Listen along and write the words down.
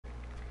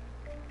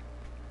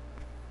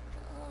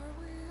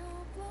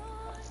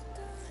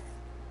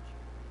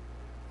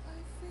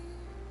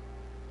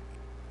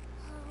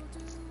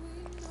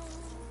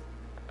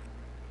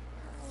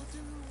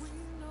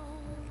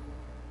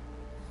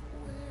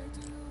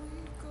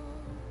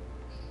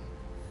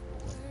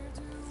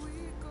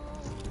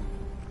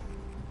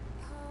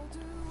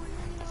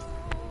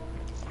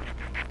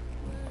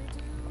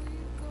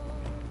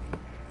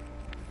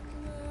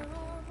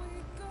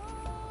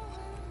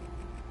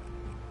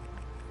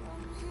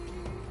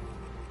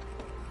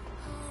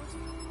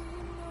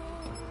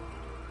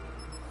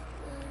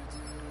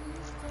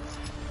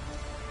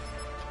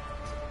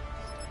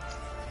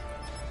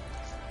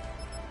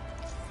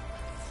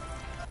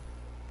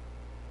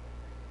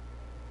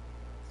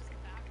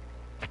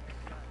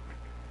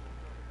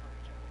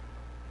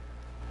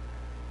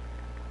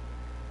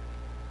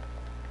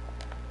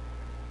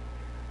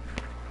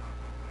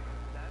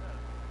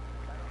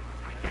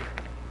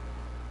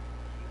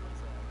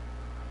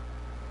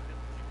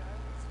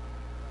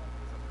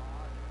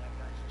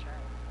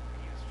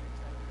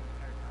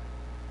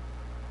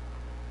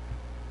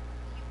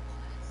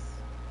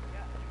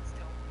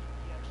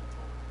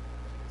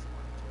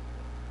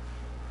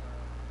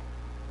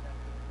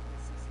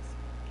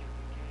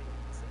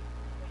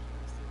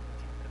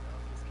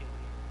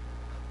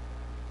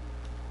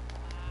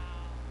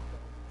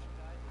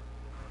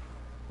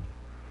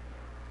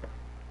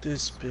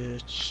This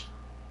bitch.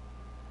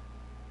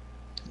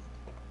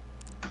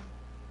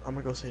 I'm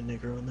gonna go say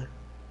Negro in there.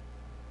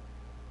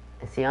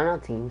 Is he on our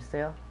team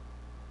still?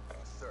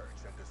 Search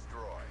and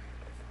destroy.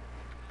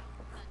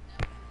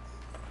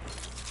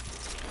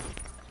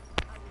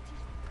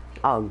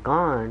 Oh,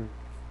 gone.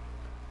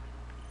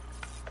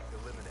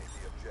 Eliminate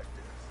the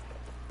objectives.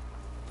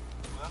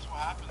 Well, that's what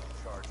happens.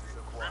 Charges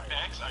acquired. Rip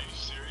X, are you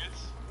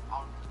serious?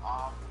 I'm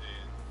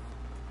dead.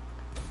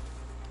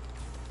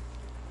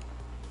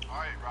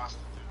 Alright, Rasta,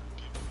 dude.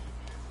 Give me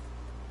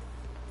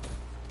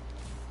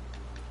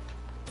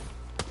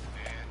the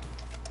man.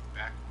 And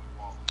back with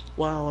Wall.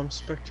 Wow, I'm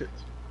spectating.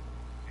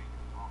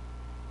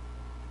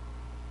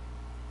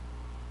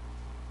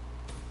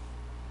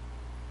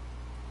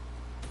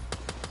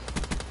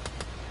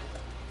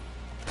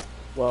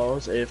 Wow, I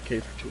was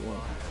AFK for too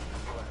long.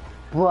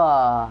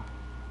 Bruh.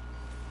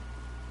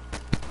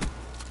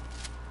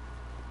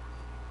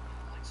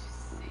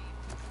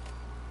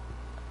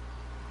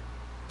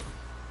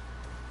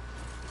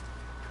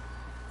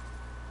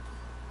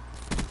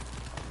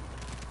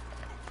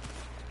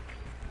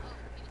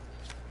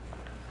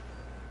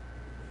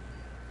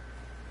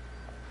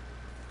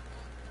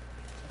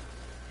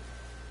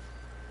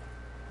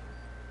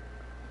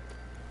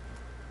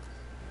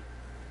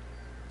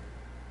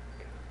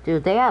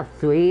 Dude, they have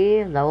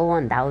 3 level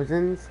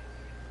 1000s.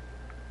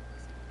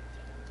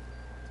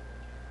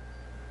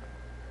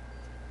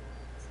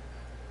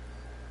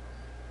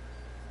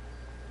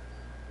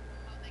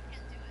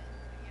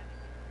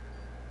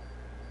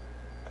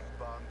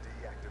 Bomb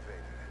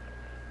deactivated.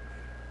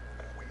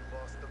 We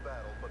lost the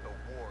battle, but the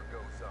war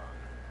goes on.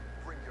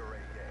 Bring your A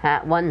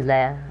game. One's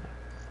there.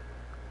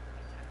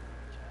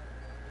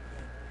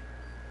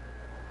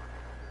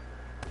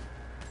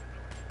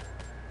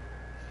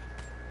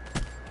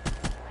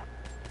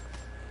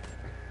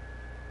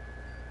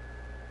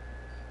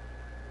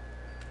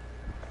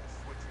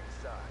 Switching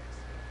sides.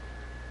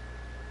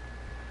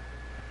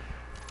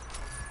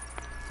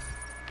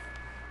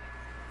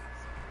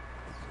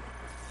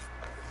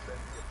 Defend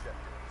the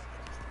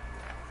objectives.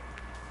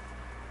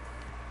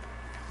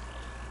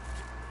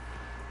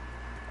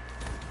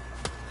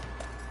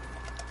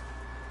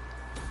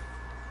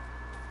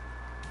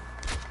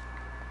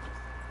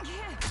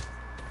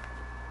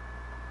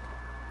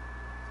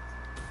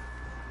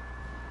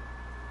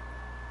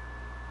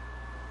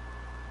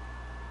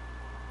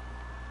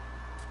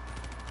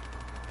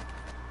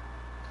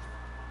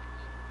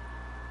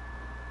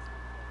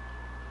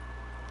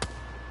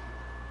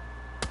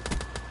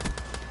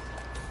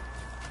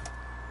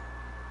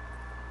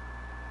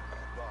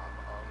 Bomb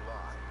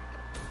online.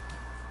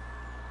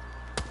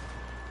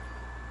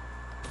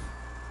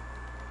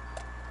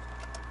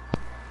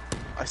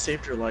 I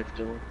saved your life,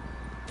 Dylan.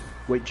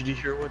 Wait, did you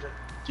hear what?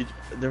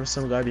 There was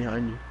some guy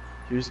behind you.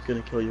 He was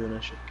gonna kill you, and I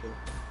should kill him.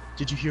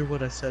 Did you hear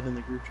what I said in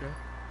the group chat?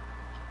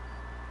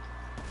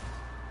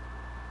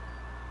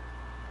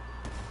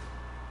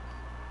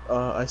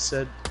 I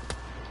said,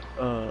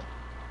 oh,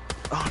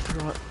 I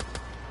forgot.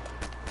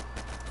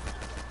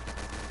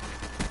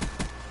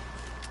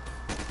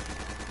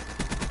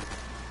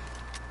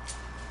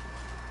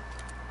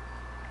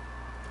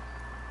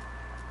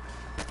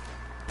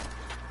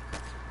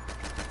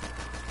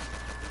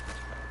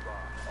 Bomb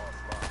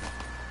offline.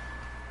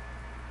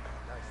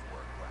 Nice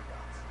work, Black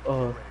Ops. Uh,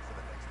 Ready for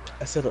the next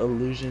round. I said,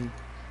 illusion.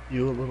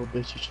 You a little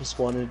bitch. You just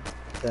wanted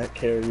that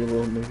carry, you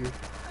little nigga.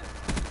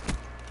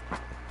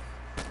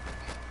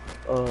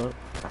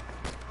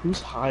 Who's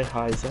hi?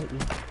 Is that you?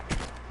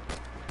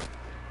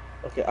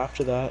 Okay,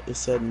 after that, it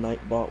said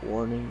Nightbot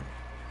warning.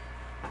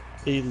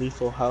 Hey,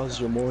 Lethal, how's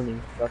your morning?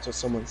 That's what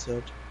someone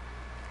said.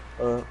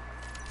 You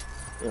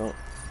know,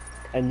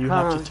 and you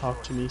have to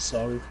talk to me.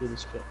 Sorry for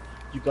this, but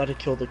you gotta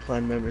kill the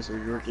clan members or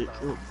you'll get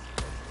killed.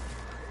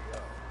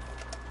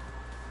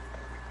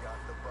 We got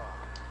the bomb.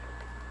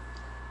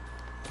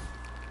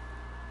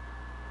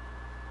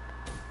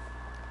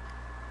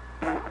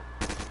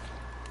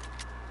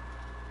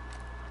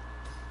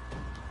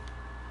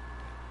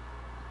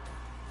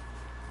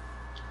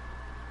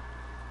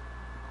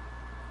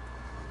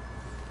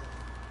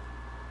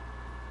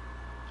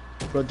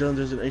 Bro, Dylan,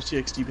 there's an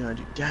HCXD behind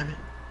you. Damn it.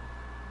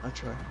 I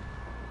tried.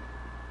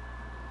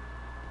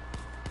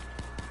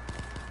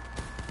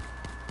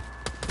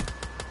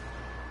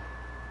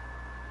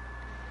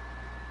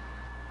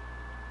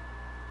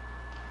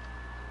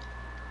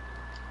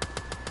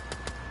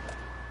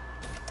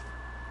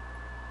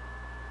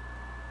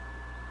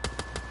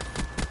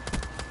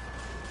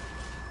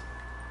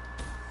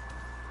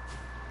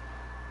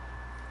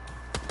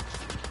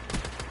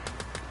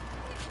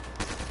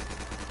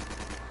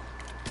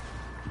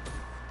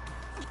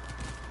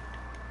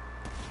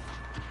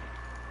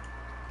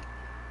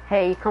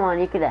 Hey, come on,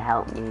 you could have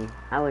helped me.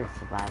 I would have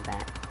survived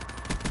that.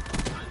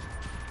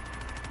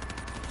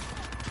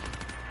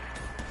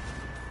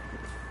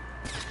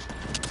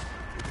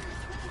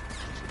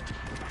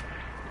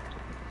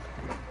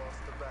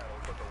 Lost the battle,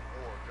 but the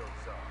war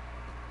goes on.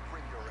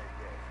 Bring your A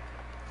game.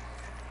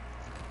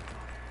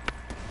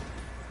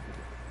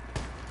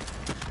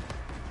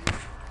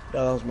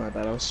 Yeah, that was my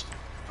bad.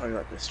 I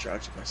got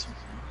distracted by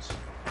something else.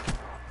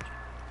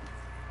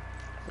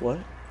 What?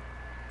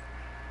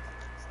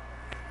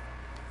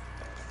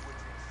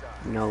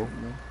 No.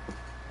 No.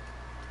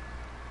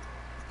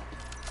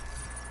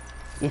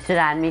 You should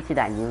add me to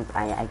that group.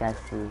 I gotta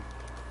see.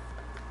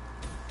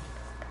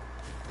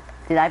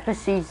 Did I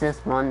prestige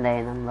this Monday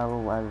and I'm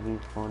level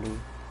 40?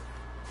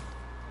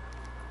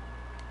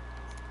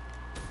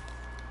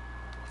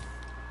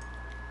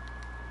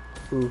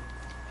 Who?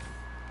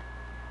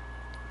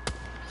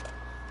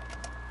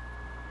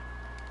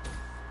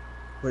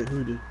 Wait,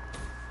 who did?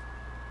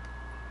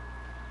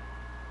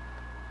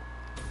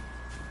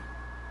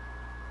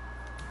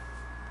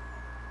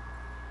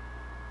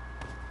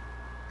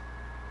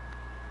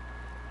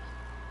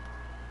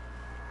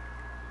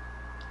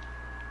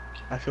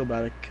 I feel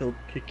bad. I killed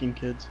kicking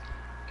kids,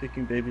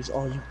 kicking babies.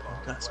 Oh, you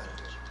punk ass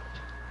bitch.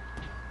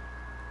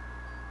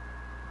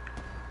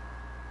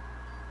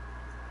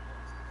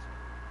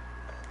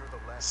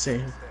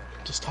 Same.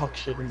 Just talk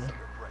shit in there.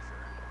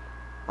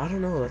 I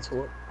don't know. That's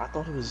what I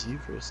thought it was you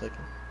for a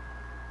second.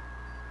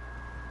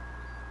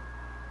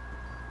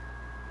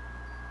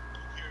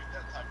 Hearing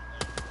that type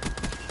of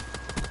thing.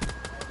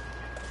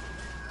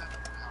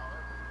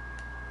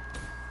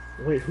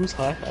 However, Wait, who's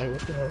high? What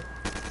the hell?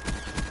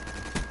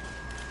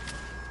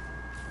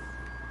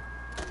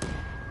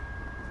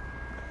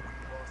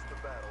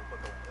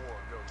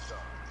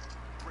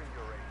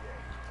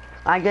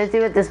 I gotta see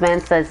what this man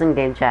says in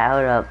game chat.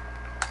 Hold up.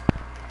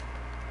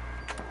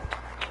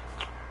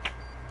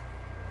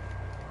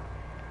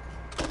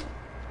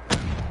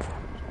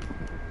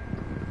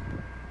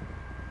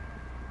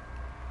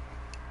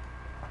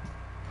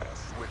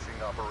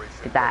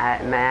 Get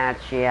that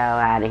Machio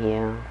out of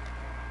here.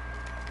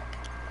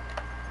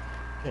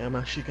 Okay, I'm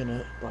actually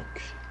gonna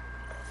like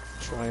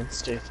try and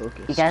stay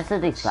focused. You guys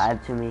should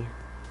subscribe to me.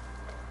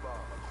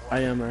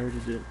 I am. I already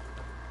did.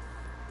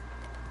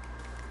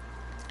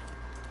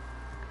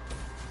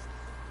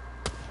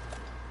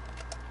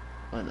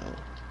 I know.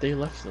 They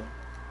left though.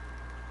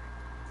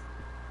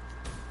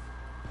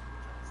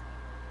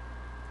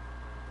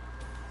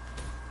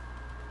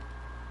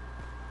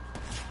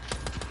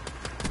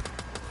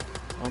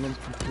 I'm on the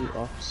complete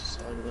opposite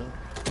side of that.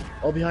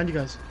 Oh, behind you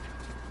guys.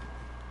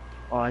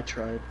 Oh, I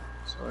tried.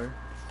 Sorry.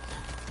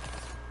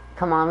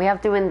 Come on, we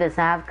have to win this.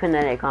 I have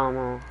kinetic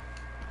ammo.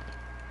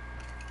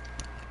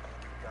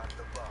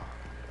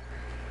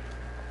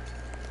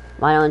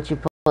 Why don't you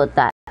put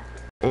that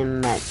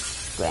in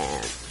Max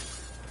Grant?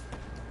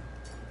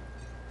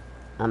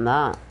 I'm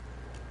not.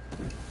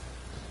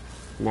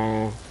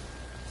 Nah.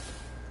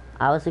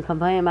 I wasn't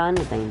complaining about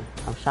anything.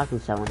 I was shocking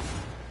someone.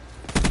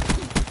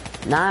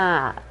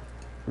 Nah.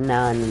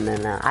 No.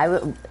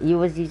 You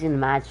was using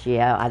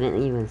Machio. I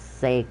didn't even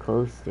say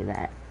close to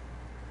that.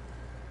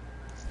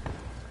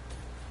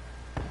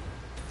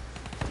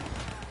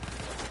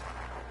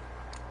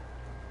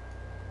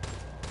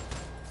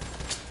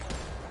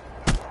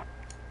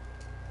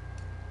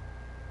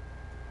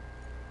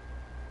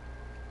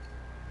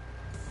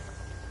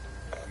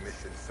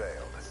 Mission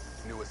failed.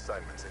 New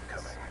assignments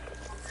incoming.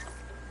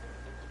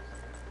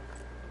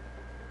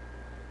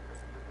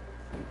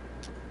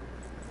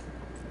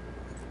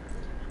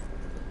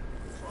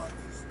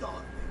 Stop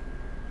me.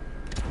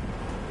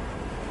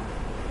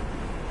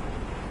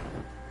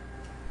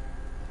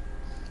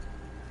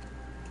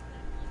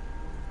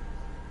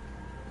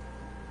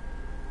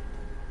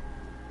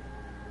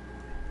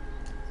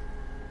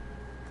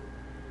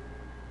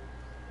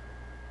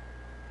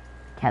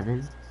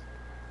 Kevin.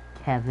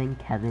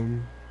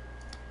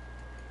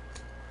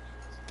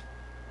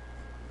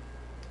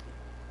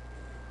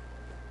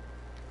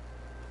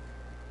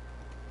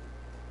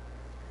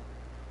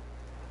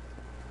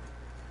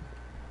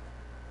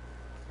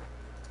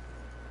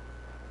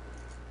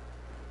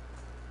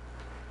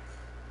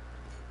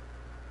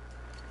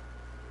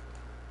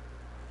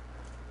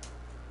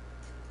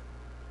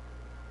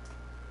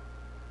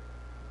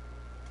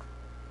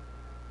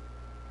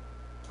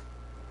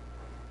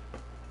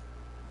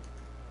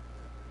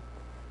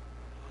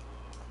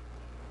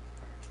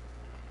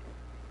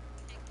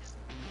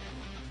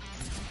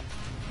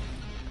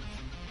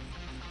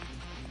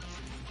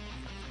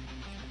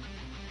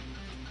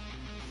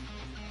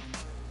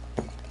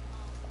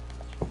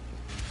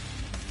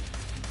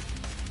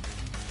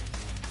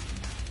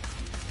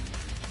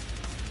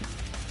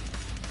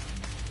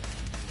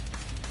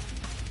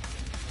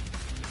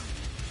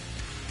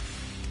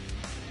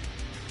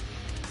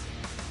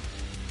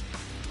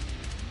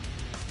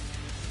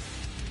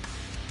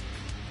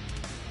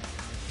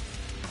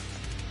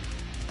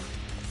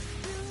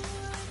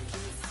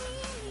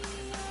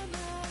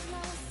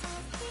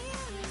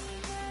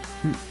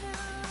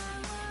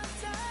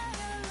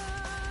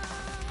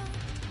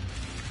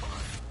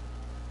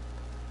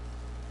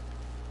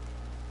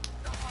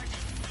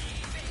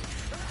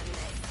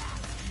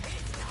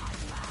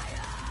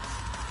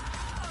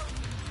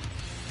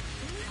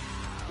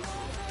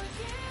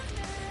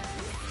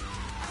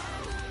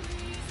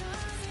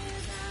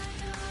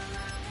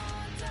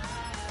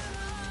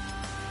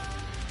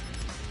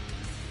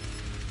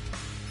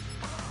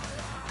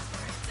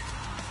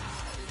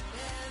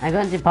 I'm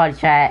going to pod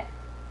chat.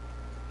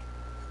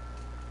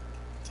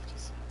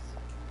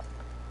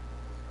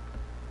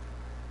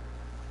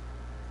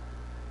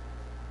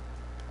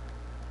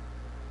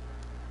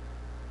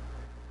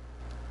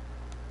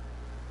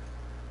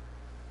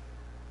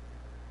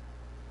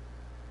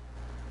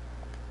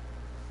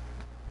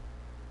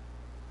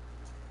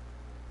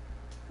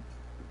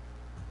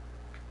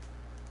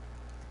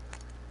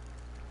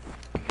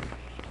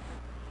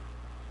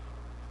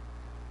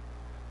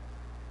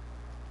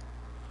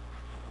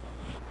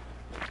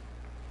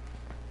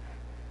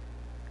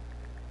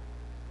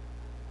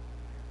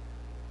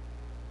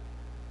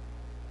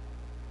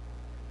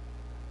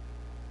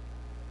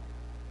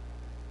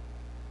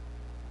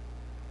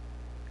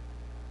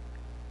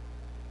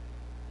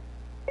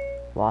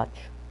 Watch.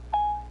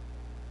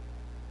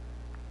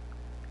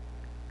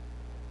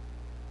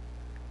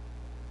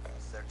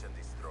 Search and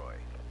destroy.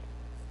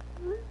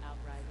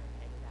 Outrider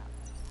headed out.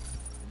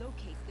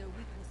 Locate their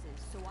weaknesses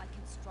so I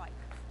can strike.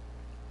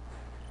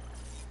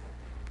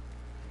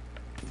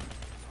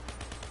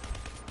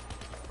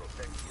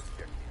 Protect the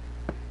objective.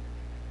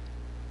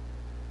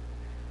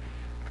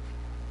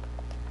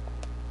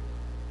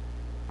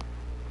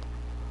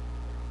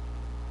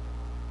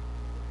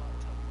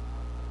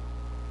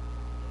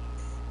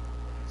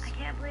 I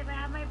can't believe I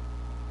have my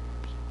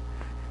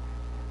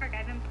work.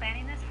 I've been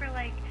planning this for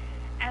like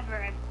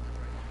ever.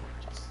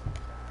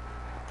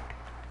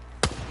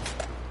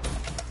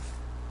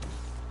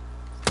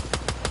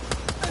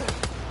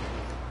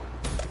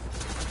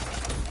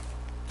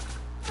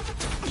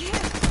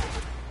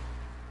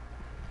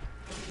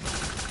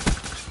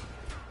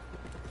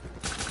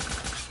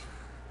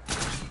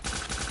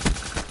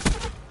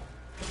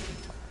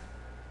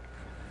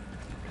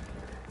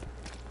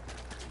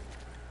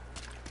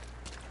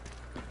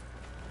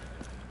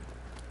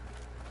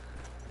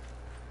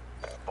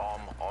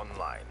 Bomb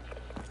online.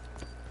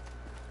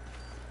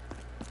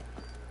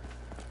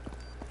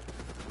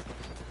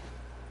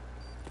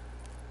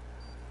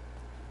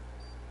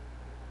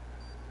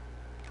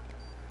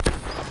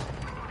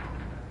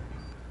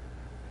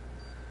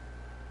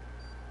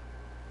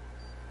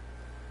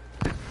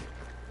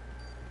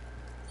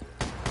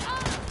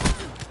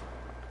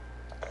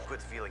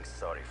 Quit feeling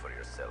sorry for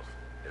yourself.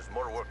 There's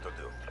more work to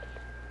do.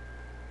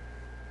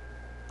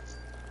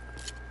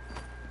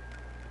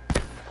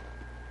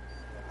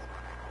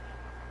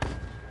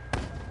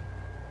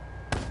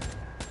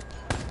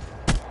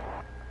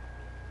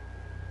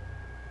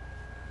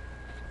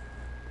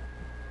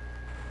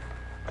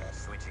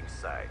 Switching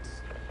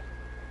sides.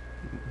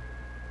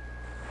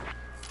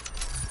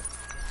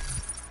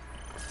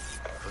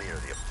 Clear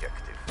the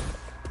objective.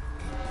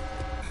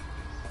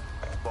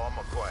 Bomb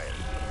acquired.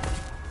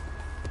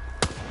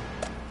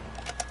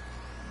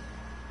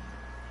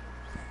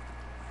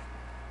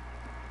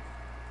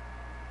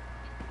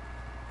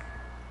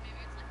 Maybe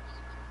it's like one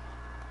of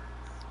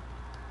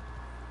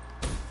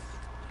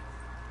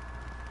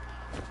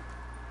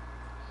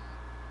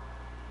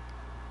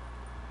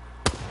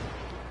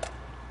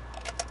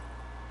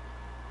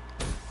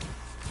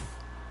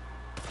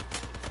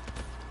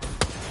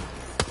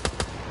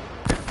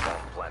the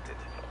Bomb planted.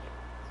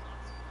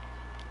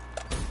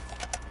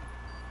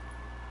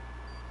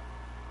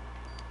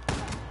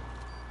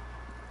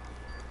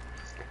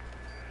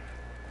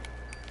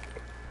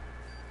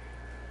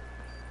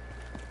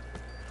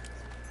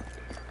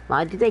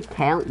 Why do they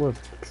count with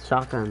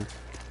shotguns?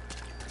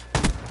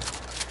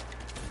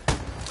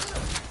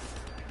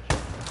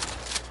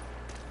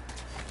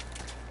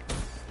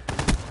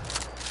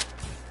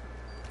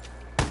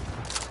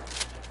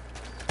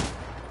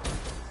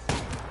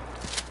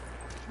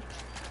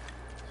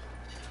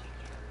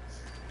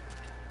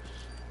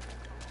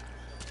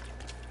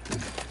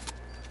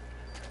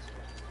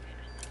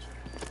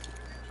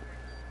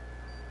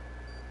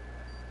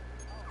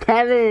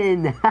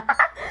 Kevin!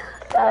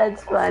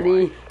 That's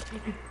funny.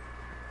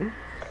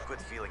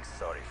 Quit feeling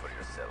sorry for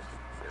yourself.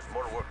 There's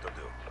more work to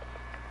do.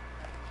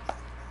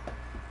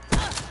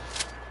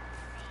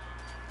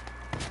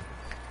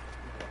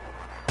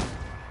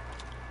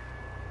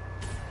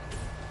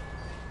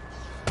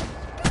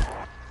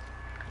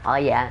 Oh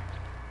yeah.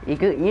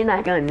 You're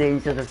not gonna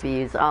ninja the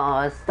fuse.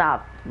 Oh,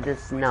 stop.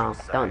 Just no,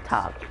 don't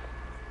talk.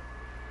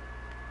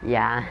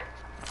 Yeah.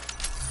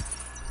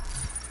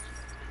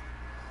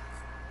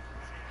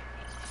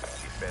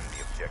 Defend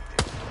the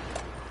objective.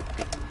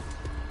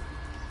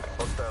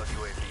 Hostile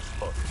UAV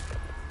spotted.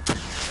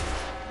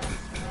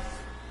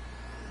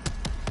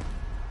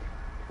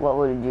 What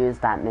would you use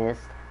that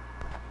missed?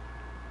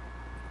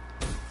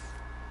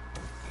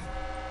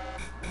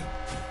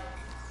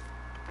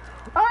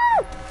 Ah!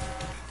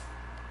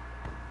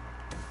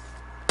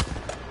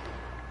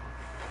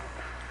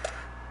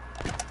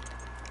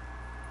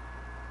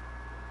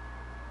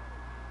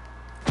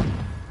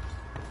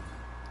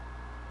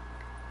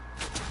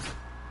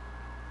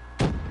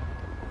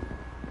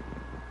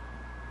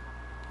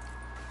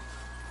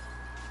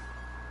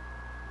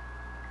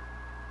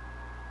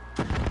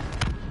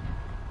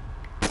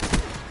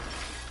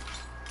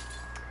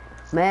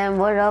 Man,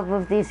 what up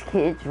with these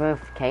kids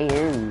with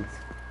KNs?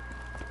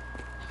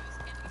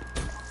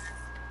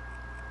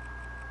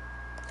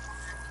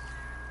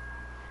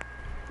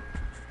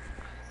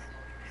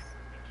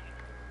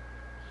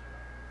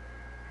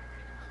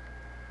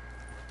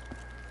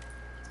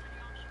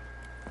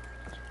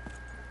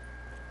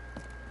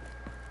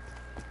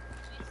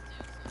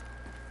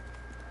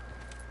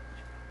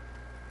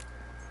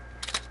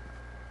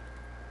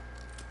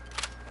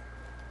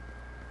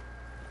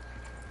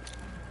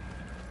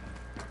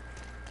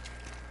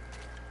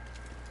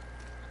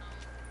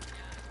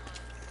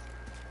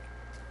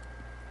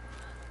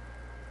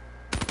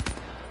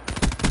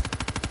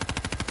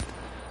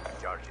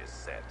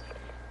 set.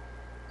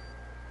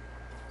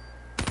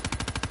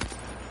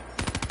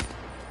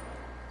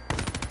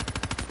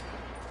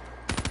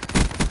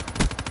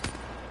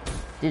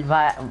 Dude,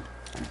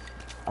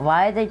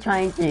 why are they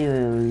trying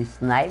to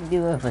snipe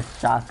you with a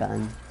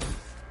shotgun?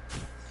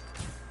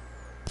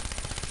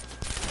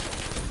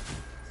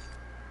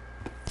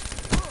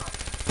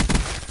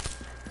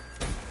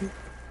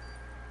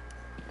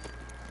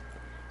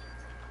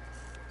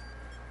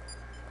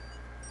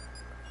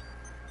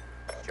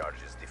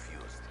 Charges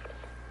diffused.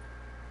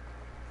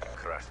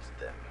 Crushed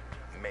them.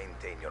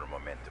 Maintain your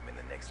momentum in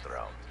the next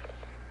round.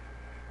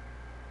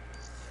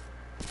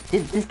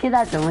 Dude, this kid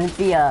has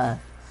Olympia.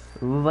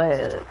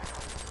 What?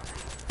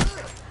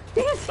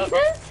 Do you see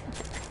this?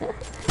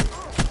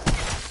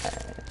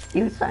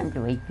 He was trying to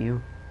wake you.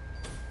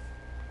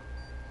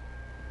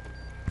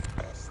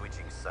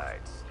 Switching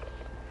sides.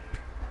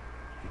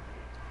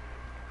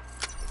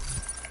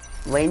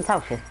 Wait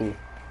until 50.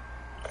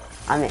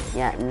 I mean,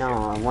 yeah,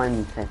 no,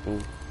 150. We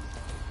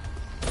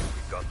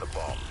got the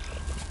bomb.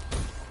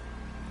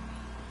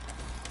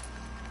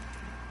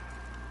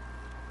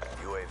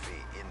 UAV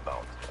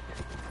inbound.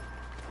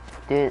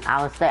 Dude,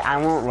 I would say I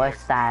won't rush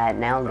that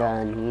nail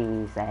gun. He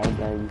needs a head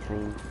gun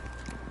train.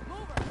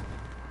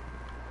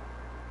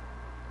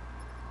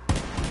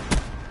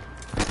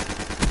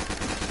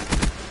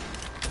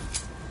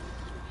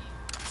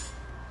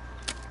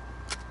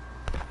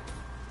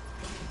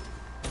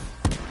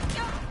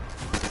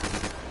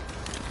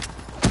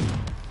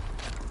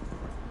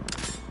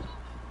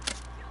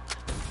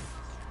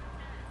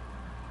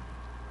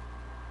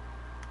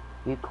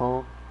 You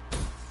cool?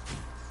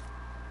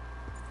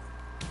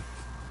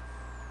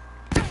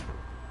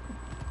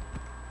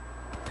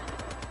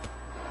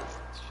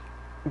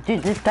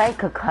 Dude, this guy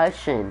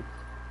concussion.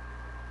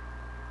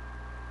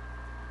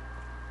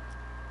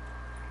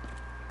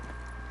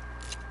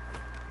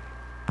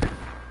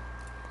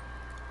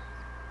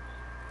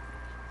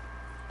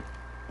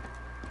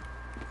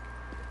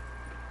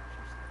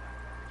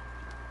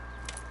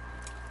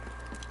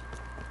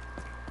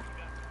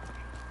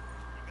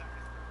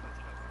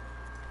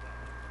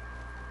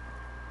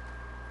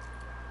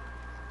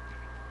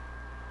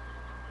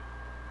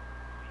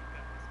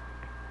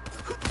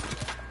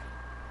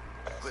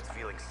 Quit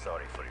feeling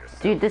sorry for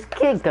yourself. Dude, this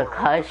kid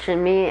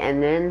concussion me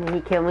and then he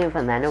killed me with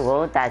a man of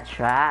wood. That's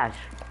trash.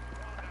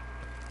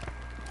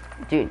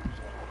 Dude,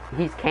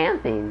 he's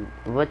camping.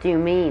 What do you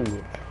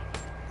mean?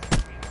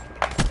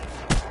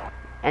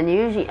 And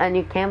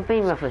you're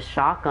camping with a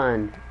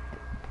shotgun.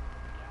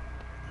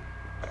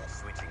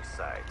 Switching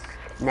sides.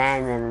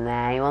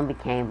 Nah, you won't be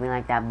camping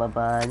like that,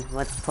 bud.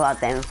 Let's pull out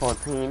the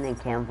M14 and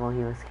camp while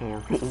he was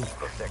camping.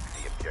 Protect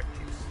the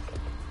objectives.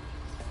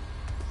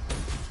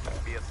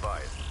 Be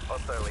advised,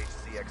 hostile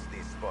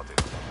HCXD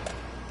spotted.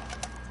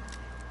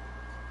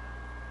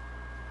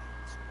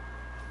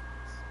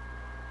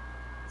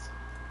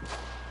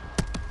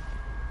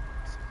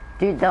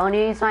 Dude, the only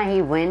reason why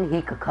he win,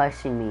 he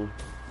concussion me.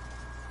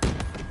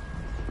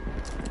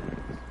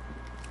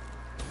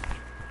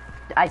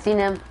 I seen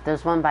him.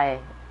 There's one by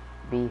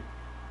B.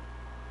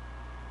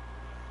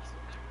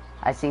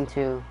 I seen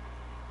two.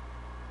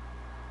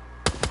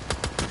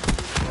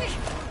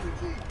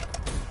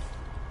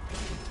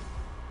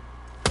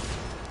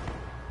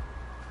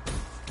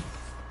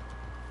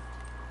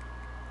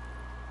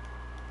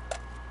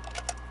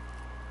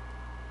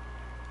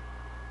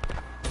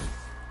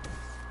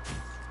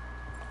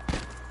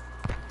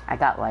 I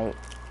got white.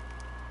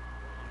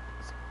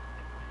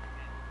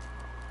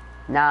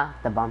 Nah,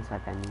 the bomb's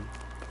right by me.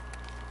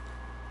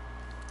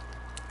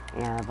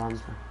 Yeah, the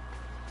bomb's right.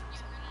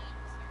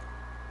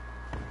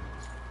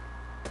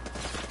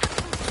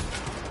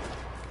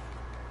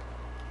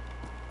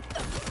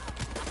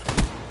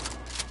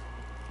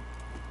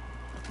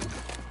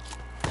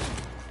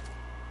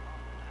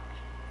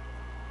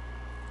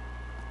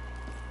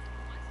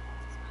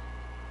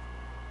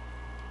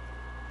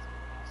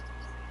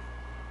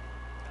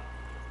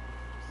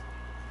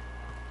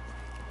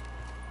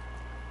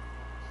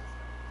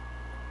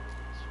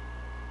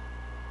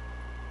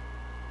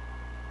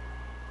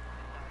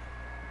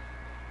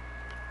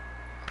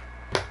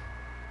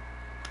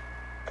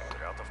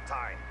 We're out of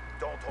time.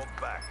 Don't hold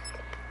back.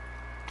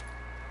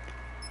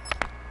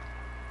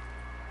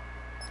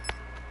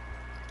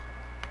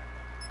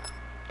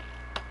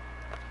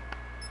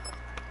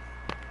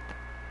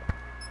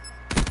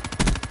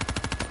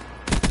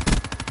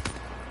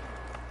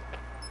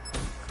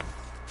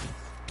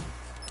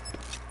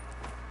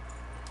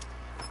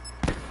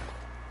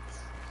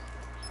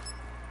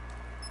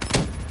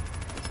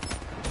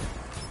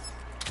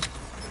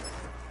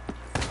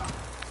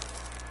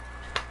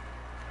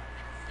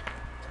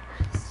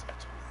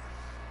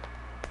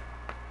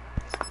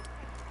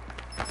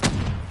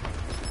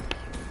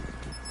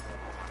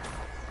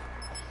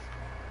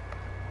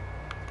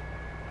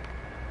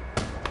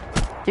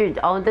 Dude,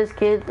 oh, this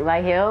kid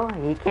right here,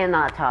 he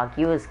cannot talk.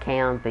 He was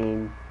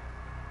camping.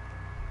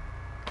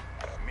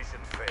 Mission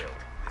failed.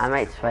 I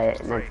might sweat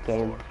it next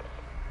game.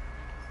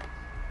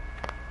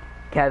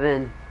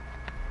 Kevin.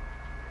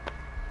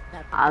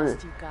 That I'm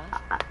What you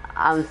got?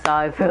 I'm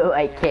sorry for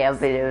like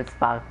camping and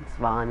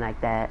spawn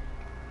like that.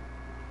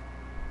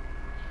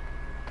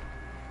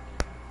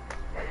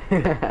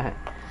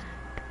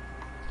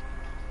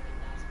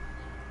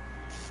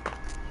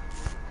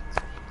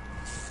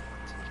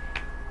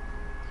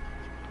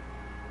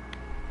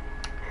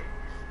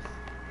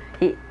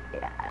 he,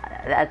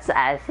 that's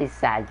actually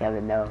sad,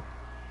 Kevin. Though.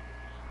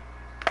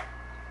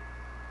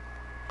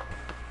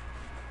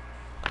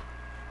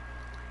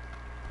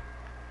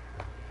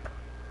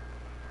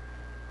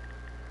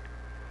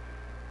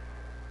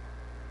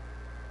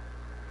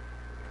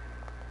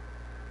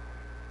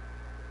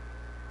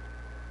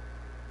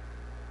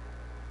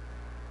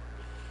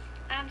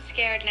 I'm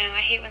scared now. I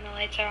hate when the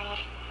lights are off.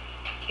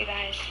 You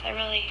guys,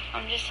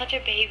 I'm just such a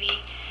baby.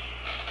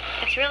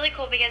 It's really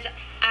cool because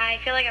I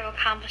feel like I've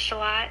accomplished a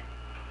lot,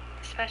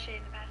 especially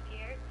in the past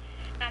year.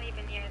 Not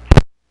even year.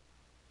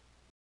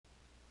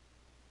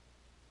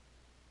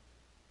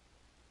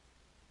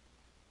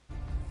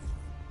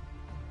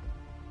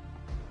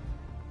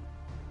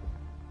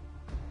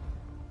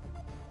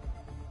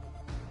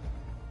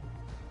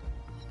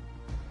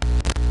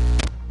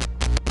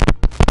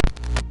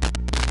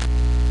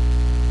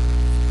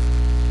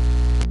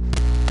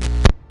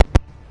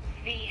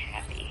 Be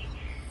happy.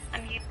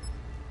 I'm used.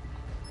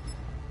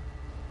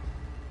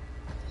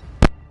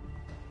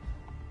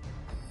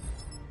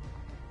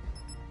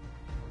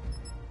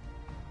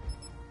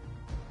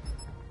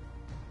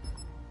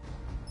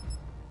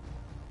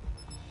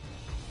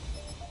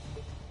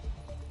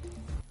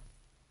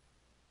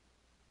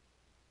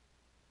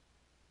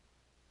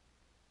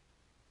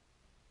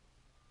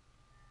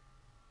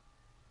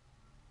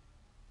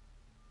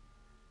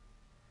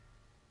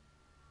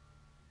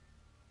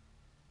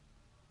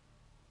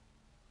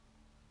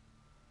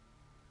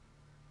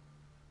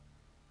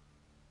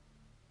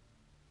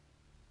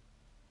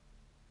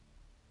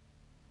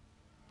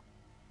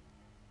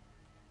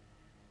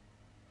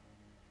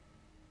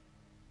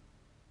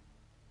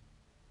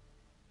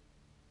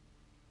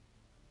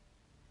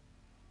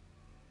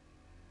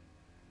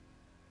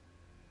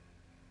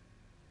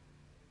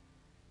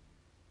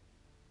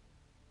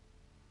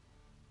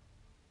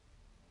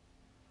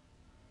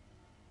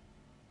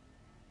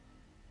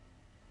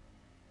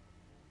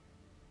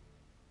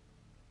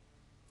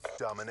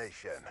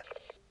 Domination.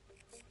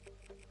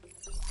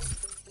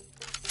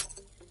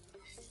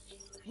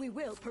 We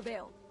will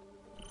prevail.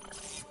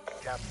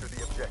 Capture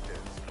the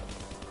objectives.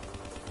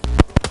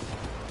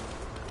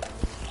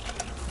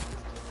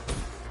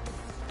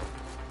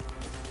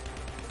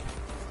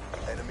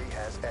 Enemy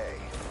has A.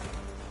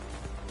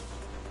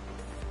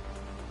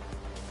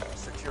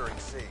 Securing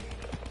C.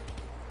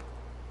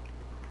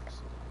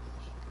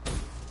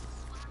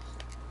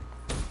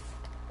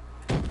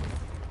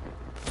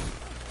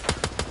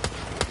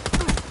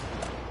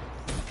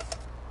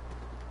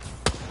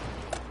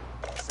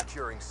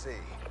 Securing C.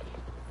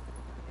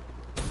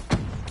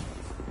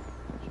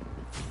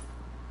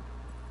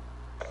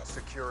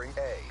 Securing A.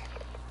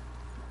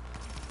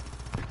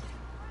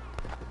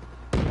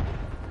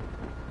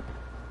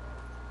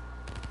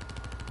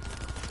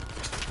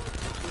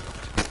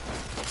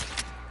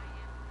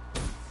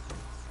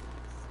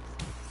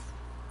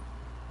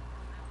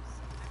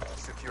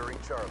 Securing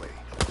Charlie.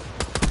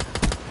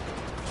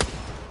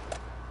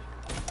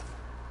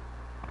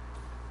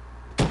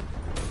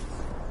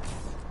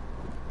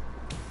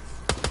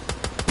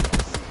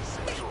 C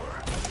secure.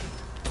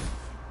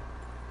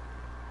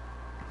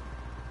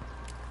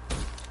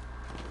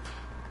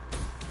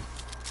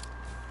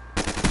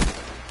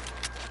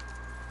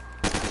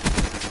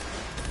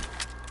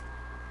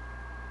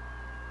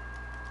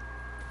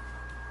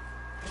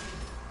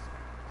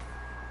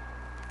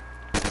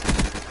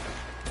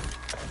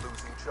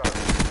 Losing Charlie.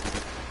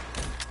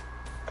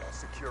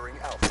 Securing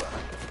Alpha.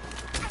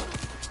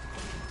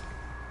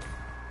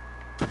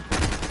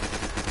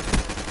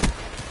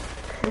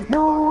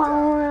 No,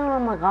 oh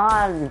my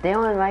God,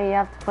 damn it, right? You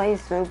have to play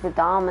Super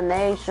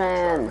Domination.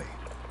 Charlie.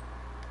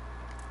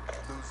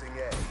 Losing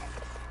A.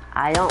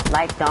 I don't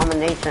like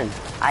domination.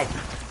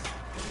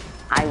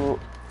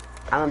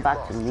 I'm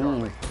about to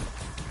leave.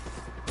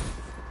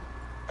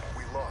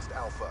 We lost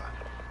Alpha.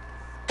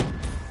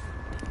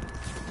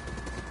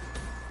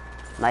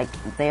 Like,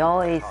 they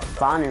always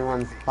spawn in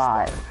one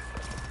spot.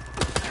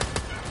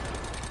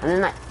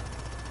 And then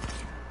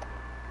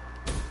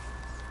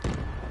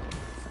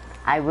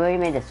I really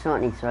made a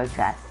shortly sword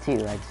class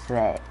too, I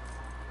swear.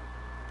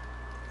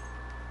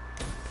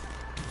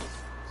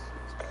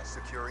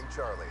 Securing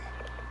Charlie.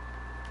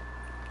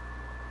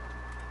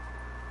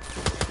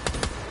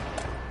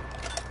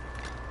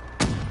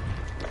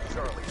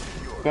 Charlie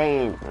secured.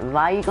 Dang,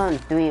 why are you going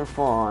 3 and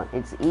 4?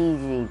 It's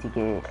easy to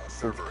get 6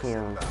 Cerberus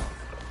kills. inbound.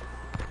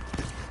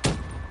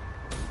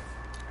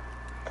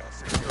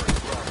 Securing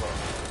Bravo.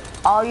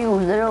 Oh, you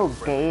little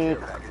gay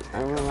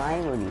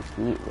unreliable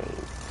heat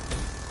waves.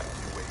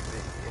 UAV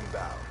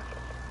inbound.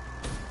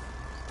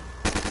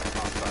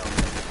 Hostile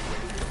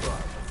UAV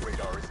above.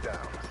 Radar is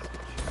down.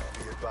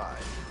 Be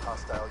advised,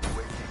 hostile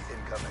UAV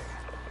incoming.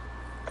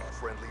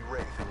 Friendly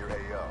Wraith in your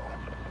AO.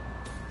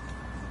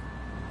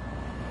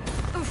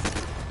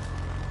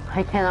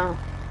 I cannot.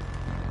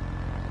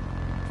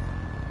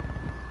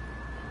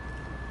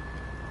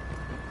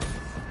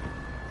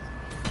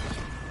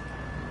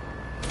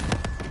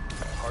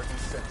 Hardened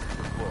sentry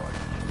deployed.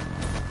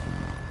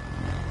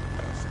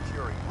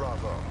 Securing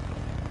Bravo.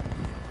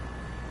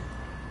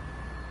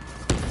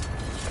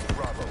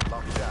 Bravo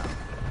locked down.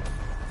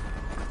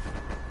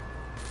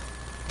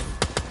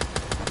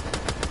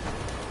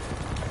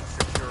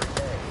 Securing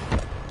A.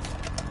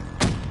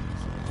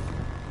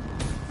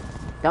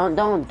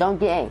 Don't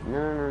get A. No.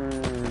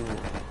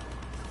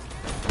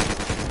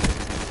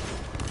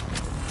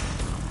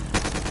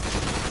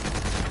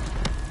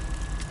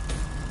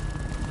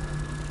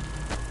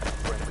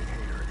 Friendly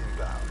hater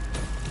inbound.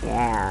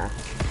 Yeah.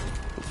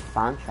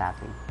 Spawn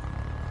trapping.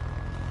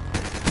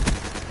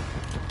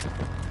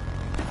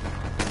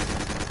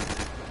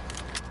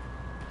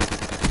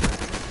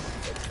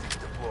 XD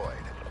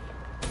deployed.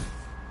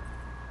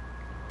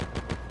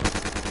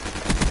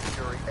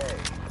 Securing A.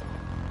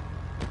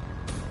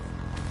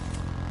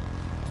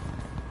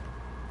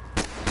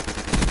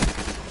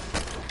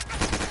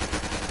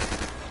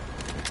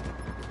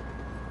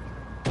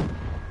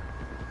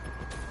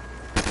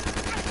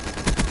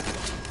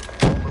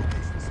 All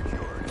locations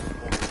secured.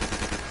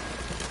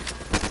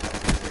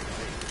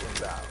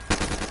 Inbound.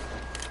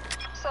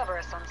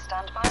 Cerberus on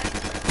standby.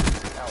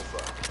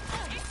 Alpha.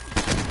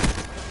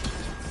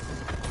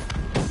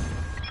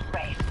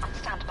 Wraith on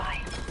standby.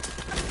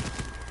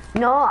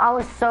 No, I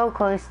was so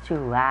close to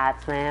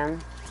rats, man.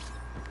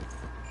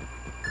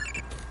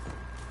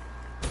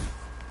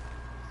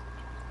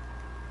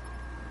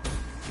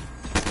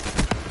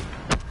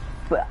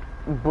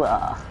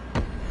 Bruh.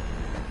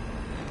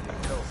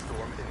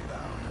 Hellstorm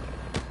inbound.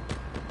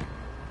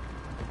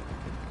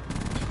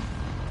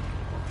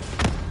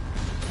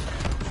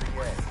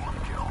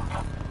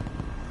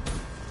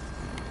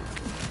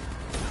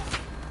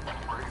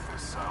 Wraith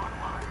is solid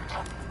mind.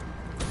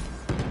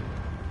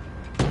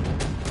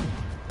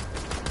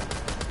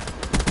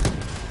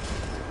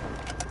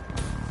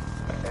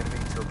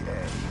 Enemy took A.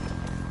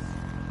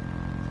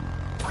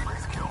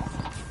 Wraith kill.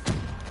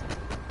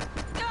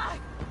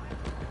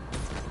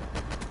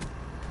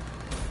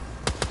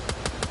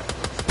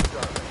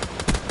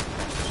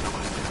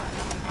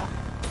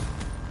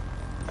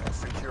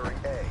 Securing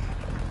A.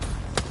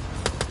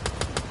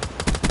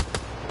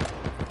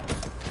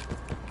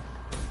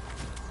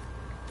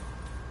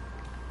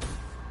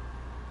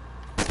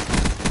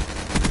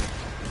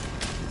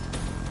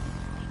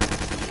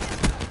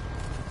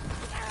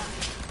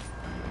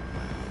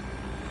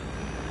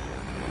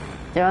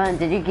 John,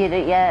 did you get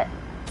it yet?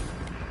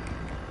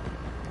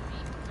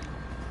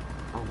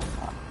 Oh my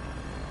god.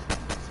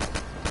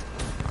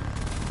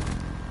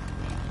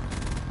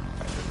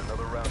 There's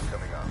another round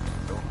coming up.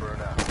 Don't burn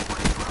out.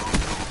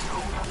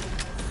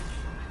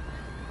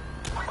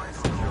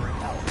 Securing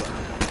Alpha.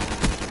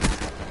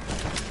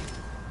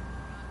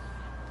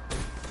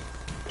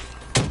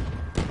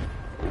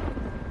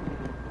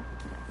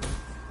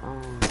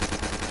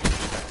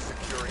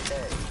 Securing A.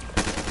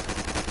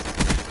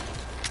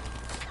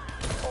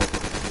 All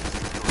locations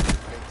secured.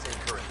 Maintain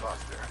current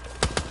posture.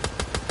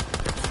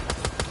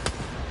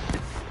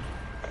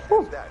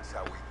 And that's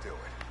how we do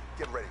it.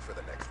 Get ready for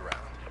the next round.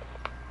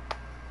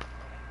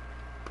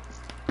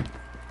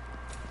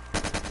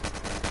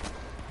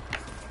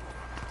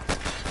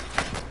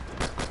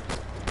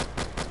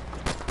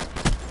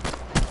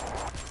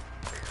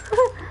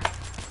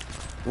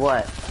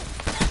 What?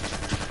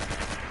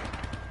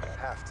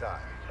 Halftime.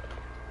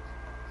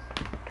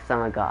 Cause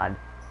I'm a god.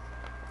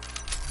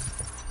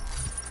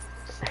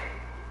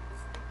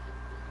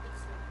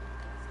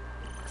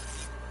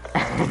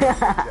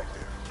 Objective.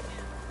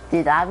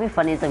 Dude, that'd be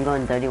funny if I'm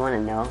going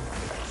 31-0.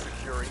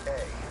 Securing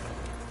A.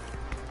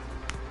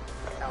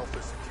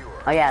 Alpha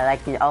secure. Oh yeah,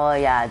 oh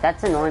yeah,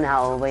 that's annoying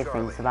how everybody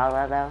thinks about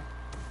that though.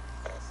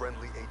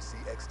 Friendly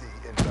HCXD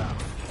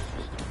inbound.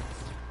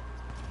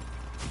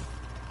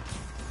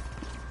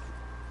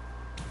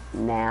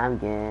 Nah, I'm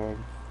good.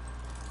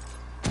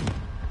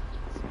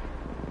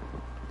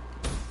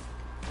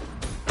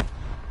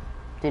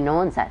 Dude, no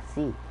one's at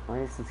C. What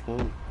is this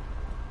game?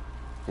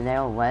 Is they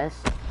all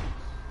west?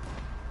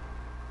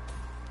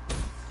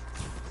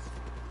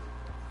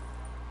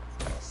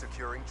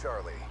 Securing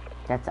Charlie.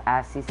 That's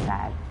actually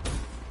sad.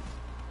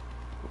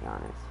 To be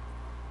honest.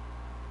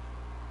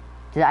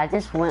 Dude, I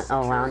just went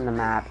around the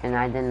map and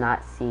I did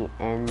not see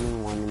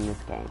anyone in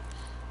this game.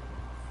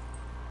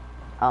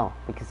 Oh,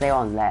 because they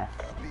all left.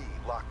 B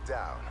locked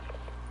down.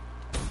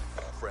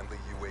 Friendly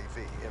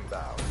UAV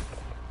inbound.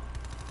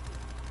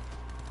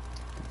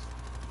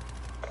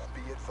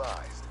 Be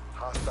advised.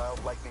 Hostile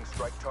lightning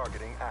strike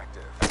targeting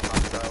active.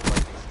 Hostile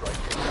lightning strike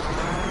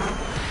inbound.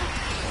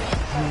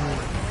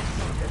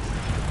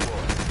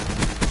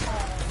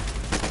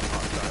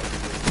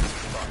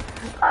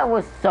 I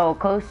was so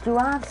close to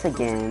ops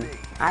again.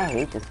 I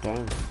hate this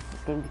game.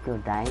 This game could go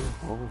die in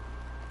a hole.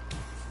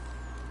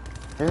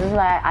 This is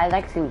why I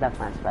like Team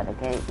Deathmatch, but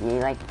okay, you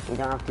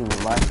don't have to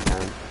rush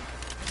them.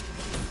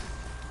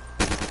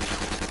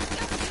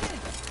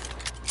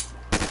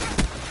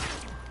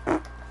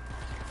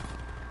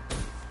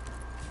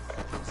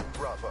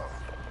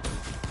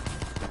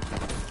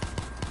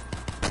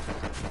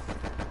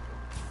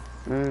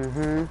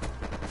 Mm-hmm.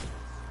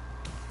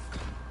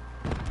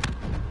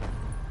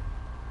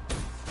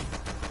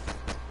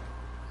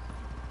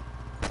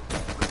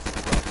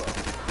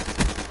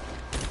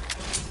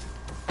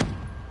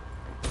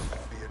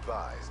 Be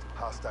advised,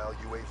 hostile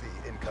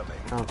UAV incoming.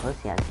 Oh, of course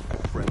he has.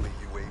 Friendly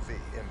UAV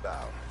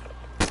inbound.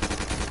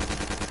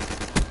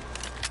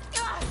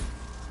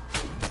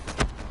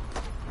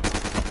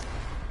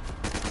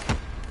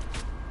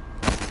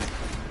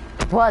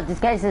 What? This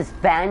guy's just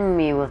spamming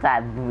me with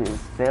that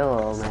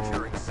spill, man.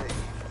 Securing C.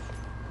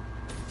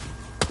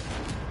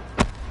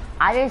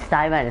 I just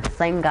died by the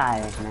same guy,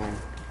 man.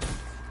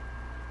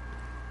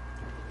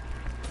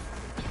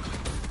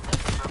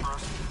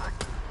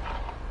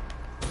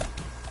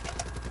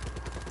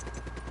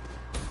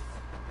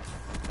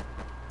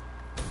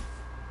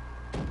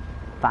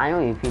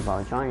 Finally, people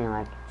are joining,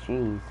 like,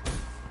 jeez.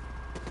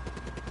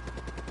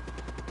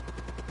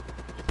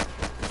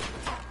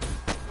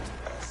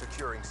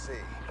 Securing C.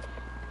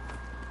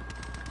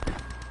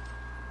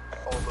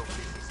 All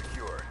locations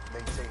secured.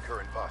 Maintain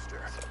current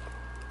posture.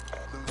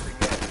 Losing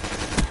A.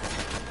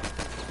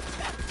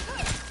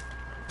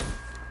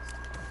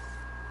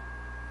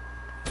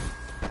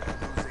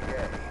 Losing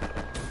A.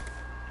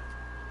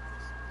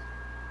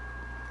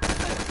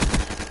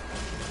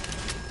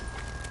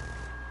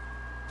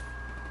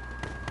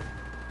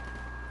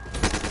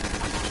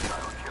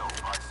 Kill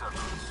by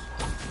Cerberus.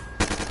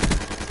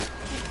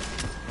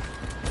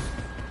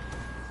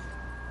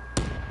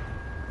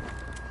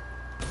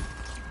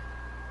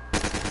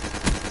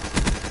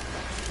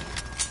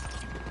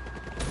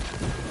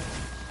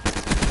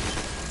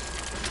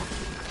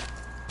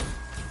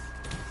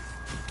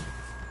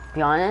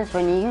 Be honest,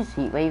 when you use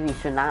heat wave, you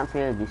should not be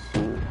able to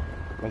shoot.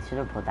 They should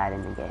have put that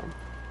in the game.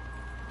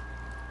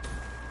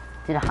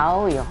 Dude,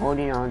 how are you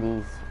holding all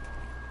these?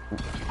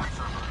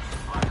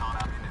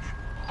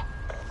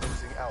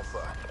 Losing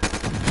Alpha.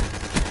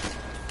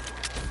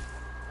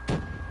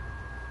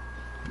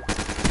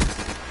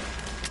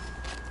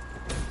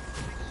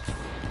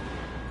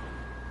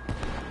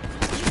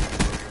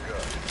 Looking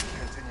good.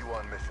 Continue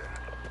on mission.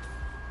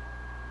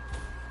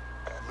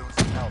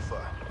 Losing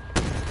Alpha.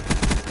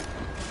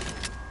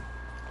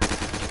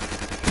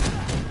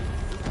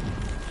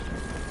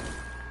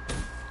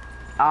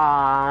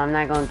 Aw, I'm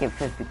not gonna get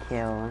 50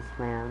 kills,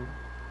 man.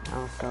 I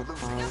was so Losing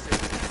close. C.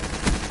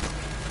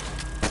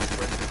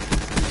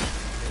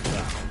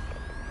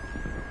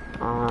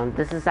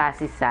 This is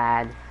actually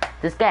sad.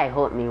 This guy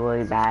hurt me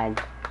really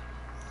bad.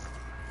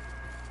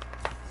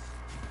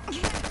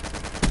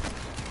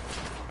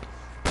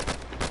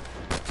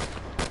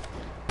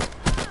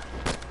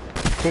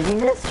 Did he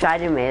just try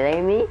to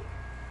melee me?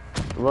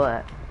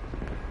 What?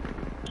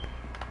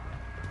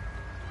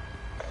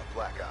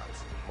 Black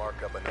Ops.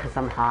 Mark up another. Cause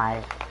I'm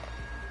high.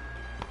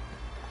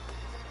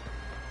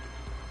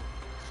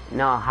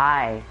 No,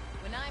 high.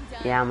 When I'm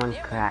done, Yeah, I'm on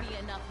there crack. won't be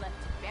enough left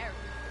to bury.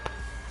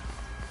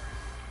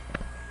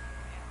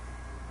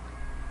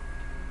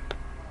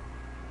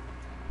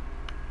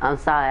 I'm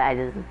sorry, I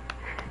just...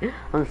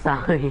 I'm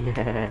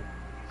sorry.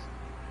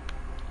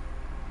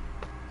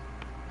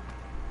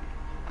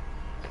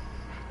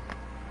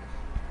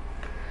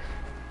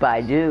 But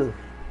I do.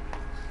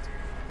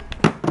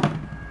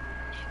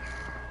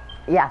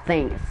 Yeah,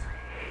 thanks.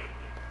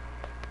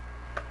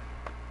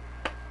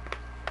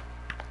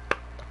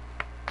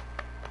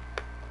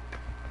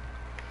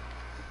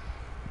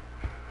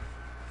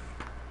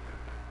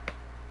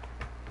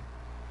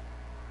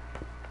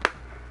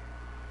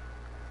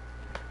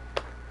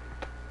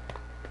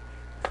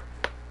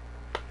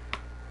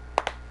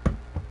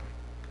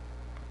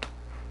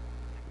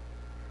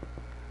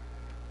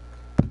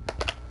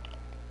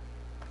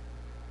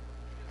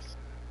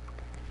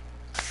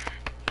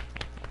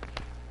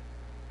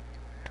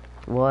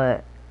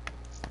 What?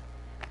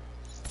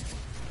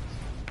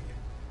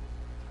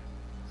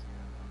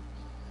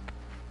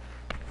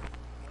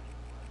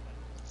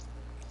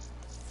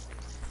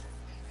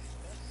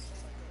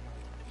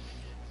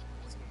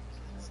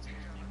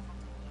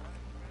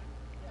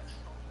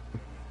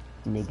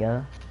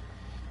 Nigga.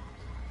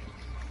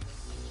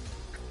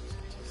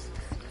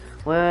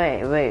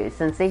 Wait.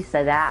 Since they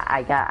said that,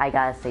 I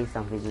gotta say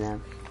something to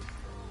them.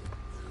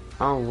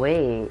 Oh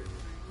wait.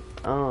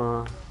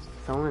 Oh,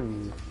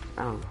 someone.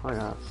 Oh, hold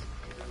up.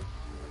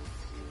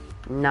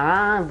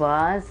 Nah,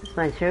 boss. It's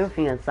my true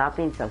thing. Stop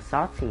being so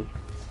salty.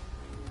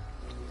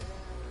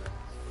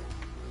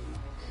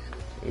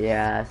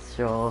 Yeah,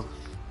 sure.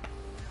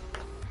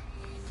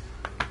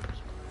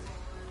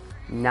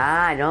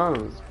 Nah, I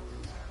don't.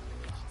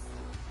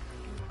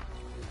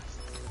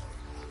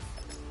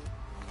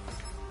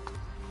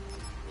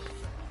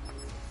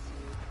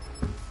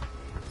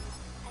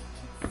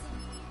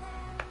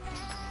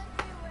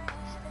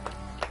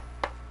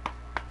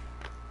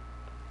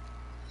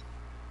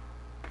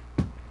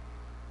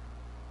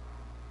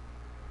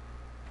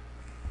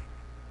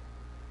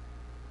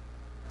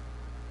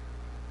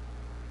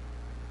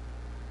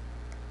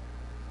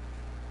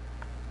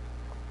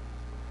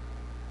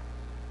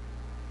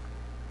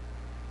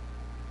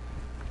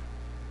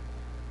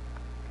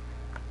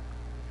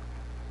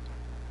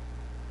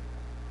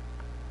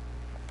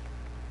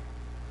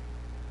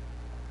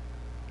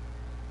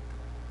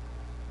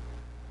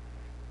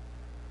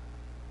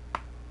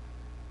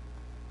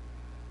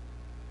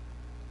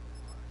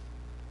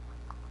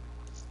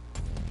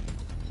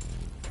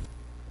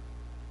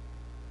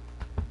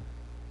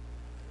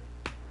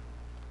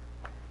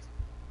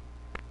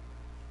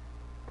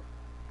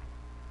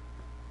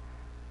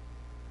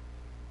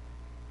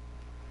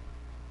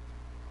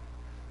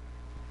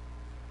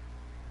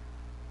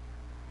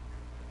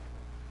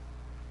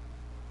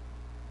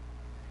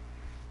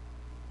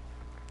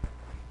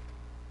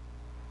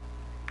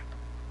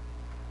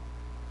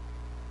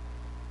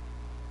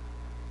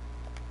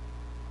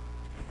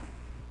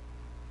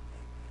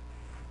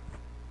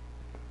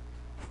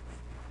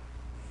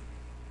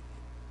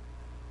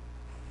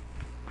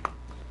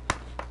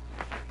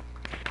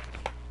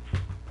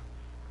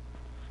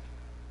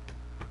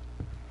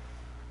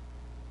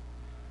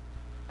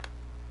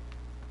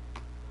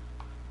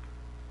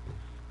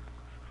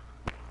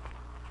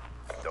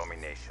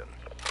 domination.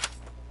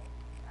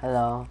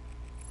 Hello.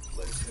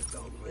 Let's head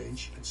down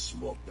range and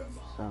smoke them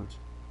out. So,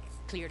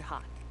 Cleared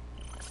hot.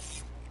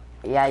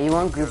 yeah, you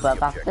want group Secure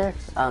the up after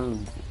this?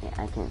 objectives.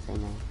 Yeah, I can't say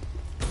no.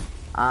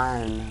 I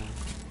don't know.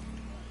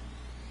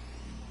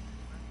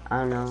 I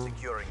don't know.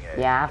 Securing A.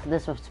 Yeah, after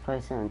this first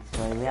person,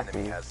 so we have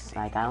Enemy to, has C.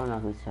 like, I don't know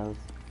who chose.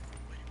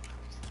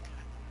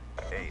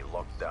 A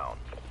locked down.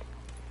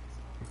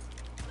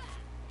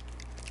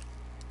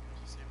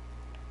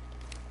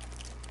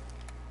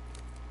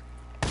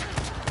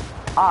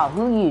 Oh,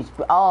 who used,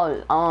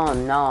 oh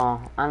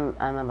no.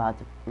 I'm about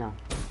to, no.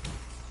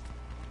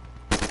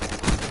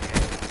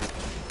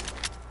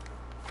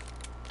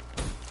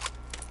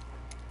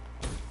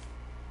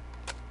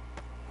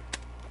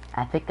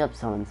 I picked up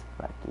someone's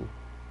Sparky.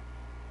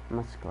 I'm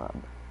a scrub.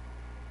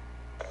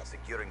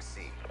 Securing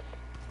C.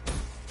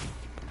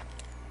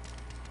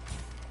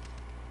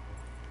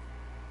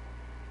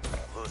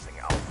 Losing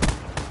Alpha.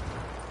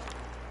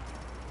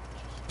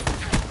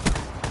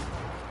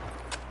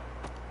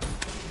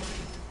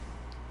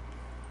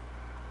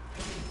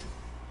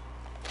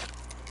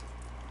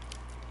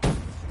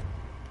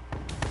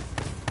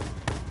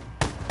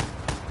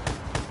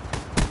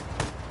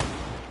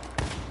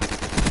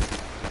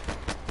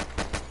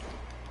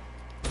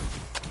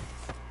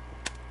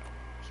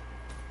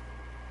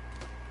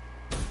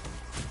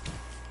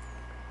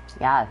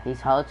 Yeah, he's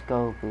hard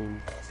scoping.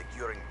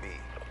 Securing B.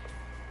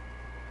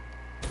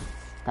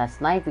 That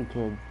sniper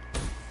kid.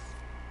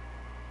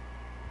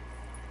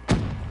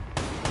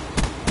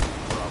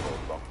 Bravo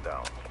locked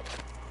down.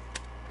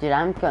 Dude,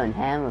 I'm going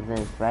ham with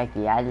this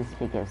Sparky. I just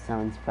picked up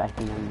someone's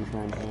Sparky and I'm just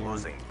going ham.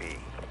 Losing B.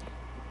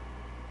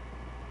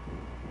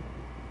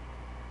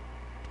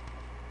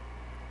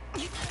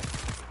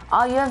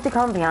 Oh, you have to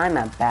come behind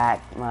my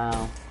back.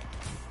 Wow.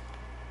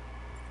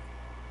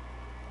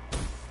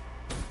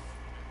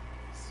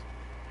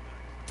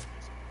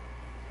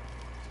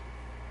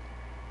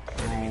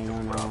 I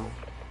don't know.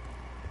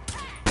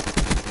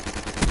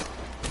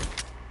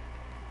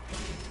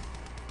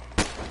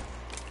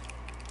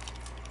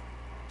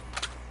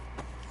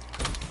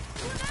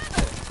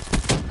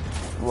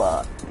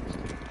 What?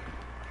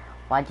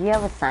 Why do you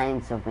have a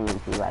science of me,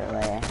 by the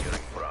way?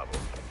 Securing Bravo.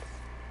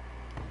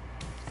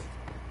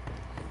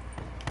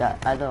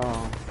 I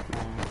don't.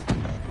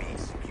 B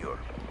secure.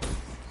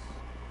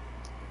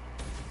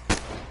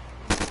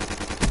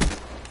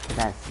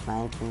 That's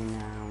sniping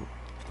now.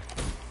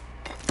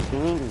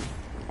 Community,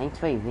 thanks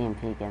for your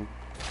VMP again.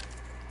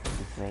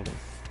 It's ready.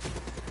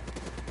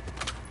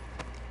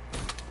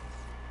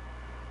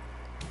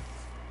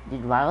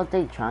 Dude, why are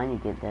they trying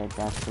to get their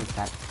death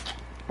back?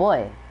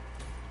 Boy!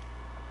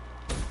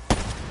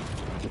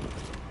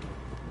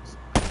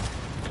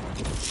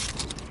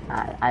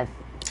 I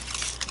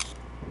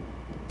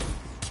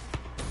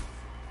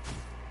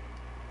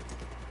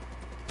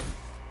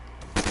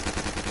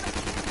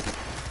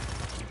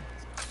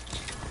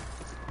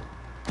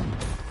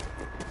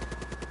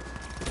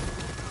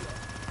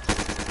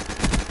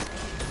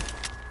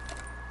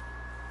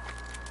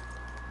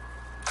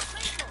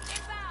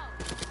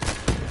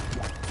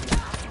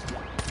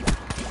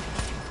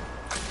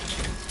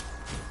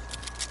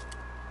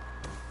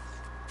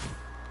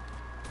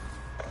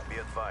Be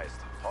advised.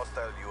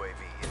 Hostile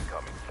UAV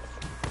incoming.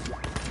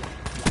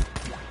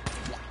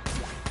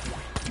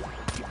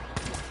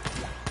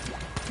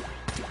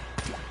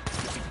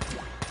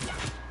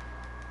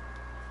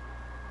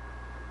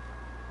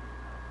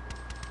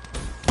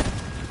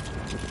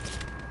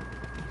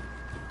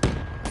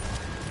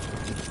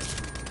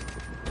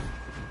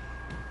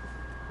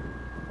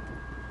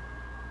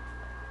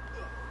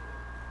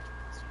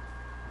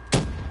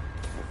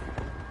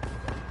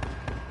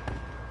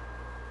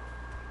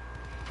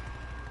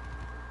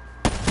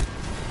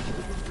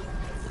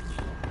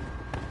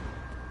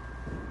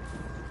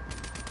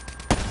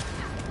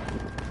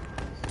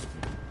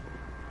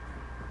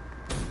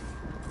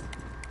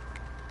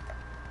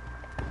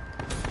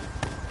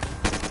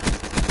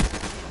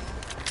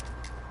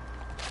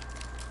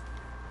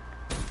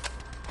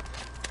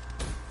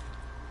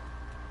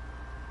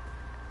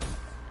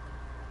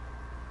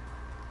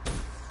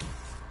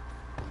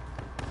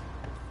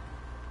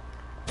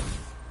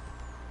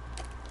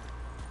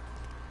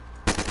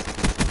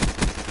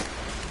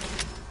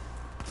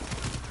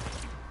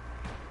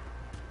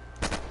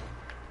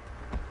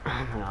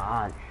 oh my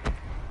god.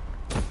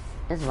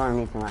 This is one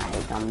reason why I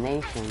hate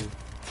domination.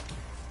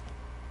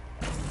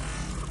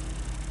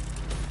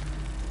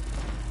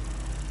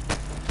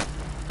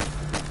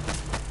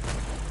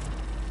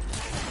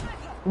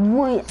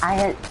 Wait, I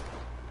had.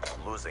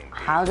 Losing B.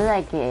 How did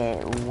I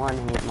get one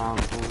hit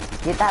mountain?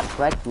 Get that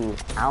Brecky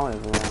out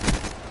of here.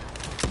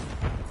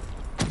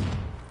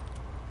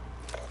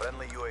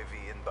 Friendly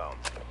UAV inbound.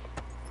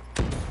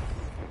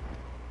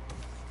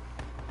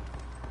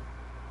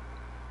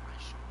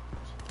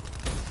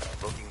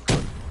 Looking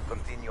good.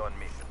 Continue on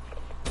mission.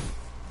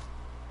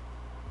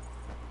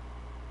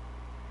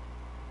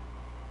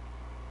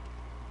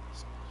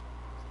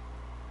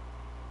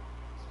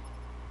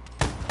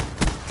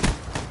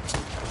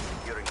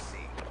 Securing C.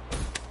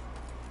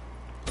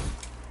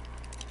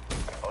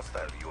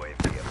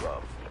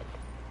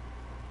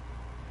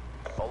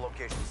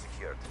 Location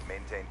secured.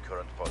 Maintain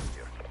current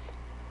posture.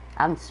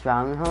 I'm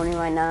strongholding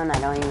right now, and I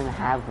don't even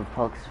have the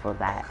pokes for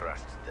that.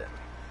 Crushed them.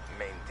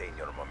 Maintain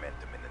your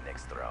momentum in the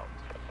next round.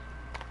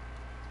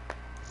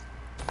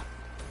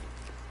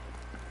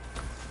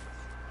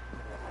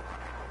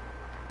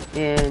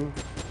 Dude.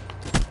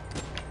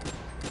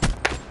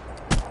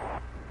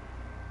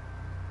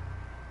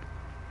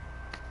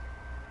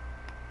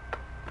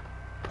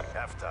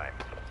 Halftime.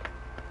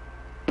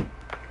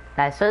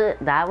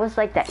 That was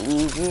like the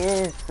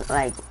easiest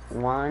like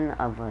one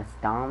of a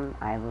Dom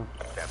I ever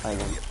played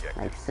in.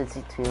 Like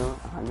 62,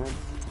 100.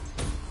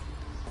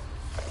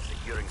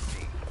 Securing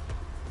C.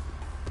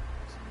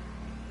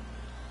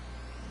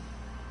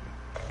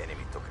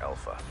 Enemy took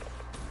Alpha.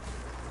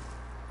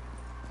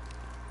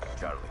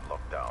 Charlie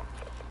locked down.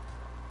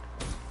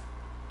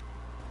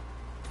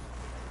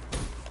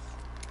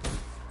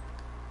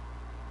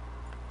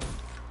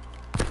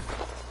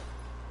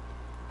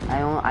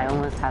 I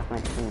almost have my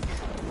troops.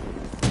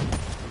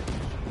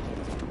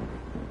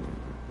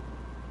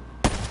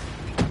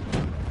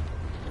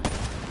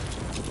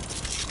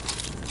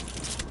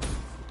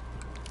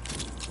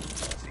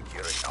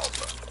 Securing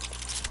Alpha.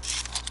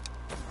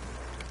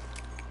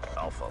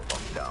 Alpha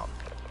locked down.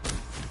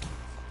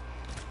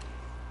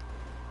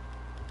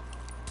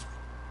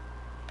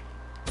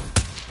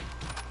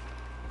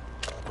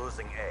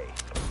 Losing A.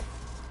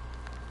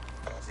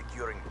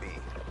 Securing B.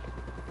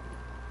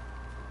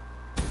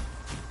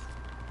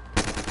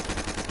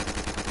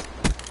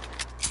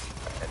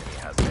 Enemy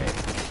has A.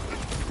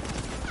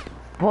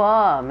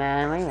 Whoa,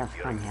 man, we have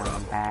fun here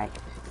on back.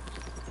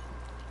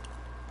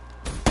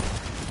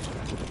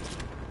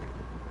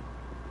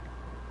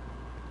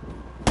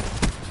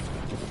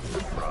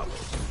 Bravo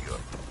secure.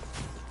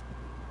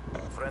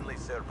 Friendly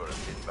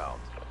Cerberus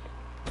inbound.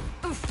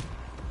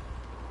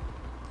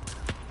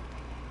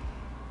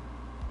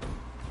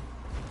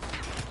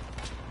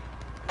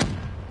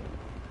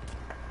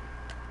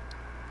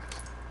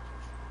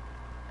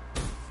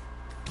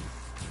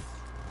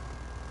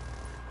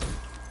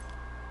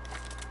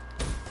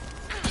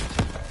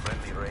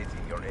 Friendly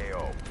raising your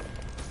AO.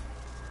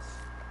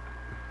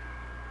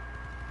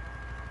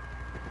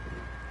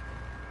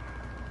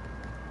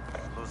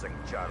 Losing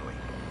Charlie.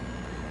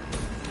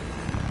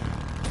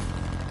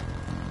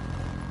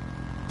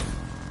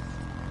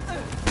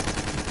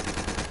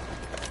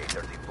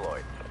 Gator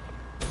deployed.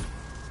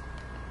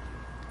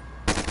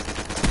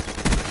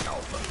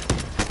 Alpha.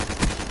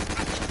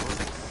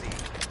 Losing C.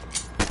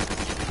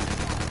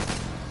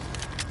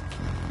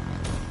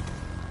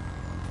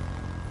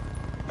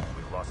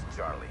 We lost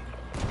Charlie.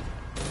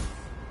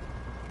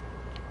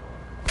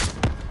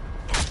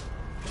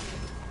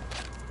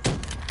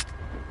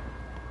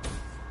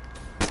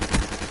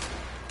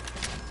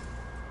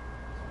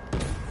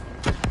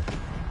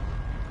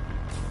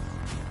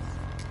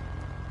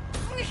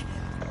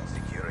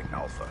 Securing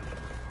Alpha.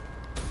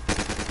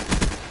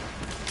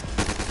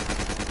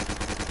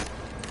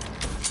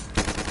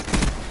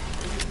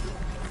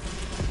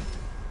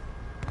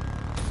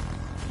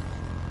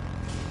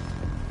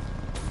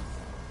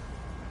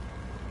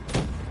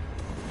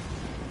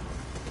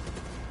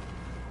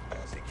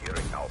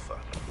 Securing Alpha.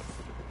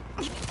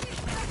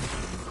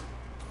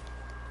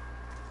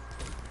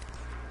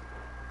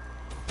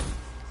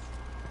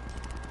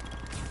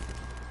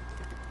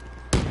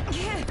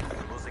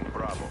 Losing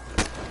Bravo.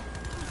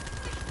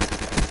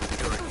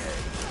 Securing A.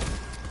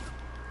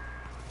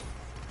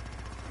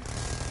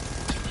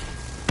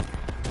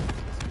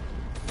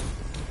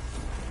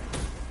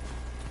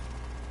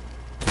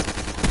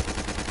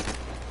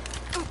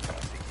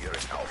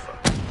 Securing Alpha.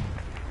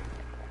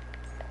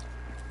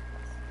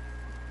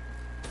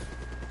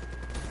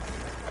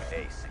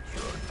 A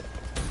secured.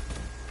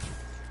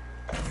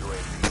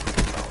 UAV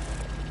inbound.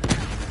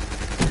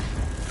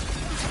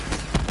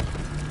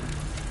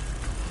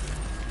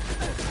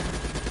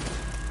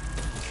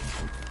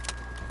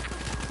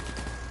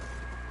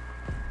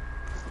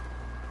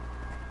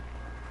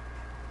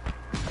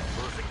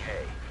 Losing A.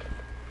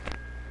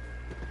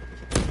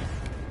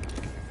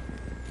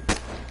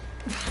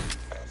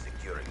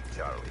 Securing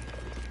Charlie.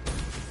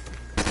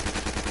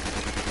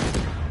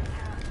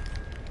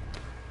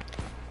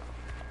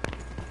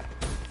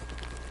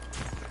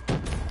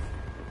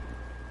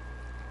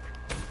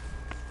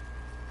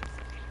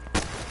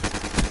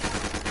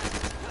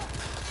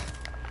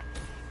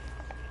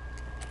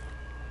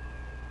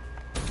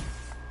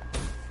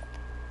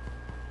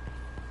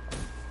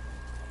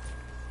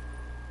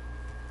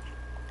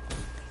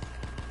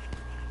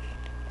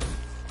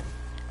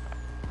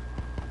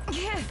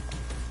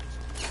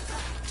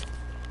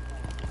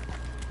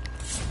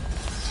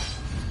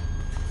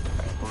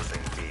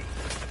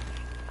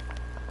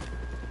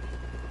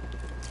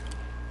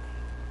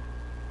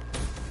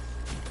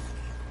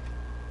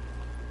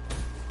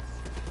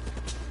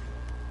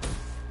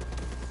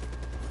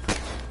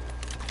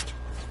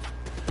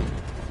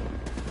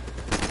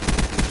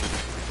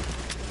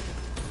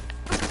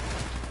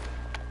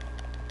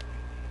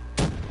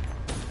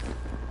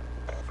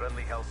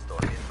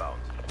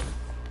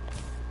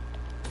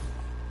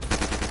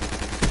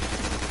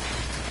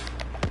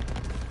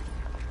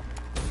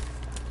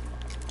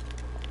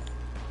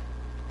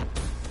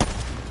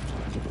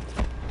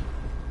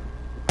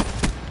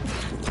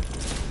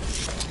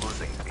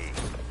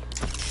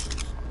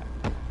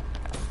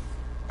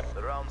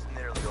 Round's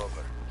nearly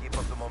over. Keep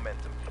up the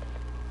momentum.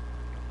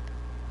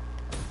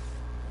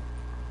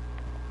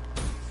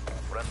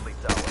 Friendly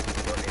tower,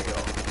 your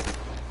AO.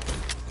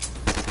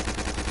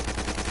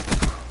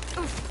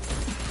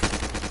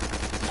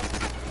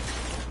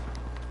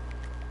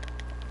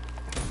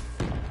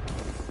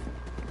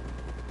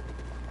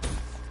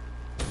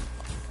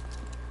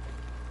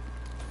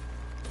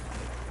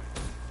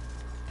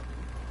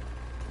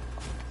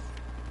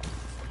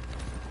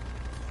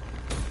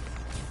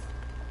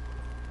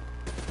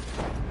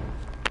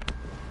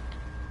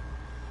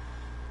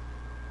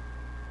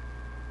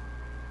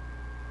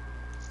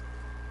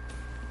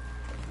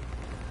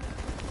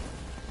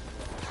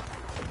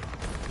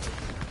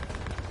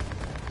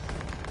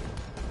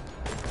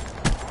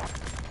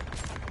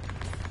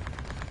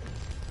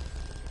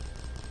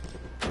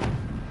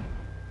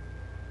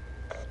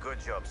 Good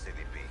job,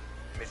 CDP.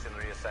 Mission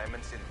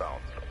reassignments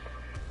inbound.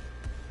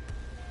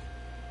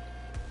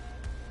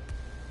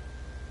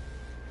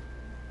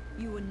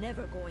 You were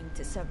never going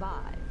to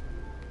survive.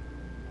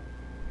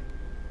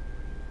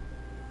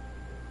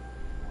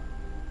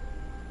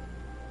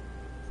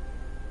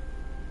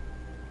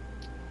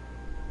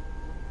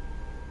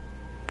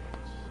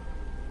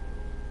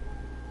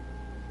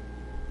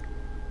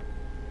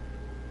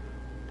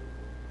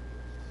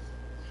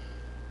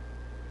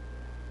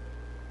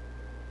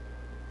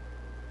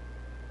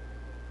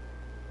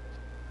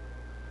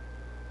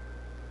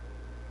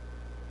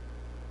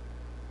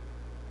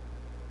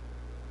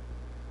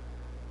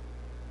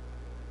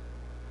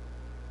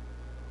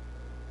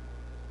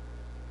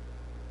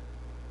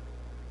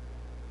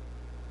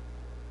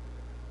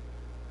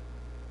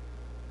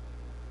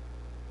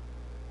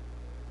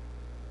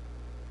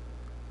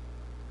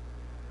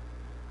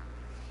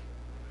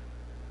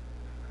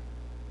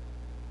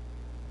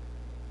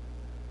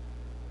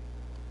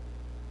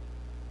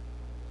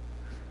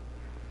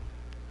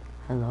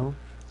 Hello?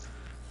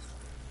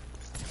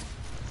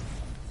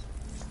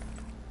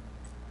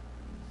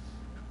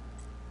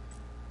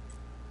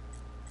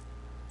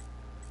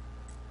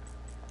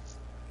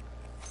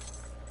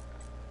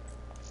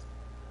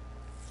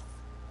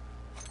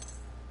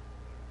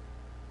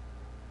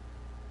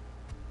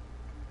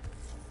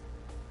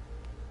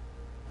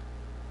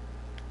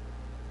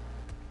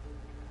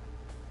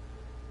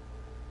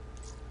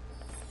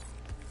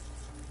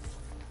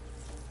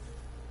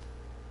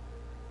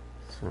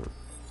 So...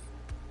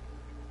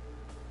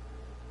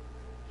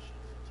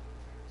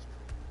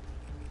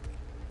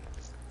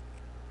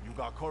 You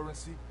got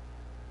currency?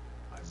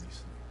 I'm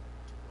listening.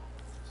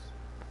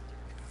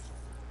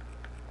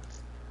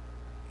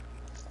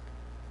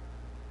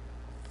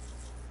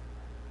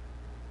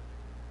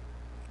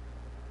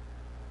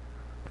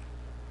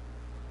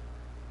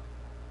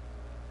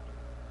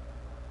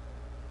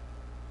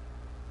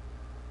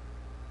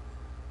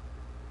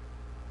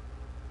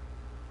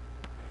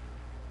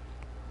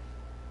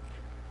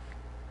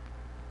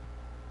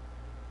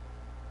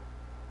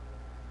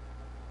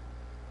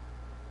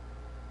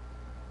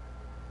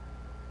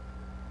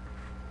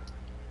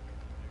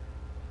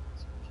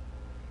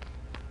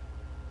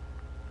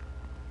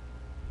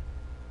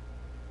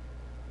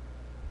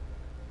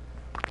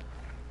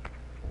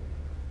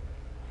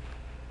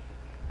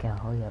 Okay,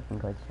 hurry up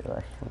and go to the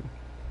restroom.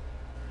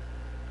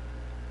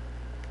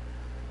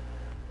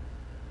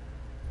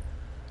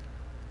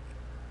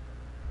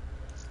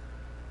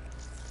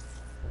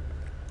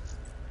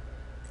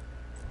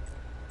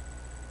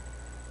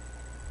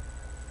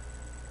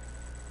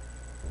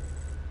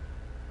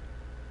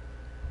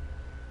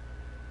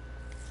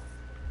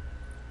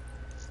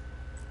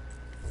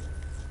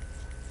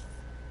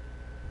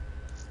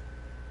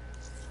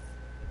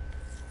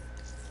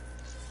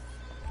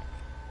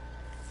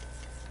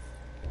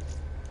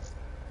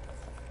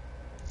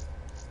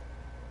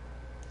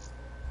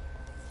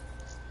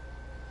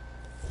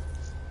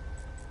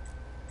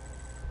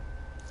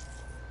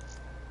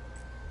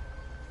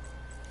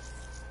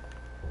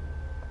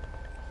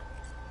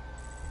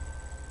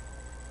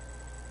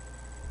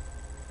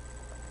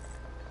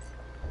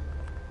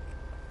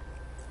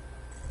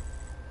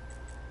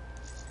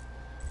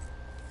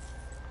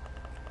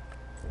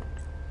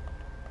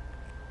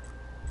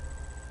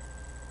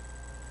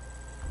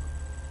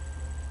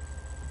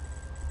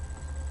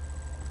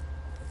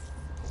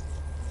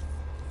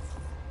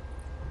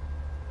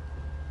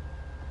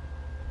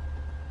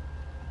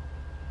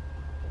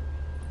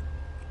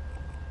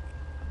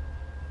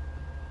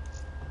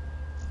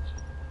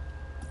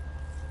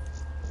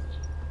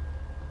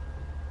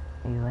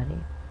 Are you ready?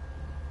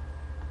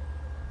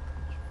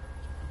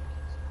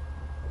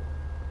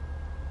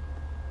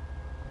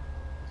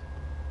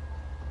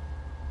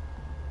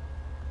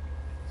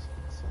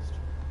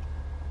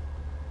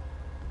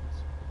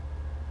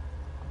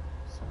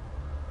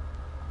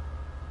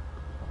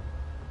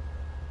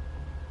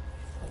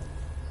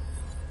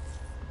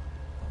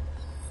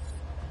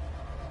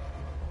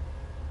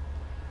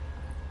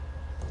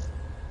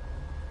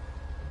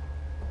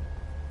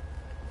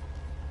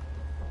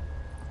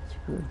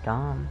 Screw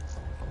Dom.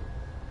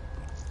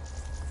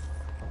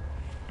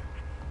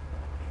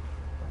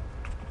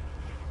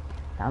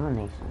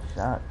 Domination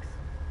sucks.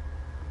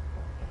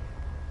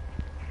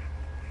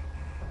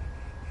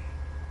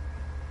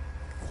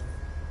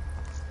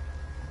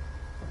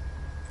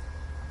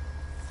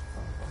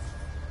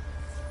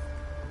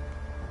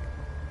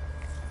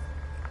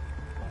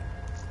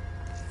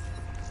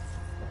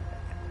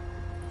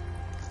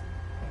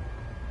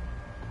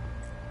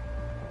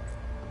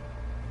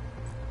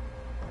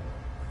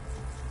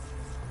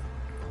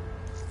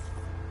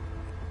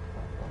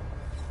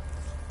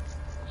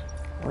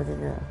 What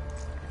is it?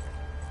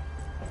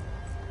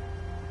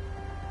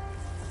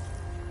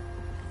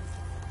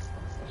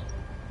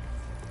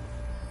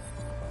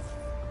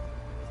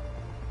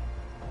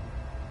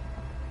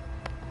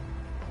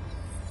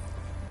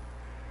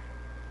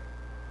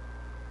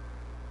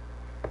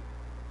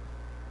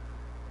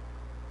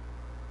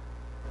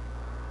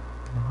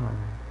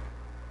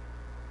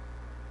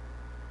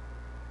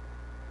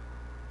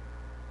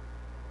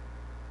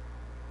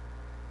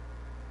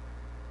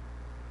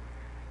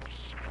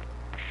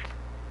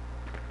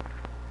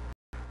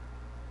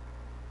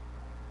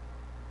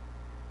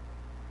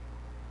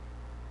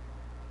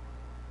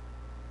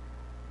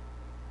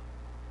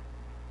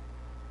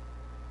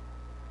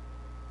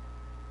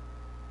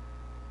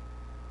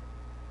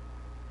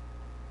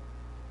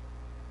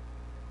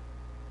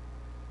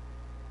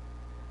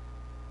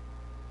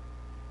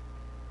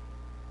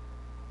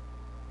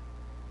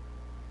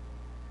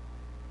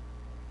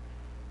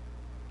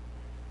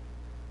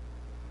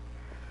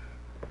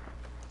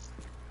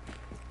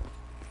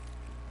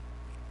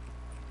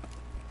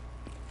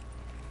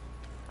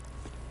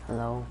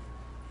 Hello?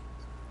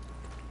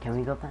 Can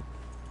we go back?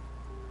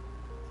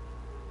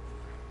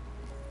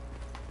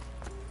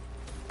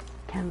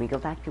 Can we go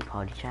back to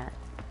party chat?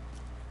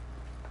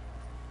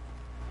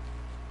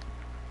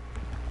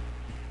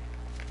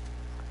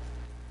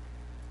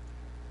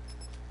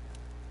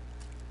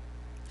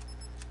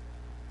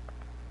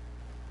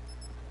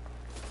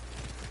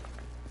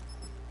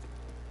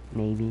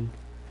 Maybe.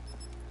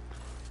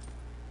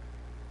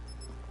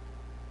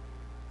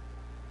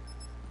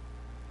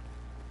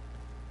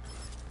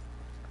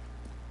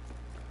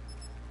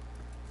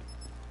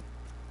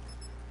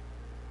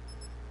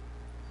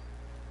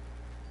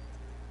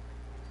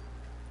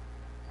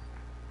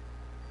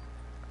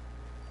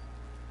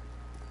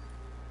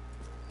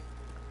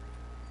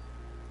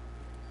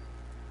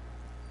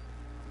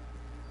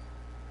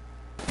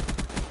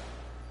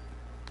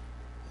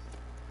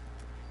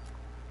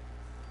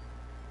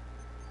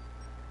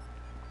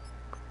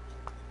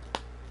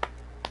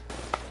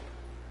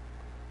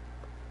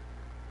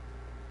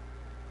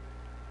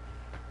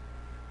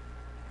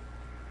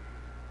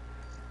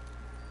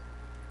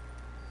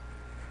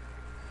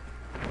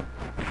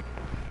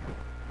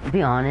 To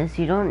be honest,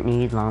 you don't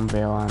need long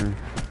bill on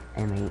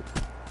M8.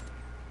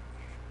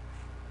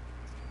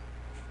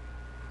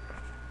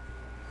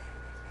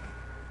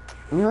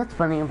 You know what's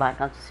funny about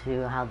Black Ops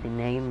 2? How they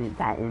named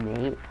that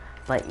M8,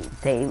 but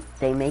they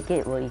make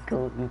it where you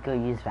could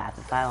use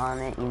rapid fire on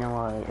it. You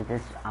know, if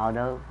this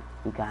auto,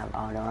 you can have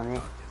auto on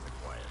it.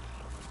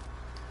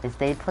 If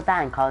they put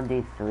that in Call of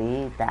Duty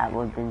 3, that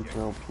would have been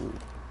too OP.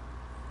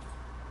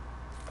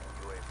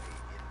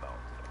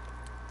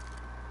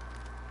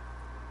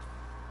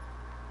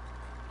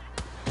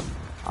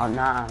 Oh,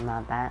 nah,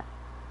 not that.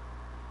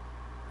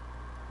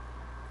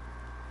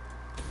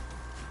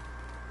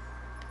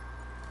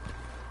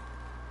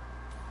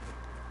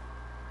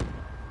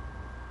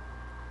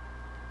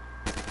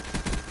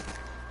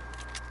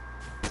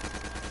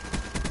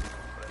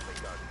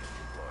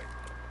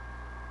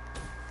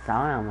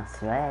 Sorry, I'm a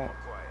sweat.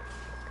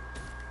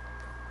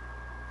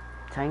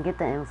 Try and get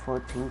the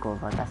M14 goal,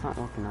 but that's not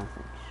working out,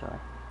 sure.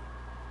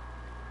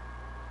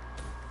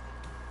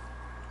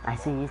 I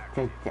should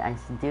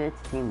do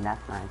it to team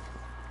deathmatch.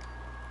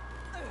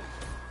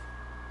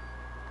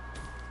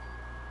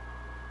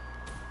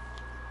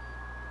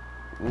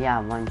 Yeah,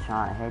 one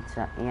shot,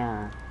 headshot,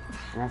 yeah.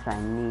 And that's what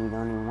I need,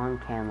 only one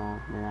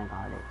camo, then I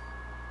got it.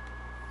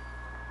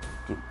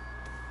 Dude.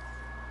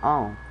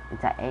 Oh,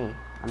 it's at A.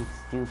 I'm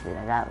stupid,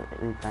 I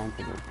got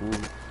replanted at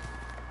B.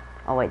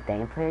 Oh wait,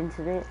 they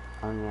planted it?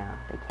 Oh yeah,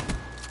 they can.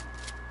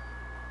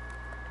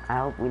 I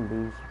hope we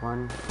lose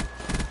one.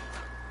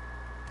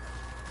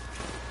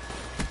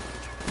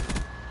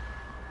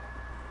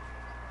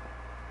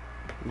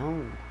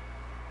 No.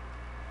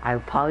 I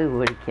probably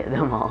would have killed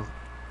them all.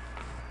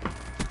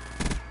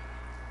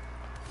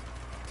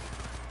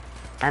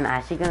 I'm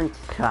actually going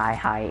to try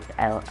high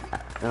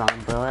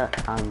longbow.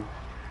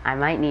 I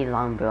might need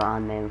longbow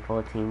on the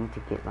M14 to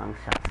get long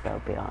shots though,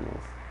 to be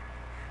honest.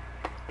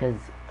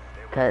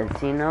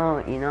 Cause you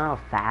know how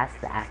fast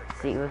the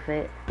accuracy with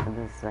it?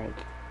 It's like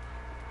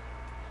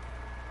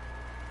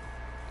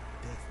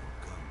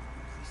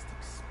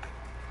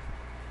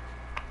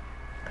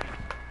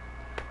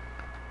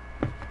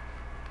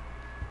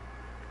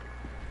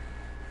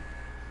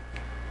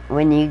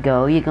when you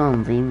go, you're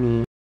gonna leave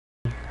me.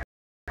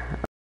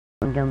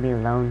 I'm gonna be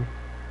alone.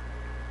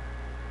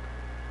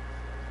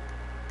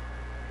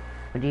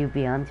 Would you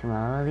be on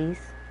tomorrow,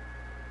 Elise?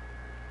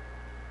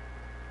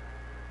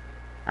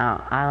 I'll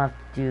have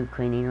to do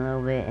cleaning a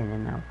little bit and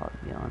then I'll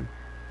probably be on.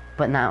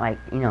 But not like,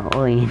 you know,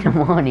 early in the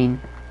morning.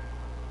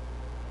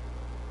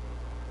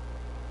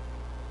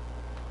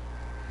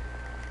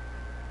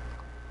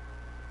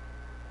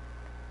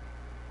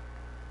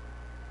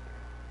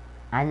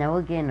 I know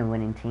we're getting a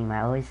winning team.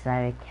 I always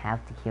try to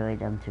have to carry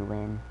them to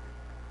win.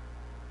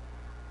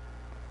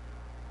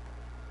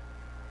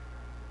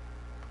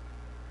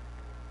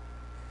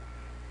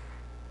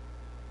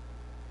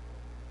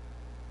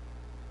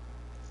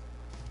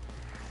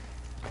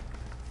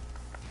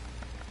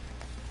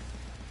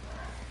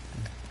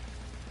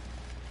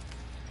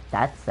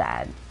 That's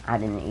sad. I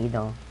didn't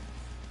either.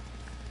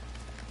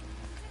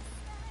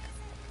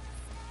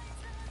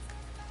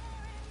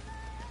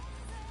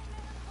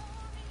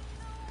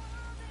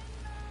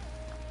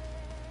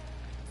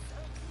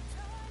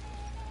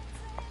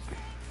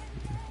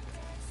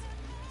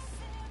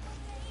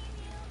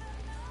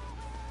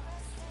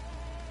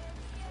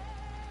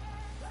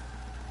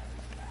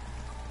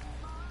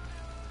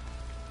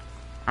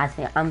 I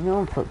see. I'm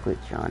gonna put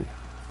glitch on.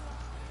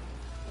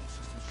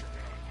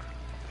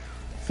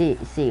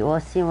 See, we'll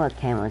see what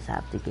cameras I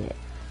have to get.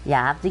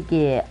 Yeah, I have to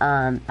get,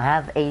 I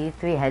have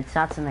 83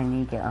 headshots and I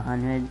need to get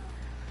 100.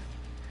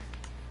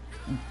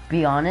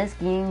 Be honest,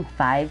 getting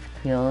 5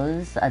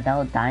 kills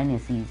without dying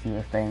is easy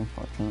if they're in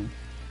 14.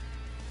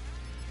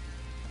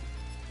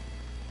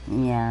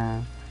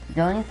 Yeah.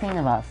 The only thing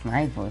about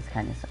sniper is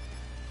kind of...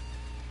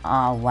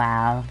 Oh,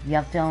 wow. You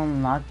have to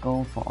unlock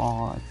gold for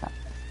all.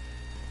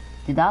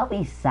 Dude, that would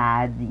be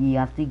sad. You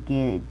have to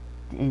get...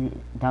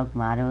 Dark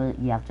Matter,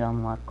 you have to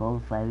unlock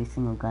gold for every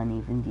single gun,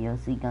 even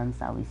DLC guns.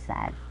 That would be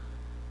sad.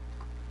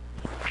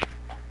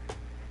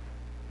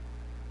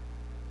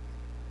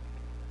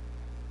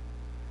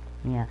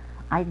 Yeah,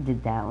 I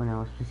did that when I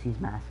was Prestige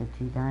Master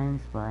 2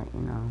 times, but you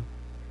know.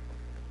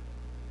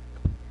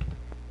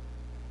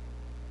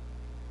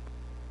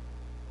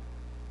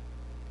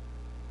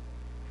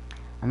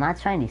 I'm not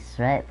trying to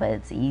sweat, but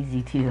it's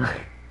easy to.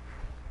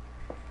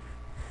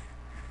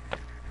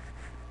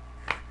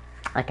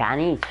 Okay, I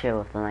need to chill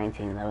with the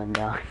 1911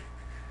 though.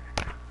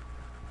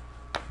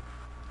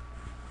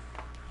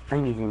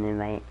 I'm using it,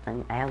 mate.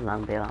 I have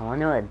long bill. I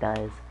wonder what it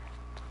does.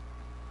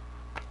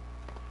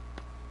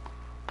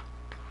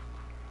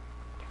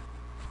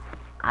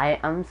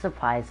 I'm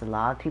surprised a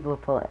lot of people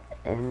put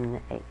in.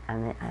 I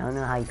mean, I don't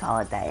know how you call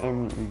it that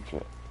in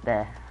Egypt.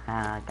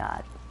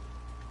 God.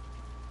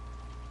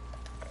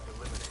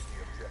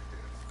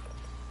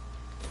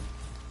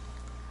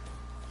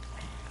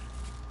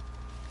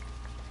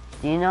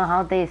 Do you know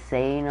how they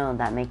say, you know,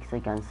 that makes a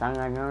gun stronger?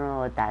 I don't know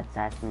what that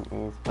attachment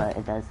is, but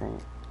it doesn't.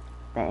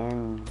 The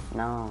end,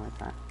 no, it's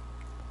not.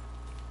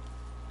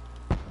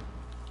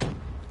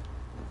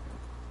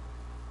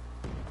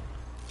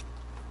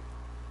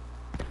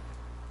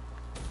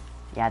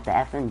 Yeah, the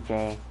F and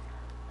J,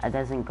 it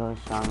doesn't go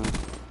strong.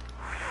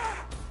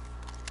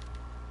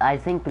 I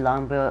think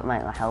longbow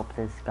might help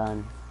this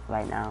gun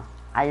right now.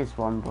 I just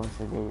one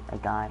boosted a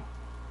guy.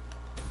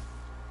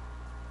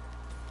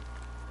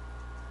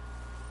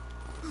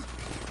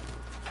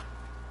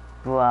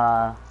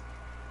 Bruh.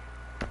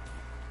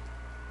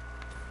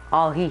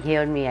 Oh, he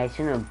healed me. I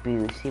shouldn't have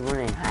boosted. He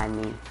wouldn't have had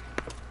me.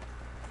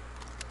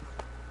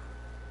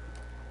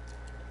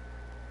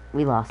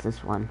 We lost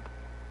this one.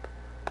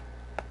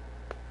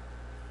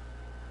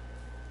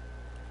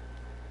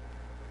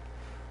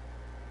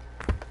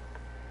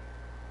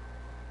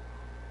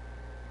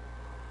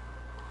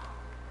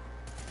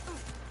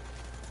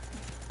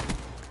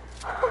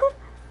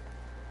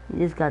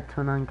 You just got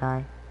turned on,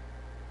 guy.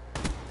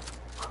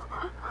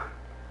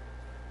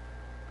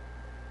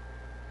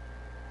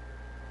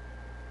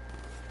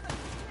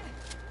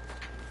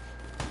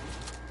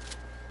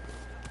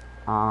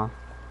 Aw,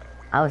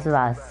 I was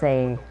about to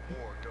say.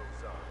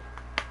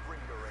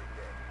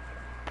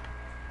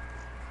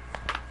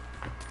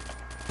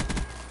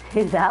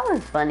 Dude, that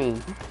was funny.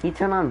 He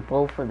turned on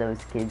both of those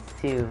kids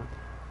too.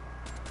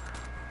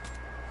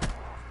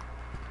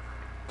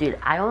 Dude,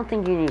 I don't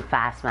think you need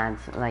fast mans.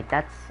 Like,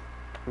 that's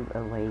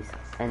a waste.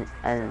 And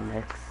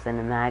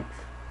Cinemax.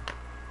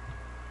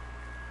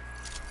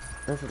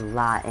 There's a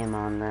lot of ammo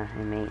on the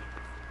inmate.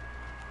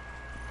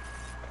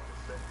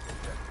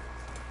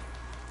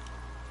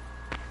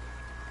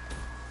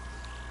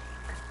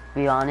 To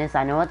be honest,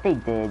 I know what they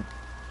did.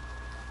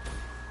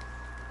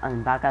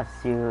 On Black Ops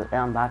 2,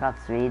 on Black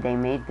Ops 3, they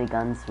made the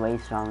guns way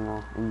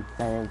stronger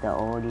instead of the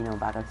old, you know,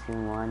 Black Ops 2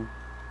 and 1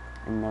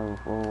 and the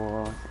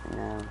wars and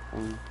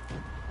everything.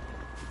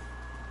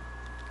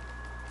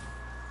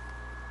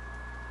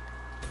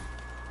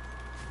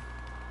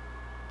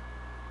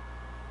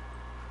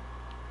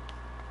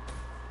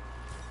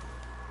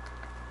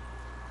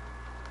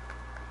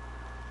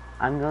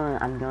 I'm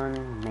going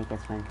to make a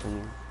sprint for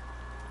you.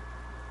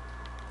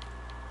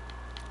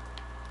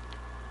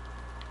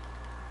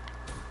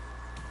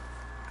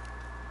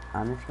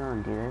 I'm just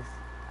going to do this.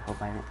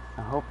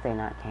 I hope they're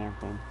not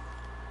camping.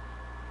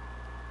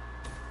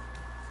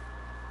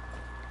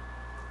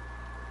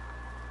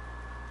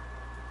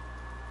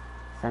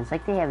 Sounds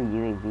like they have a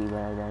UAV,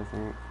 but it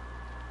doesn't.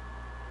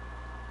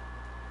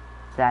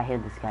 So I hear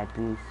this guy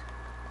boost.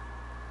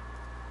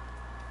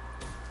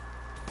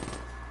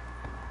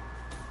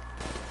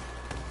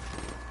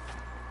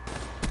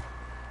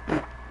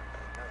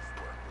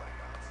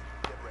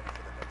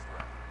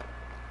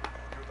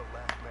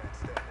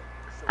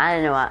 I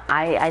don't know.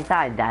 I thought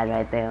I died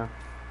right there.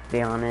 To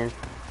be honest.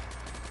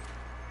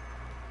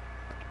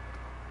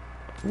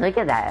 Look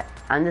at that.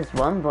 I'm just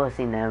one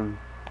bossing them.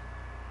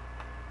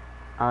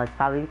 Oh, it's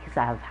probably because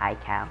I have high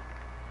cal.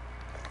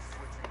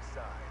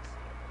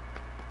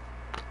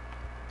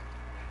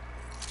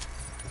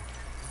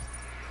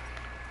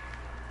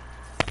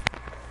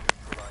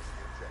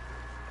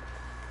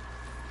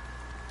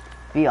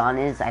 To be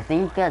honest, I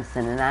think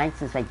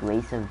Synonytes is like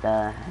waste of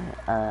the,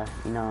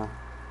 you know,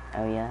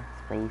 area,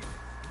 space.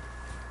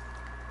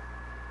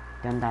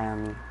 Don't die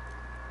on me.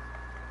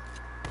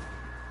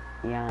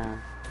 Yeah.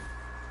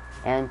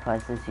 And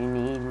plus, if you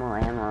need more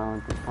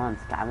ammo, just go on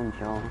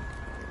scavenger.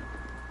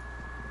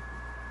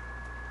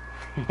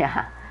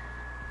 Yeah.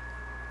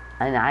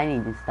 And I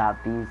need to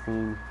stop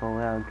using for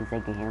real, because they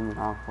can hear me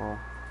awful.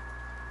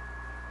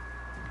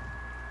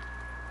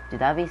 Dude,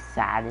 that'd be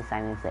sad if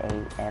I miss the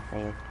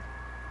FA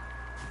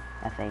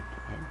kid.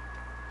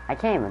 I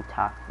can't even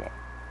talk there.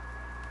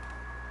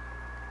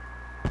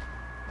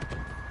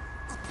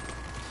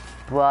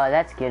 Bro,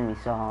 that's getting me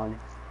so hard.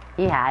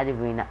 He had to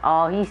be in that.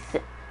 Oh,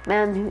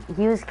 man,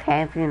 he was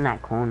camping in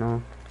that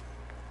corner.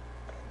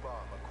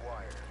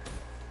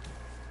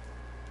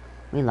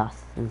 We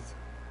lost this.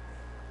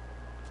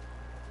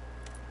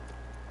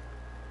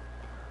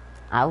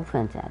 I will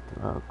print at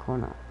the road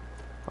corner.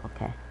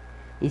 Okay.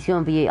 He's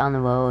gonna be on the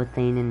road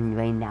thing and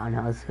rain down.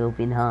 I was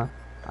hoping, huh?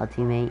 Our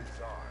teammate.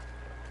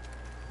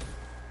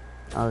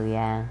 Oh,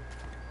 yeah.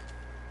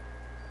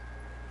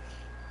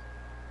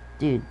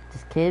 Dude,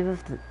 this kid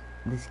with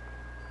this.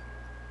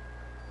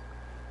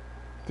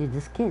 Dude,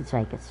 this kid's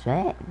like a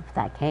threat with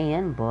that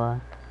KN, boy.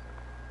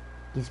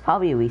 He's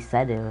probably a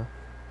resetter.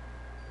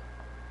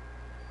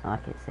 Oh, I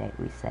can't say it,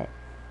 reset.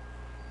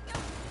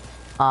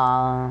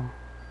 I'll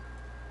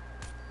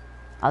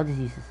just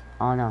use this.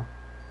 Oh no.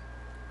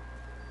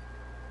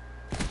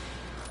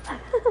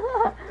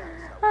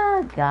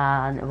 Oh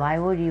god, why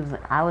would you?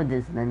 I would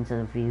just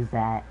ninja defuse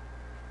that.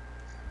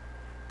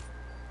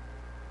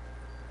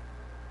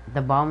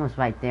 The bomb was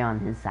right there on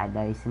his side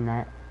though, you seen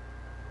that?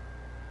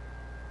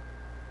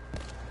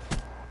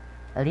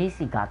 At least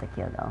he got the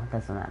kill though,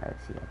 doesn't matter,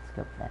 see, let's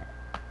go for that.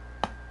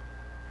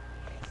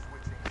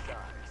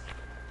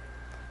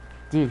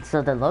 Dude,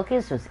 so the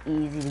Locust was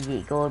easy to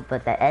get gold,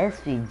 but the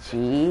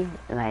SVG,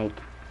 like...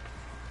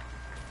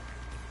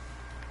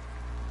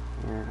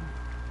 Yeah.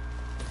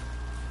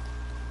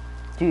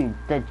 Dude,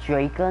 the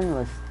Drake gun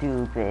was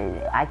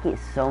stupid. I get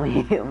so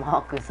many hit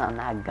markers on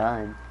that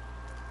gun.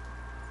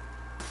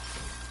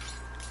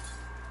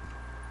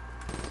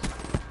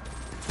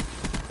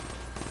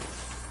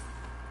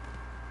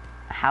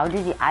 How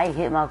did you... I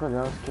hit marker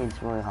those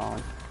kids really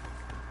hard.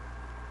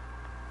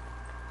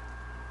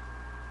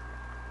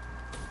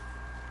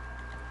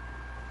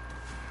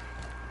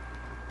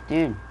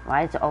 Dude,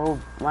 why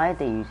are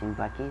they using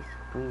Bucky's?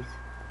 Please,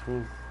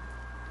 please.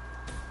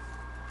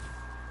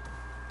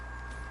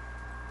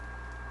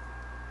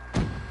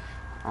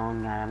 Oh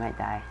god, I might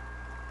die.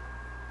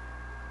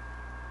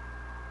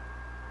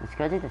 Let's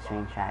go to the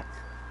train tracks.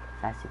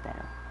 That's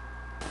better.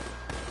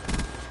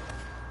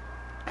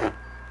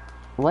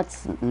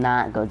 Let's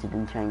not go to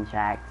the train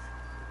tracks.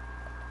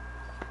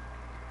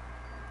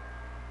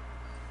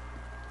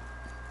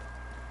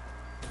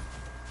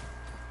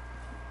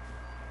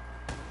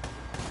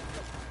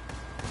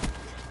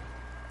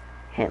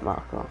 Hit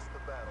marker.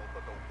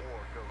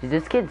 Dude,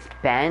 this kid's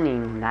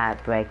banning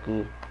that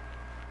Brecky.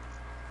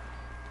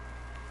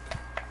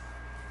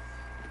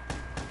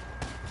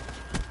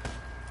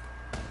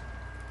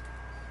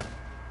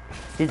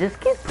 Dude, this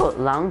kid put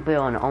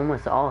Longbill on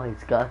almost all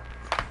his guns.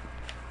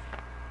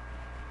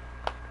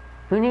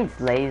 Who needs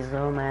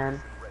laser, man?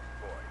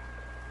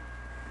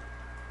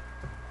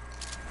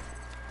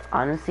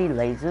 Honestly,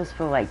 lasers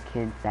for like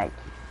kids that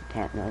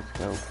can't no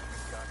scope.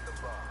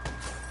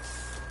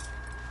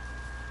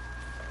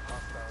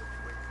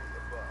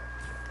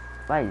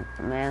 Wait,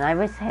 man, I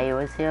wish Hay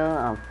was here.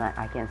 Oh,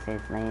 I can't say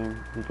his name.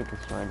 He could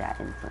destroy that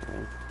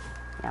instantly.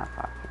 Yeah,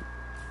 fuck him.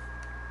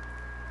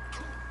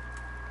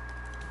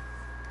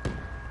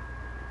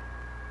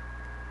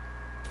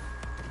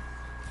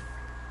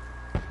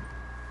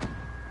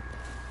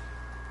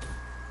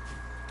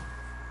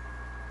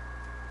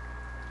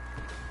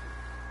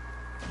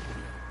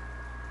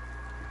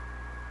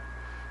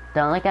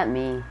 Don't look at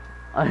me.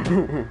 Oh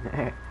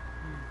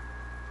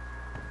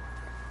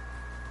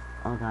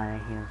god, I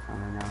hear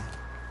someone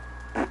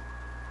now.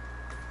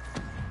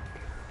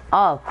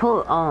 Oh,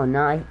 cool. Oh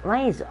no,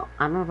 why is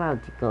I'm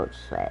about to go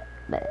sweat.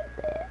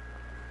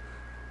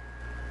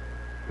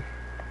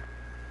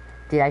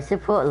 Dude, I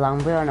should put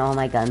Longbow on all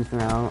my guns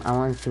now. I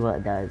want to see what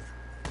it does.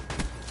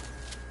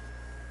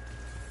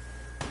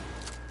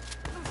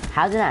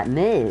 How did that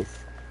miss?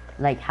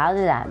 Like, how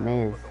did that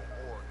miss?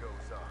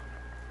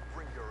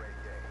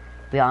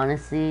 But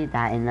honestly,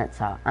 that in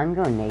nutshell. I'm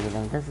going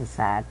negative. This is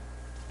sad.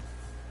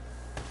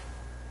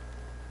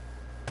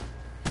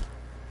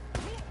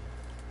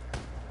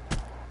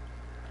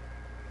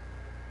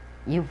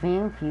 You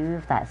being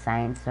confused that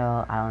science,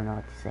 so I don't know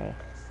what to say.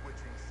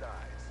 Switching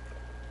sides.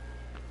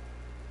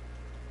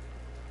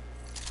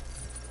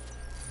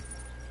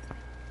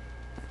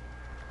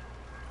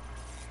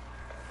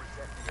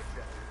 Protect the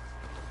objectives.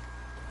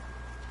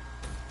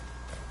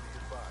 Be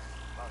advised,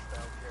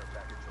 hostile care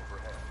package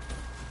overhead.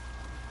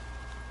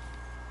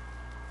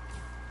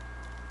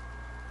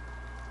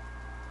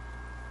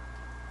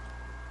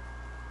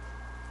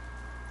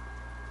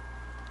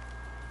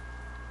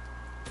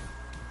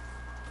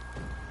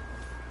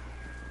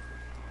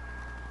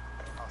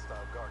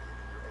 Hostile Guardian in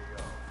your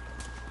AO.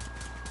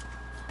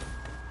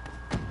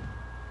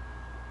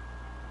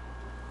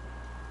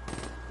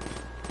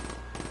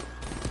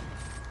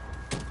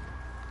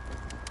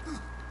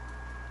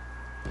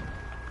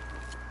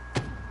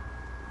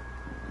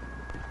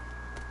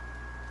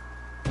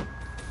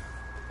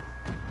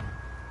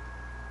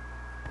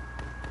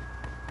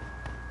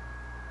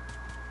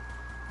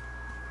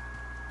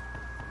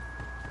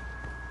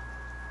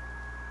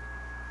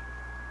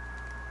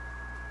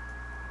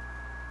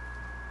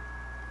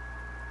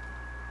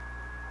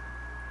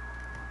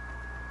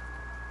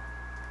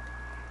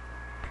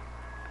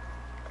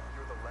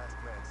 You're the last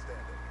man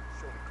standing.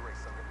 Show me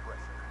grace under pressure.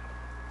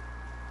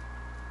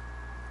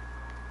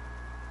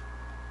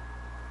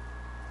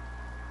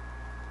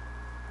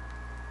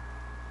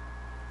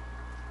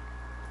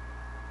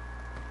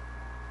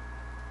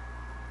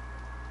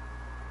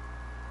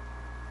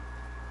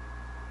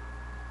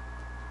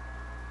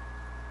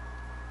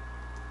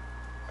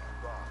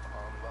 Bomb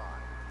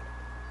online.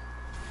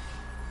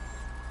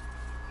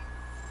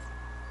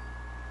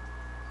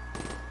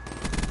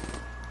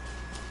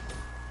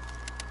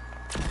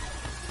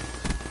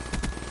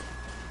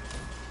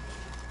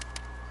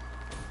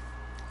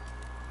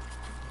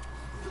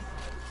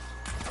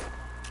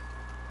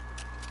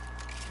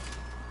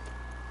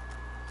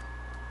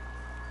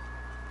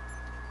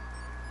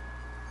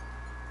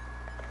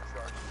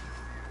 Charge is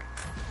defused.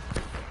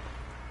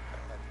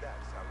 And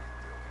that's how you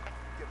do it.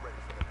 Get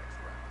ready for the next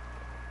round.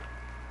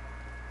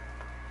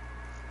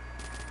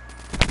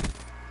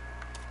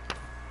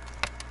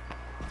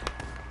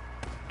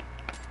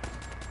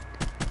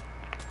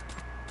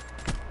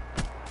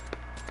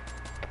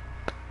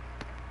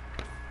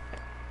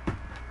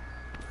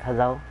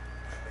 Hello?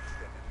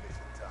 Extended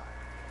mission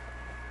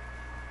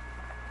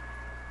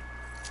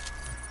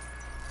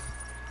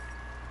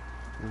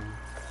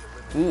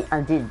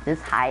time. Dude,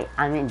 this height,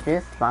 I mean,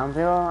 this bomb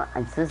bill,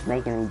 it's just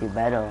making me do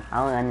better. I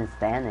don't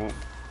understand it.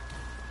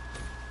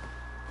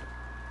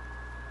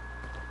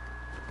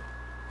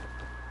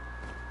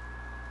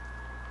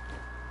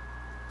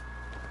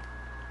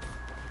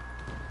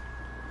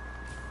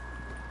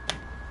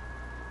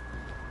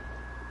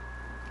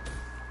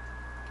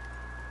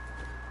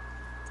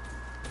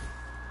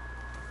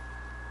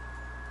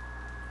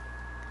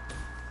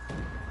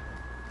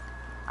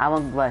 I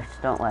won't rush,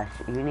 don't rush.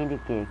 You need to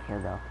get a kill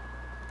though.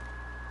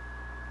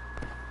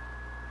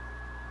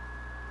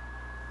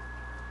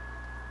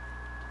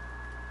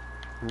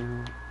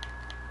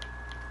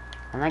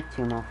 I like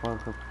 2 more for a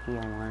cookie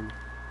on 1.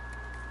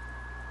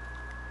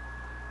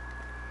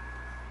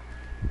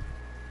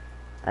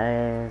 It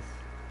is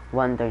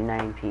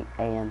 1:39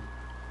 a.m.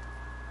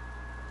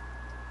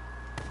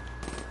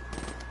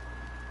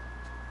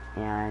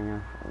 Yeah, I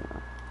know.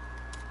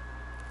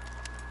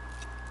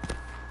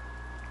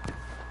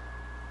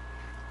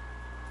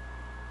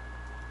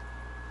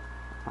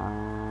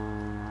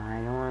 I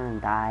don't want to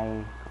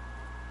die.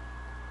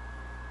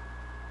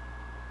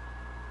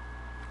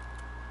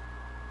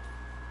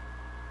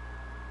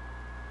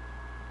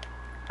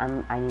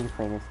 I need to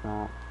play this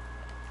now.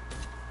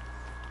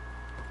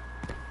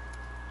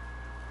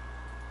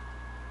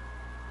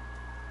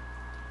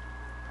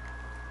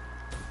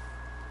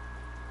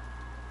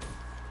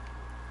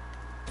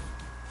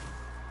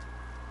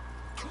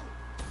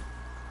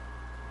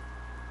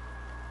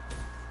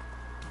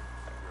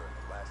 You're in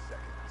the last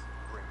seconds.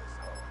 Bring this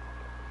home.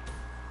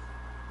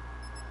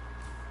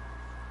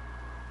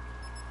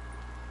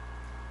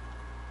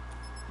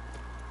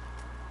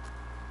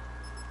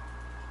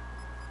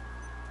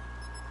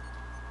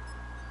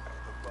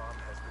 The bomb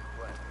has been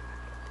planted.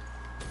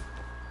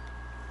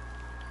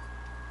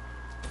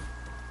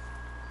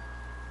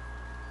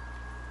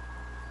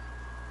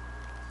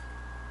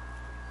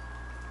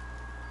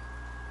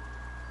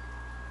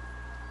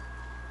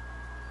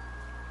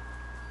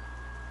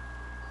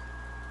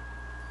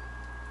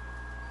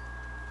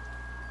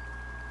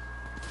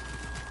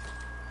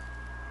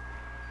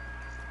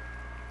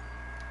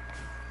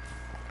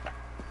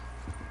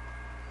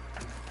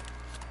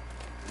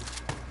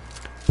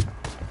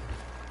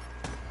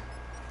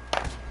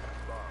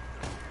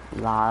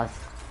 Lost.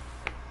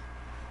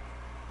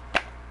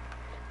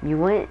 You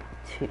went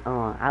to,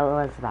 I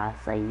was about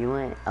to say, you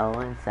went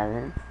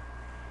 0-7.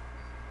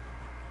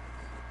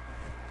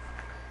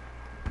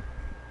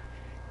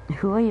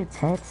 Who are you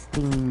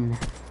texting?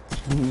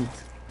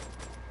 Jeez.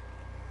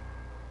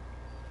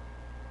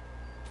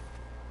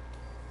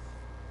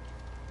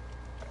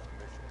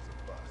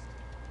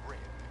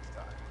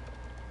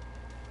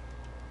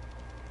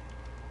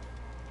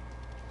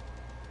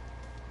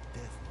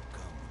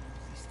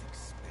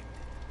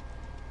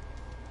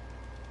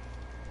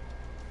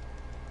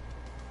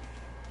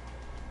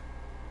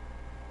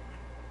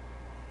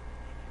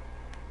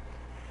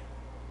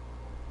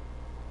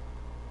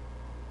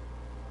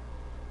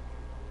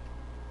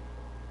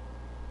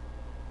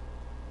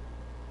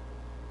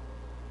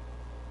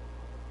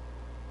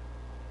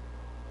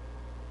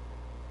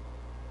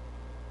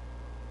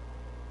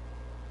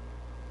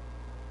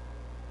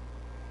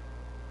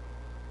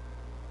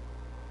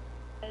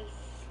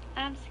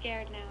 I'm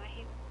scared now. I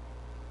hate.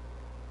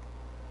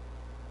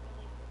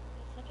 Really,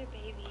 he's such a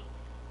baby.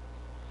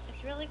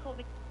 It's really cool.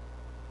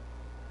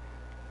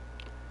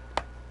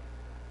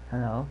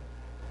 Hello?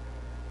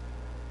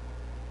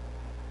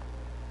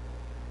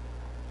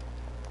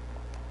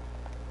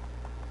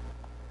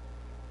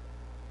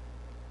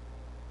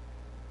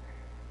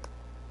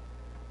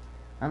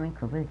 How many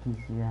cookies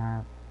do you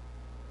have?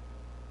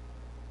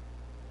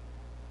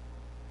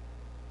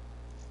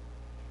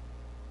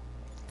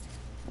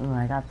 Ooh,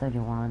 I got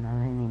 31.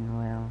 I'm hitting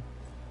loyal.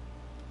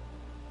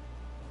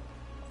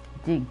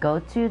 Dude, go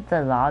to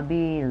the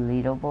lobby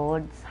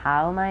leaderboards.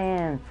 How am I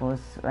in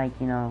first, like,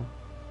 you know?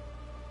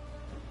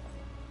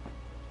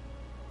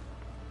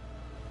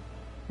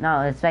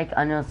 No, it's like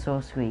under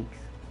Source Weeks.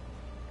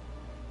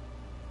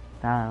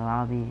 That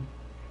lobby.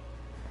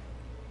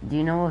 Do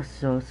you know what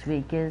Source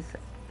Week is?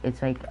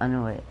 It's like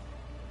under it.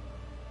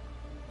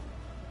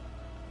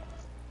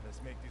 Let's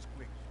make this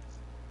quick.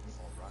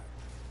 All right.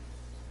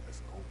 Let's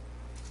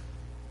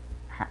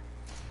go.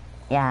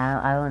 Yeah,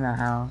 I don't know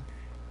how.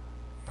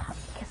 I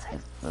guess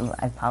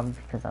I probably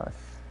because I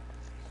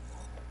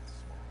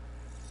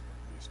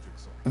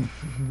was.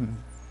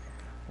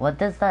 What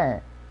does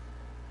that?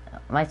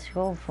 My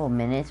score for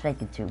minutes like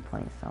a 2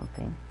 point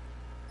something.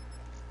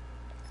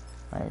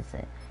 What is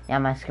it? Yeah,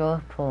 my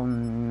score per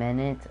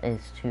minute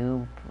is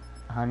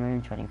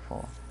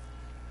 224.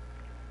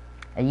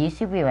 It used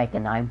to be like a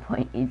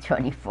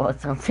 9.824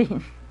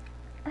 something.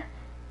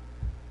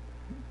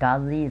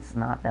 Godly, it's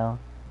not though.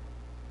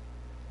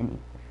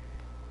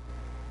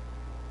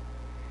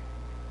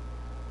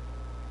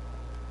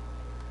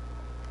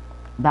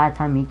 By the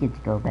time you get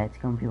to go bed, it's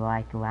gonna be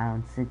like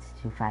around 6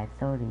 to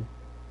 5:30.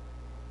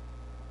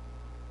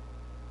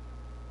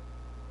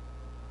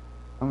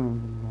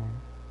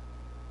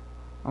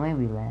 Or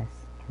maybe less,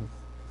 because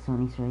so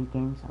many straight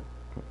games are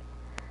good.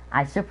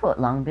 I should put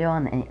Longbear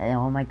on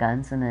all my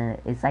guns, and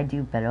if I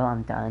do better,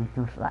 I'm done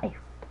with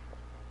life.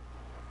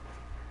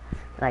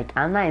 Like,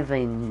 I'm not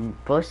even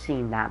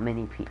boosting that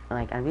many people.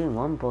 Like, I'm doing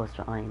one boost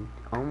on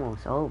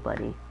almost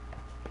everybody.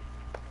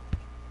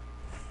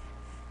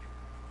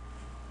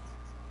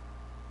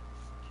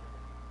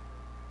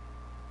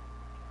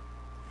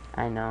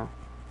 I know.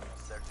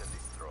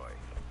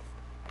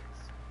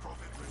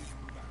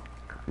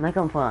 I'm not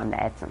gonna put on the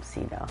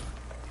SMC though.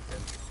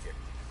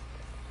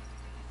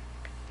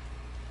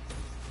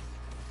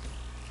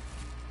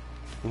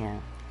 Yeah.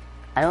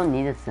 I don't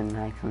need a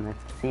Cinemax on the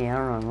SMC. I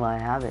don't know why I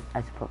have it.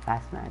 I just put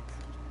Fastmax.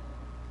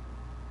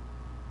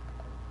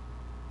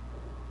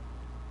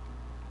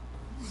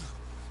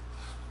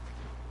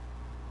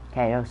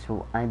 Okay,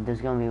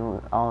 there's gonna be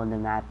all the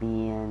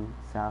mappy and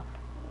stuff.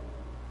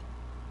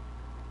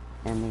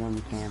 And they're gonna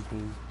be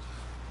camping.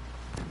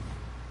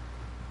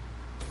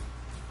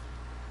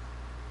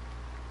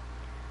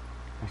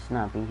 I should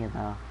not be here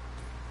though.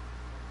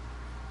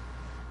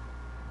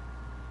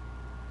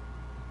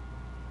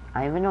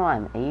 I even know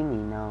I'm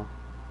aiming though.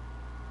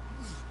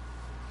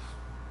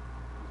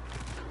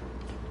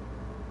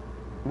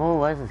 Where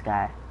was this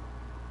guy?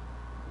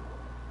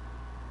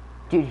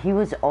 Dude, he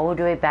was all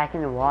the way back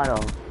in the water.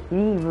 He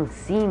didn't even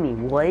see me.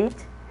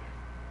 What?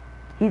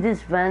 He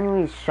just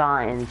randomly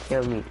shot and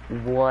killed me.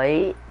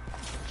 What?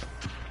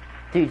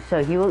 Dude,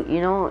 so he,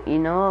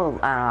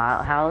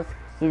 house.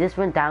 He just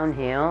went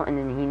downhill, and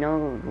then he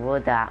know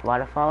where that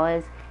waterfall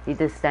is. He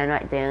just stand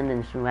right there and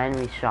then just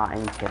randomly shot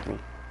and killed me.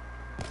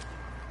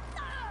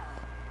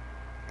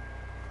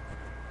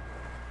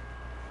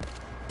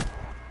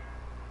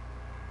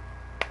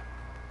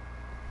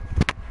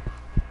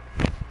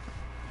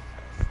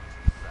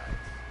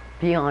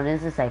 Be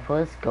honest, if I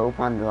put a scope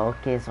on the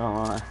locust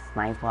or a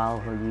sniper, I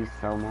would use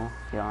thermal,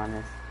 be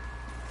honest.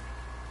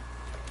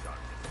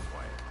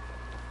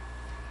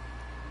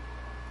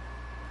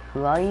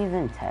 Who are you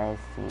even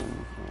testing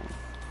here?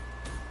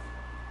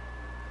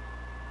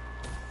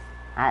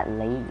 At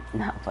late?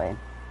 Not playing.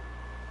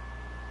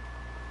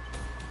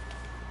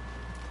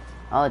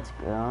 Oh, it's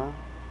girl.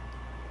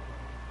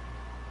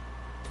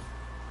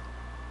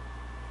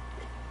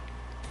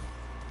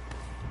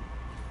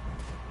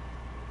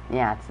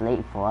 Yeah, it's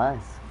late for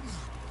us.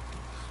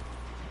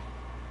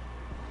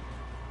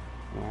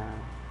 Yeah.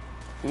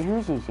 See,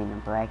 who's using the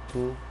black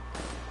key?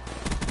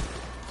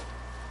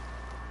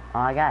 Oh,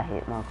 I got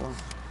hit, Marco.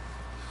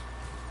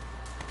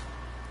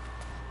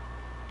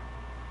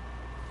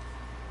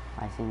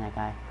 I seen that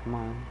guy. Come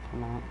on,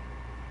 come on.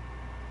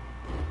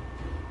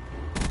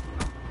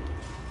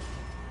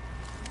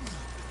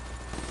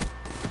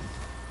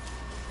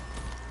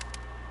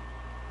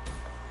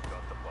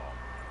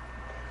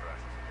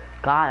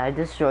 God, I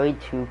destroyed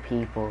 2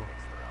 people.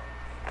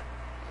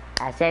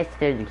 Actually, I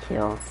still did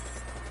kill.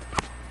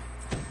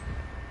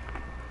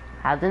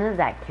 How did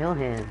that kill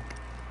him?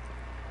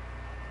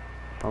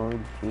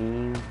 OG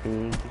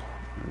Big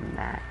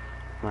Mac.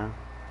 Well.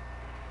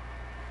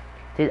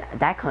 Dude,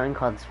 that coin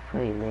card's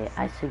pretty lit.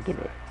 I should get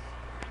it.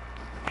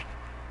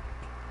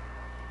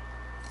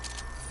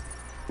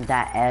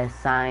 That S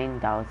sign,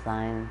 dollar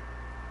sign.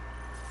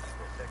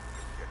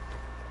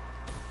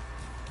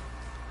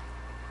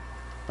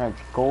 But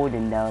it's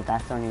golden though,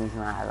 that's the only reason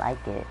why I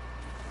like it.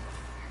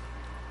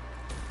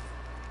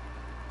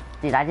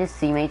 Dude, I just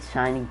see mates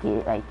trying to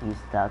get like you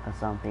stuck or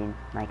something.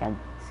 Like I've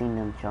seen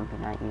them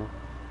jumping at you.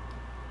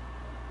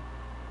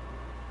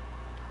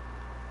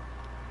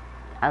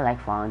 I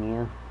like following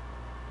you.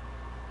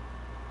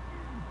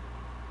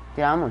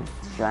 Dude, I'm gonna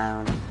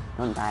drown.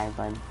 Don't die,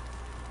 bud.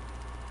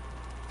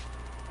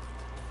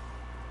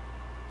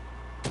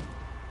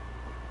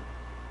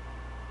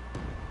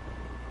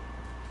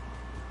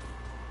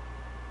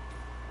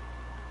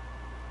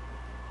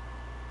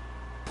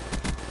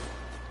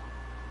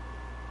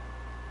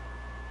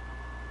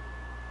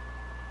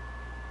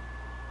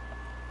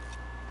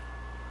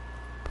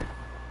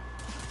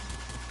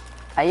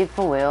 Are you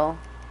for real?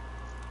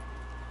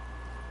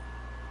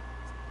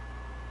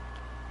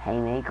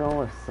 Haymaker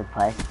with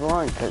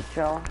suppressible and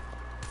control?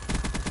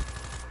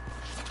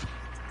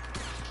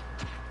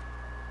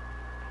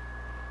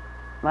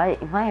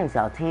 Why is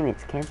our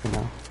teammates camping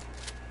though?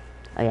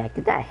 Oh yeah,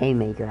 get that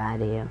haymaker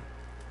out of here.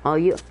 Oh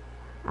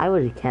I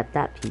would have kept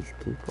that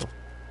peacekeeper.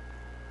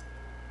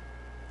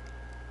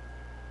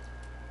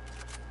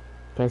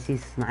 Cause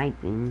he's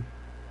sniping.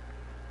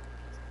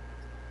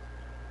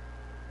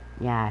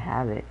 Yeah, I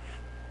have it.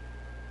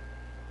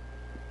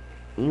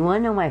 You wanna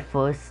know my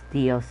first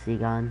DLC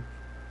gun?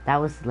 That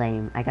was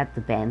lame. I got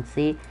the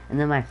Banshee, and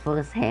then my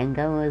first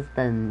handgun was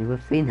the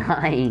Riffy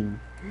 9.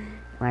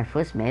 My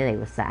first melee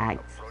was the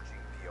axe.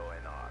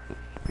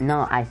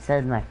 No, I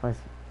said my first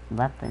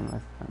weapon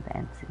was the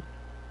Banshee.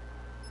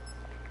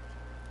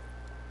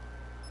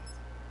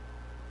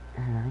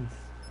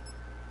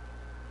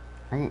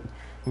 Nice.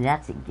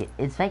 That's it.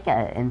 It's like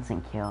an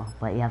instant kill,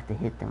 but you have to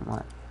hit them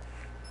once.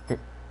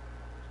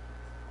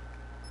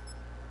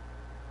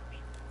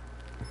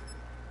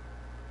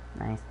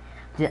 Nice.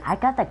 Dude, I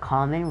got the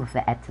common with the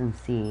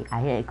SMC.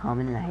 I hit a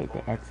common and I hit the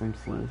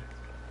SMC.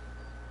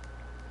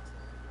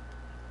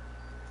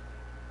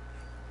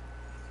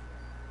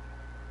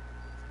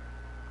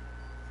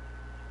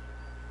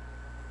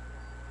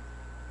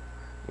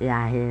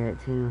 Yeah, I hit it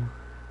too.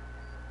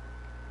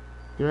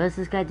 Dude, what's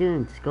this guy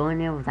doing? Just go in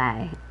there with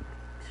that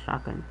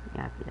shotgun.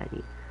 Yeah, good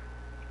idea.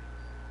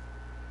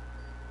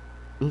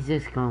 He's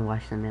just gonna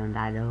watch them down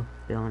die though,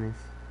 to be honest.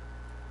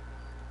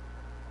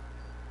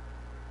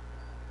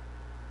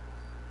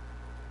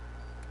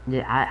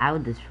 Dude, I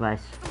would just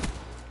rush.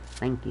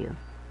 Thank you.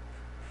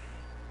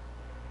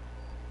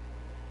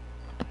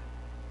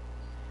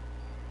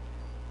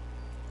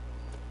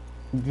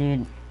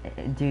 Dude,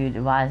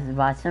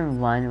 watch him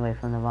run away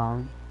from the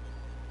bomb.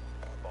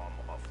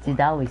 Dude,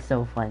 that would be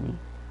so funny.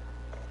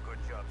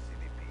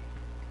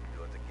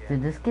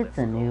 Dude, this kid's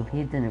a noob.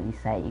 He didn't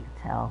reset, you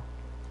could tell.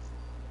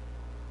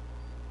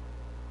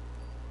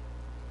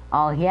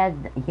 Oh, he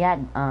had,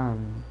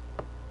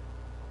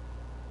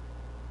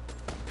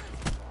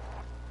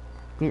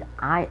 Dude,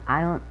 I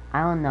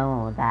don't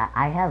know that.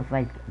 I have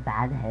like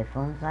bad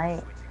headphones,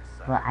 right?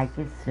 But I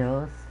can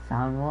still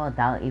sound well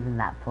without even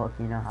that perk.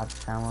 You know how to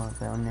sound well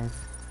with realness.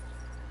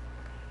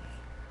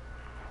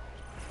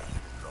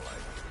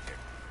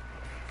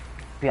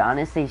 To be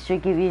honest, they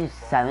should give you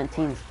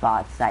 17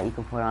 spots that you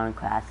can put on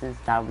classes.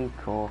 That would be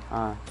cool,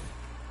 huh?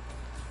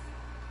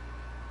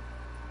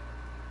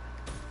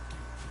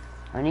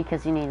 Only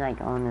because you need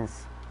like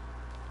honest.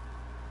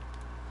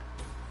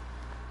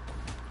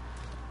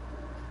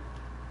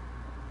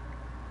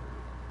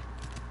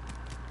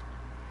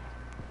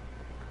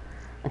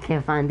 Okay,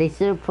 fine. They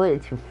should have put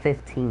it to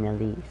 15 at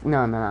least.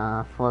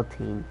 No,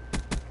 14.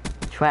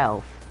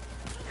 12.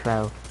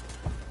 12.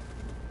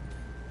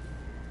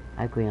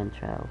 I agree on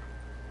 12.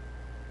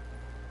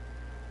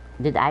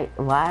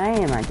 Why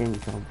am I doing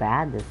so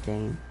bad this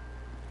game?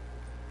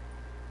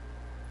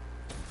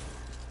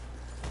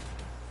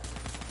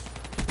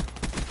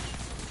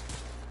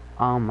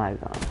 Oh my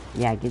god.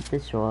 Yeah, get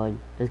destroyed.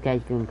 This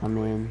guy's gonna come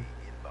in.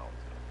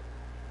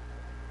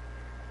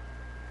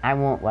 I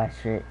won't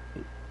rush it.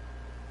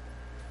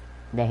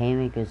 The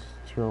haymaker's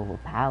too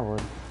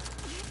overpowered.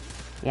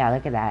 Yeah,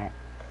 look at that.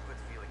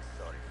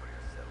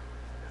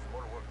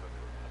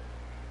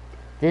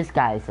 This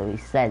guy's a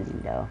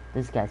resetting though.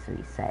 This guy's a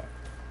reset.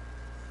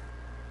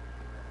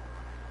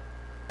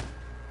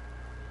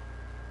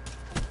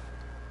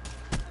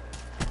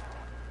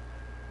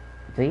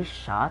 3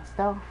 shots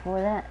though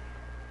for that?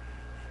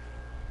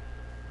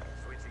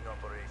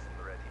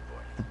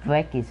 The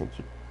Breckies are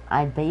cheap.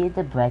 I bet you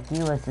the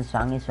Breckie was the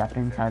strongest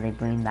weapon until they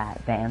bring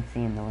that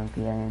Banshee and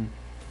Olympia in.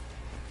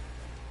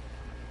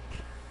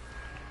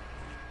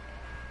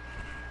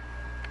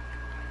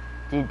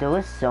 Dude, there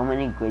was so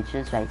many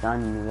glitches like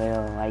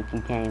unreal, like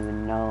you can't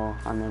even know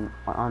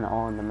on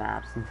all the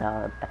maps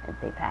until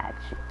they patch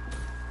it.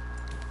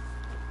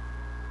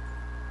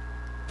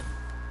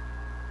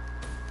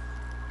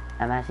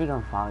 I'm actually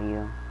gonna follow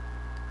you.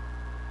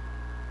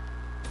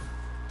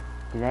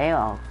 Do they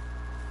all?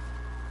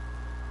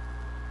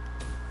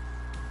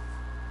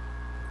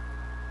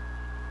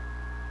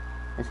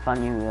 It's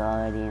funny we're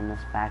already in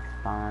this back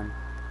spawn.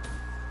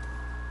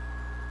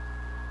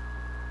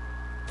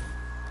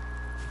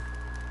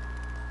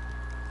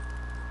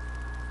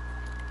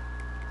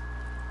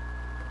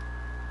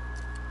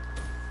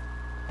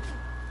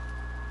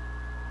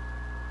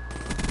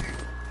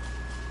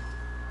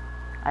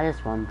 I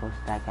just one push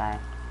that guy.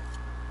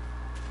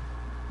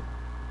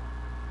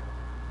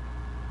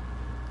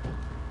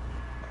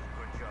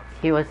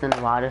 He was in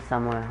the water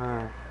somewhere,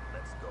 huh?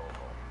 Let's go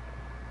home.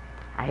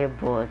 I hear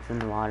bullets in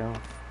the water.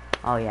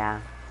 Oh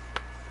yeah.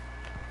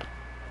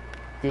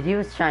 Dude, he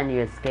was trying to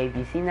escape.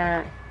 You seen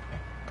that?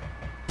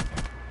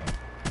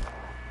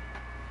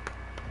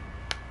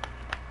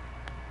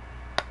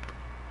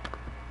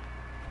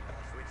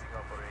 Switching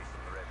operation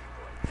ready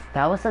point.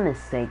 That was a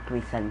mistake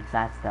resetting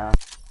that stuff.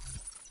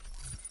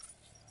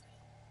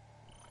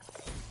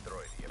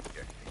 Destroy the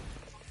objective.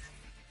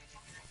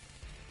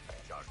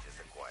 Charges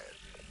acquired.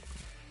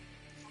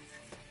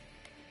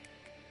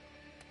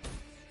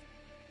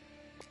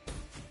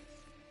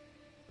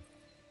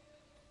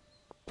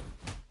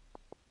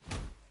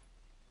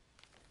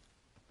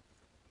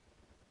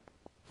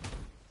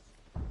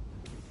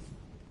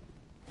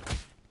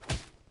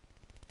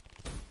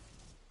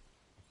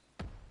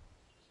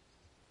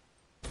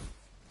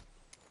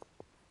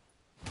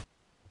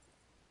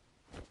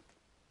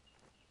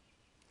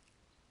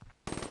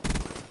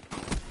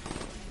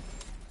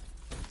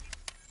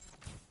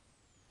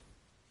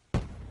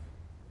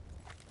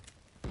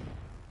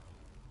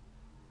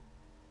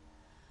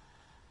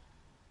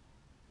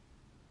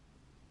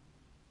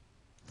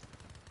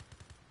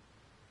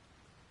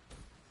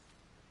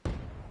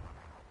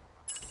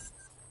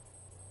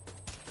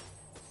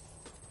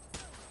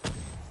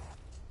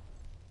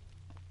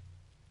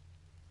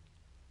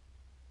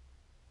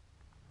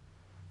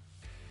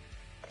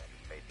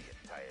 Made the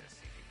entire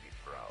CVP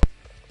proud.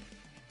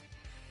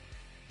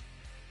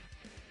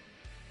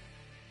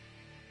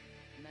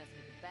 Mess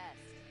with the best,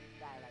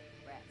 die like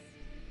the rest.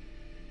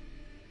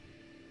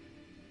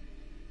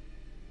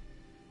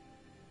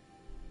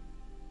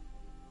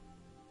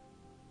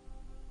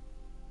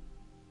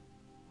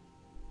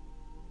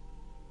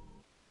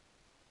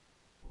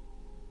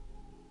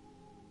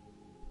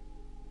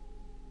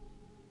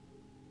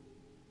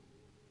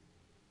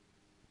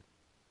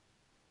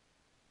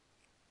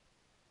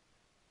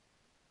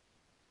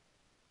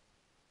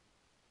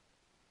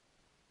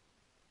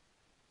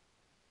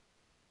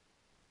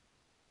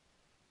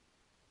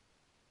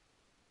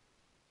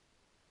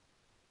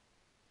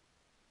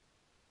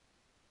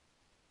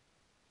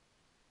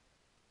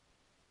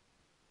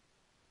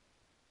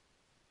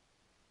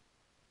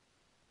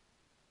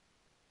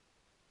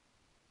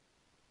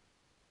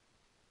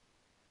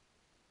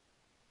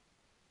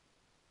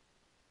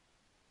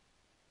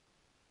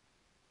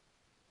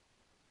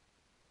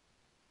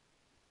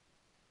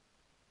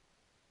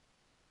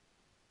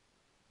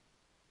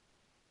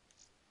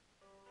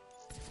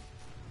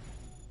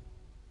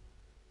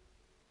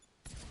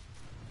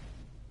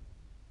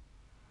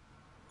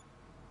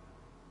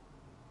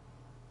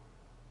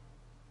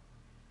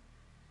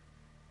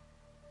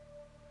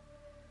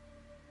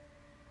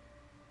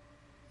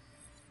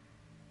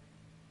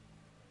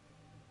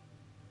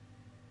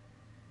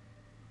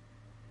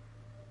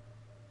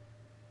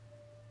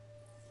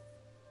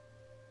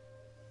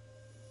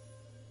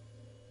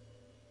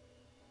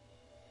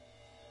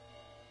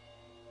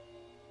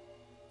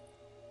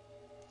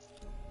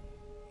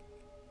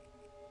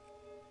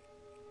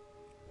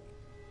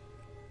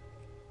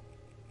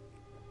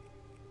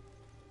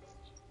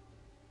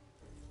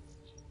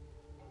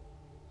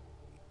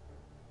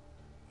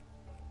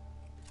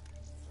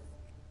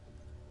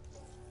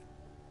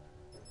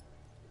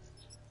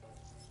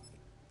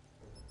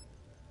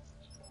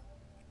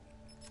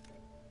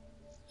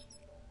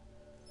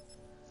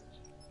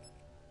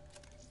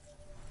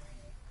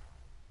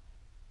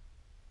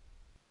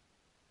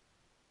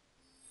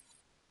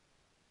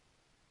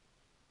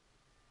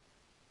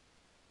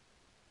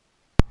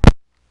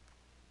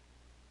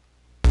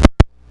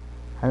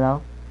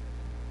 Hello?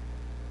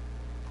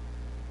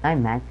 I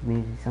Mac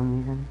music for some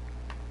reason.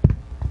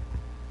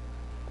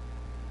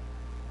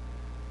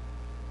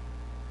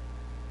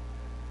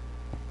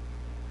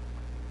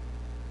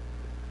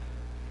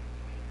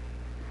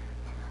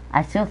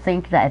 I still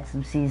think that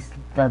SMC is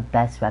the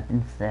best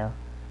weapon still.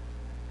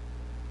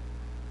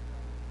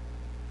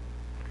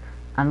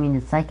 I mean,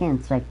 the second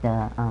it's like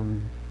the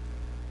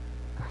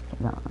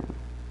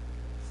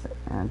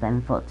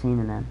M14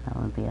 and then that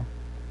would be a...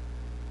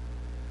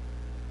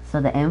 So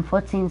the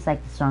M14 is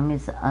like the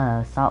strongest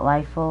assault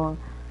rifle.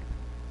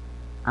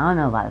 I don't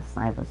know about the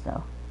snipers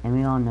though. And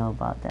we all know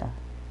about the...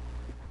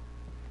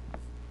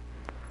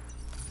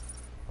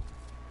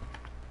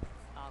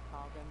 I'll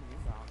call them, you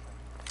call them.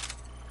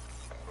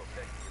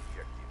 Protect the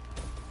objective.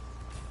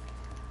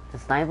 The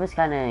snipers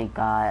kinda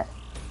got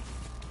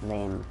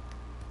lame.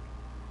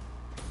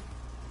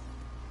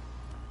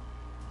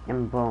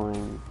 And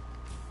boring.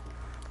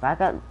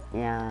 Backup,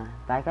 yeah,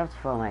 backups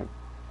for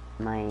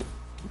my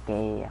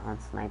gay on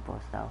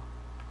snipers though.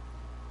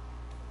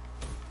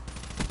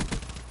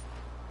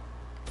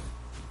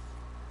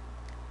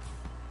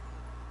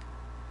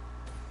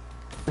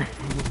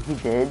 He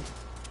did.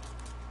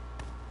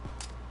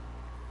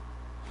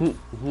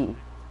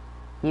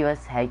 He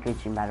was head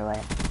glitching, by the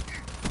way.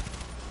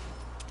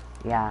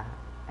 Yeah,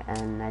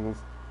 and I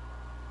just...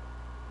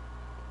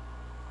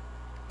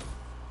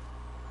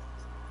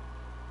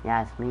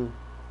 Yeah, it's me.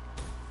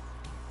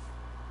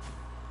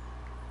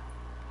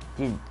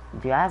 Dude,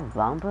 do I have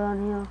Longbow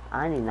on here?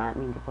 I did not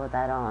mean to put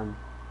that on.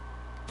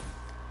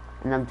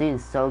 And I'm doing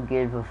so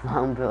good with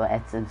Longbow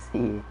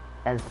SMC.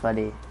 That's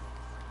funny.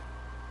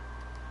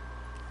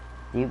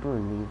 Do you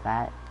believe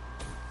that?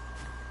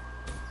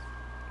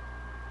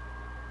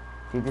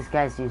 Dude, this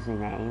guy's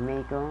using an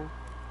Haymaker.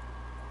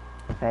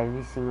 With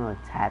every single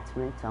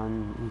attachment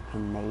on you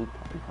can make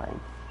and play.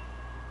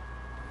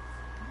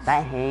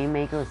 That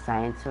Haymaker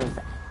silencers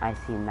I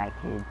seen that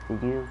kid.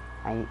 Did you?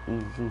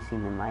 He's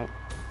using the mic.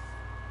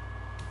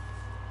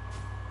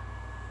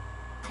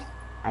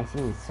 I see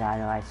his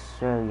shadow, I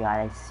swear to God,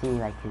 I see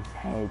like his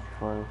head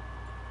for...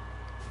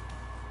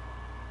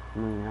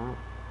 No, you know?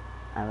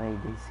 I already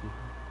did see him.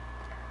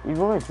 Dude,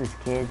 what was this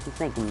kid? He's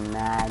making me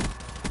mad.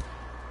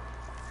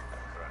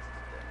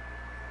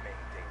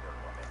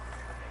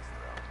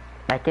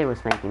 That kid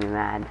was making me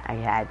mad. I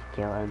had to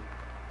kill him.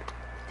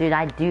 Dude,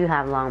 I do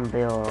have long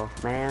bill,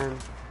 man.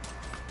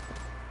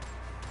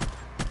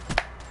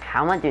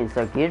 How am I doing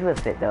so good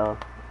with it though?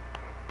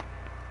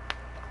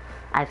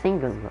 I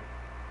think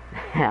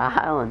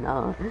I don't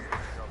know.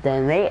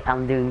 The mate,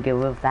 I'm doing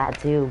good with that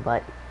too,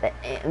 but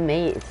the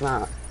mate, it's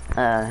not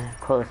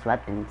close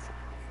weapons.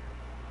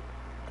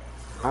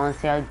 I want to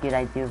see how good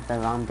I do with the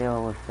long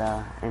bill with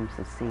the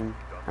M16.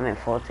 I mean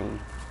 14.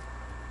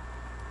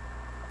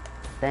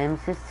 The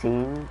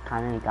M16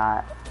 kind of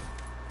got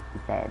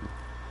dead.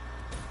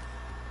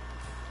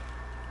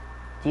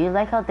 Do you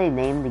like how they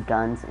named the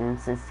guns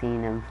M16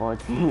 and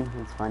M14?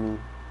 It's funny.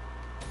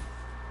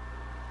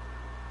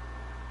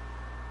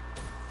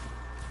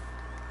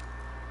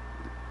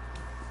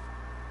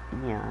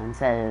 Yeah,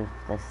 instead of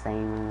the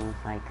same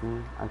most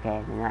likely.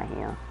 Okay, they're not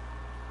here.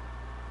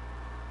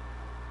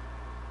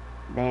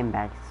 They're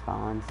back to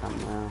spawn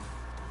somewhere.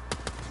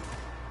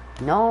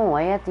 No,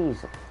 I have to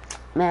use it.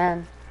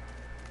 Man.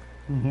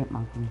 You hit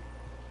monkey.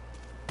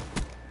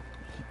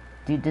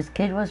 Dude, this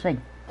kid was like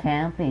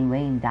camping,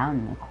 laying down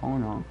in the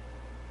corner.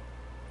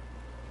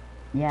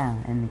 Yeah,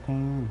 and they came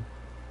in.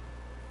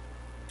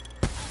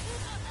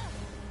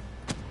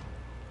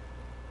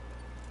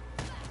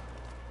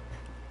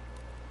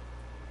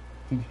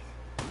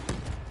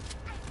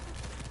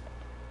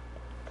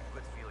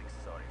 Quit feeling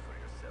sorry for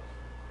yourself.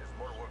 There's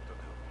more work to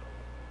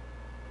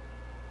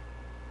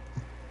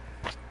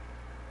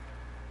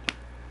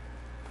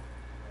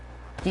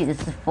do. Dude,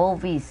 this is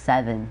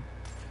 4v7.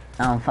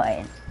 I'm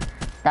fighting.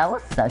 That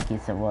was sucky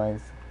as it was.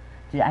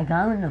 Dude, I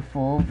got in the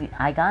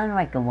I got in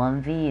like a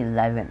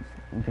 1v11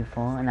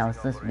 before, and that was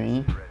just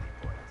me.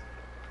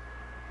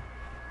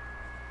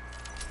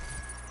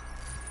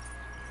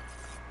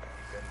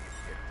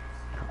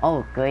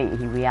 Oh great,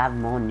 we have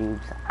more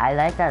noobs. I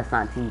like that it's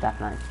not team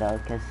deathmatch though,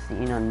 because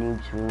you know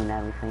noobs ruin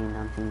everything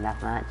on team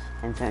deathmatch,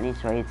 and certain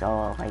trades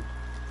are like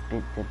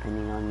bit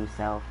depending on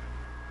yourself.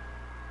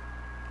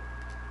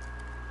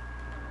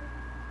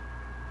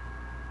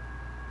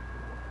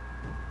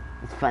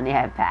 It's funny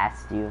I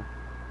passed you.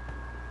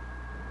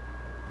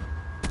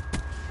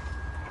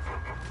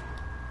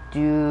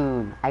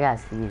 Dude, I gotta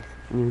see this.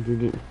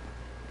 Dude.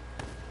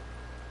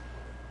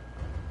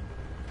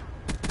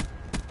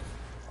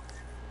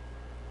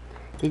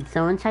 Did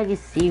someone try to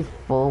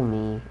C4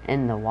 me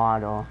in the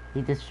water?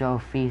 He just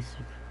drove free.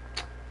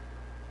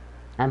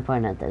 I'm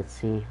putting at that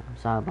C. I'm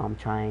sorry, but I'm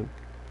trying.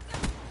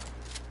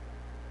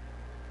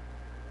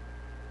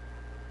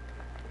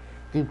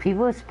 Dude,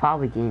 people is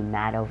probably getting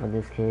mad over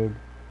this kid.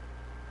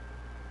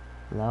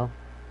 Hello?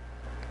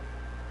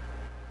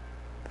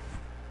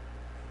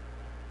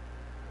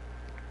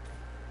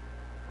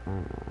 I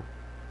don't know.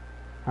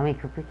 How many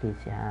cookie keys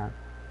you have?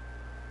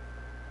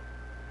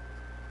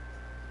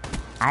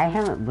 I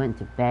haven't went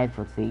to bed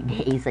for 3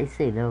 days. I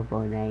stayed up all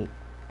night.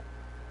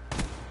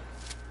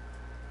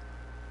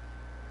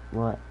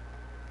 What?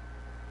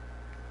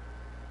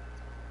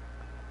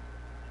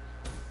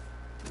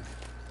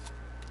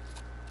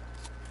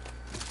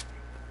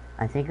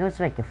 I think it was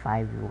like a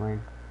 5v1.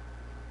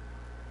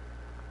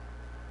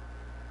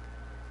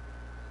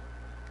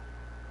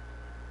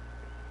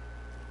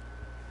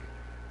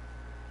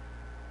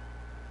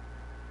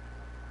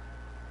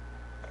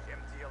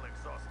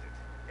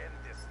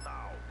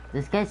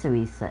 This guy's a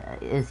reset.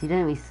 If he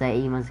didn't reset,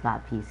 he must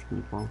got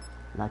Peacekeeper.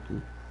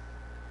 Lucky.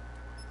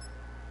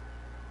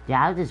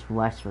 Yeah, I'll just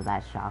rush for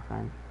that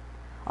shotgun.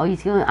 Oh,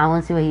 he's going. I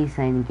want to see what he's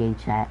saying in game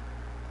chat.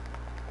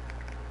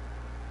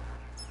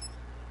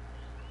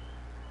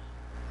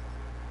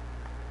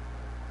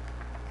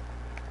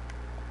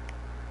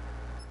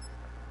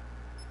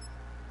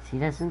 If he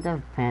doesn't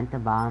defend the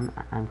bomb,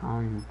 I'm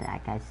calling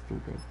that guy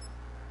stupid.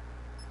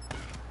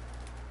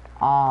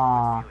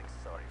 Aww.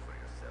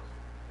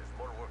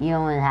 You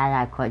only had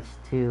that clutch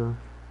too.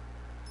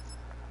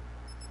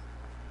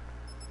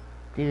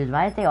 Dude,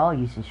 why did they all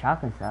use the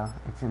shotguns though?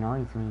 It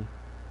annoys me.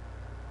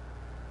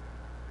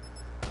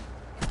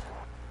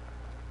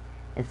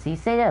 If he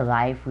stayed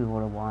alive, we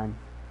would have won.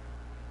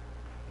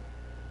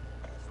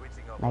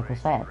 Like I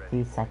said,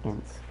 3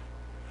 seconds.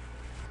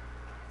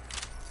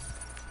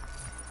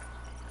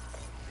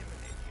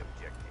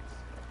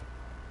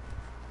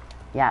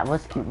 Yeah,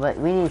 what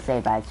we need to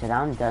say bad shit.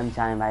 I'm done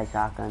shouting by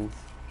shotguns.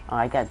 Oh,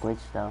 I got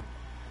glitched though.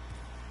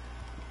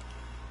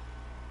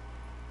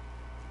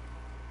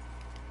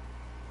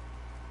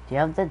 Do you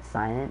have dead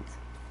silence?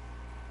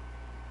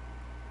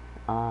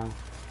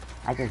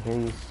 I can hear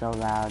you so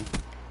loud.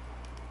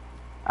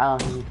 Oh,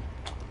 You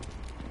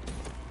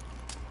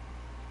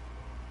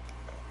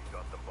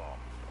got the bomb.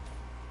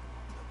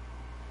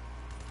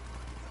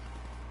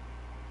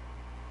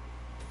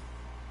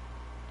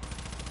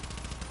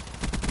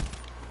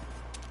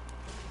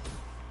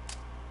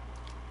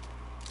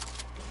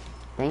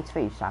 thanks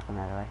for your shotgun,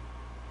 by the way.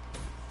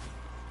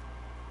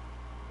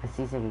 Let's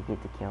see if I can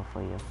get the kill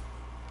for you.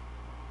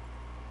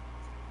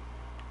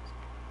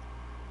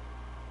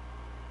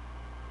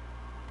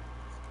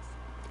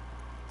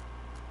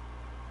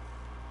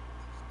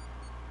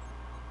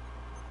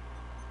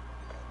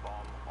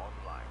 Bomb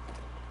online.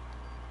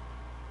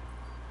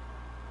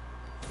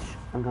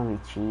 I'm gonna be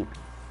cheap.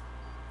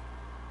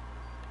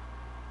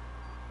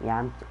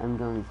 Yeah, I'm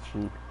gonna be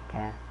cheap,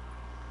 okay?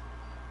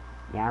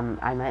 Yeah,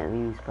 I might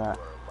lose, but... Our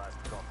last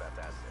combat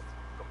asset.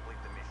 Complete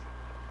the mission.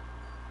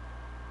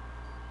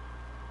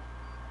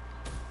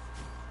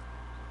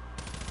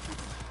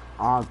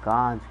 Oh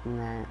god, screw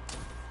that.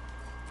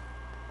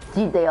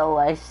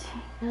 GTOS.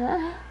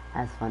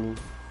 That's funny.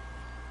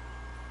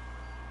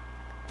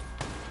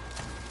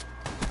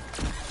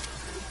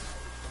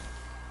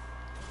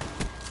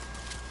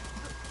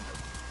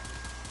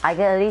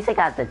 At least I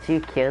got the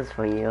 2 kills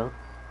for you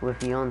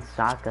with your own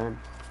shotgun.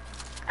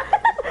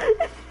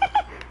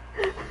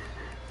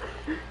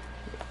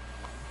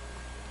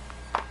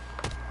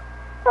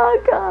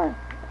 Oh god.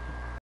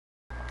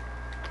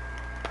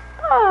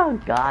 Oh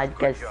god,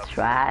 gets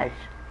trash.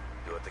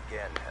 Do it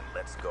again and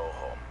let's go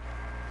home.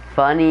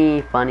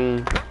 Funny.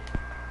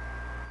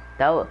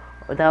 That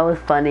was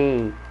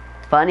funny.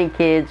 Funny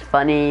kids,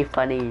 funny.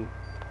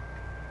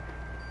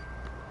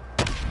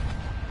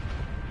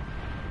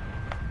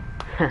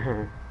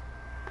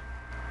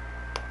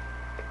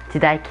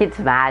 Dude, that kid's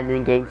mad in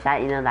the game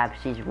chat, you know that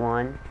she's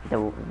won the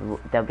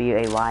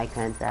WAY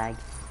tag.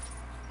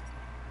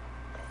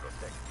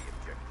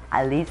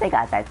 At least I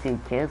got that 2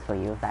 kills for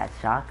you with that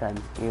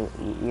shotgun.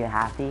 You're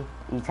happy?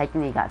 You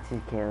technically got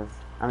 2 kills.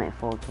 I mean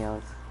 4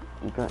 kills.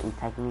 You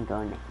technically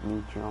go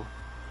neutral.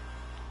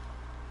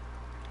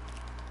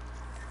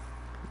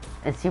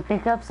 If you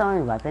pick up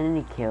someone's weapon and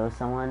you kill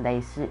someone,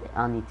 they should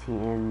on your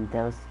team.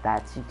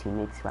 That's your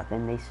teammate's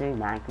weapon. They should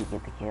automatically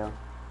get the kill.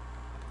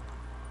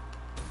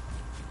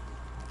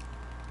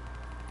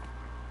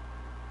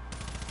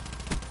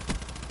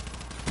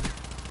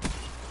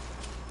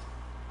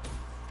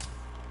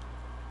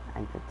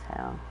 I could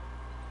tell.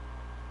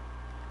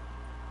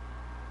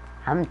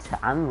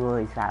 I'm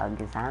really sad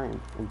because I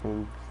haven't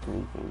been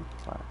sleeping,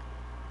 but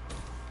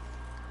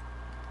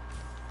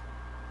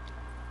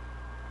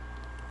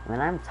when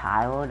I'm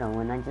tired or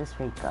when I just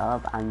wake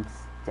up,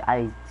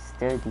 I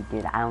still do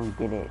good. I don't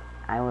get it.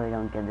 I really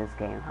don't get this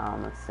game. How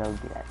I'm so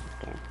good at this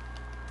game.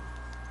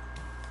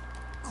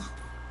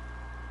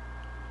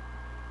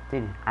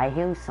 Dude, I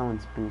hear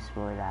someone's boost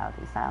board out.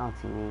 Is that on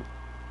TV?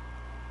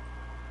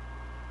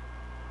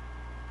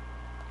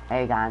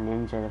 I got a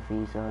ninja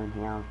diffuser in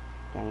here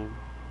game.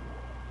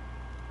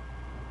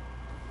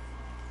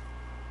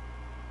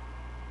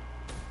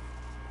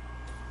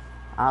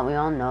 We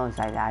all know it's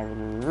like I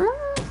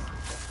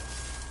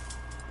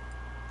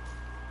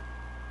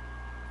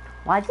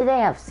Why do they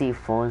have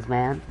C4s,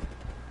 man?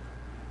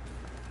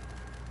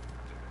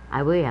 I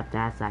really have to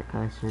ask that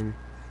question.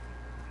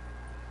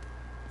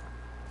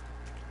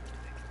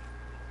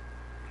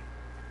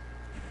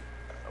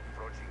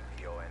 Approaching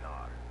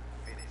PONR.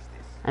 Finish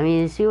this. I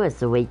mean, if you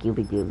was awake, you'd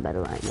be doing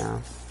better right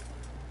now.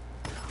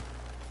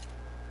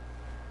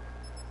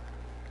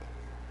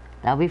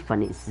 That'll be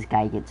funny if this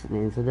guy gets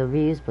into the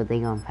views, but they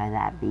gonna find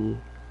that B.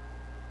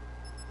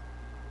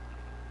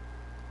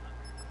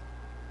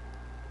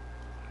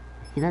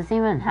 He doesn't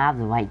even have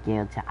the right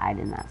gear to hide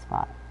in that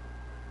spot.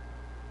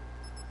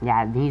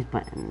 Yeah,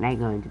 they're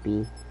going to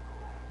be.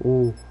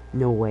 Oh,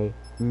 no way.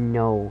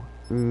 No.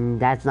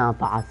 That's not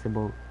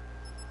possible.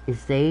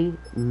 Is they?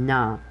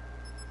 Nah.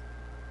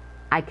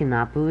 I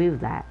cannot believe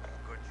that.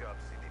 Good job,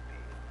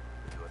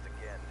 CDP. Do it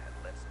again and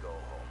let's go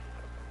home.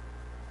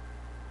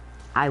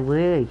 I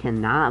really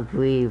cannot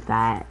believe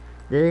that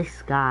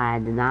this guy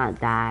did not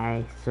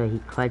die, so he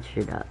clutched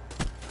it up.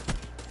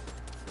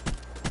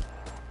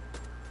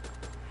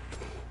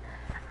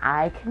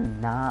 I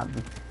cannot.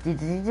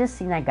 Did you just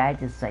see that guy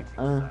just like,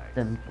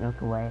 then look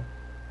away?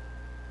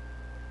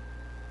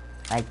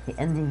 Like,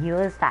 and then he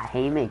was that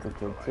haymaker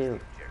kid too.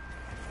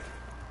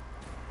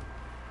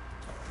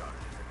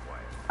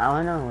 I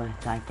don't know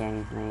what's that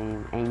guy's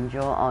name.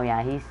 Angel? Oh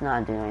yeah, he's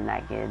not doing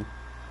that good.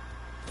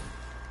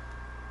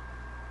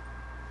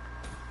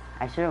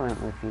 I should have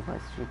went with you, but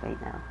it's too late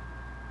now.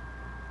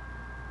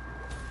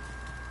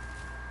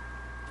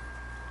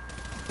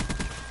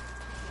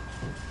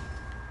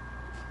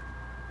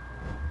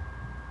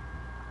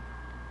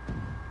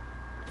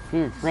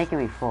 Dude, it's making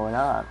me fold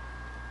up.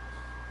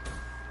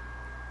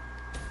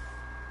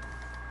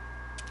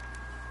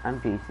 I'm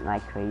beating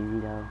like crazy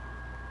though.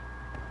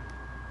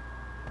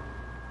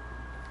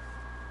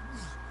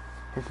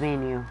 Just me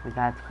and you, we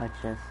got to clutch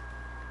this.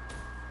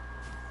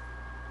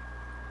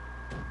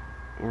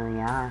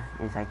 Yeah,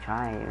 as I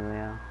try, it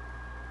will.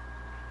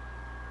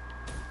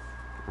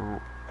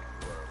 Oh.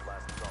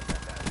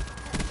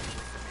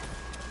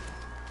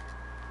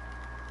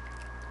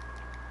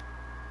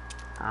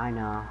 I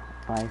know,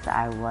 but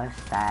I wish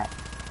that.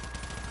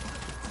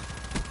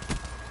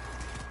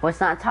 Let's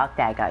not talk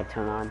that guy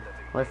turn on.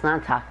 Let's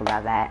not talk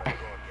about that.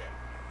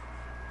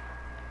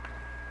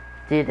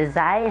 Dude, if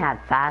Zai had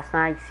fast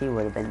mags, he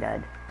would have been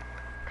dead.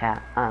 Okay,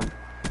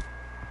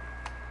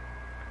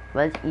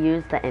 let's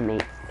use the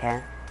inmate,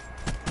 okay?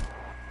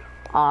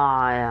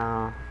 Oh,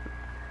 yeah.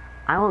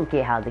 I won't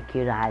get how the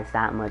Cuda has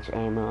that much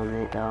ammo on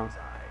it, though.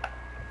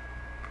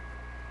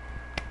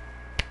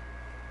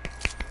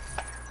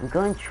 I'm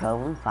going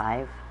 12 and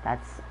 5.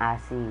 That's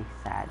actually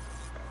sad.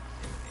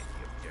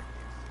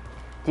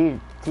 Dude,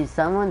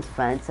 someone's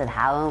friend said,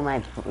 how am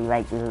I,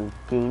 like,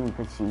 getting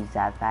perceived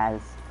that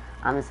fast?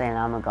 I'm saying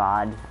I'm a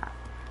god.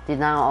 Dude,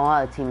 now all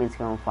our teammates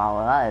gonna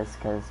follow us,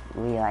 cause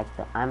we like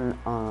I'm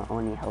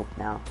only hope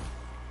now.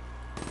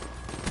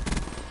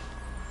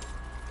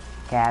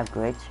 Okay, I have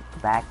glitch.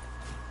 Back.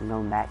 I'm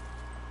going back.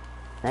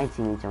 My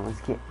teammates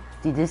almost kid.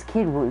 Dude, this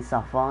kid won't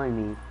stop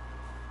following me.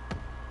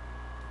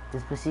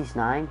 This Prestige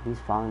 9, he's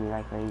following me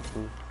like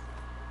crazy.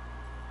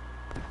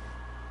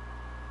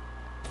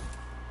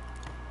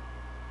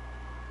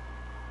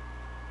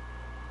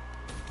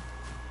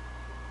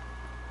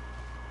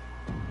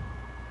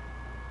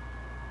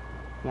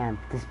 Yeah,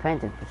 this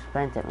sprint it,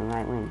 we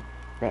might win.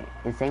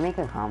 If they make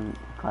a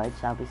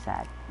clutch, I'll be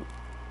sad.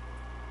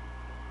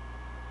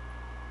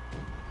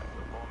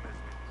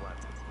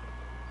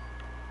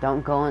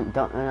 Don't go in,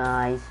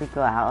 I used to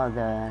go out of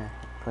the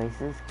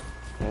places,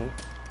 okay?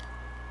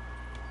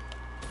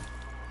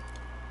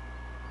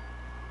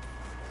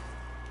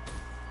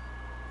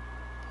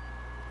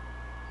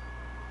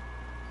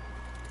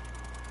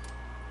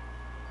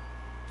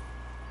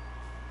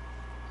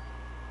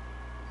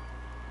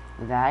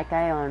 That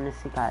guy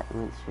honestly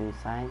went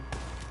suicide,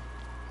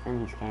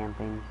 and he's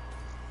camping.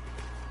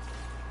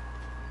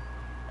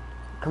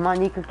 Come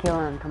on, you could kill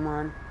him. Come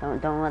on,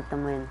 don't let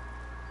them win.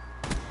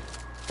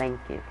 Thank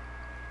you.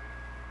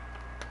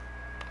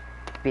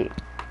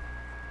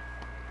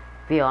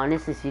 Be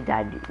honest, if you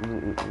died,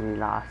 we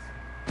lost.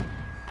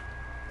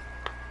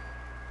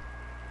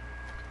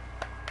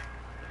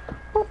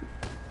 Woo.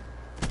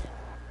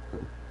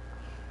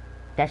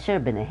 That should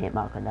have been a hit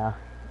marker though,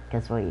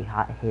 because we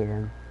hit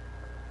him.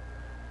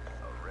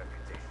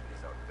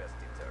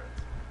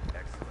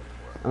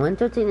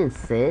 113 and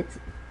 6.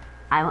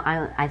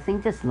 I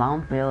think this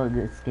long build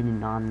is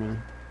getting on me.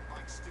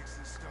 Like sticks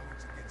and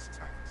stones against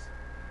tanks.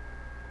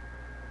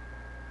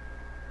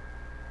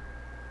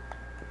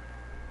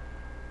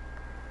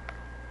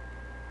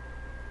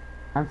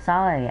 I'm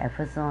sorry, I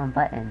pressed the wrong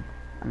button.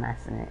 I'm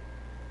messing it.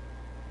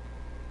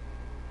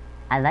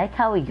 I like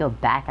how we go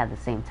back at the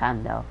same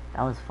time though.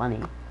 That was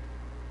funny.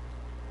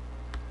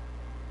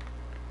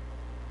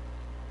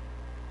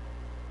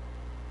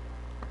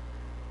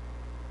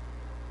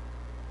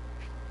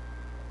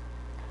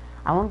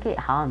 I won't get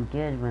how I'm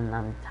good when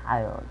I'm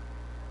tired.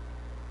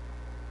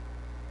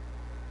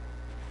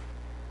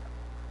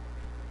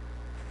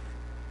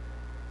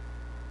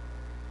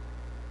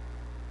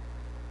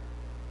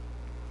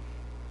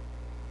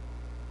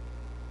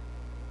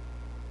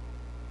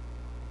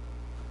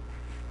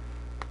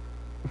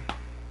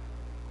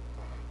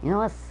 You know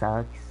what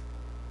sucks?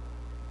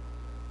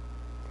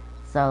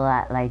 So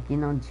like you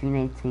know,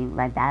 June 18th,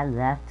 my dad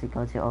left to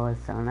go to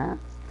Arizona.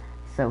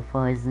 So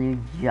for his new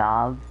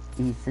job,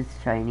 he's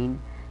just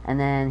training, and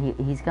then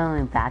he's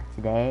going back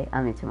today.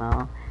 I mean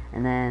tomorrow,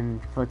 and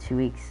then for 2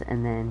 weeks,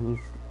 and then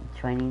he's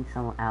training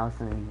somewhere else,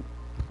 and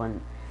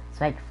then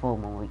it's like 4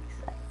 more weeks.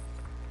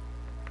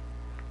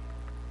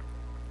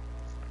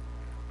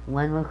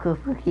 One more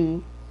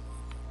cookie.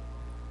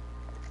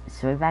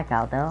 Straight back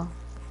out though.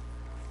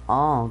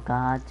 Oh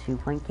god, 2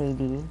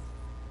 KD,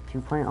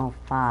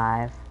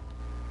 2.05.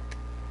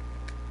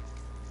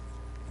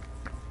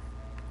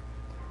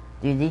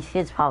 Dude, these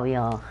kids probably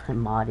are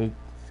modded,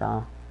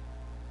 so.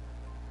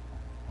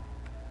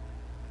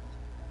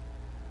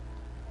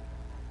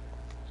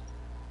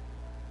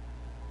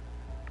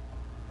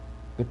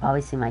 They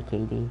probably see my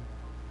KD.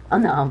 Oh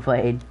no, I'm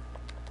played.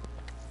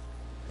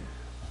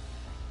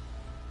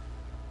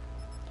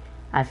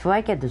 I feel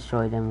like I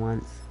destroyed them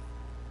once.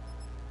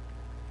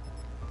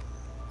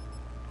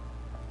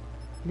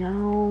 No,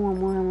 I'm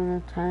running out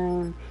of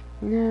time.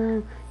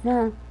 No,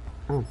 no.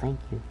 Oh, thank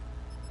you.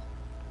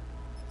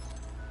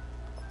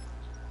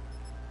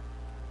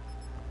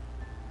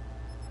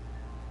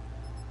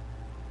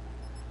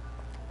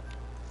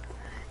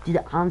 Dude,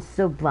 I'm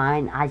so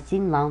blind. I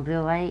seen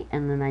Longville right,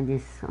 and then I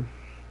just...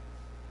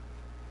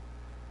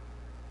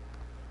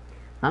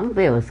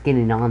 Longville was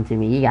getting on to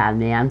me. You got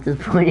me. I'm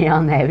just pointing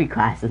on the heavy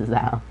classes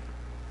out.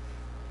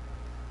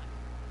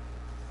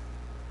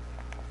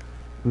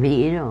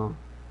 Me, you know.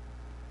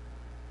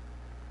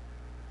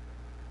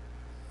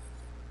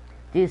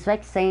 Dude, it's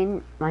like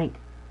saying, like,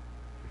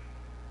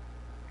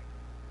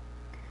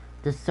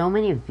 there's so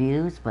many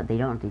views, but they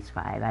don't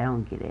describe. I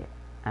don't get it.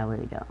 I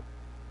really don't.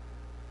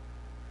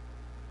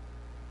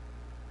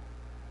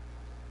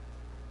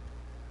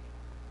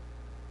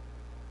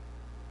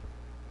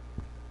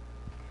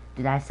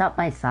 Did I stop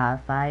my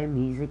sci-fi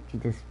music to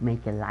just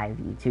make a live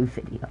YouTube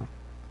video?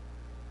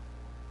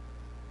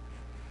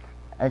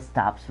 It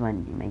stops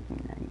when you're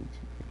making a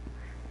YouTube video.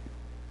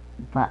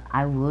 But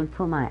I would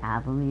put my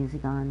Apple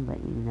Music on, but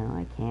you know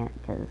I can't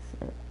because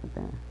of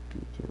the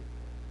YouTube.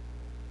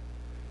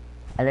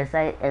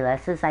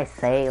 Unless I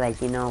say,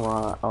 like, you know,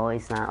 well, oh,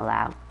 it's not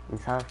allowed and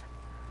stuff,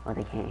 or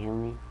they can't hear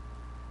me.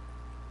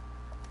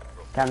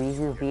 I'm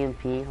using the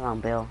VMP. Hold on,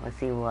 Bill. Let's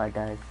see what it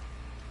does.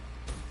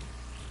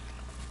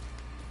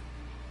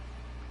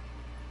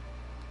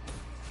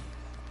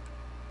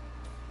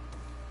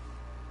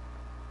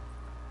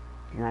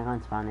 You're not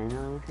gonna spawn in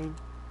or anything?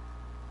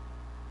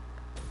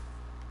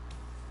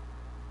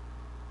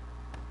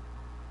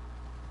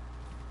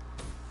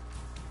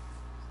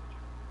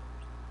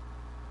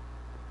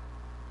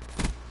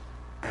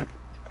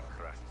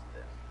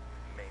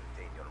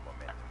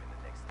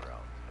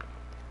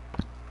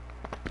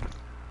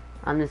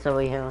 I'm just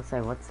over here and say,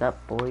 what's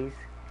up, boys?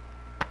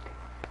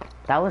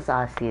 That was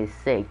honestly a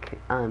sick,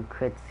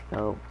 crit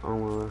scope,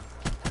 almost.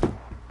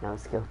 No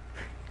skill.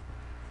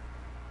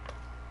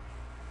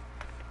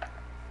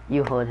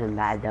 You hold him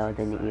bad though,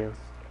 didn't you?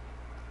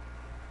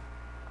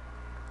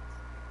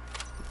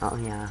 Oh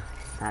yeah,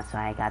 that's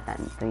why I got that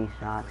in 3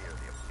 shots.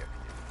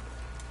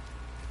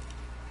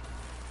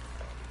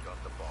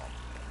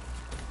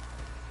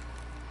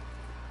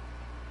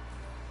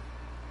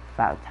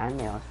 About time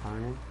they all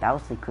spawned. That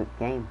was a quick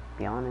game, to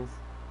be honest.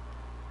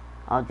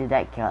 I'll do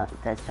that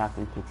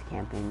Chocolate Kids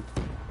camping.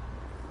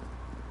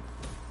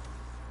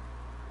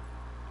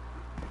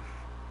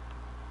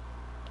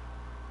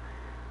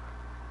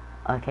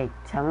 Okay,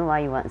 tell me why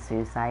you want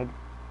suicide.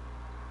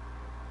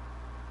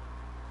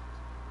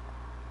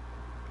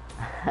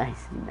 I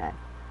see that.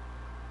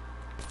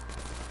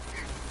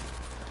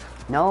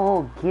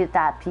 No, get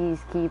that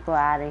peacekeeper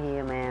out of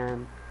here,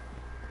 man.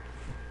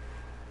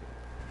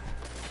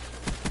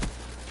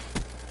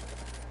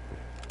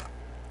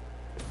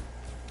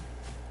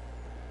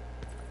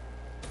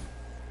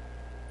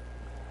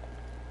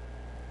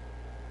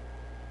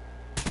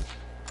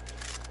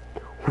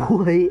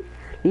 What?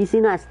 You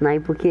seen that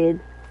sniper kid?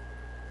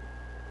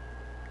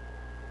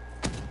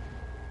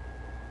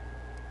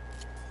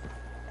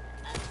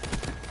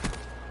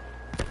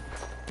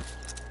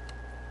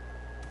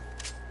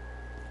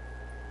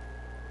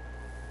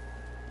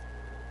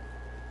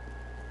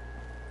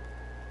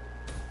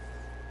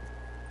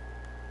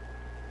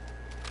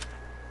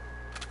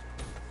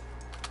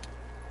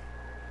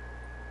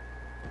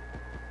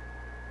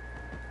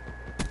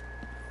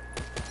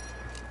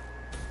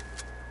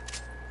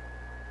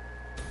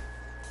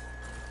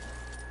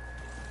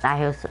 I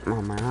hear something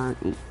on my arm.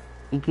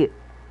 You get.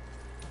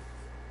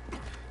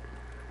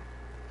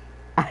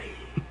 Oh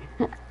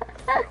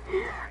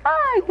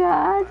my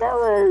god, that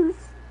was.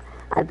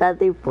 I thought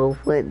they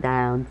both went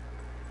down.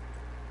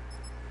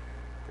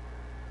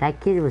 That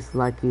kid was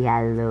lucky he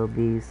had a little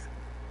boost.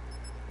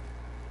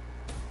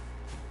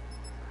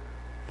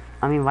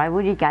 I mean, why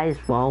would you guys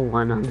roll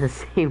one on the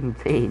same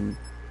thing?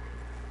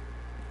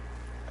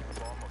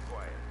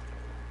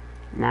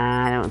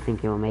 Nah, I don't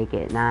think he'll make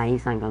it. Nah,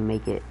 he's not gonna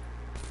make it.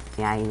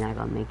 Yeah, he's not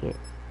gonna make it.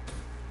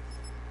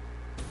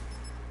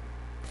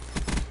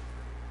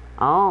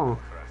 Oh.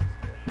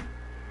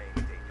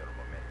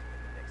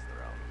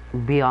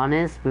 Be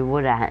honest, they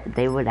would have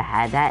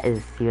had that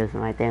if he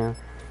wasn't right there.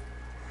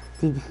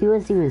 Dude, he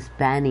wasn't even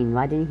spanning.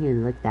 Why didn't he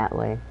look that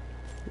way?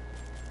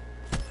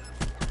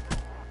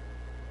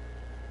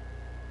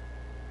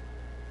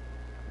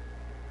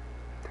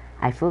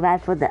 I feel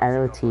bad for the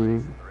other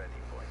team.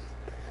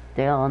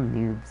 They're all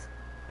noobs.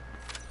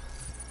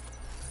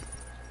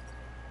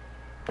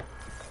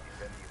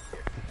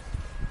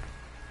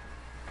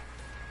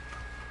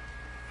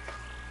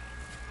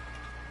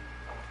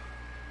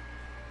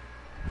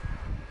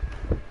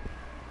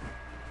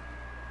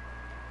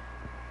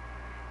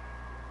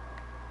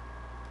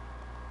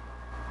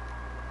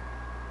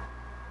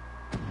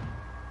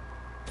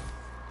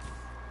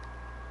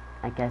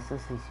 I guess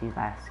this is your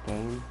last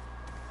game.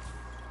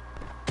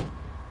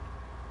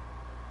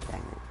 Dang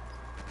it.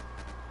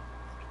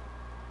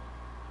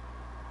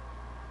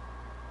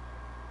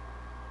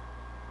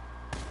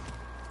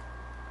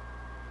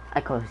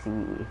 Of course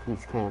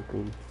he's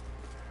camping.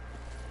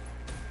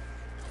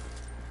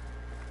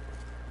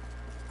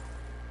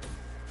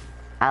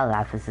 I'll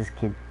laugh if this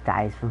kid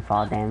dies from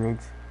fall damage.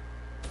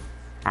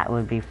 That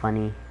would be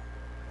funny.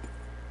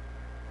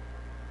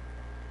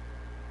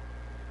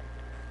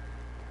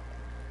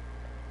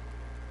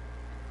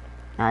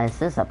 Now it's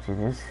just up to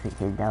this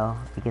kid though,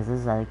 because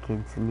this other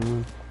kid's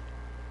new.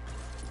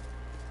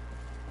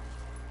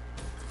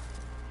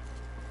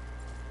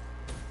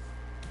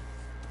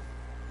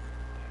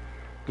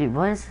 Dude,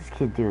 what is this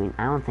kid doing?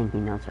 I don't think he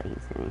knows what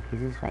he's doing. He's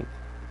just like...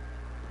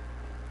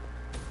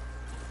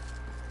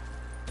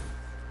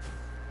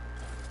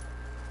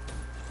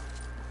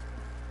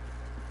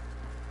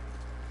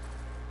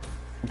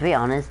 To be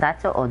honest,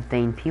 that's an old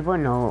thing. People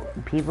know,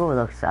 people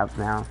look subs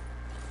now.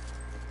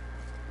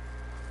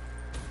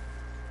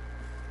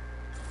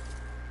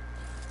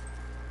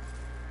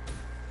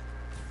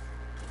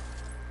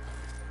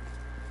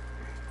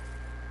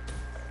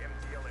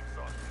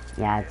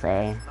 Yeah, I'd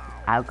say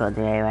I'll go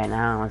today right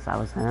now unless I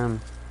was him.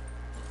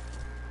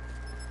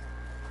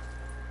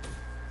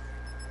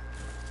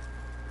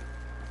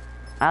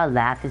 I'll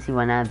laugh if he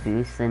went out of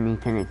boost and he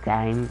couldn't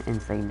game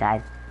and so he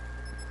died.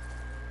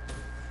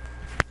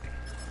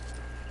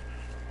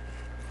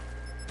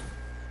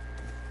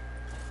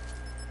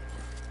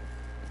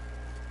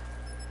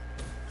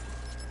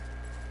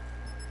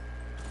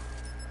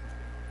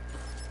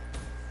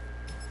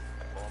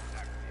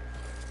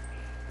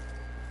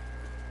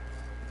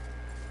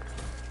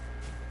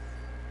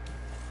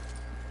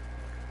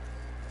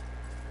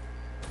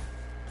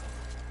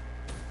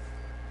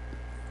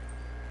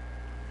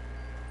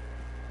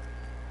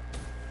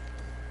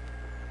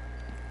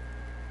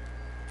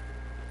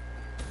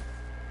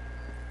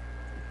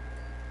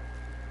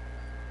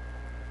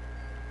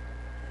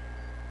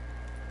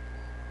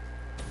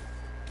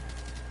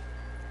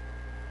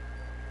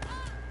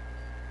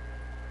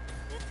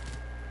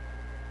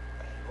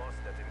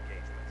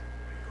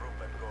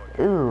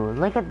 Ooh,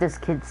 look at this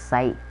kid's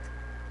sight.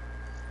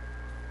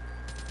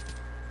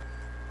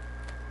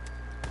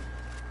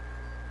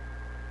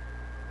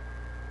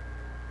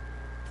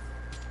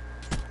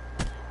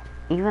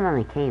 Even on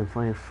a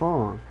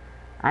KM44,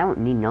 I don't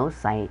need no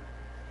sight.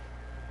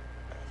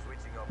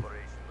 Switching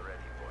operation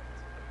ready point.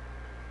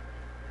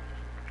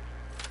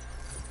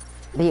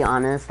 Be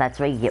honest, that's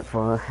what you get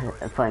for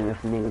playing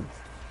with noobs.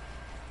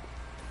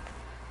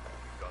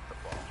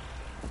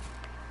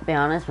 Be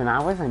honest, when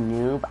I was a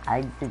noob,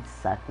 I did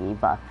sucky,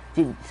 but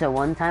dude, so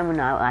one time when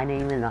I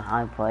didn't even know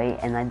how to play,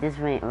 and I just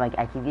went, like,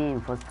 I keep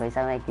getting first place,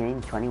 I was like getting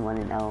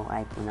 21-0,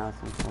 like, when I was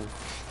in school.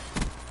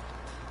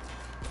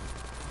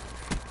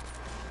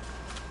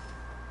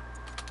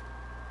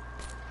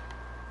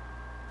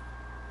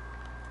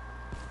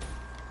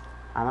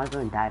 I'm not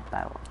going to die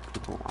by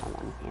people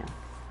one here.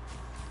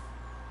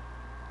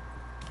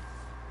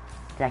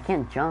 Dude, I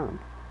can't jump.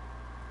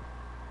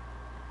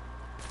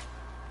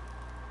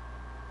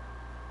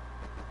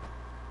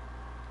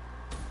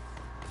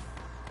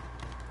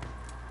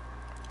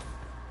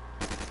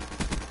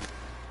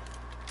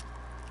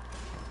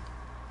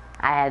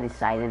 I had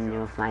decided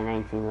to with my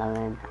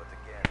 1911.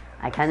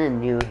 I kind of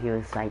knew he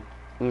was like,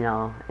 you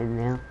know, in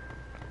there.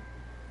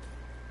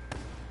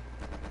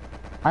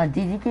 Oh,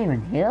 dude, you can't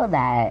even heal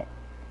that.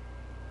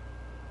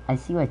 I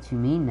see what you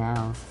mean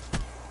now.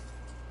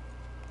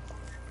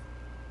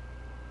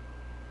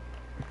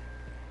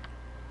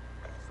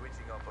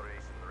 Switching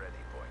operation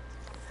ready point.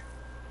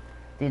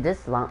 Dude,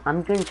 this long.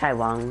 I'm gonna try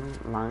long.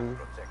 Protect the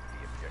objectives.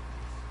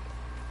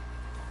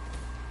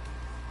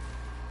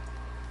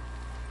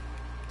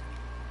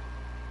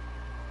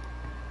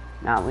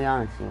 No, we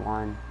honestly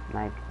won,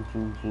 like,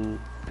 GG,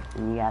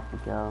 and you have to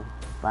go,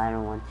 but I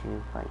don't want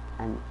to, but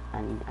I don't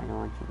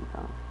want you to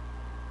go.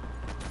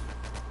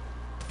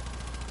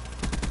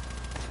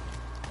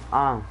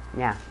 Oh,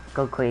 yeah,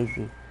 go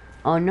crazy.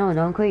 Oh no,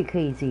 don't go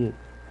crazy.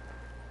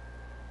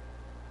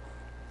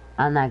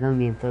 I'm not gonna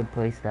be in third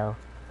place though.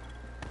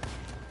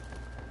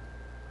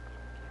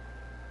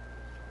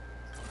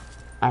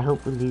 I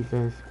hope we lose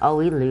this. Oh,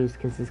 we lose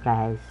because this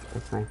guy has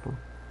a sniper.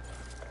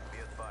 Be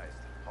advised,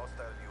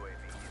 hostile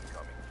UAV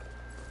incoming.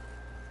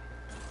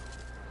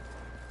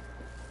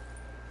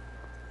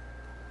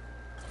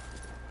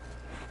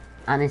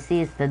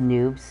 Honestly, it's the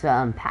noobs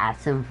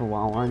passing for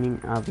wall running.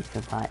 I'll be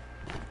surprised.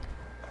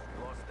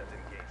 Lost that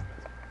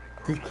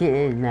engagement. This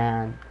kid,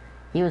 man,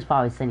 he was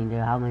probably sitting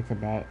there. How much to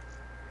bet?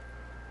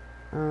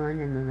 Oh,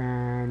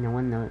 no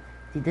one knows.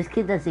 See, this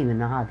kid doesn't even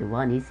know how to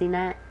run. You seen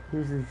that? He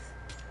was just...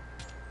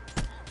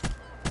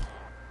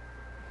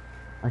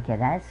 Okay,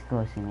 that's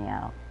grossing me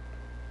out.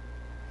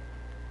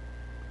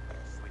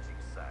 Switching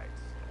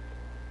sides.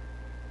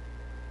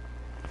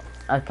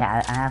 Okay,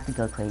 I have to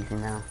go crazy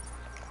now.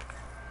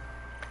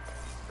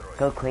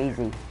 Go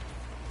crazy.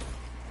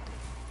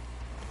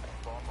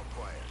 Bomb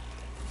acquired.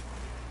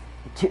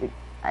 Dude,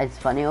 it's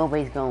funny,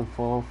 always going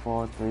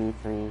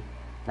 4-4-3-3.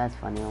 That's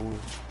funny,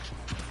 almost.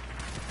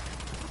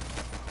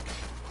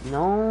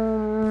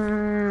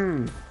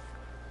 No.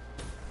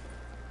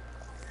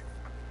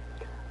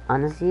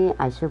 Honestly,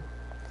 I should.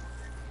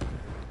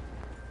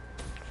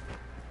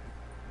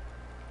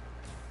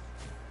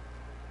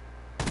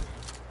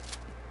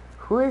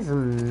 Who is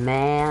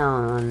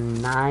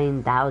man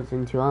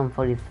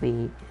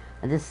 9,243?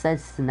 It just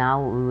says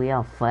now we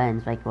are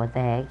friends. Like, what the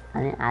heck?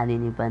 I didn't add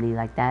anybody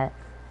like that.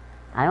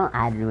 I don't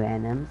add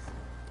randoms.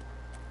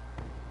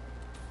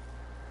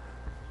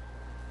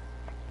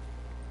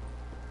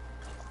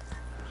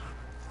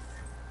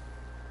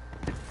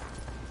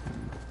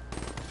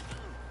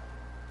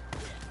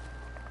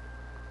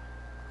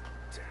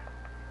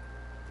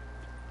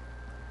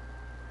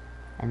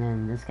 And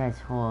then this guy's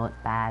whole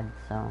bad,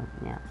 so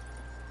yeah.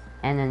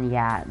 And then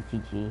yeah,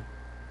 GG.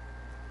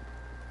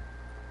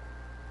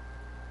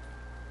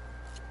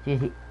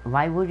 Dude,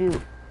 why would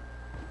you?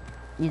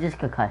 You just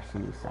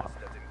concussion yourself. Lost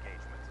that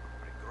engagement.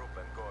 Regroup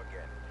and go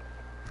again.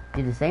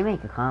 Dude, if they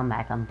make a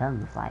comeback, I'm done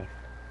with life.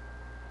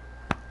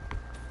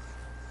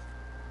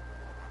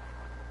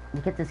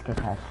 Look at this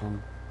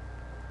concussion.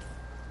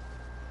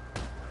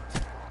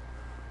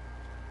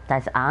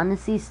 That's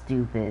honestly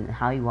stupid.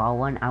 How you wall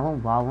one? I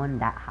won't wall one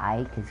that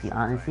high because you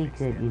honestly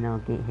could, you know,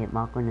 get hit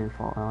marked and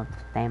full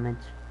damage.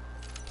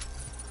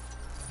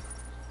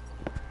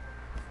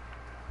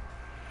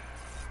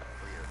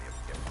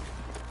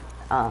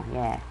 Oh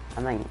yeah,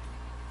 I might.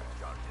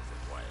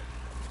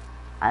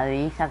 I at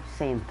least have to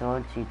say in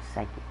third to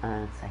second.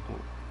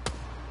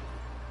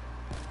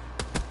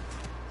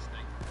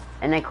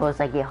 And of course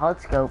I get hard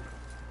scope.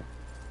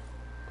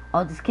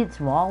 Oh, this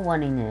kid's wall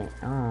running it.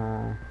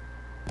 Oh.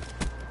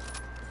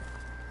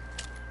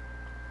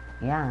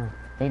 Yeah,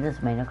 they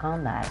just made a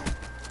comeback.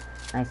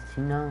 Nice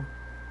to know.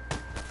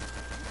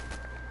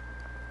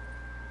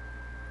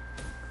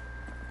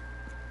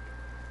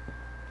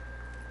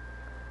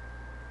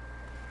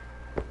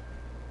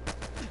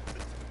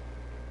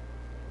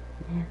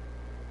 Yeah,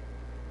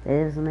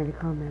 they just made a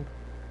comeback.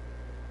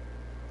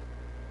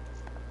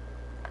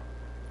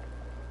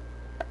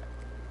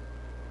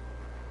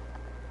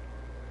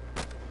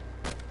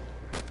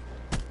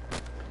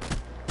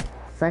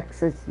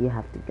 Success, you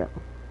have to go.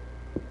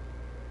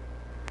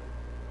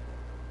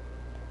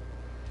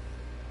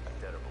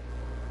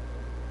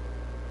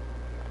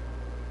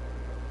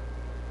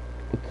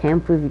 I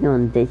can't believe you're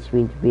gonna ditch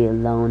me to be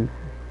alone.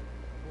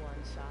 One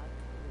shot,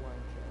 one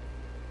kill.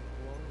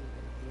 Won't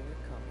even hear it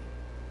coming.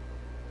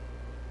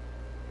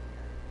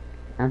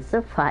 I'm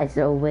surprised.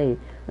 Oh wait,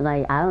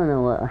 like I don't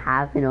know what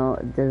happened.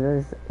 Or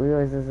we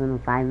was just in a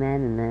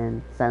 5-man and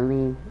then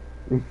suddenly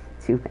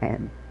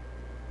 2-man.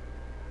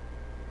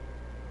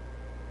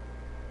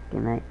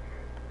 Good night.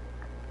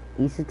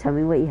 You should tell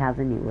me what you have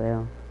in your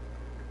will.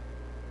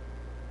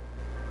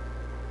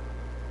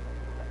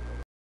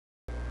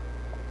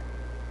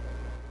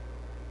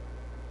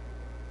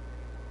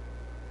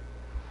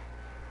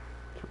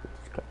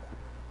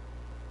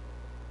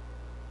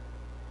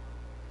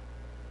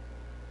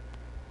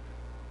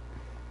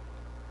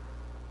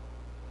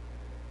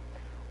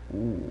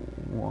 Ooh,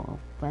 wow,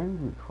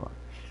 friendly clutch.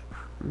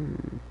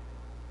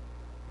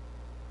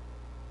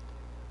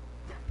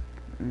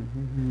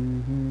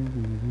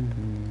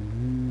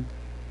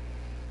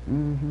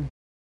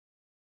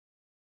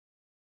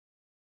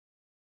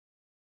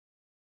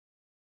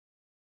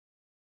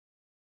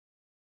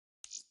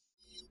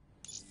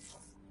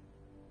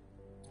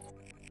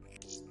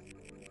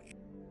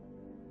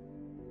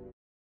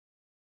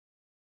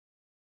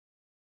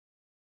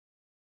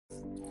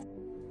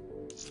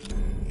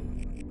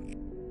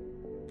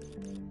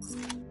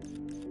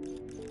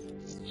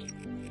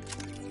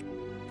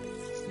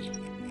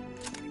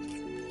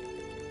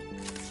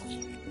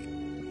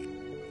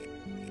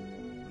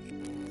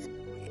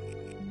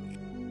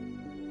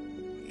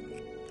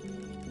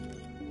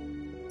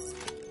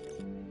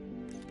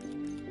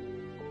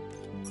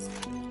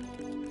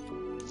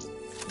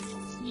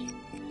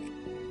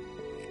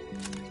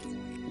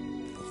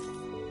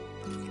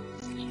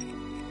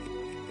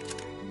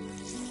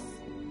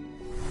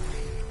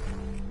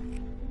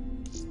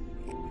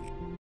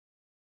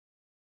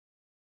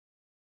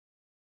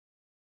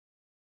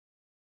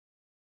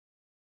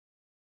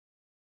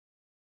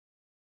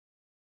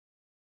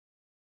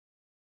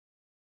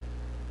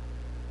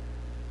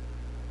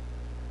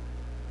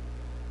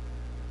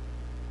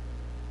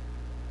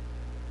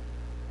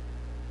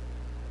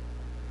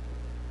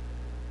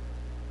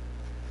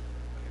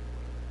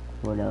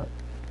 What up?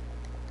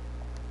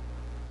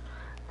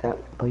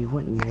 But you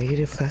went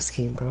negative last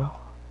game, bro.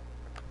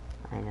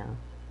 I know.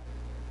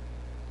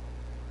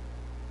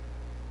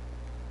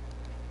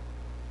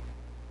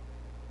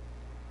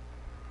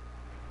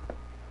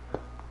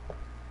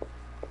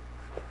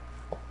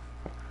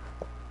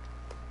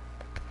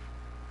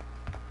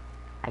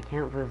 I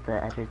can't believe the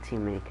other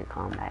team make a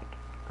comeback,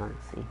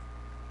 honestly.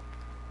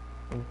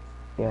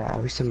 Yeah, I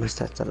wish my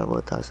stats at level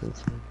 1000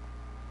 soon.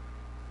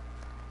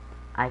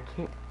 I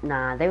can't.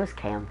 Nah, they was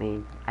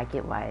camping. I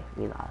get why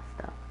we lost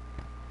though.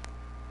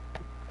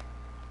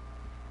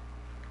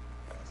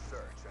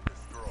 Search and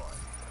destroy.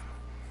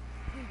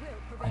 We will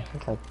I prevail.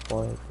 think like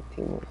 4 or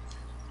 15 minutes.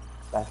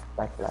 Back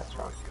to last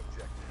round. The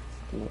objectives.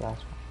 The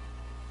last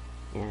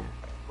one. Yeah.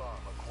 Bomb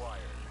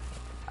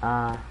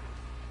acquired.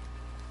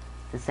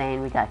 The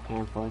saying we got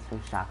campers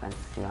with shotguns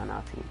too on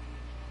our team.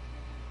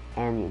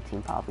 And your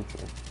team probably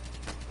too.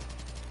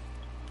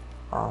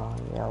 Oh,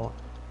 yeah. Well,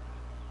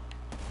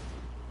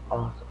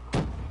 oh.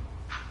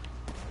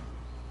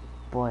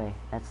 Boy,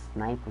 that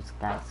sniper's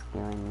guy's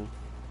killing me.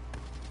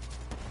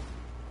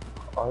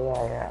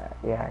 Oh,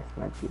 yeah, it's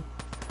my team.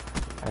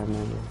 I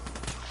remember.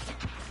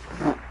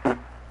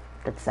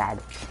 That's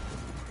sad.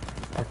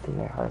 I think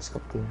I hard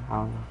scoped him. I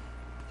don't know.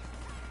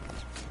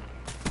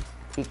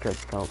 He could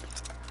scope.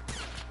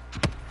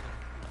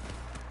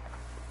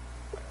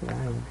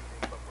 Yeah.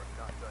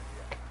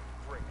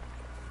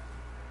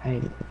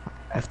 Hey,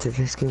 after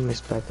this game,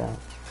 let's back out.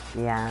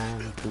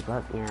 Yeah, keep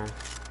up, yeah.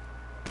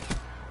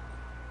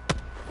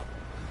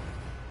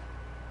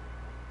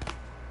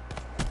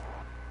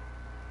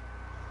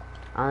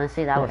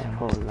 Honestly, that was Yeah.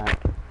 cool. Like,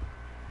 Switching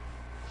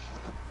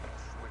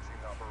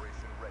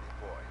operation ready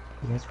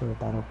point. Yes, we're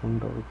battle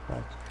window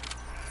clutch.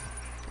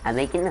 I'm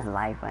making this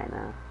live right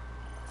now.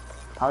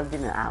 Probably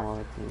in an hour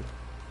or two.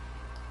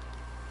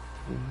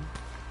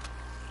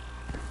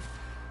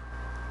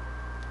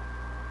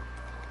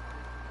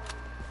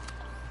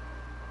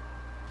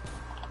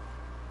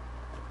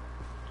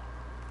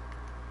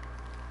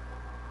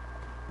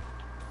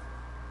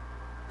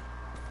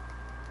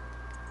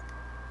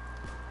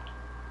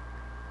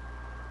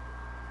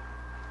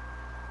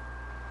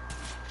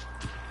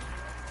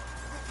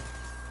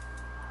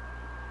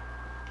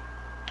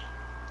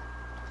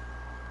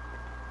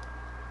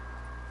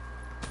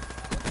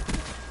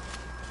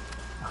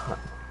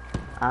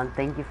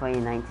 Thank you for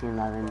your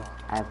 1911.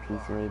 I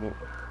appreciate it.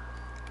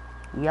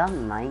 You have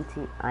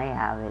 19? I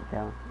have it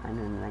though. I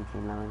know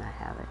 1911. I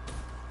have it.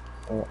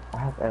 Yeah, I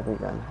have every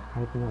gun.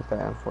 I even have the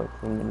M14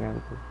 and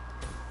everything.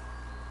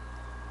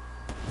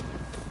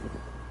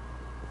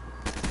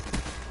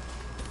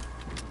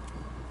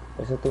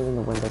 There's a dude in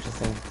the window just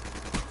saying,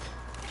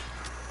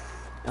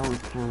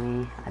 Don't kill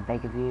me. I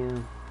beg of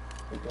you.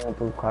 "There's a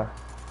blue car."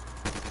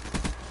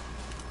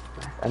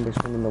 And there's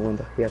one in the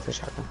window. He has a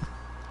shotgun.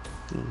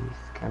 He's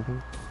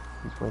camping.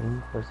 He's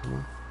waiting for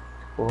someone to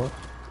pull up.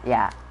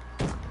 Yeah.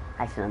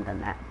 I shouldn't have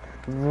done that.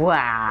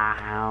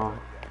 Wow.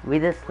 We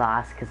just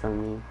lost because of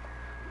me.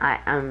 I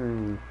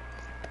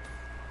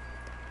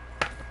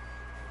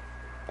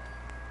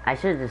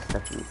should have just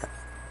defeated them.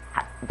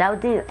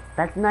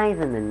 That's not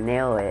even to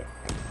nail it.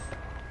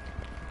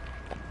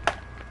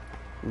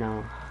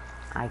 No.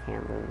 I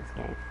can't lose this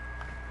game.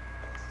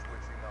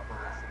 Switching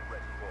operation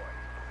ready point.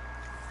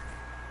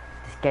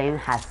 This game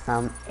has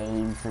some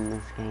aids in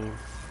this game.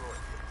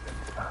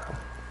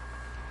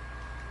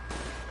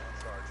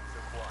 Charges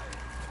acquired.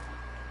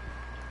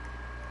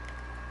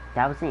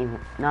 That wasn't even...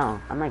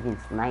 No, I'm not getting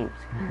sniped.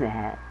 Screw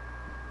that.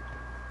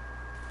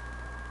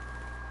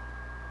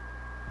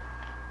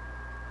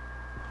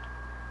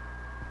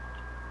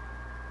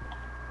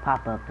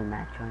 Pop up in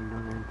that joint,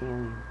 don't gonna deal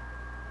you.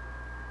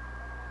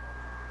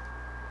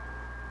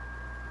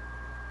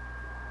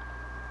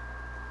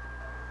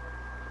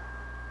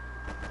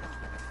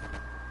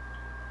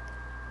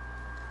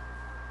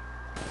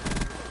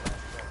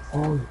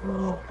 Oh,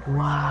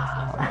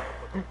 wow.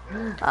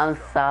 I'm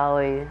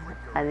sorry.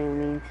 I didn't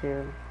mean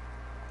to.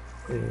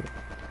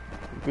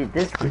 Dude,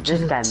 this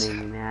guy made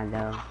me mad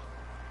though.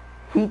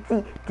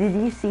 Did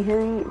you see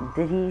him?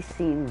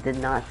 Did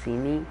not see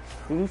me?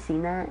 Did you see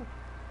that?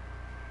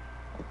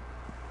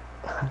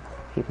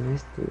 He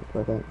missed it,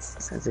 but then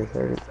since he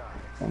heard it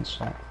and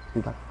shot,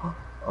 he's like, "Oh,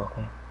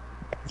 okay."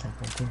 He's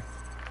like, right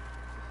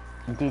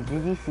there. Dude,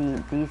 did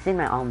you see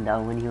my arm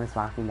though when he was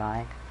walking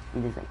by?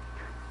 He just like,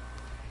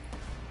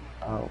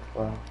 Oh,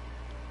 well.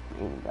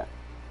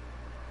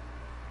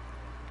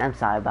 I'm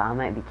sorry, but I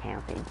might be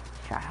camping.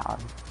 Try hard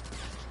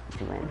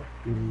to win.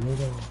 You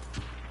little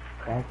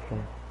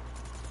crackhead.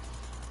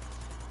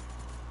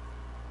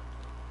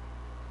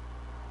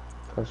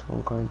 First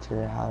one going to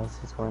the house,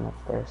 he's going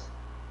upstairs.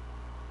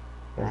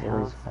 There's a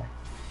reason why.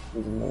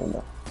 He's in the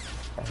window.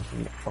 Oh,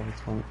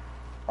 he's going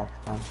back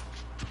down.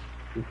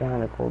 He's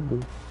behind a cold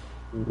dude.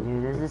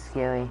 Dude, this is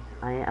scary.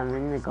 I'm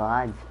in the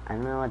garage. I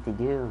don't know what to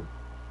do.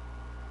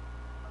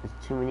 There's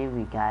too many of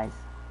you guys.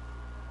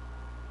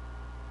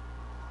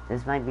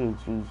 This might be a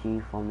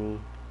GG for me.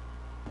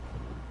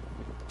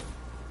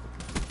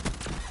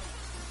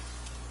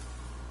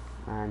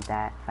 On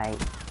that fight.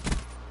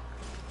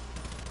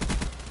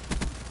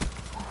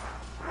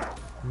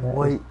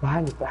 Wait,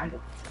 behind it.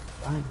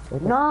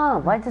 No,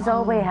 why does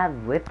always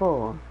have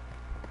Ripple?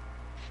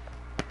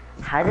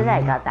 How did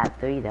I got that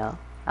 3 though?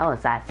 That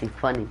was actually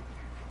funny.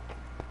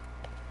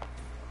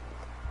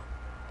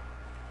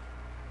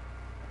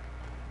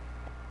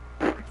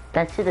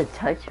 That should have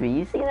touched me.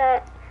 You see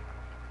that?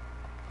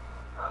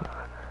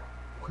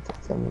 What's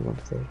that someone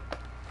upstairs?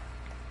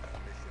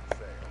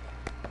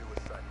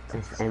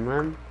 This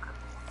M1.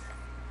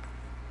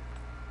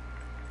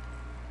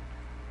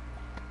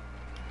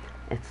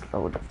 It's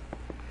loaded.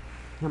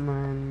 Come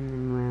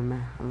on, where am I?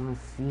 I want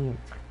to see it.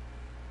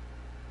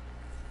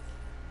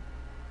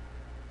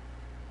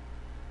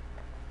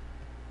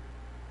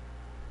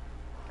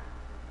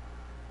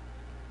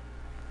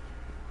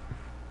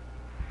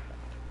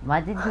 Why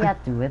did he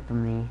have to whip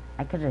me?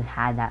 I could have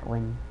had that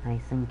one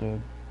nice and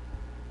good.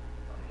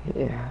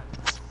 Yeah.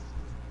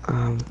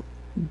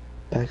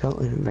 Back out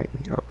and invite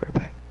me. I'll be right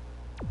back.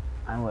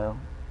 I will.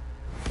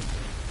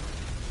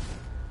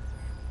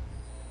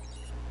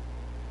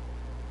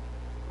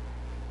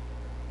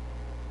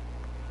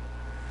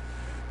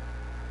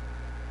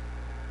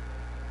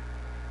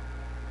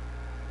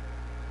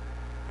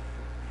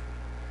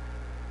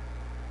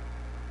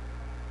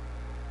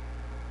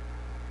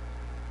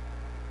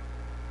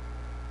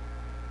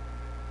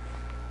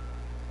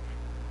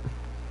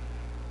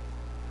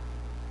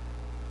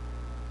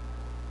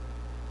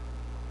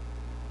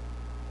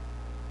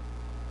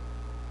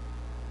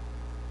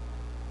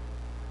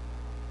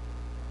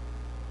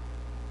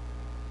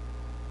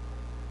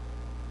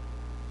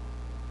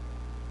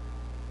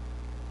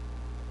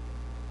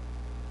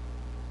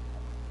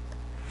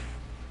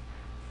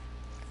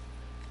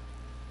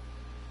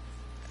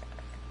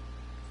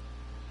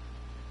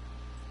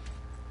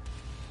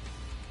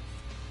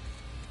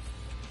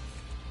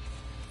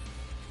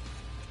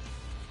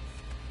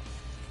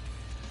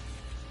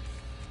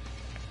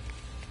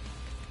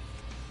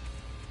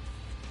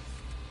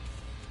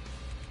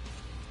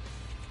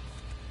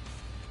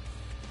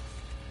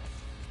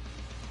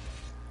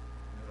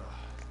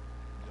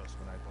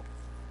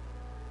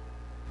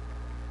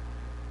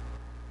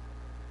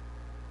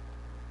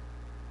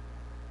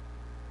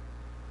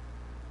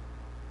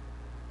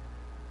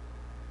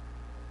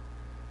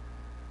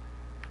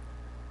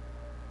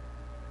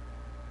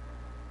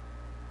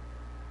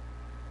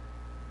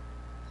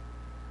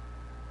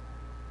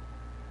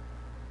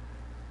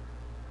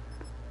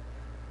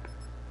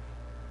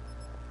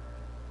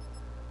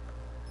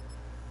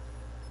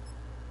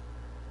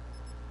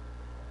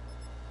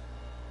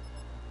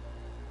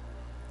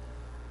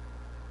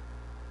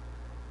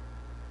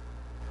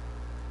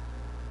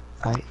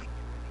 I.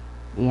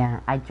 Yeah,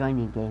 I joined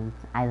your games.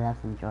 I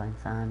left and joined,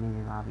 so I'm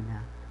in the lobby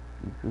now.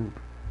 Group.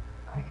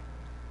 I.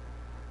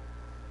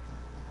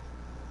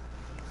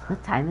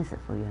 What time is it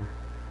for you?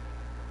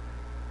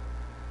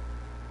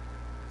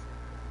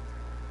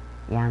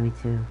 Yeah, me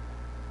too.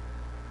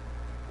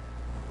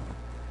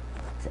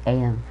 It's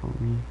AM for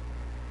me.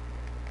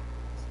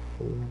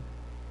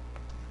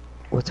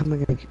 What time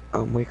am I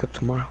gonna wake up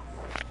tomorrow?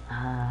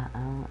 I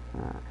don't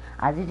know.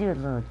 I did do a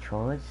little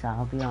chores, so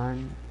I'll be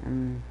on.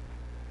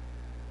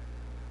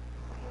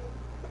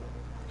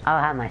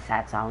 I'll have my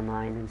stats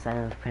online instead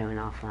of putting it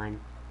offline.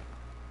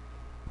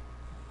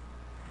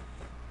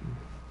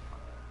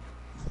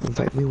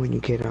 Invite me when you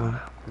get on.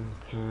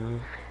 Okay.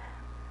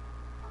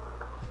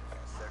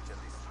 Search and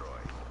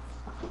destroy.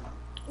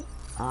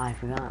 Oh, I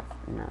forgot.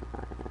 No,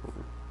 I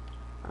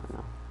don't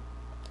know.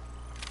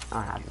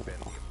 I'll have it.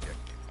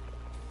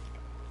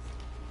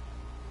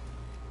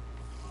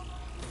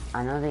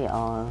 I know they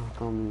all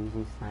gonna be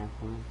using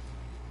snipers.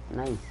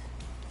 Nice.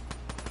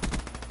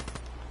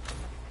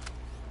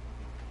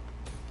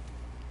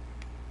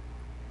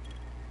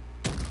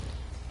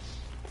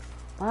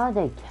 Why are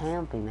they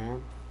camping,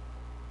 man?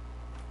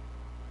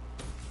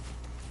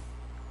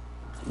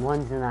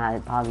 One's in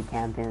that, probably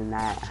camping in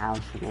that house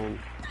again.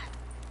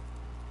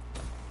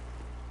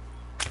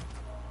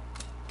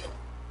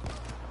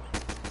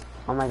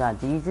 Oh my god,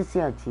 did you just see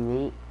our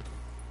teammate?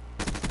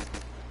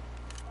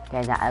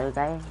 Okay, that other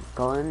guy,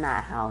 go in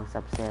that house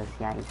upstairs.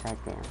 Yeah, he's right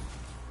there.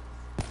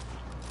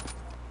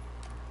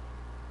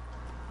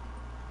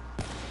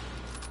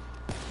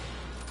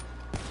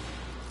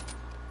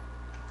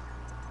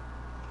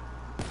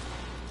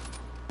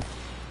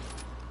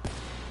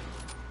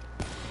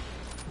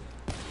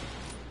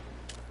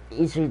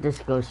 Usually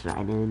just goes right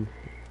in.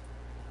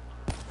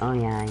 Oh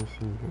yeah, I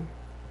see him.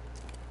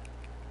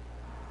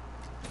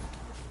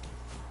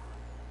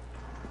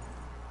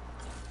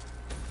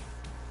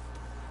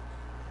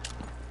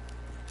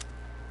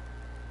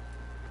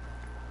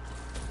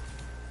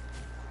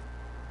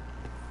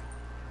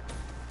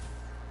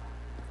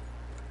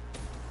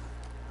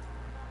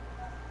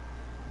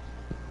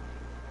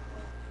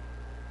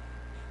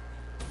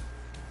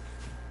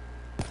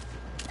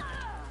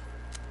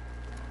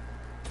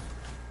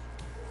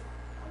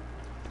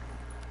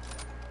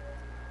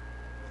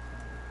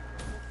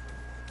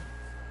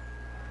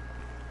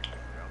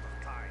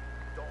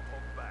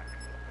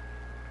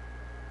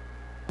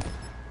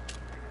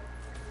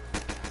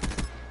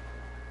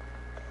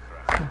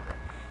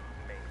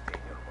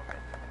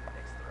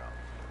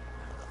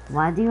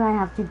 Why do I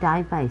have to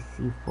die by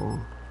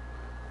C4?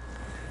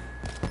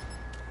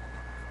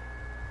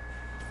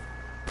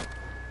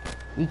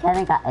 You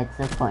kinda got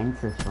extra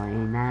points for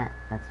saying that.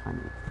 That's funny.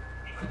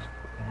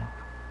 Yeah.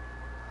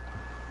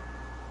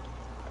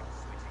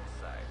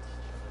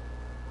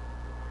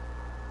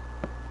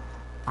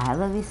 I have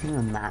every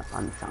single map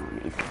on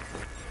zombies.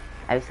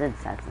 I've said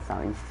sets of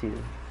zombies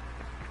too.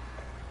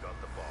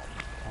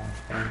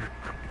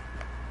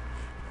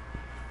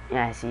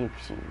 Yeah, I see you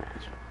shooting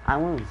match. I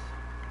lose.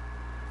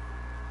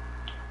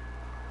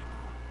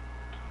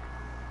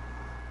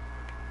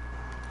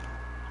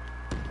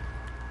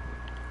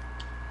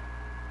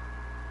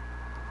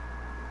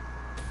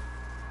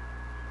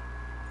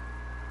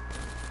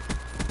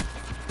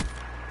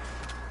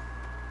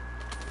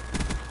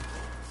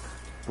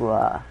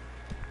 Bruh.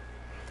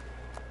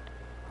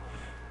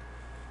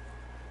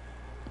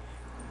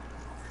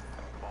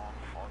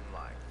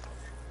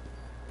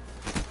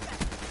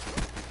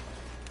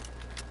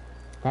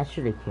 That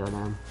should have killed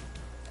him.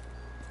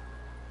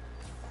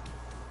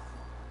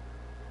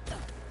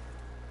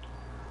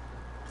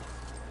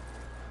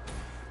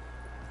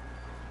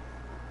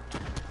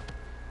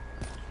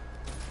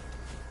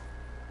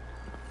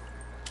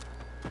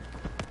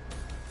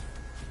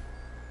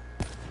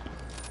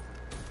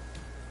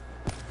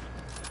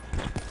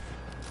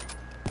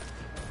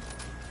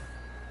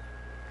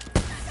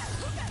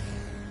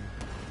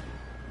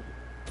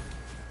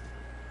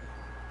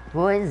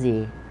 Where is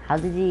he? How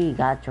did he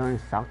got joined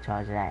stock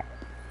charge at?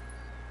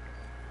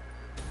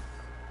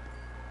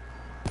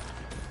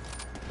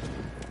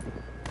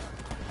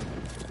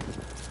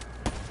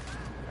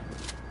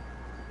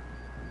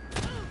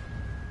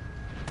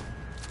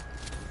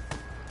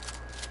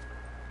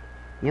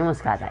 You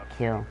almost got that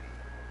kill.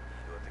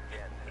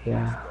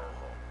 Yeah.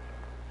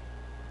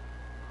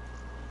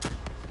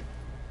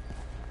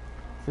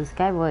 Is this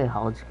guy really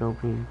hard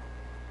scoping?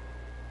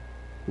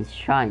 He's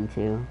trying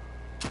to.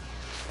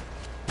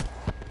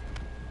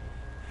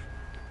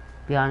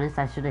 Be honest,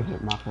 I should have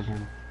hit muffled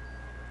him.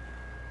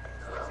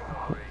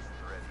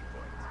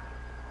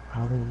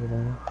 Probably, you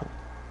know.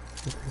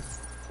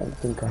 I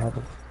think I have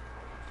it.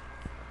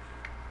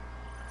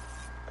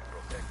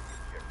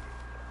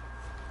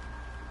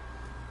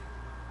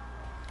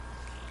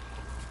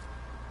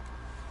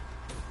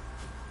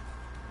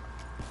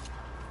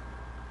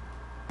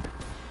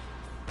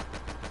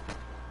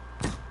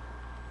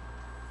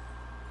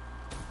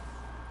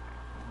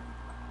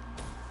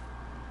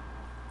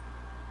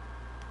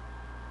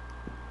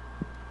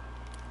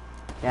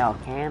 They're all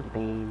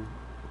camping.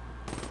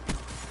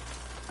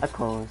 Of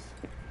course.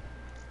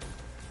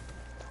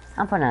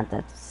 I'm putting out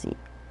that seat.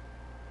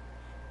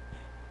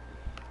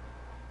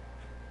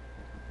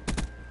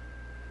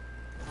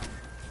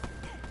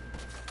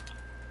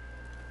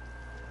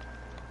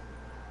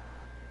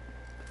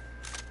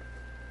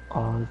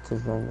 Oh, it's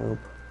just a noob.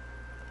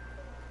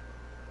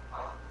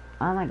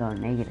 Why am I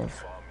going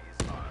negative?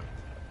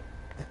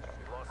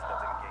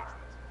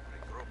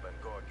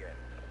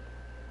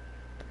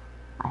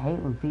 I hate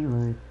when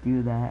people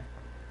do that.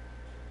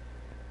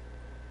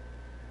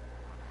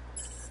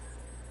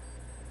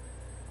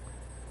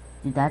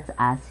 Dude, that's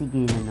actually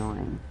getting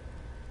annoying.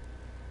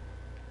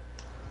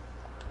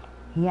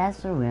 He has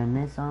the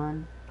realness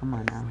on. Come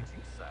on now.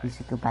 You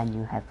should go buy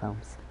new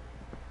headphones.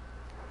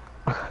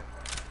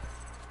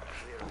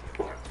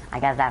 I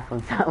got that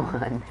from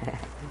someone.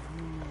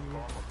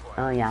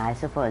 Oh yeah, I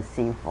should put a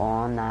C4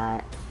 on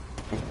that.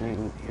 It's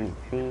really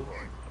easy.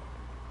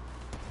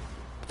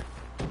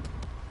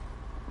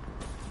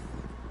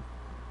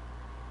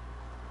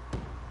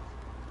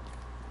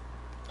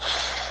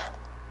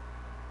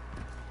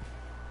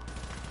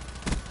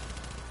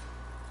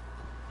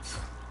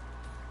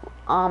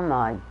 Oh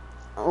my,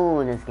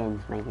 oh, this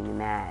game's making me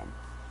mad.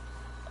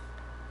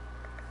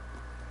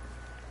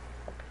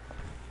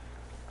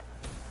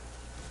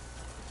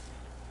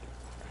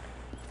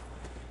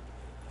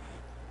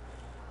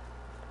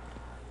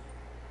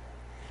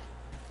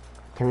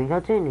 Can we go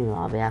to a new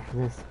lobby after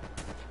this?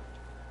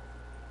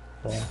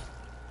 Yeah.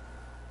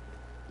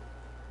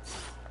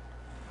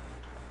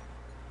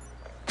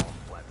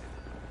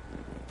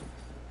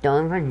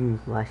 Don't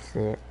even rush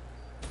it.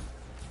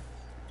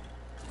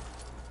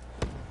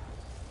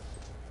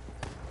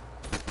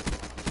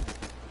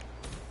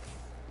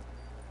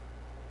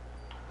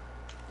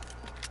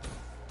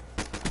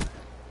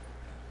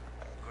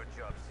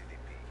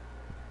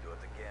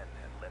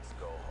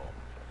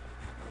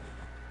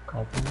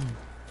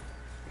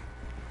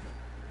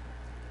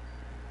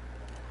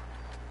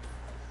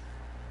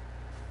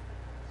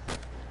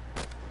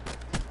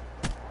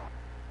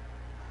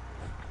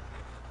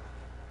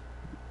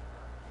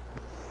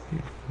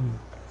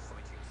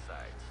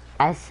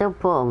 I still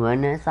put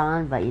awareness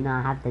on, but you know,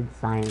 I have the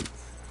science.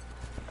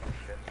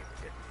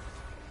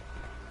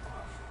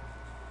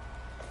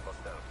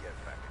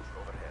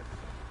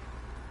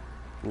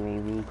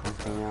 UAV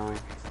continuing.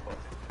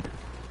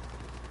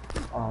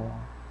 Oh.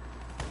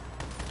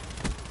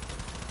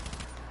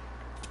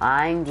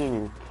 I'm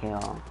gonna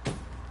kill.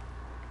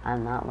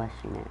 I'm not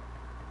rushing it.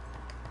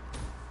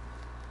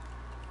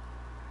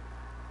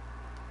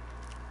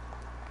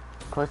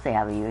 Of course they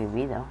have a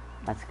UAV though.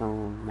 That's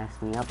gonna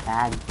mess me up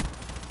bad.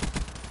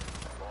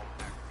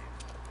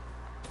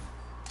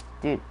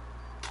 Dude,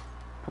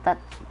 put that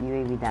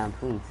UAV down,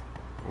 please.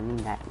 I mean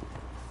that.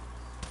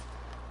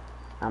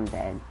 I'm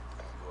dead.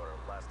 You are our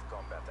last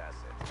combat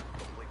asset.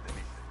 Complete the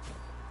mission.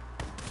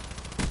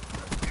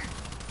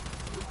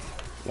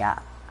 Yeah,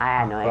 I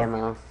had no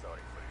ammo. Sorry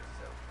for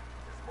yourself.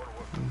 There's more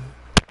work to do.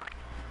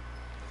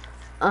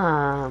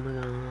 Oh my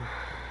god.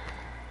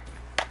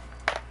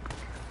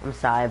 I'm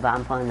sorry, but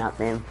I'm pulling out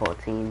the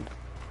M14.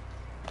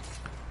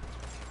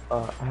 I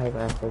have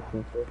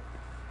M14 too.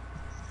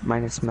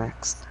 Mine is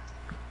maxed.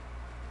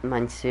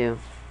 Mine too.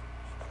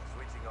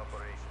 Switching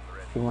operation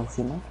ready. You want to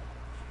see mine?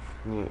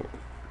 Yeah.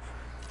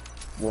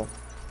 Yeah.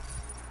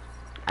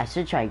 I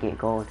should try to get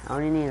gold. I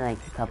only need like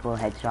a couple of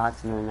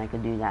headshots and then I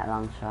could do that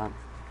long shot.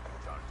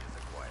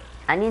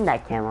 I need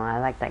that camo. I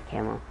like that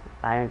camo.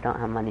 But I don't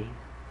have money.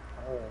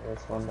 Oh,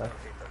 this one though.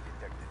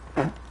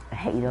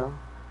 Halo.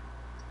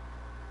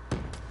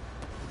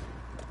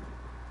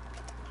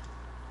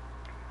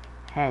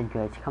 Head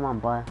glitch. Come on,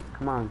 boy.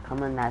 Come on.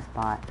 Come in that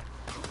spot.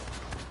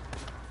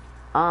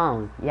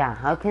 Oh, yeah.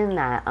 How can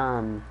that,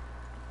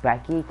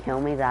 Becky kill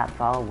me that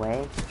far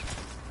away?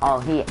 Oh,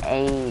 he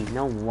aimed.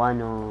 No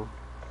wonder.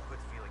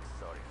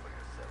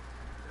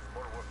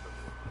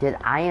 Dude,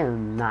 I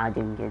am not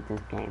gonna get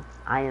this game.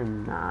 I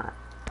am not.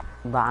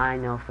 But I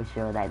know for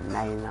sure that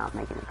I am not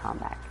making a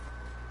comeback.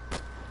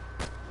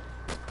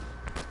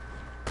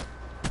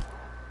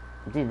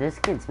 Dude, this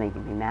kid's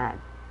making me mad.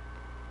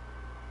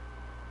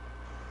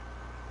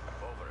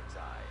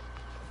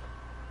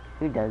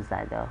 Who does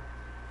that though?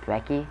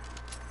 Becky?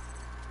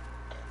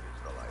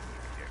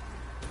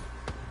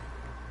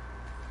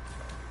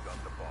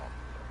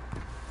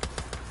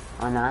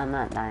 Oh no, I'm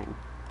not dying.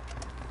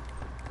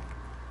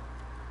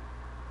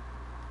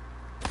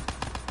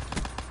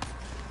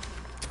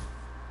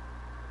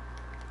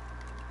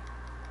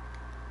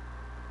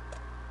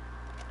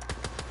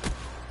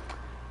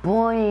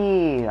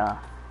 Boy!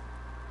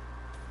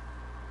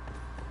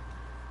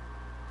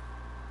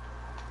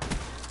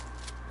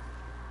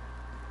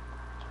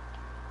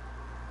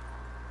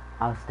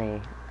 I'll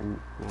stay.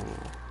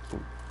 Yeah.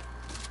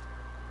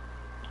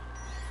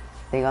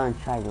 They're gonna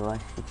try to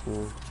rush you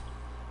too.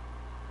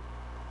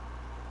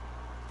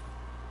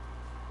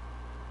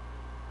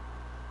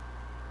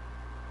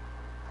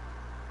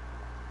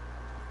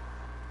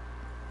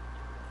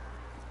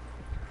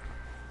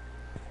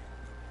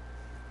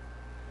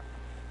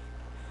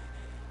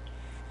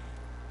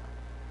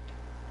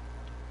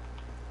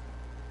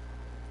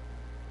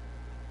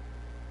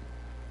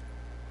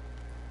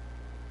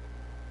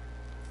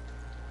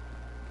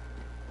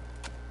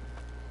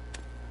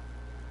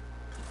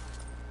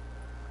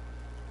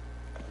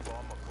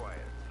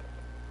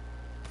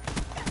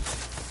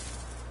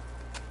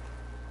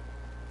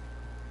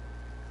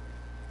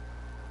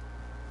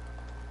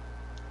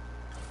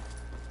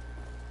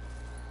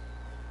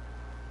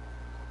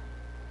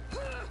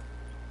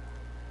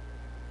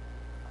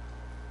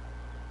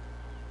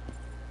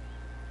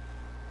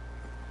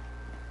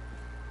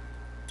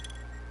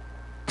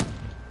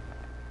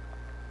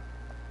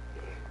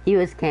 He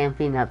was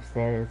camping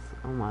upstairs.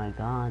 Oh my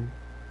god.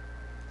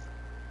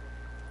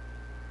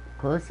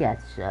 Close, yeah,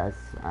 it's just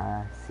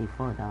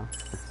C4 though.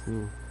 It's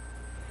new.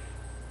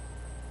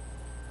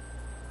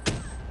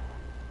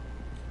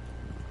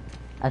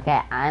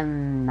 Okay,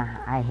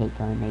 I hate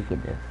going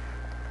negative.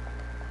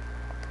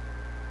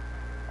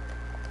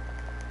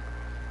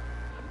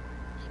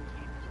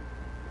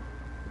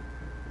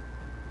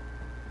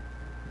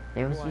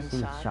 They was One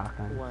using shot,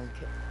 shotguns. one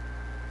kill.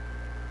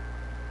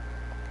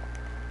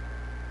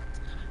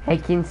 Hey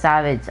King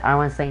Savage, I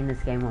want to stay in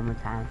this game one more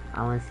time.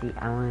 I want to use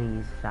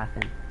a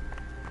shotgun.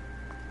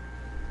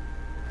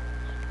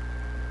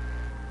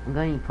 I'm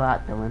going to pull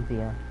out the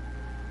Olympia.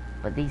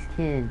 But these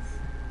kids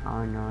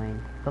are annoying.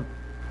 But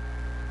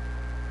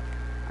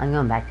I'm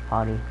going back to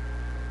party.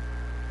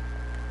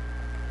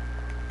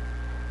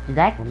 Dude,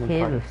 that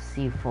kid with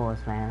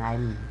C4s, man,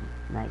 I'm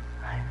like...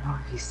 I know,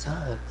 he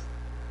sucks.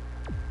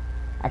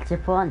 I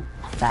should put on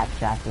that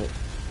jacket.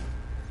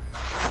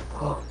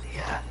 Oh,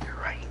 yeah, you're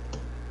right.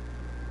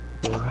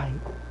 You're right.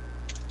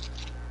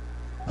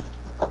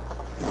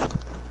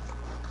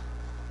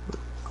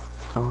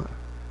 Oh.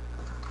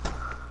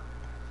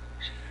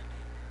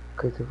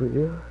 Good for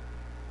you.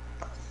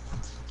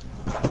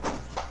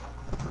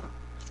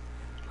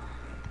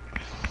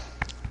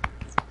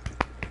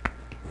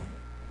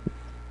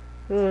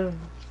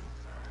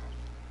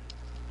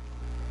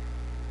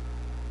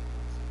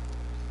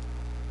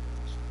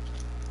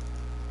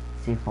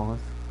 C4s.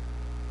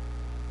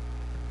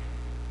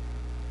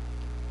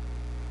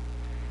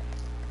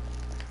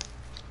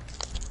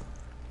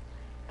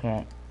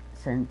 Okay,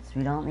 since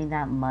we don't need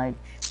that much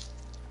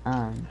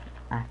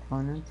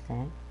afternoon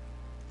today,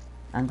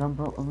 I'm gonna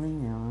put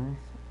Leo's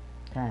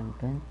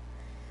Dragon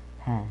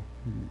Pen.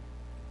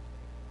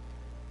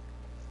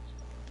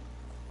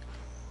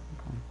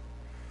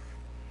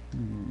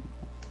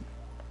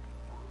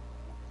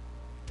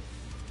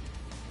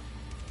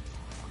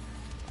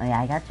 Oh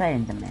yeah, I got right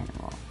in the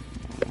manual.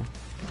 Yeah.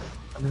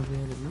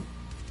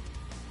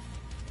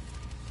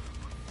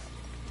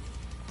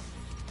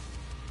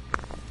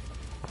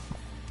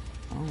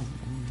 Oh,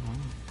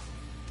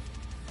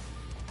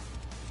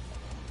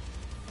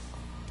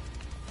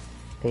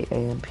 Hey,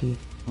 AMP.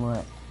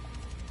 what?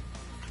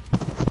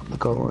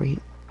 Go right.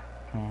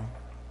 Okay.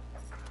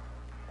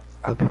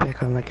 I'll be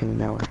back on like in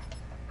an hour.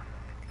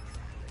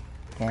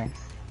 Okay.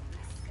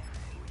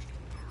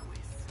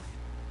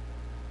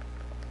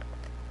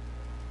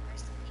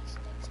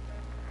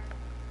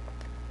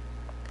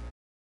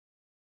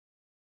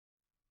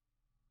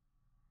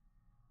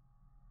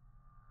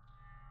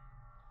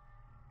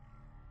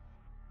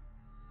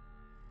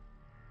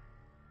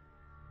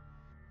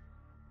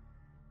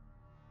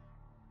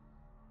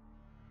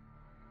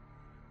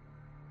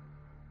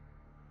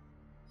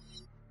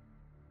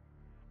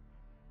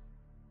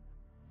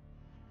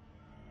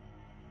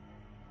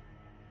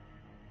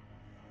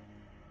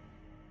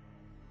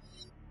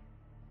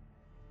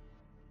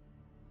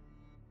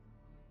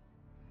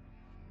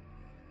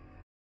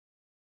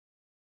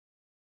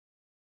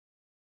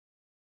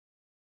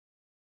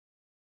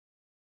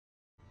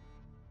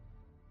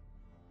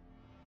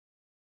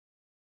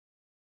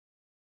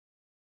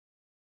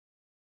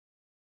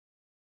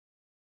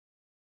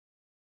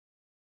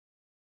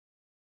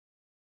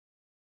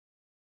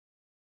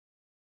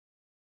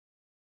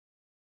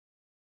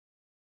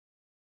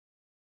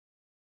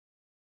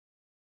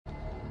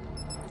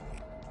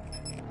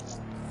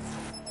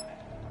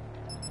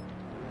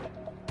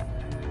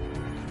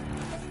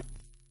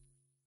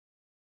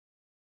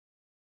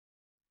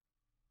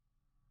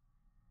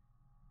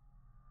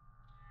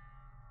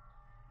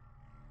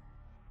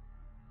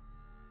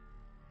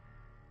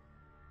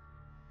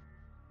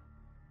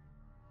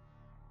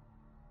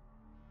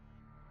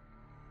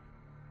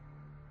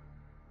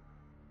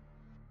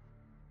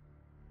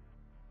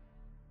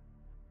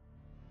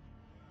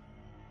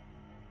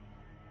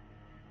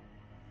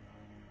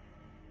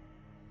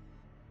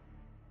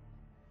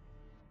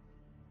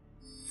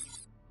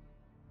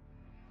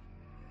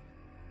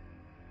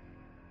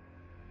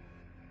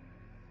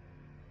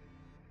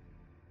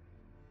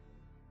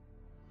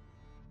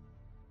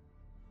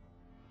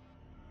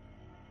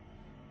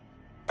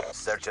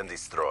 Search and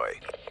destroy.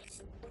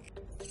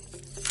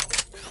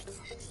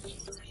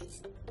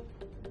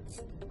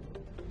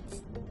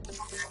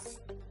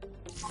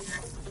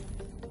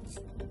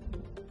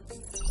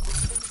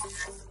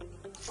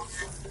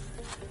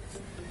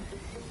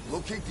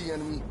 Locate the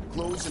enemy,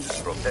 close and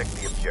protect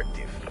the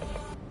objective.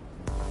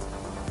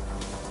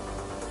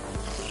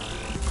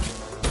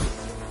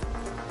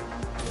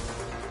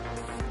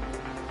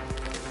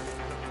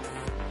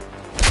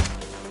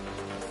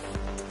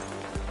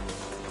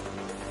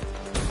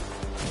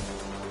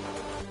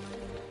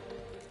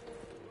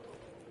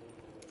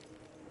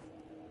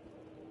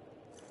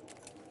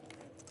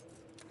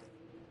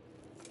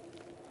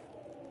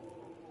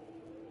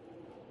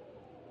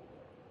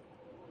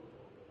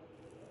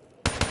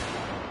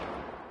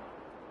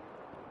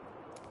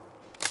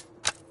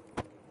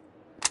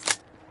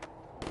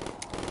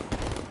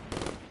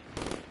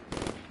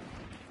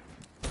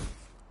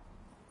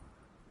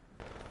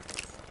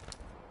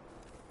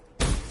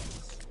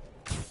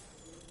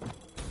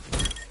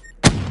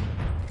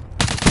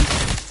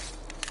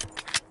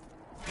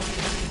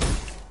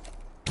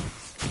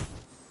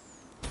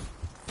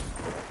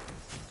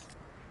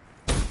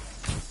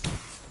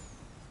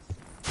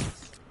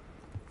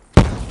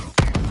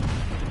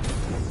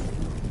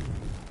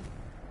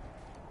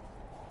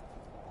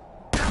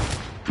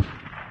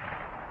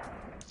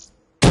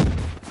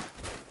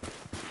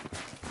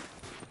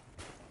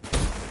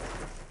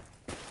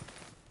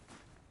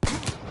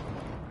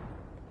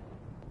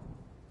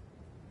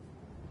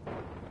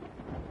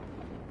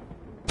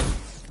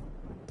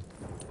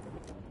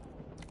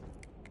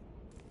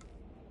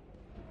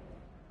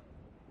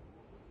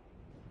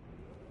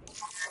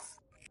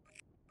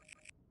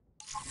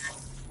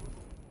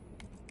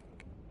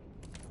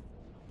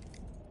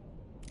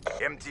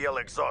 MTL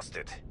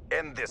exhausted.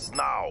 End this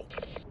now.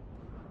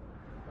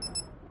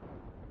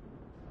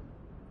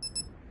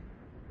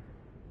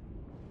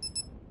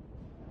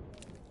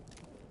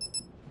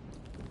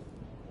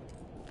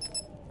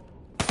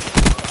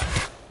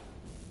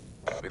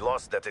 We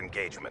lost that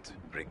engagement.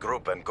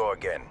 Regroup and go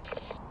again.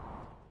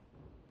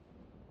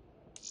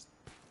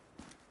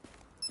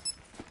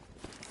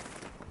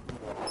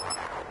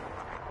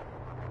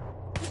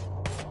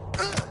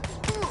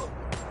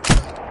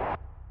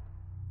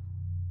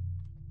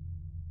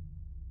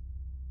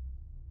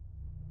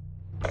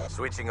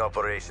 Switching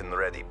operation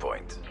ready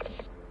point.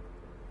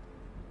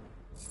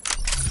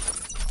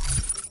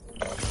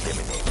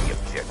 Eliminate the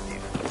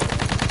objective.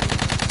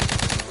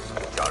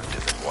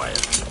 Charges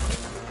acquired.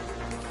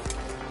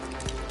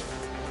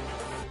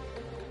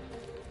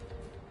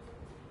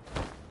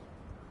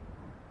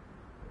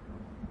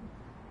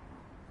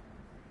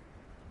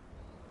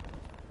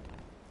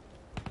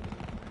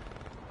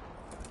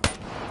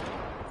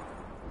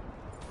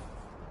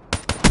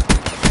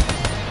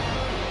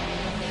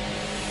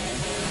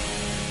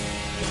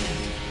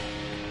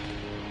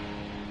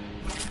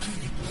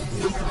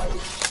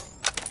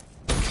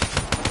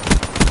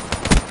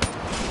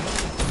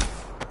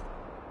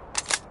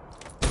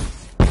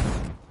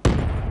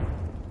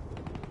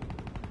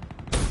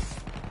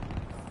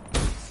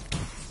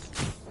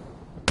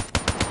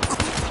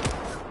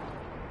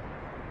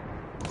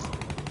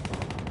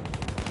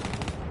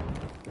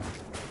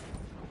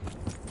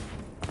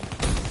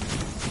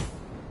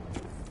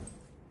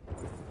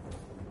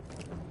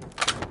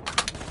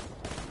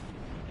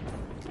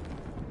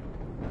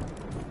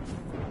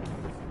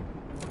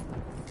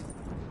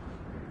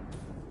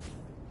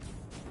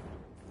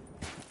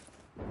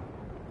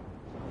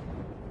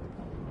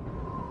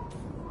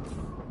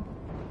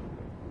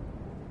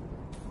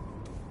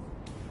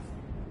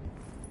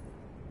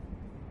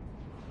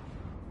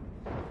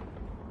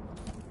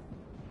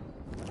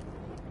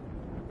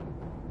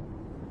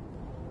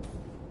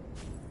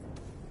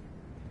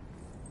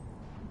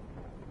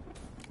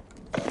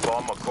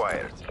 Bomb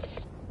acquired.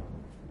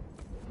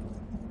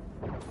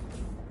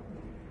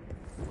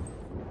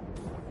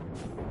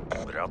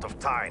 We're out of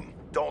time.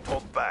 Don't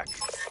hold back.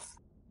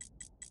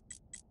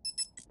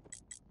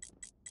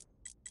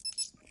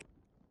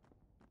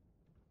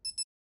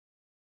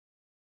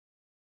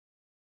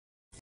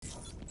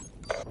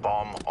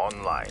 Bomb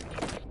online.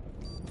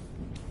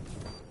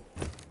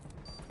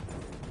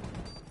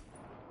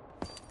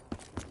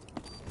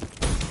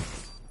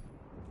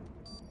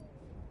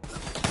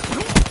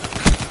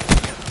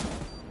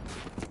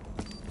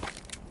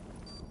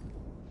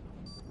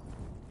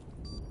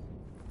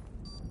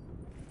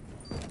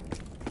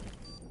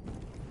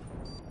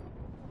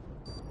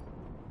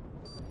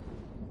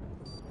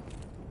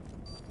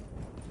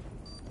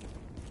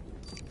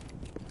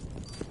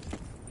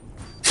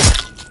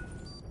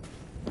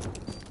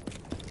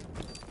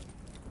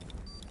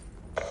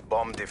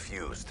 Bomb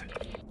defused.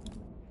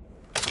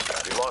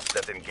 We lost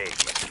that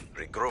engagement.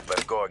 Regroup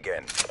and go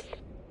again.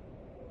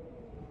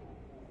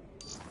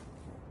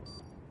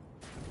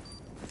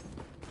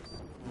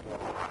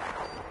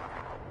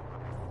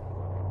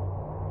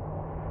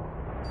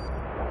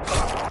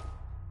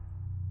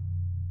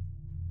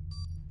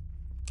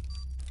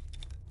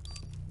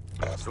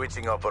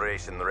 Switching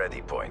operation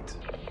ready point.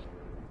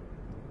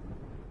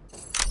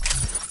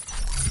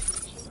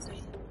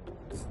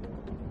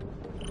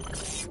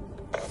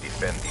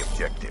 Defend the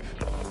objective.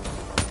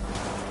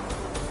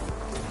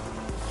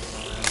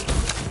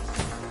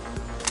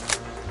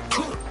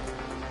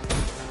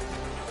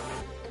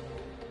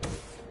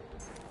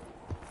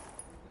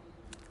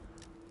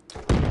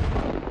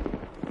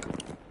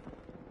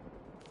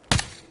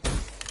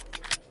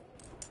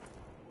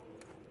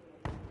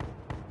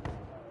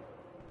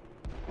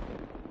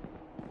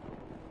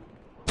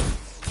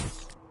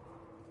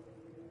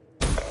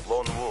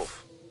 Lone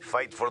Wolf,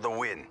 fight for the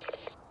win.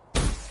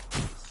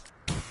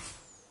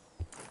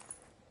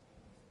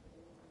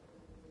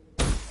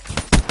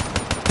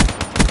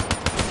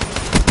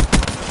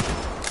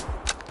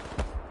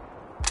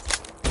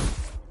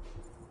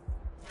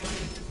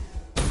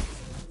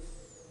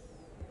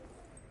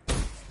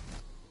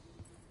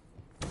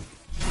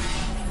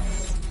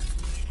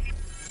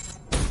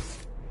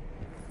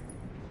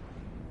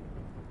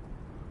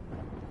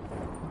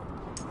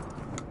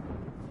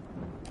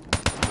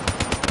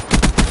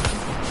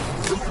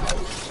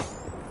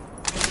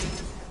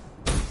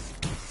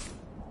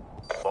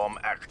 Bomb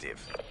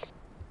active.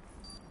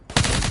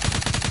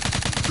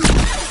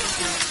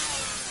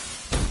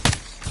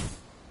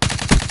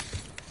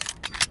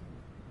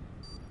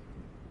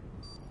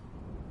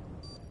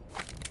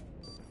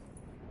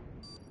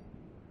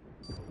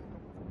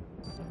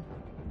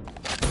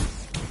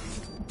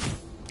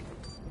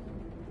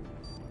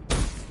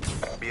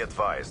 Be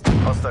advised,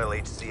 hostile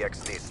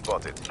HCXD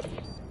spotted.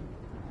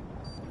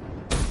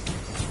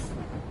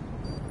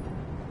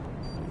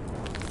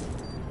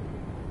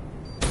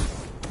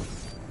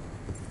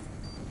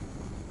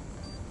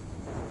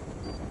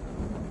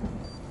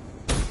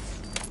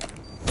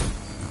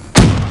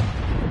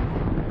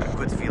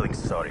 Quit feeling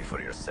sorry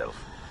for yourself. yourself.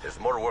 There's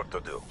more work to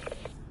do.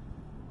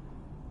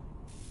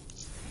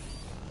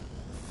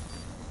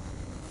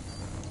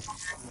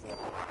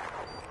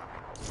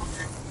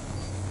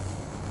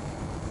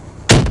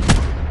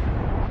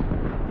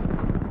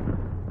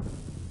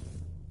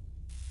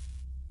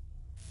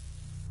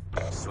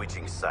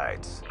 Switching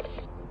sides.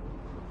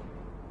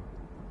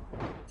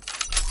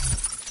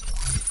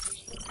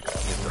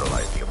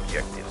 Neutralize the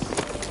objectives.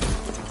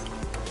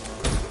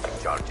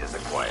 Charges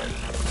acquired.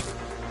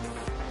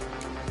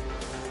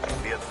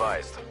 Be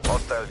advised,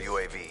 hostile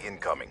UAV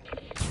incoming.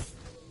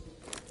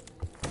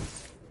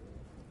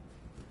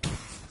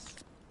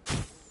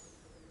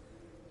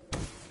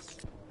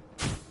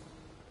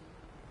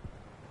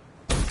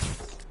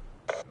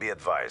 Be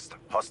advised,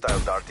 hostile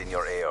dart in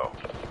your AO.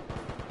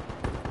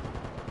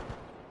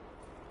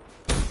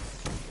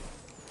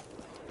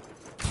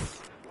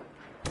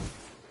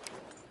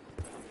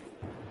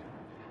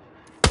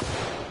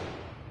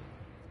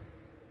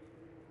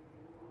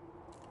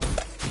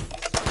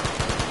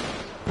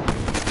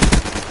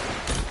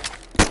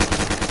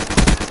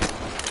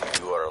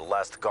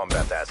 Last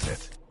combat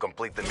asset.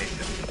 Complete the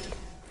mission.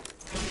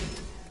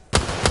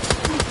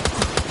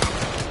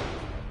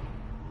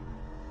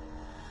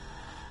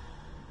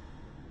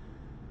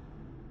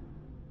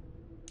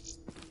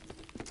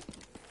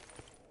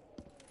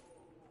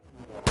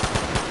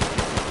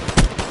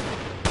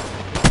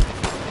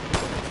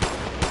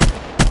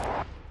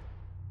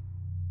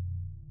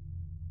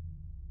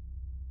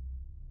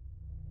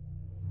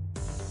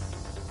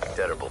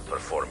 Terrible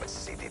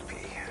performance, CDP.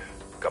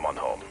 Come on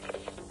home.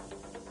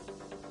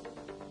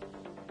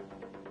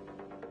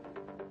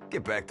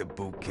 Get back to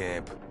boot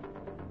camp.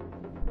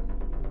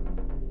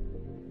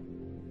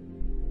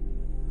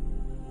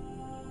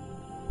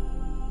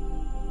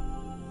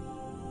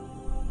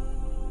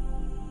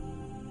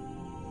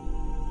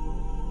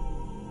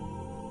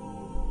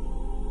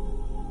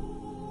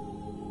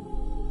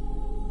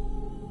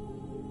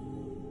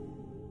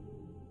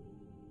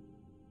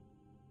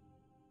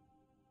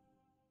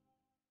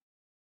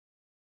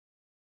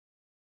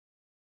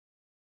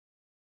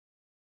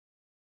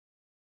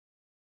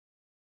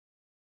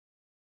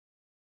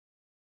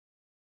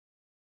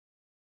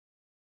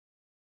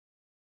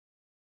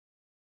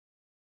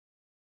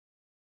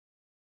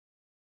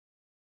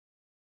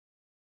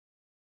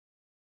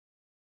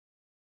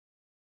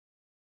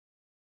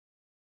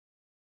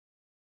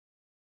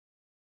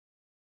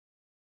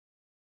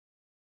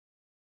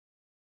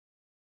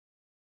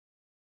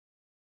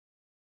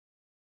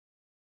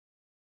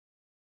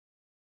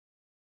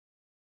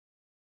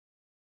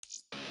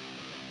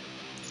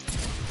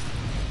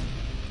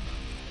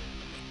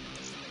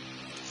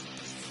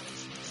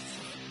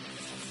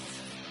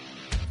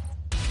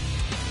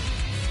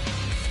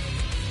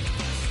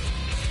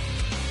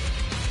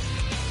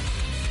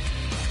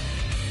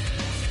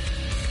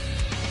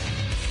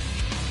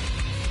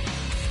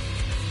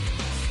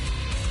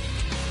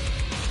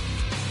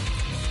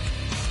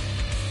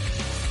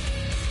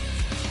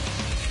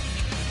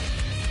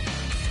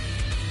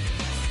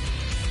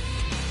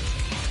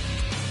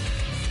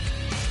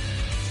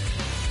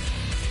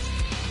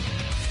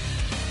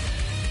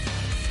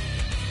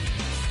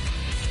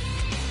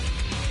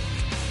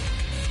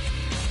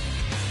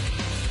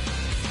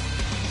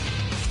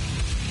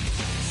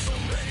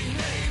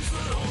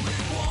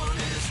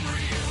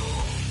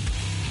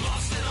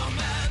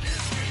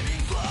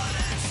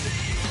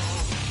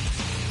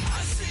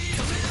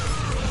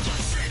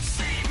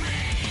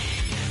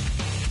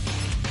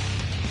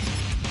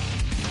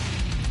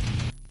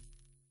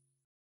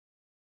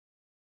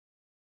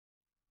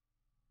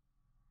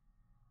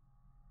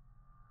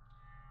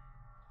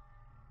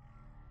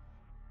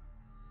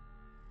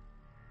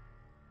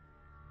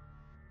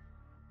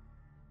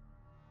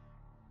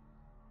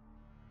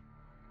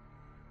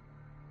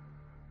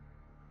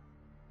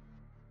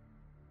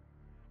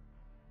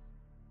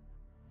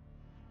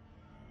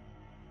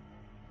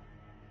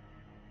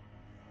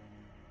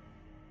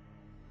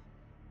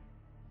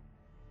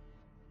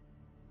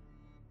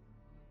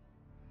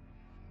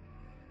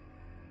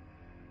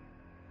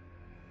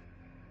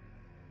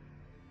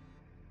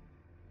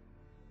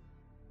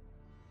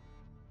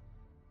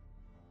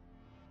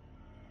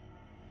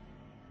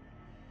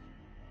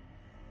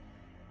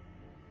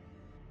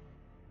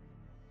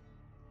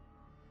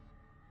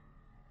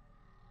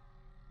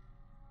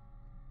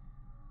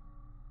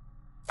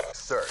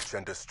 Search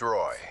and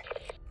destroy.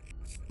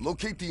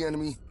 Locate the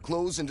enemy,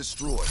 close and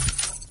destroy.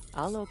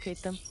 I'll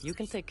locate them. You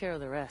can take care of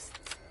the rest.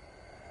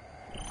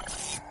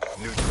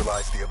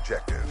 Neutralize the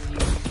objective.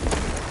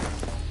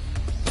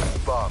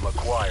 Bomb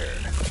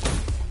acquired.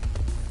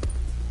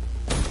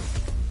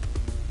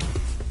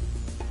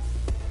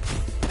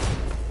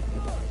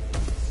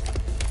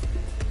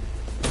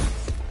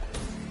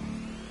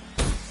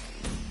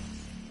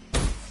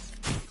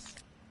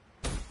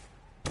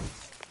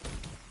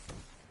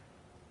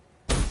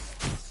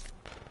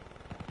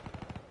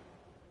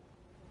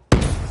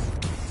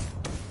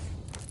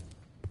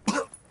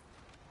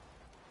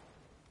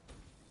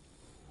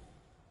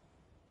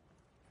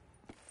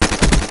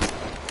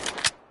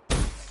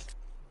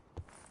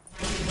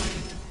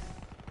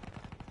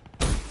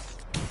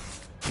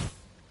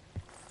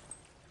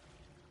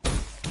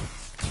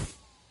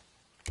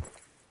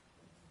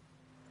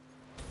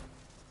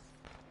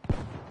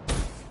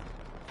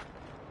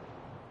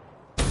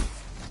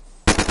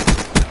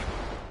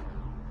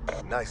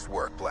 Nice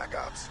work, Black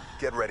Ops.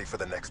 Get ready for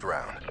the next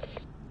round.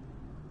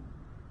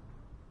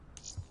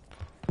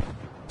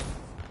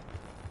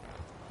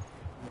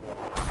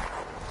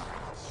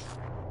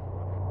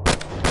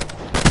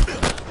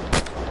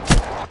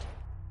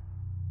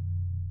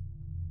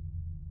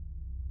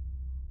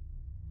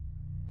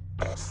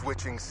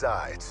 Switching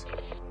sides.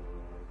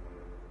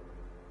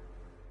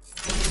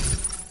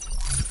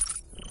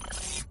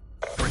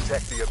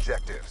 Protect the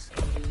objectives.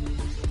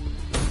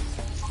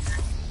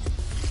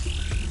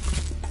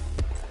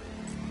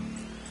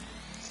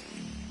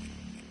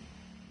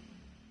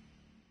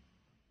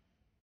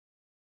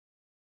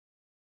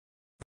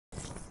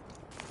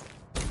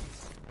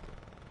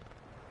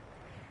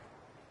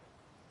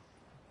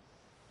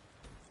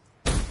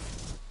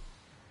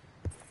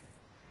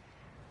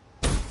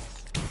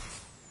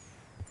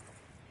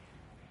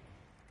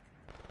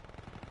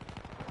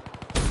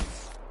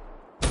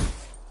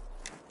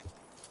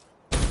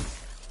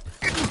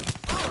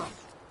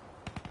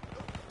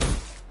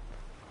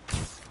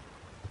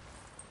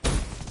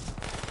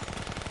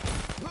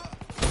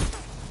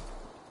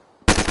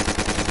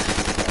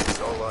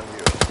 On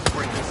you.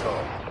 Bring this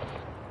home.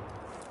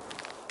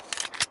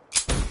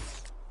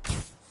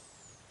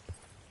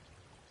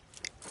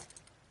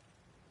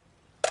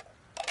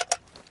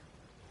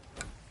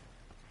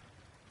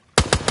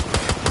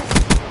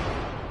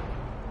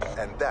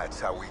 And that's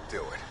how we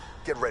do it.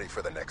 Get ready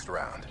for the next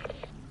round.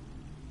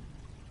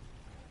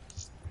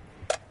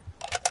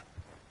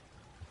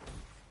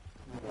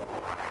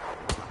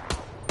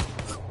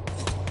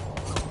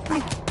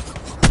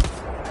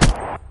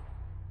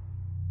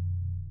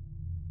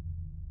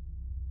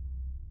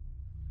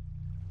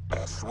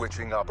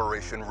 Switching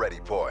operation ready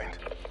point.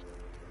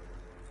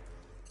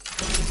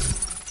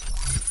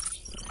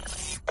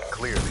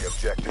 Clear the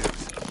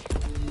objectives.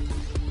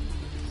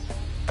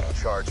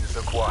 Charges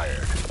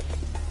acquired.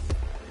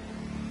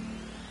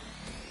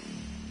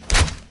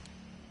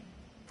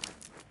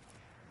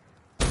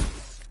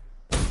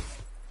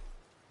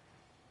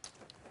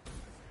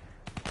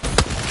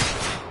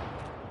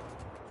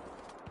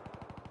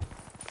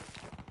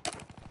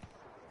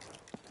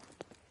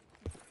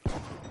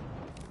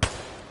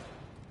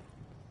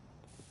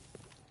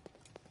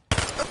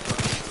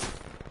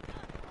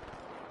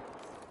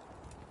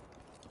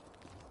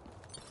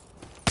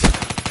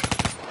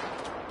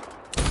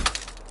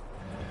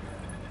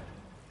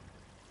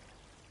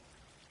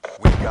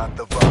 Got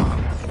the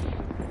bomb.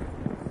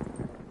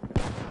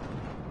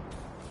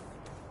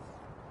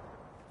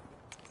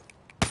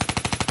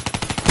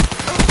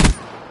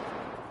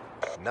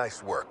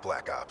 Nice work,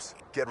 Black Ops.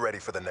 Get ready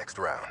for the next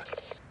round.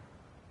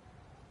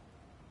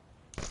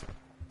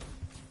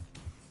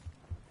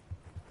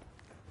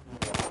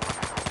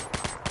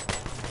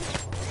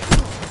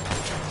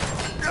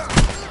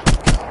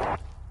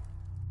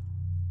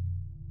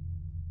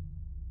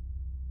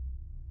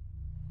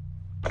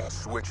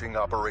 Switching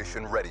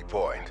operation ready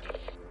point.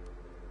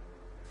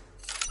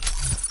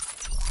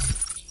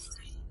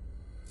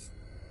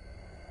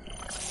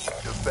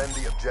 Defend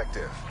the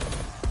objective.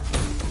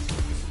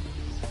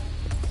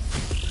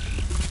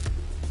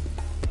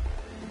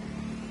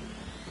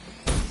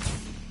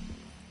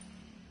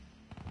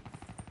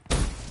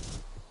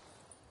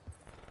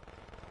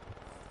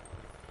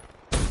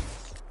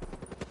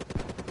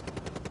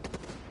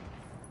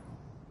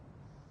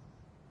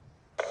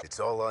 It's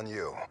all on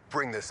you.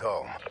 Bring this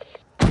home.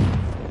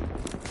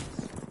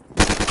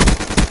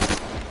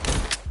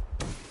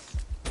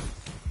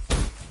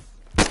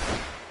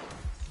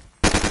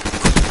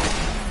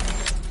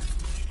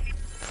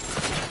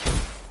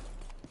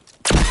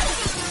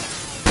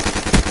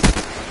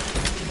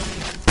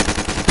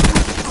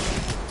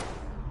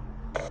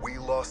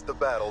 Lost the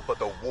battle, but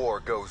the war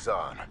goes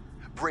on.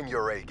 Bring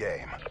your A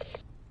game.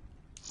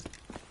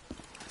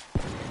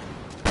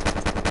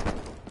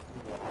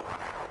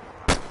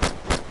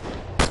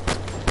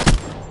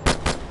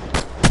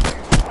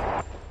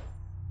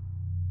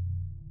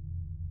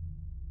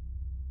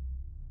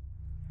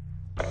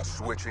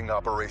 Switching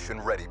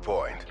operation ready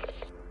point.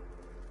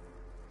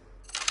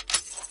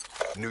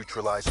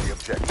 Neutralize the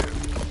objective.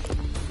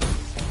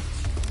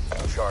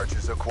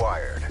 Charges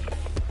acquired.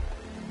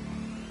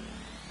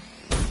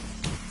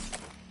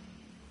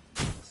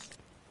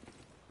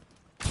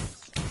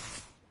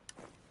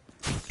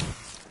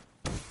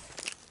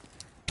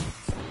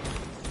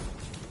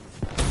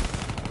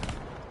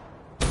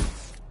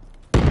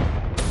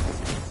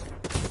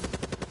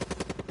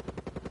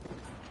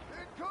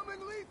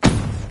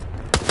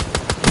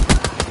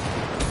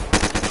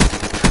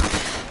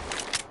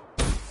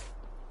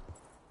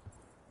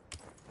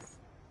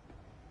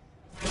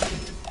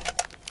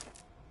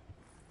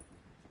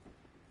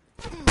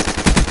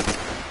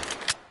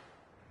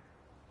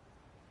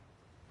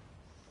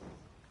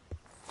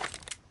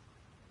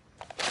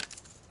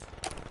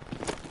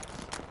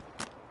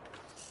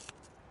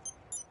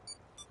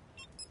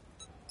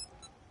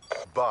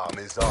 Bomb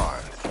is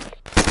armed.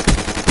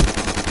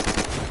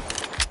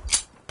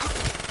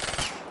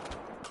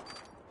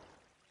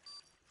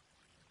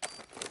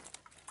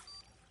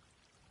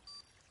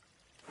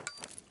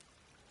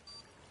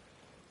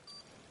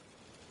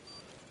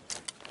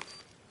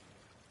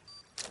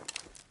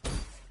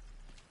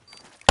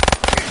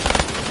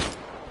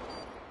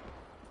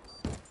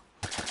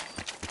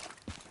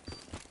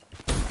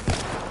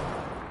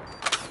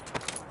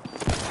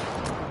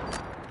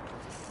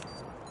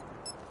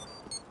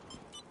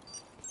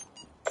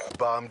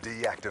 Bomb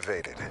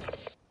deactivated.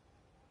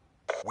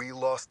 We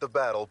lost the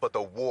battle, but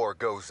the war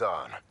goes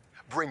on.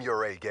 Bring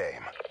your A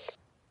game.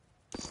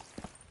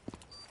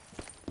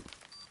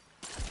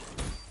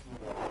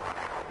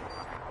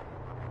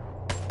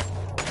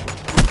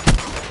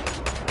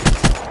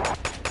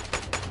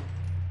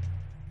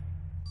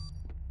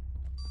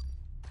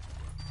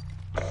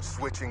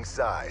 Switching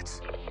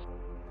sides.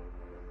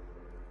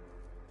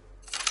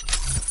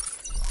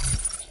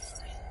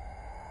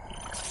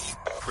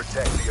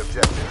 Protect the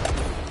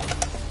objective.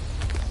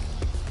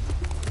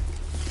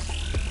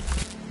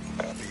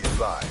 Be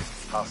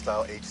advised,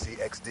 hostile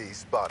HCXD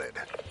spotted.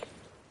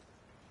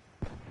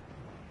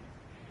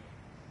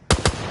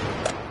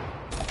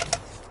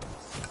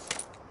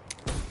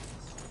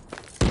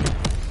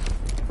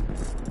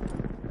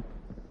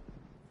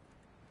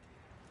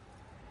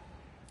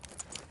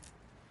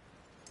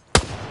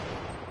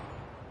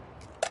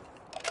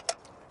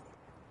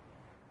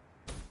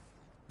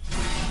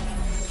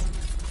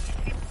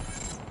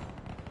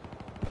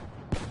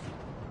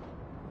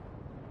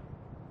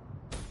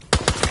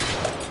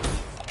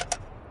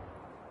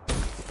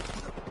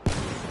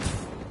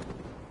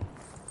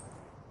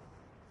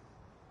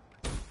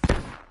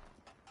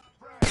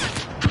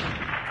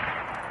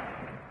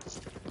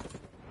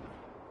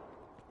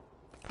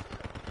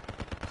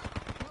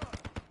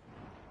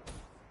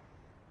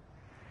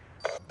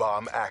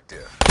 Bomb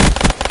active.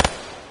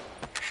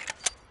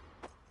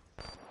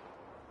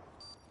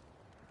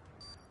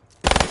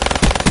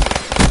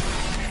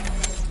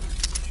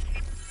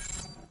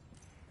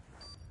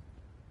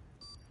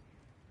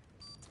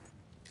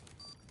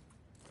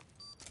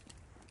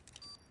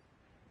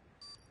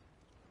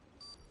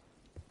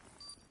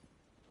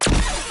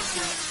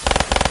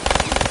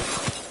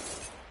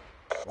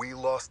 We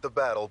lost the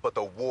battle, but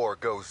the war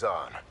goes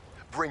on.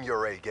 Bring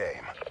your A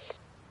game.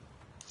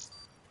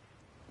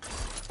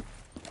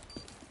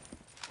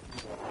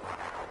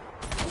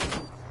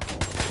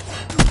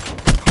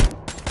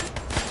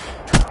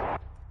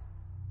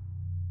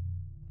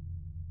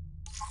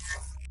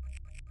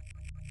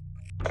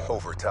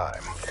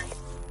 Overtime.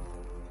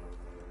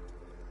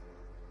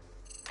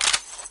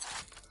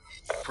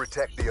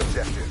 Protect the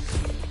objectives.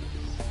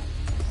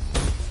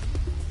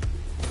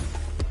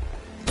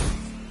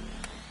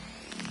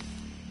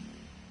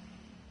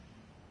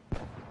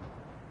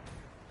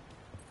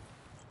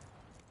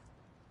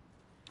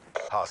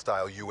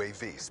 Hostile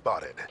UAV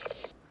spotted.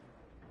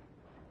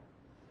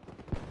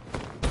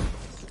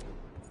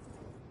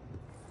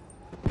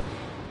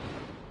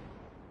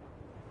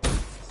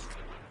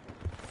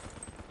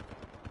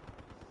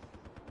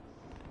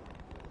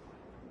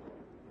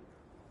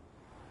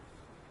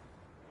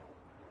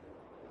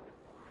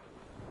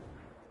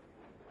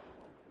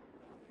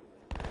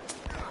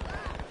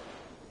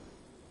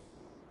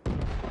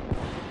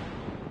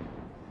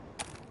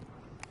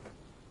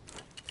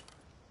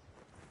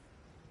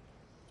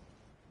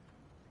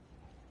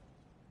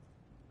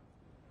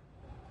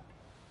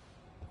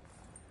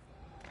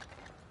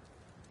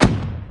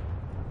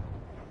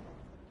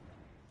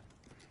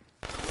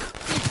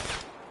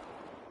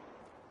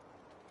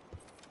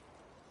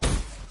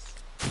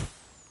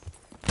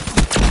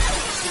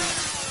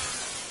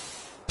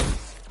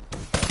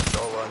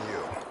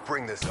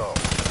 Bring this home.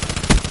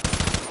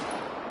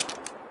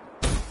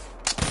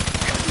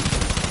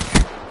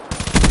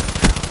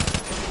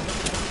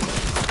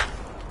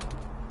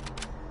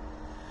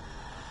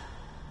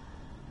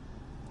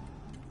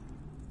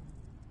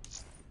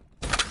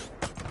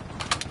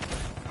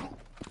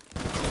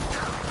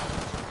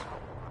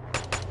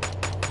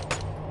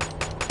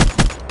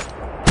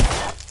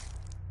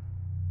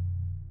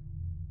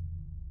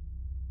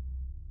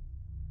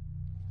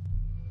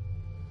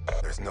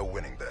 There's no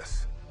winning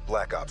this.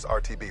 Black Ops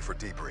RTB for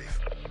debrief.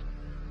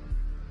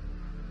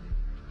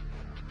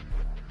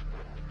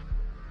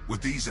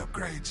 With these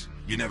upgrades,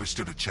 you never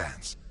stood a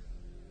chance.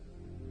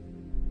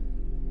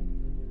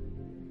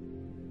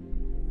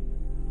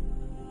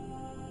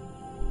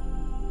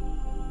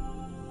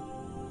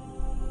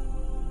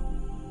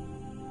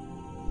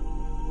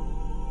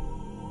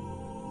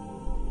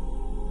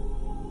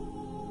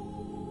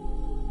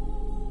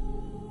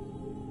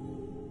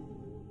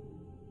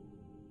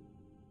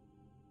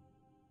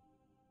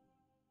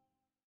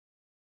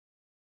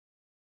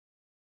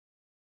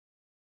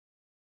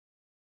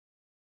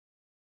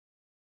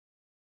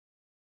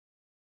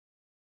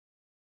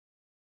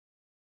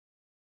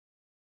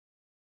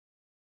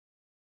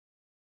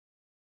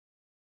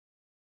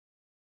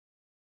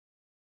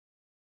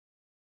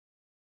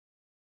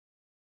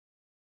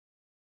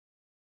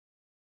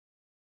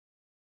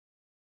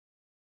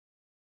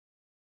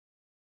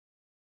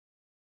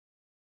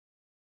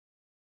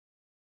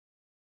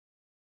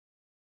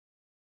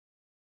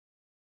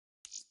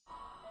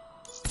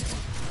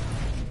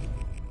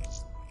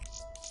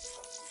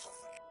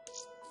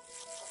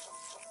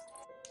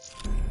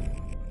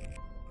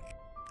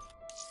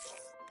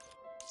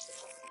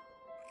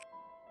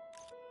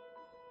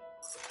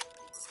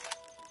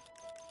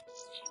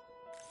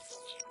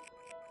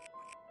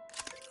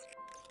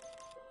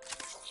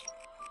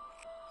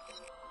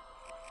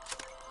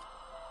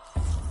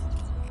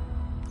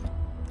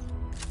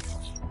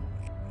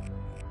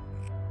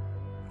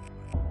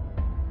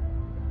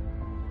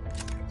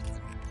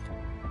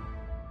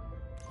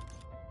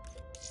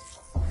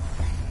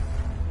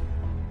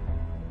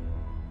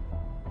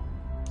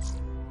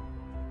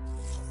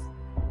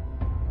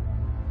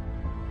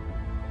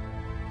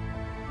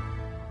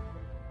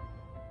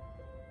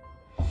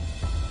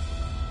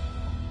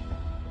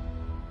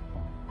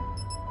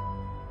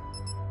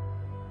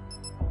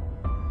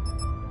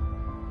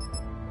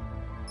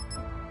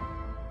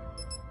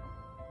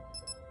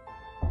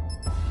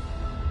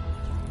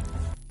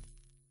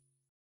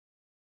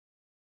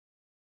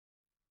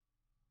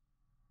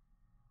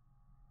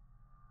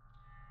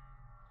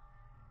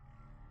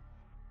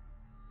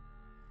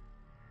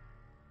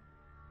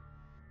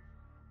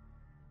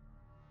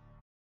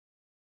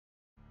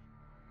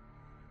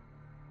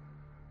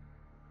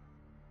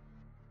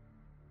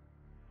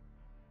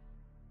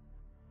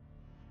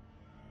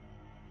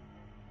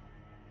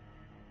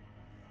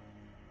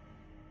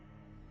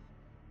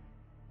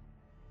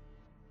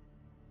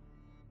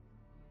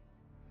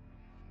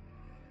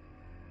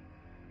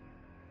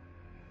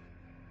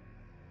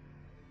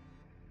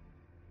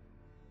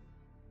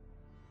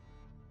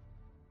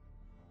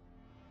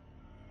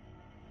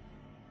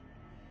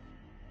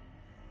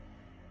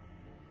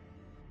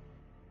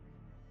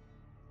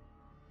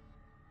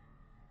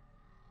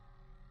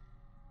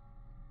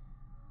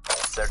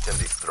 Search and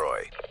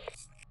destroy.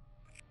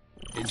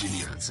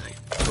 Engineer on site.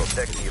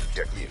 Protect the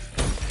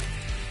objective.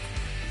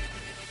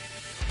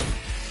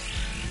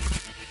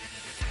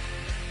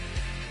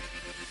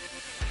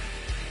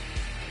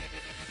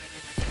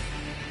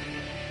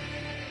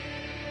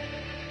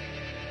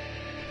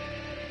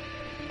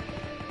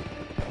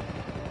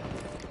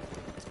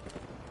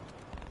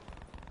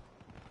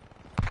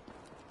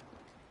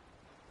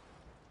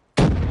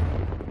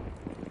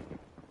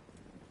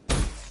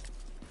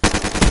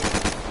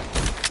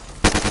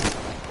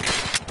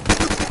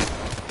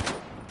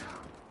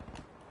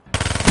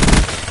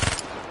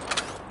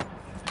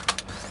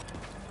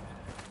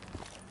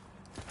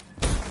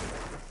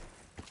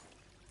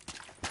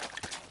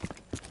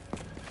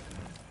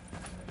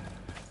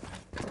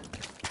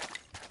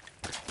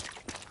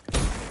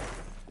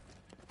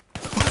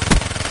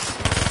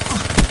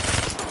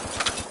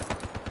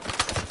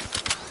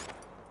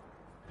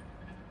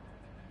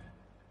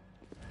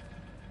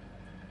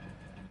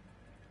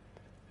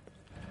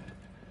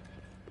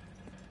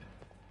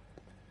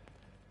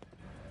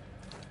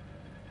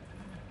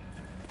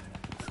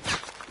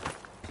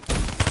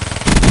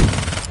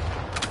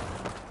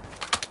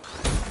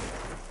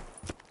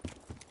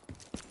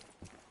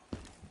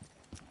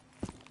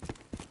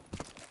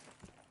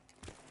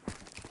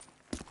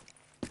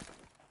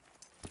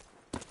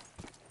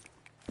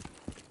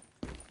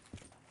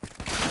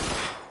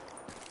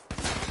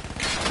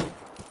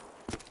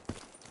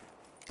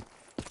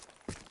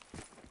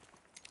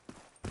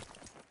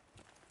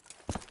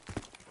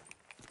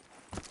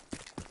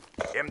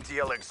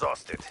 MTL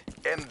exhausted.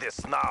 End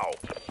this now.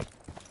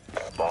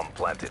 Bomb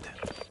planted.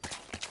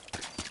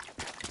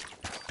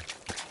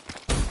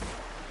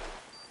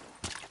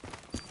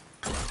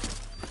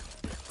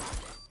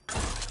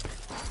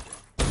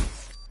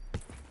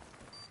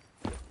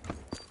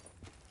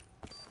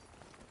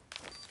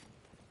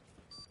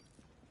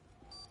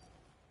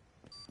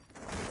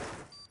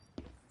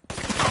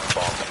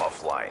 Bomb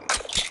offline.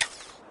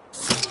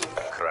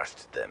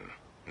 Crushed them.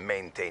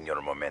 Maintain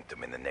your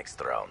momentum in the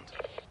next round.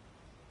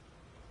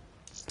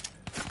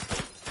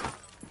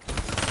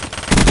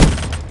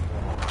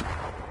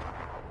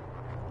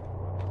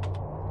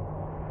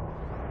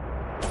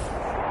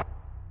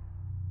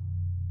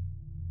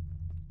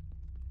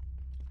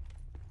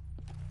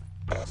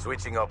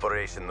 Switching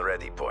operation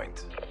ready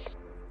point.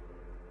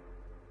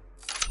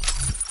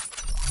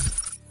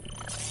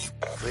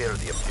 Clear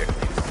the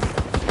objectives.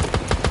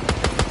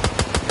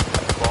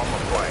 Bomb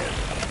acquired.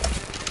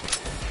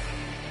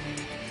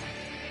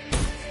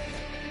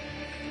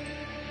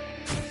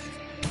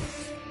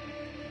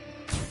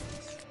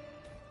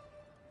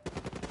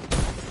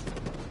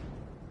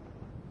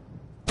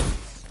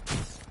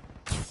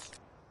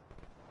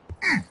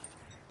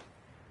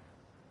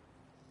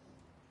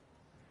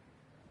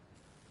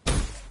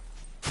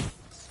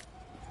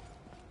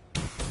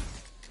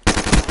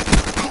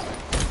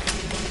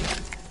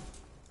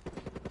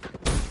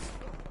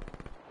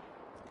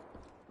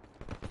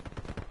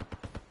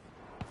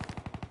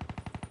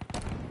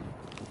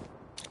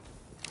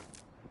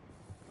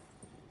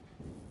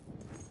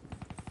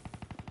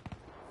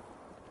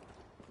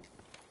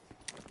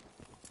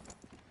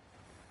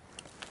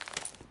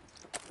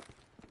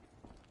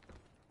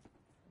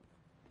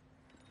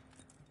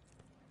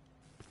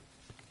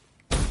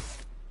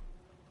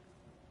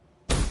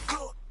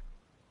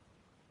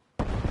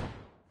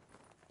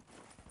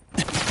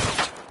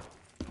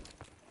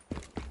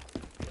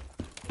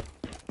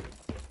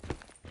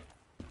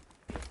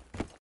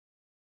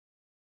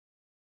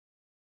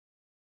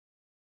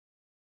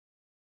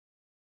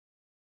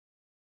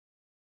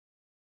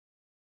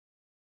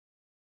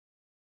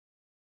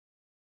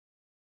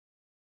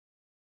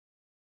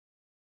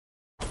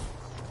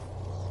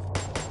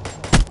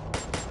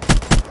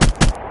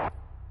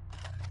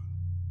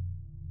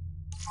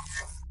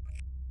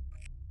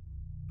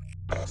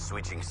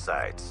 Switching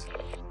sides.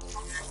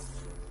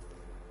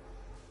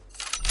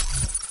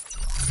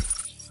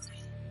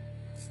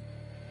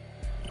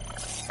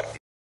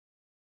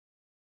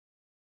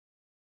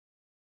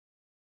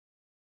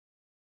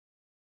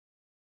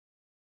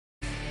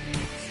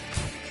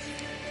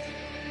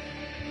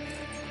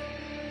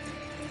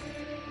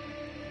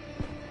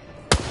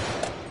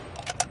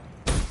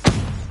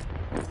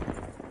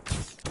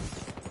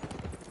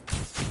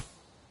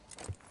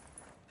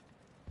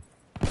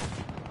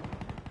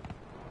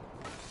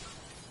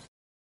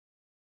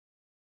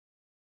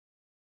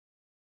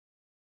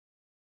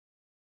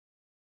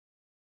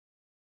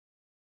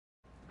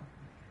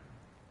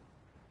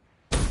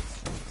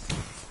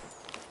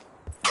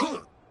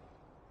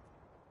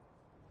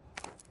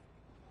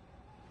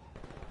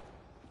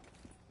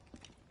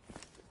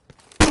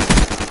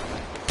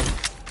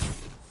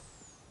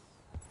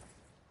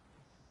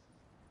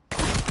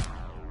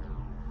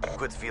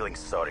 Quit feeling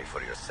sorry for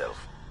yourself.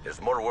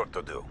 There's more work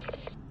to do.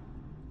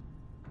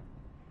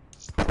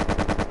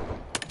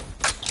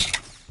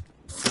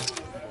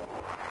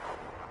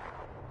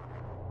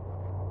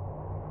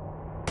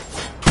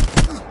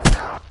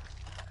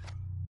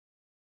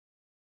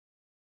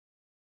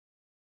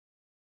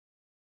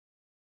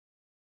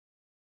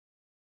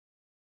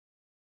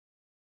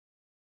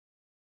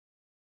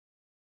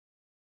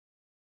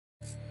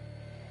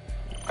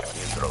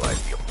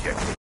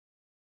 objective.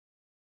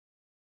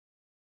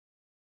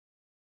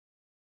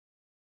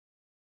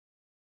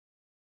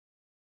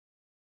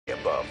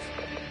 Above.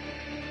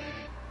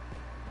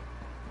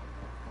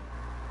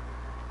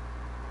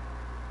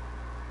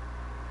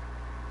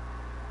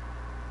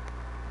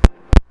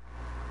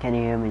 Can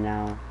you hear me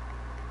now?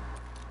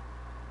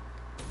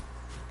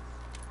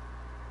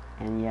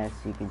 And yes,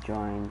 you can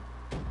join.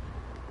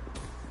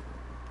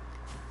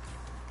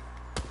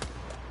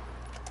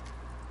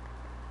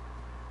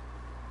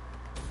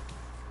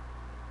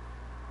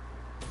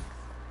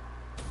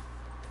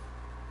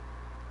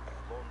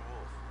 Lone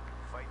Wolf,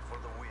 fight for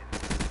the win.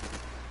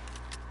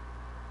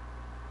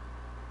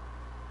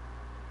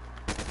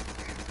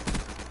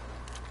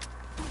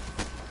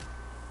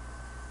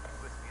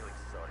 Quit feeling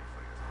sorry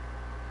for yourself.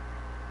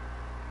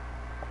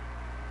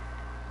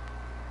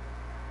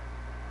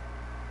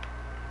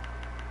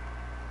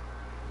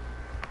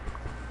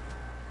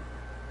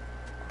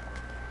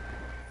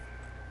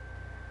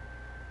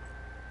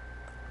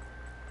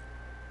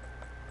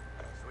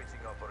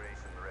 Switching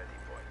operation ready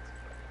point.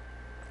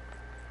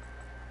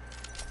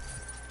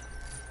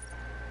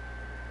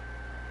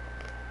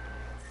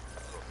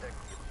 Protect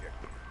the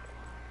objective.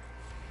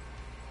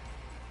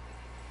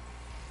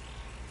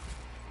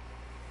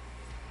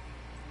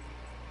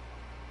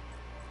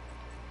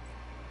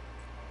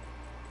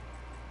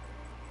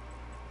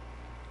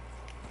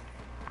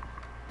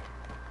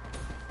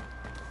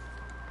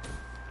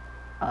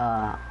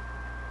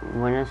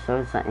 When it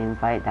shows the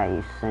invite that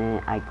you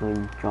sent, I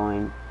could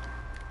join.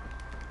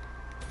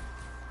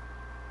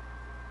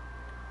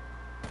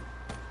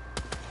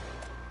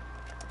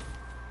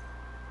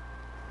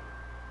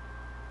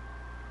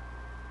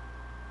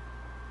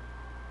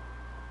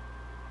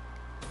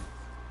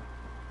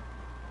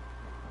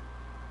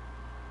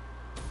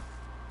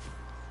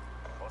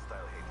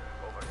 Hostile hater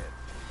overhead.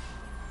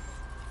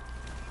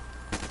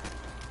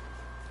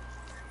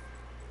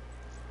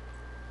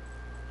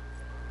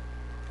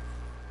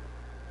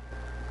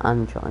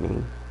 I'm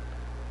joining.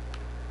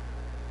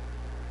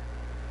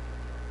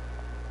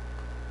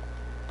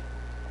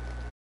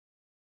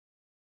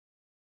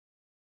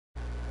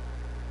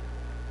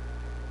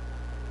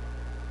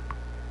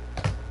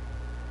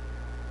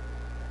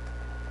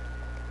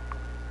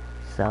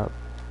 So,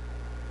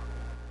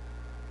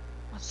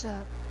 What's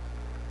up?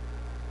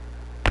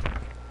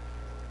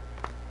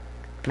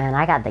 man,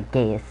 I got the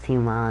gayest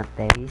team out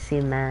there. You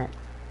seen that?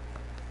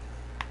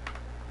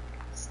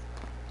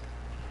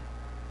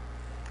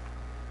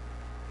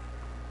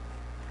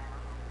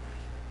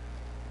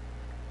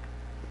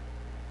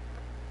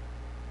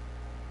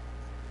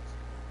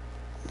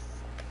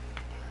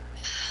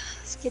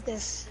 Let's get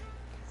this.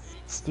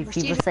 Do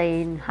people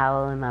saying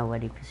how am I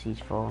ready for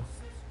Siege 4?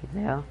 You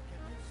there?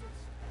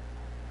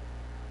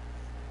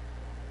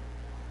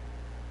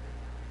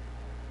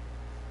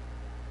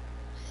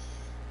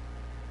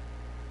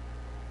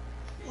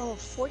 Oh,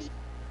 40.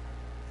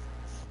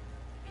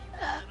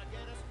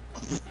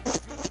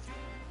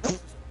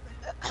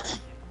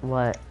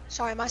 What?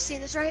 Sorry, am I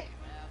seeing this right?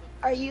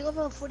 Are you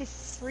level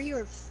 43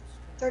 or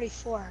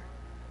 34?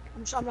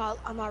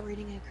 I'm not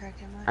reading it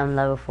correct, am I? I'm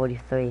level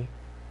 43.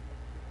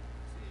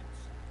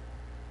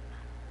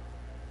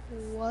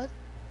 What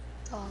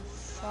the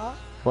fuck?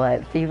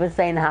 What? People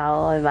saying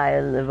how am I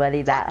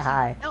already that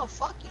high? No,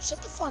 fuck you.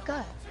 Shut the fuck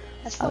up.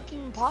 That's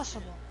fucking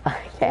impossible.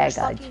 Okay, I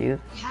got you.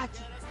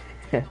 Hacking.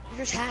 You're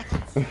just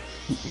hacking.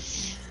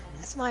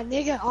 That's my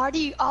nigga.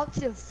 Already up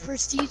to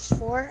Prestige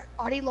 4.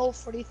 Already level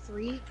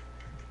 43.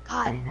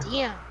 God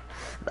damn.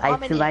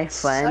 I see my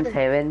friend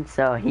Taven,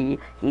 so he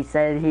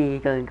said he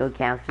gonna go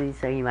camp with me,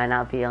 so he might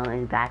not be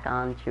on back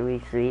on 2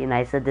 weeks 3. And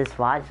I said this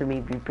watch for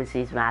me be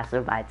Prestige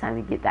Master by the time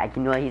we get back.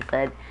 You know what he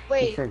said?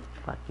 Wait. He said,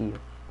 "Fuck you."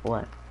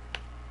 What?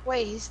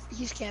 Wait,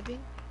 he's camping?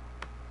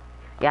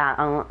 Yeah,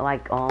 I'm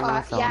like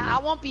almost. Yeah,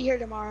 I won't be here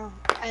tomorrow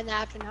in the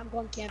afternoon. I'm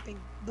going camping,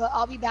 but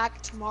I'll be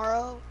back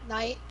tomorrow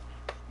night.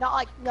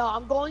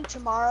 I'm going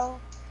tomorrow.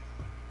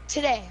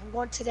 Today, I'm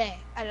going today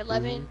at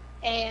 11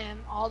 a.m.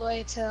 all the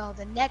way till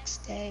the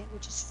next day,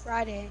 which is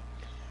Friday.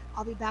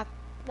 I'll be back.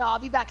 No, I'll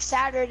be back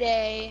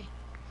Saturday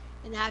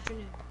in the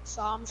afternoon.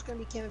 So I'm just gonna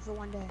be camping for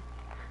one day.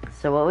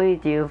 So what will you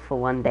do for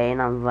one day?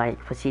 And I'm like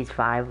Prestige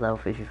 5, level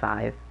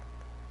 55.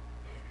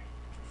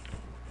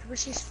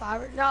 Prestige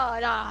 5? No.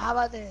 How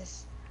about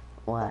this?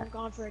 What? I'm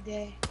gone for a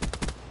day.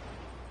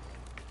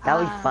 That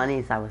would be funny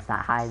if I was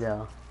that high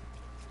though.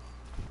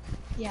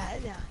 Yeah.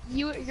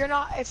 You're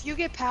not. If you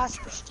get past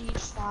Prestige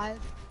 5,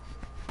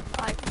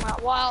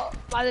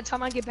 by the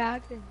time I get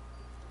back, then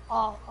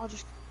I'll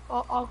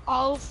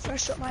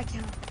fresh up my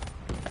account.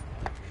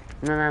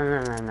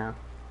 No.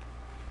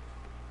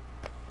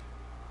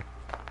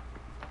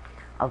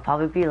 I'll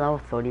probably be level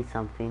 30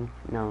 something.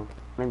 No,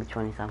 maybe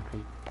 20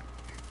 something.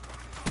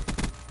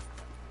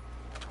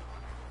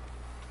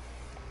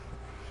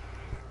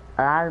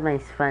 A lot of my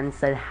friends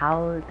said,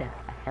 how the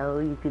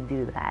hell you could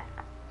do that?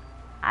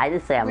 I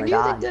just say I'm a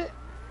god. I don't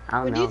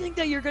know. When do you think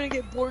that you're gonna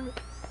get bored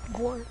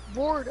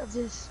of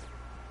this?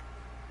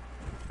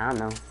 I don't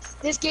know.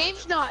 This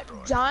game's not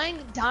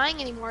dying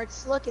anymore.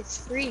 It's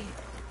free.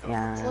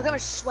 Yeah. So look how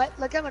much sweat.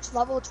 Look how much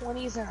level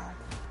 20s there are.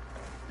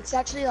 It's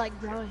actually like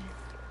growing.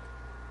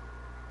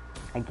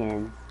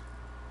 Again.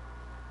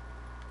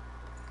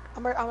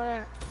 I'm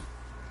gonna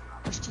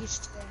prestige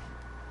today.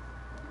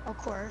 Of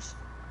course.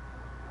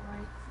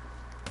 Alright.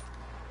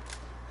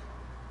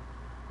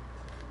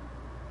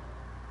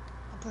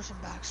 I'm pushing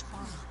back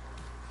spawn.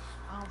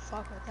 I don't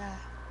fuck with that.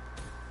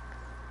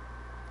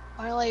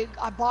 Finally,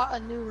 I bought a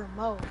new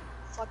remote.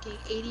 Fucking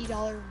 $80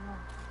 remote.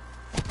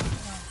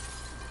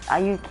 Are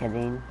you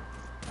kidding?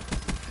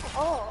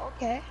 Oh,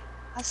 okay.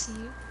 I see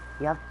you.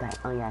 You have that.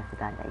 Oh yeah, I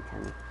forgot that you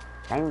told me.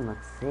 Diamond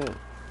looks sick.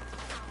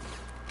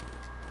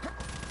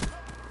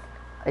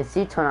 If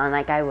you turn on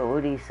that guy, what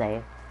would you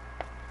say?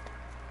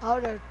 I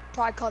would have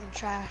probably called him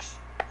trash.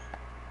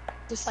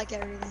 Just like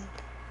everything.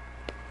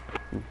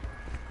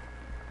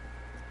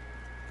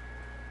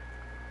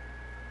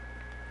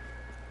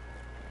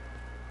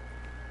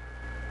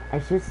 I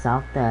should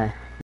stop the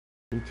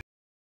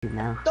YouTube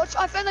now. Don't,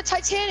 I found the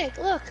Titanic.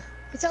 Look,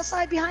 it's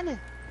outside behind it.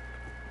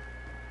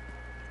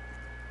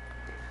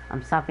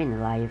 I'm stopping the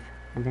live.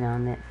 I've been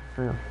on it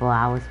for 4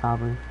 hours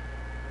probably.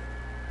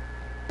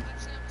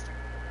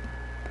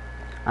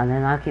 And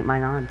then I'll keep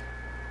mine on.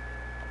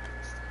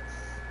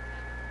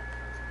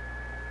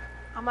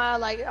 I'm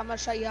gonna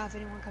shut you off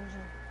if anyone comes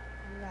in.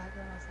 I'm gonna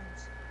go my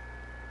friends.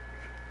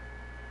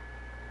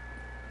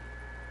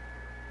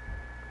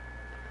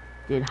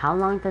 Dude, how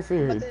long does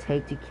it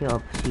take to kill a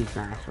Prestige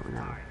Master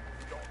now?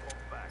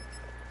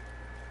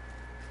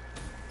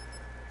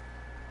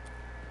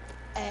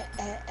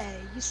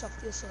 You suck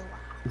this little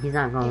while. He's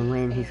not gonna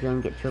win, he's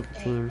gonna get triple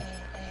team.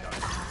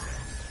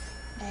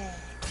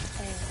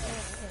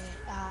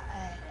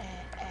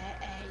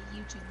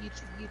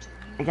 YouTube.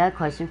 I got a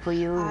question for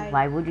you.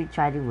 Why would you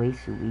try to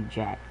waste your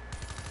reject?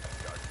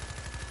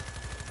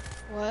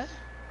 What?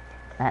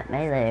 That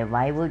melee,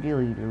 why would you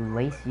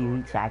waste your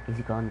reject if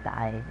you're gonna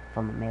die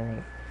from a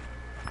melee?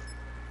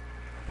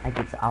 Like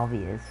it's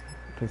obvious,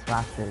 because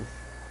watch this.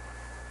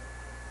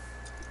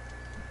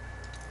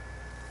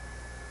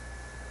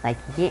 Like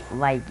he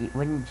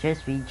wouldn't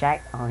just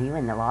reject. Oh, he went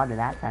in the water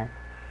that time.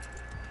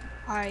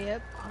 Alright,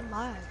 yep, I'm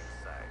live.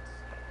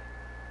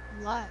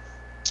 I'm live.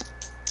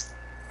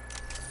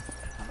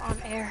 I'm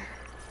on air.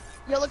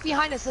 Yo, look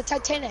behind us, the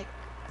Titanic.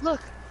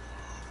 Look.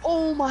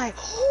 Oh my.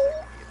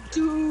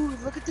 Dude,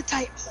 look at the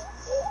Titan.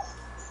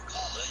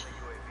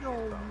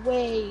 No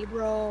way,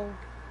 bro.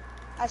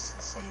 That's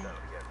insane.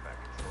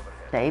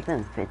 They've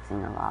been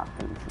fixing a lot of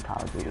things in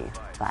Call of Duty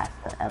past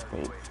the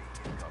updates.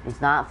 It's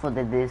not for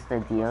the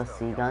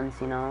DLC guns,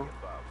 you know.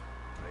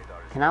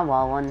 Can I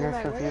wall one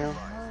this with you?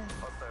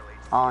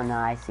 Oh no,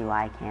 I see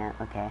why I can't.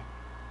 Okay.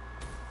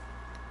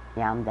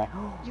 Yeah, I'm dead.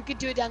 You could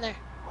do it down there.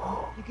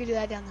 You could do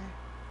that down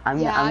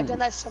there. I've done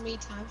that so many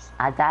times.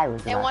 I died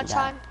with that. And one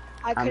time,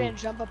 I couldn't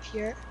jump up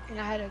here, and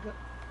I had to go.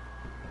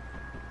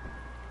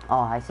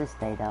 Oh, I should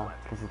stay though,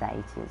 because of that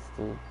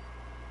HSD.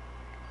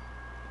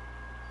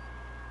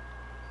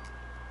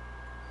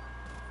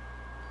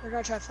 We're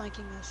gonna try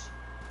flanking this.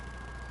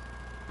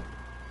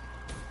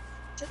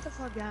 Sit the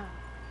fuck down.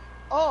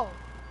 Oh!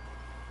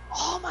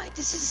 Oh my,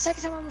 this is the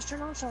second time I almost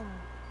turned on someone.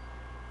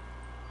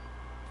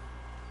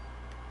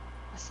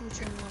 I see what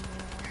you're doing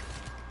there.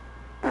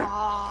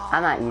 Oh,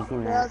 I'm not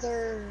using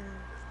brother.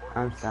 that.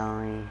 I'm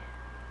sorry.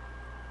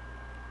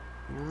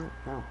 You know what?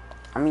 No.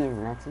 I'm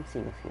using that some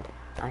serious good.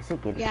 I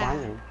should get a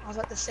diamond. I was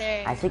about to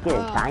say. I should get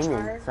a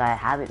diamond so I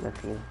have it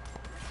with you.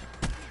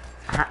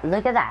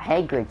 Look at that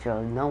head glitch,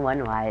 bro. No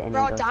wonder why it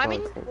Bro,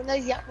 diamond,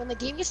 when the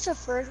game used to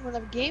when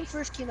the game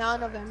first came out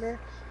in November,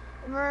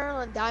 remember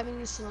when diamond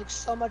used to look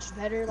so much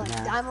better? Like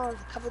diamond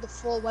would cover the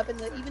full weapon,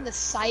 even the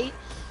sight.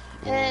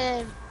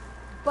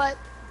 But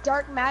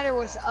Dark Matter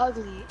was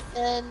ugly,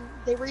 and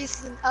they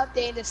released an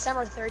update on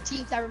December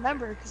 13th. I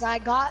remember because I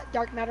got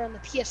Dark Matter on the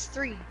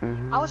PS3.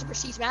 I was a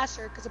Prestige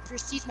Master because the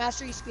Prestige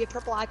Master used to be a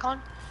purple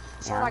icon.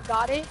 So when I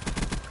got it,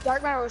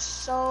 Dark Matter was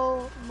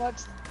so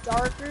much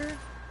darker,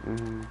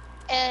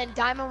 and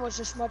Diamond was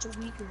just much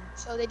weaker.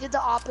 So they did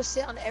the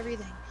opposite on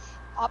everything.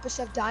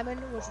 Opposite of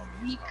Diamond was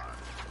weak.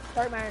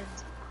 Dark Matter.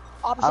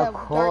 Opposite of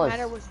Dark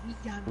Matter was weak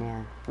Diamond.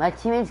 Yeah, my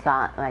teammates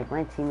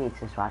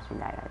just watched me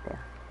die right there.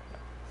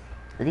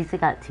 At least I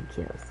got 2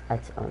 kills.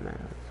 That's all that matters.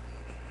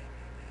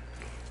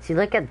 See,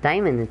 look at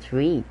Diamond, it's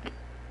weak.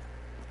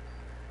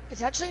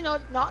 It's actually not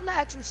in the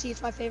XMC,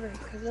 it's my favorite,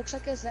 because it looks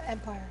like it's the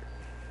Empire.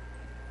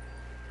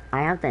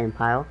 I have the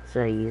Empire,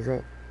 should I use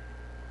it?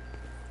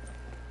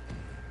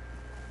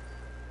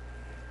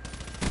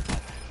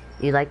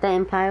 You like the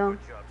Empire?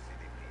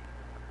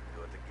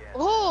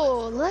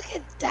 Oh, look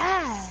at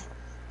that!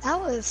 That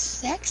was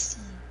sexy.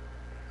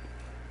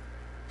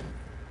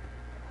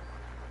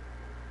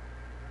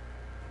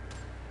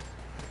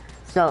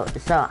 So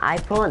I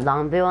put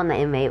Longbill on the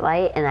M8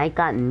 light, and I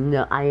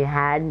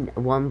had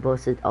one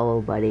busted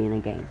OO buddy in a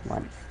game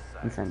once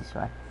in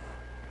Sunshine.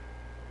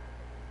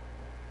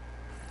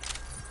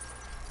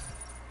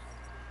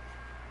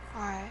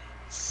 Alright.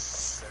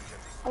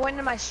 I went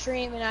into my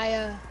stream and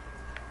I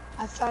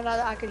found out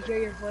that I could hear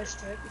your voice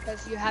to it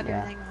because you have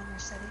everything on your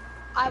setting.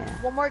 I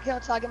have one more kill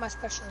until I get my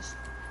specialist.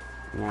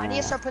 Yeah. I need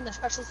to start putting the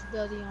specialist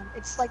ability on.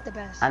 It's like the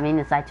best. I mean,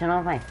 if I turn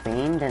off my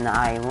fame, then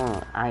I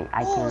won't. I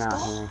cannot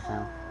heal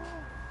myself.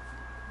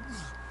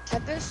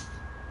 Tempest?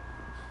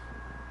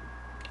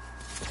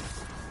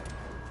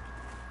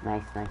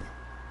 Nice.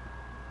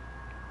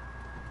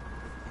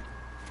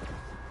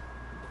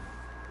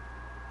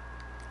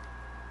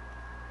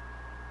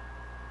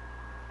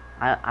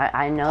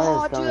 I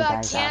know there's going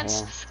guys out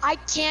here. I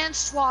can't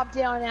swap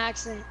down on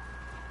accident.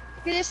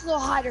 Look at this little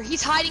hider.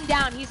 He's hiding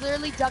down. He's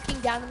literally ducking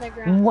down on the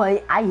ground.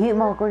 What? I hit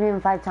Malcolm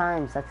 5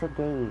 times. That's a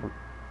game.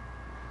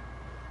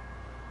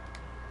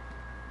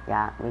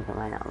 Yeah, we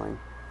might not win.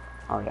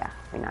 Oh yeah,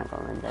 we're not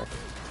gonna win this.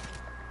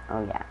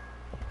 Oh yeah.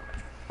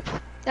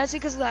 That's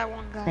because of that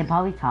one guy. They're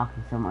probably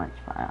talking so much,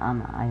 but I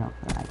don't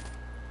feel like.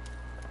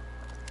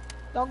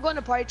 Don't go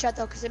into party chat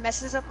though, because it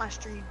messes up my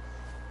stream.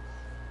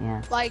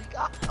 Yeah. Like,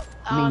 I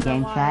don't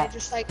know why. It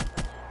just like,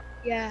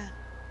 yeah,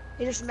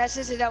 it just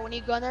messes it up when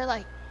you go in there.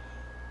 Like,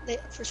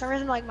 for some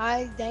reason, like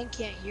my dang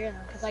can't hear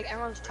them because like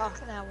everyone's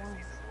talking at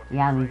once.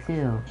 Yeah, me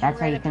too.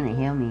 That's why you couldn't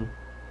hear me.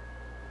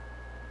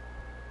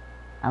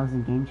 I was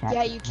in game chat.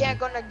 Yeah, you can't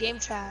go into game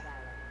chat.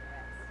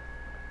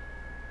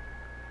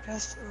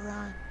 Just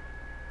run.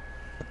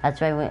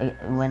 That's why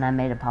when I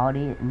made a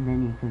party, and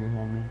then you couldn't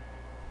hear me.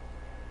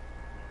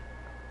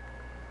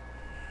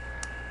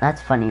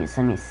 That's funny. You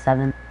sent me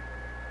 7.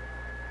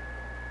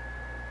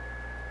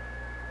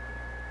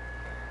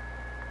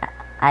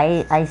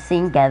 I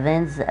seen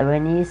Kevin's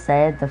when you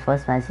said the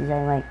first message.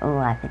 I'm like, oh,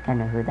 I think I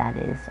know who that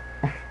is.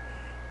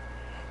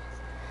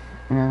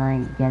 And then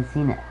like,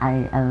 guessing,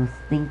 I was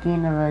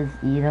thinking it was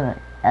either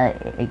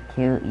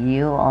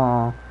you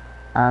or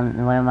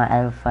one of my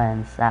other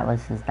friends. That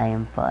was his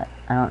name, but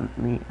I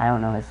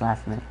don't know his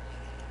last name.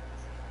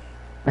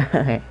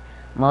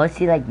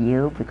 Mostly like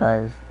you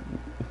because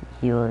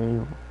he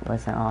really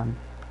wasn't on.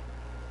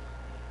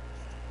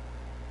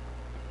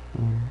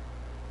 Yeah.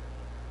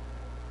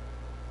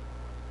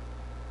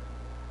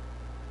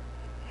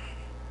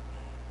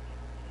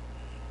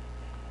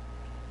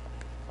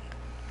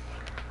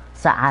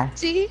 So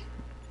see,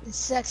 it's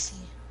sexy.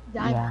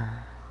 Diamond. Yeah.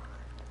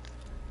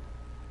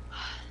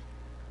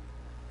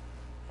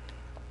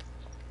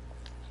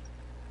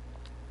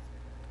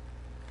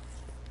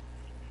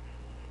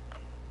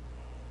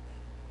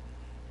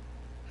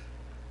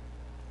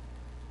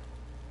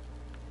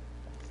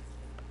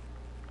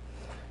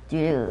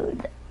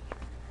 Dude,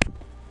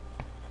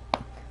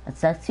 it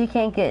sucks you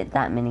can't get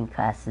that many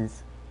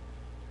classes.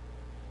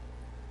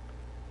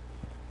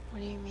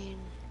 What do you mean?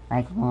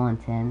 Like 1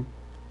 and 10.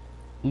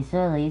 You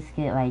should at least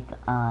get like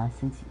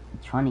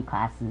 20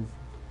 classes.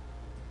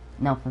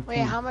 No, 15. Wait,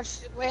 how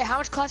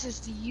much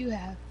classes do you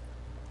have?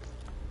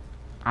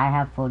 I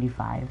have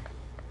 45.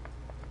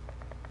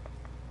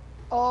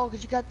 Oh,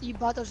 cause you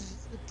bought those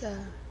with the.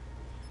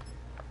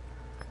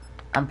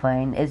 I'm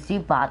playing. If you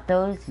bought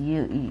those,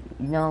 you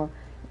know,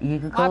 you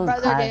could go.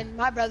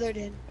 My brother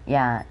did.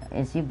 Yeah,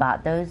 if you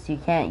bought those, you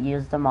can't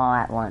use them all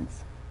at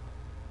once.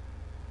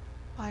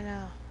 I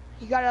know.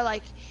 You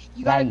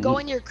gotta go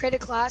in your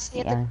credit class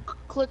and you have to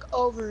click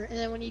over, and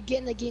then when you get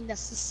in the game,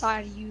 that's the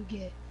side you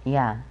get.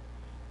 Yeah.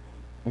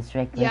 It's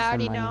like I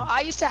already know.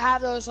 I used to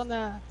have those on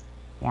the.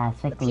 Yeah,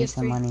 it's like lose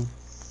some money.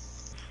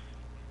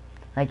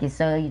 Like, it's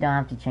so you don't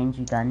have to change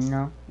your gun, you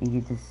know? You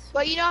get this.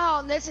 But you know how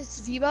on this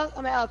it's V-Bucks?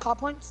 call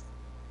points?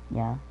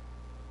 Yeah.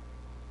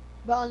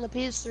 But on the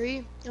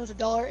PS3, it was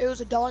 $1. It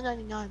was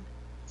 $1.99.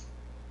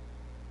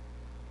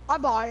 I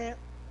bought it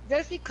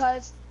just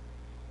because,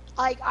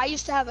 like, I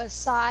used to have a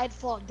side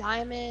full of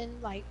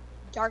diamond, like,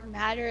 dark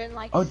matter, and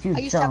like. Oh, dude,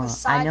 I used to have a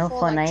side I know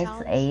full of, like,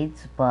 Fortnite's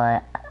AIDS,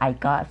 but I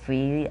got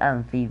free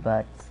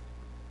V-Bucks.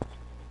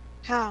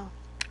 How?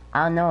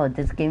 I don't know.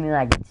 This gave me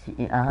like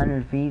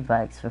 100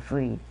 V-Bucks for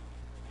free.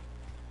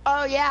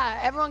 Oh yeah,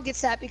 everyone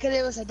gets that because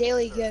it was a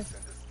daily gift.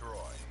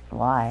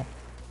 Why?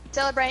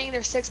 Celebrating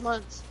their 6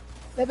 months.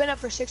 They've been up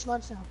for 6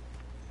 months now.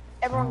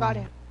 Everyone got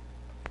it.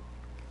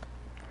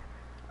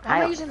 I'm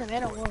not using the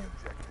Man of War.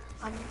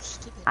 I'm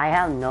stupid. I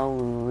have no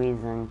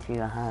reason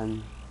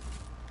to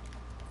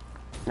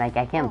like,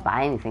 I can't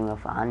buy anything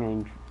with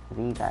 100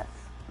 V-Bucks.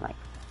 Like,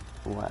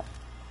 what?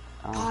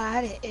 Oh, I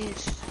had an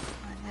itch on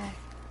my neck.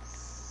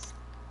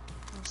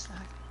 No side.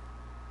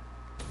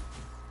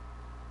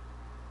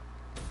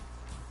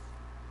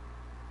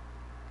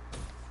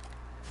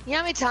 You know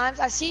how many times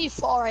I've seen you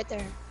fall right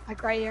there,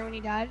 like right here when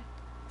you died.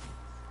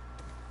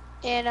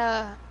 And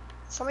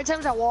so many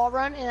times I wall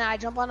run and I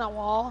jump on that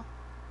wall,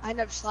 I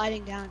end up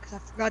sliding down because I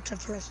forgot to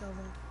press over.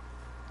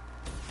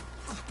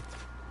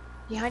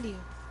 Behind you.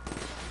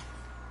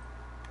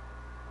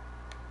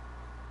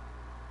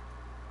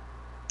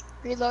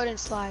 Reload and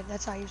slide.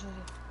 That's how I usually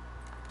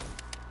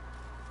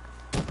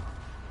do.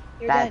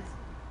 You're dead.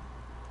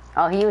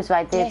 Oh, he was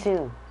right there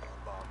too.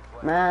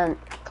 Man.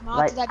 Come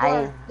on to that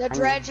door. The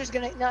dredge is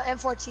gonna. No,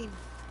 M14.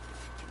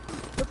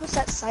 Who puts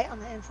that sight on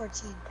the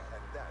M14?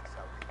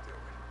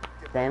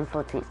 The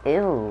M14.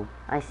 Ew.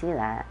 I see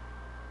that.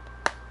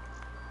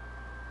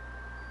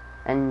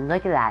 And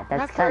look at that.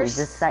 That's kind of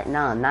just like,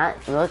 no,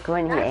 not, look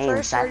when he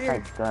aims. That's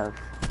like gross.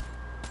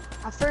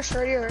 I first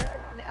heard your,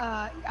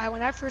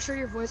 when I first heard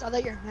your voice, I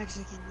thought you're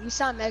Mexican. You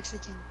sound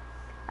Mexican.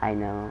 I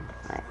know.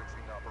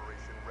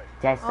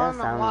 Do I still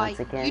sound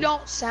Mexican? You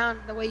don't sound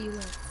the way you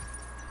look.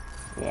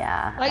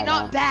 Yeah. Like,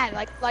 not bad.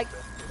 Like,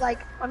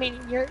 I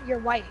mean, you're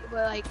white,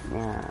 but like,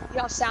 yeah. You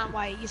don't sound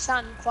white. You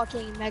sound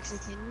fucking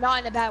Mexican. Not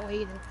in a bad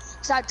way either.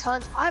 Cause I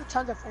have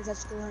tons of friends at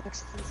school who are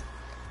Mexicans.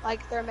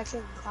 Like, they're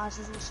Mexican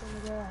classes and shit.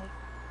 They're like,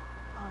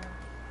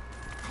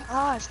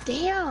 gosh,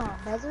 damn,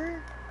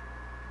 brother.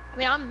 I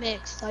mean, I'm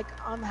mixed. Like,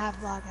 I'm half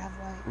black, half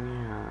white.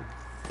 Yeah.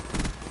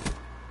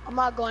 I'm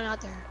not going out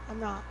there. I'm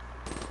not.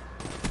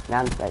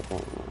 I'm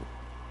second.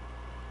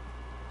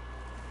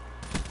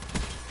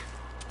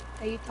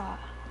 How you thought?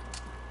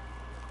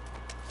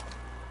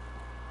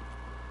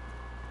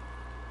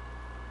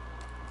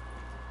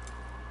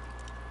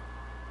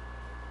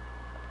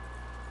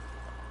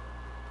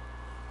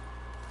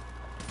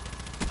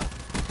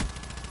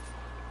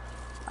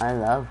 I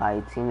love how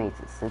your teammates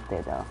just sit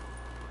there though.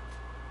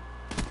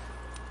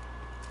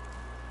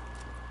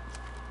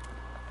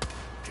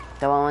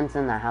 The one's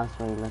in the house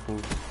where you're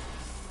looking.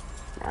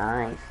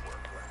 Nice.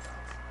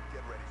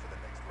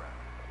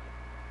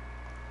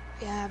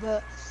 Yeah,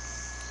 but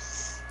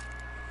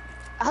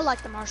I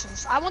like the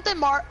Marshals. I want the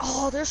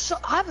oh, there's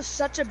I have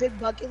such a big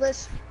bucket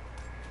list.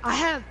 I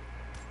have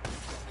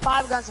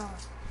 5 guns on.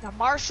 The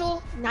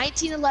Marshall,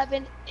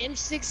 1911,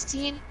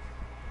 M16.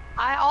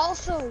 I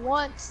also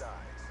want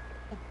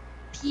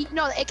the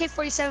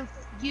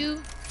AK-47U,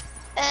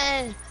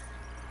 and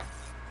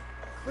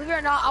believe it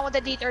or not, I want the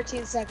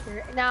D13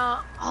 sector.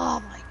 Now, oh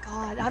my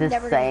god, I'm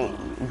never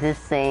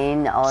just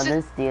saying all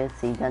this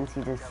DLC guns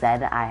you just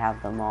said, I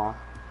have them all.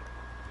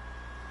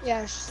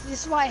 Yeah, this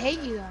is why I hate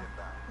you though.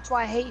 That's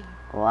why I hate you.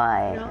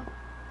 Why? You know?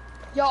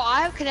 Yo,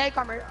 I have kinetic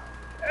armor.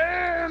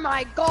 Oh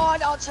my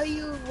god, I'll tell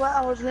you what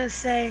I was gonna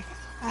say.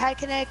 I had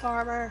kinetic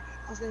armor.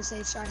 I was gonna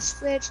say try to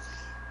switch.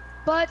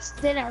 But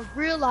then I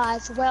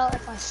realized, well,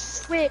 if I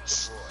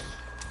switch,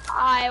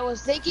 I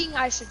was thinking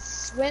I should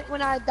switch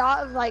when I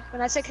thought, like,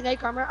 when I said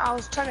kinetic armor, I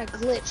was trying to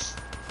glitch.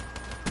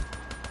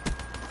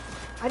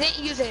 I didn't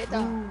use it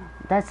though.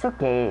 That's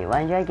okay.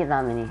 Why did I get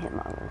that many hit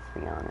markers, to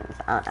be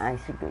honest? I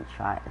should go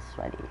try a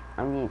sweaty.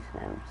 I'm using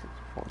them since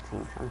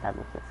 14, so I'm done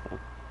with this game.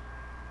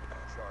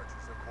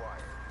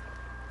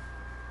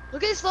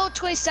 Look at this level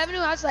 27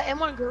 who has the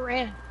M1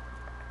 Garand.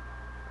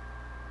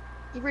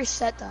 He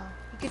reset though.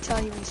 You can tell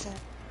he reset.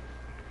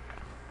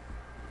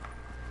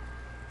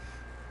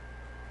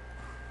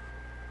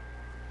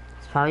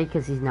 It's probably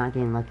because he's not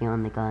getting lucky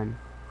on the gun.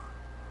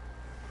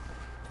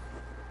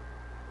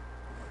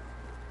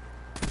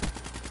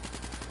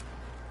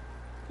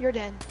 You're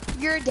dead.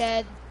 You're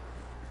dead.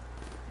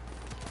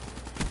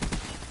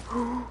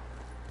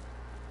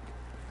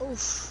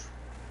 Oof.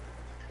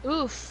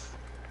 Oof.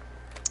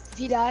 If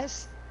he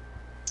dies,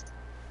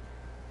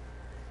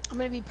 I'm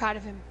gonna be proud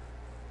of him.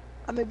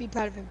 I'm gonna be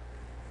proud of him.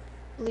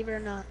 Believe it or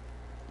not.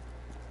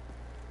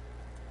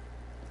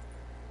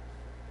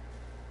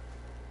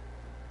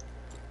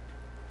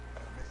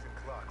 Mission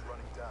clock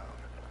running down.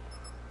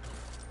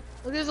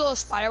 Look at this little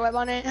spider web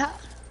on it.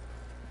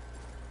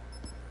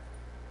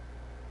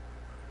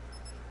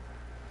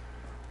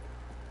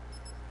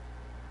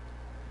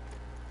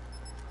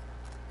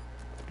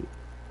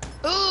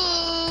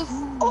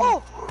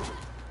 Oh!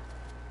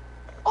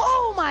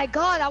 Oh my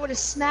god, I would have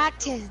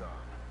smacked him.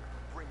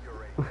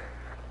 Look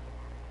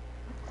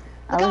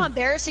how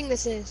embarrassing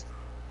this is.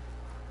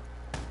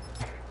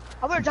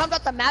 I would have jumped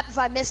off the map if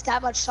I missed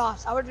that much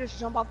shots. I would just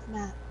jump off the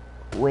map.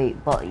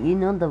 Wait, but you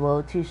know the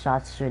road 2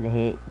 shots should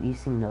hit. You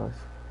seen those?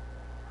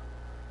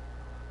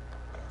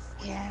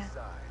 Yeah.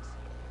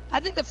 I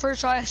think the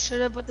first shot I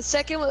should have, but the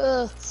second one,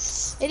 it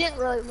didn't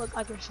really look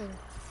like it should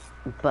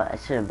have. But it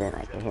should have been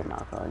like a hit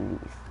marker at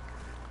least.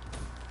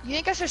 You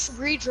think I should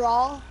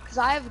redraw? Because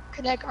I have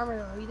kinetic armor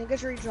though. You think I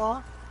should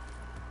redraw?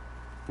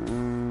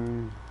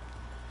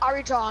 I'll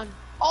redraw.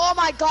 Oh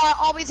my god,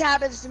 always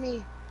happens to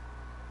me.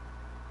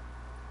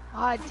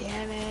 God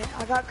damn it.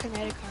 I got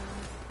kinetic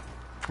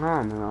armor.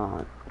 Oh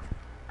no.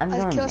 I'm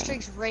going kill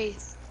streak's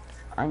Wraith.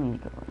 I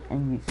need to go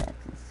and use that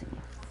and see.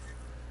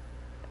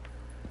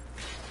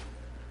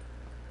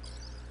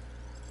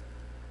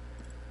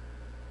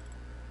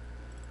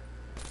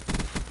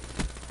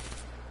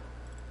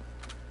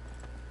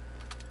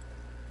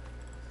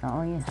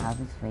 All you have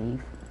is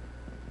Wraith.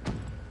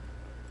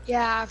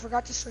 Yeah, I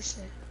forgot to switch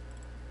it.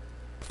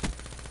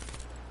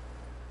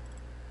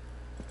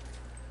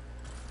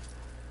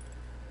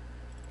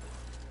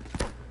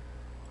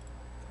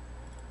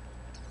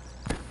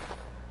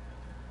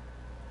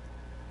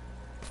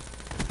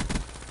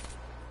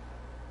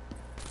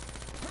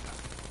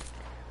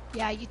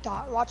 Yeah, you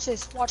thought. Watch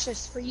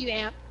this for you,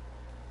 Amp.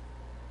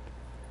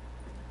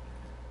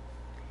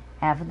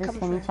 After this,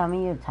 can you tell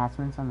me your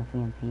attachments on the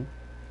VMP?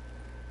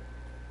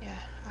 Yeah,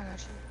 I got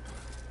you.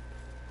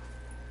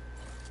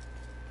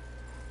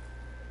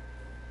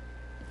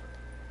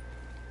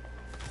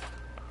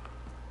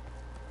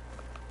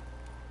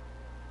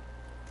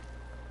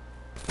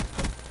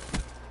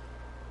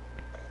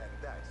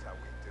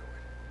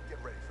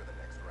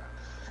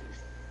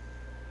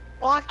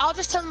 Well, I'll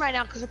just tell them right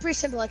now because they're pretty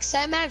simple. Like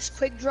 7 match,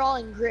 quick draw,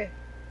 and grip.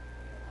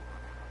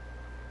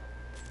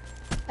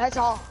 That's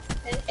all.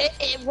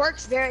 It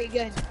works very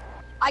good.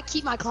 I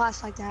keep my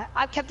class like that.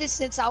 I've kept it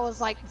since I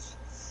was like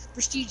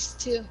Prestige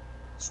 2.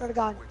 Swear to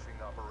God.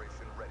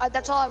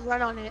 That's all I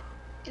run on it.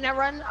 And I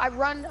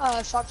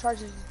run shock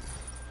charges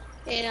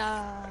in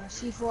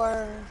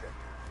C4,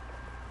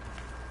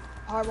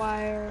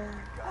 hardwire,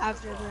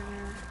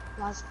 afterburner,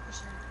 last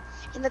person.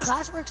 And the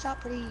class works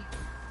out pretty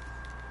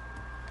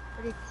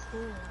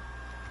cool.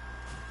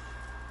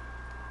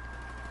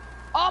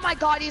 Oh my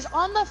God, he's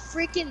on the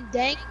freaking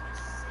dank.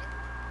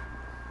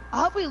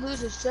 I hope we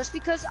lose this just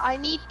because I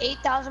need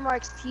 8,000 more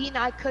XP and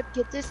I could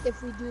get this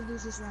if we do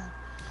lose this round.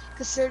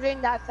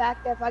 Considering that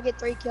fact that if I get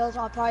 3 kills,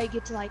 I'll probably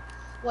get to like,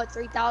 what,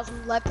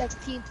 3,000 left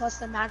XP plus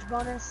the match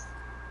bonus.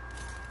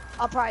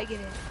 I'll probably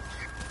get it.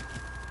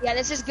 Yeah,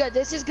 this is good.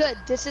 This is good.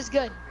 This is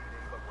good.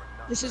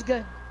 This is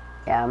good.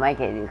 Yeah, my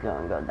KD is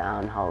gonna go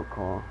down. How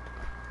cool.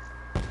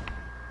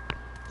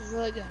 It's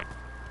really good.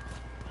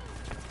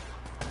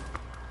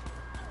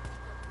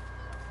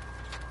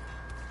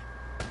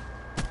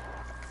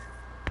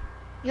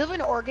 You live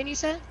in Oregon, you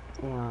said?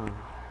 Yeah.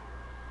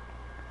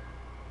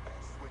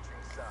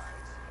 Switching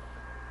sides.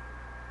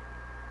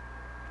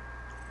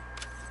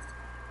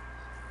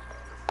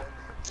 Defend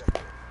the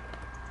objective.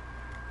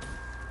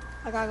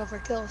 I gotta go for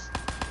kills.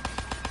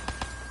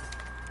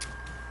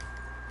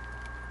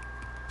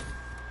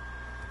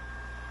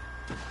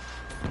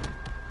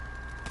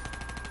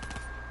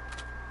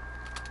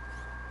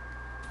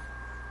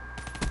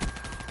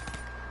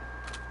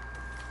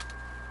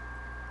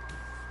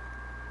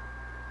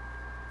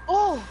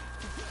 Oh!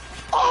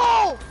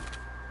 Oh!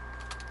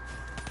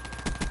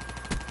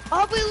 I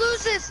hope we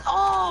lose this!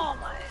 Oh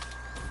my...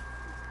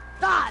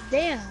 God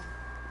damn!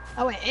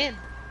 I went in.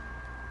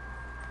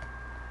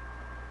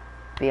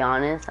 Be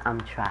honest,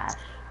 I'm trash.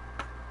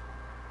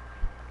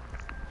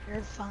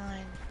 You're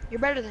fine. You're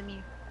better than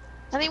me.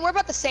 I mean, we're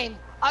about the same.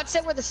 I'd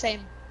say we're the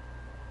same.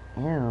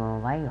 Ew,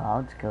 why you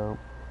hard scope?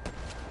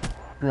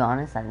 Be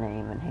honest, I didn't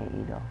even hit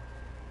you though.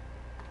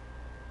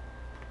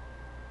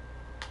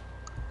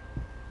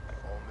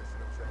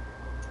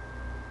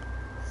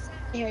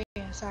 Here,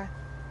 sorry.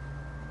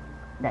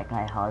 That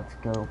guy hard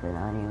scope and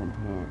I didn't even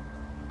hit.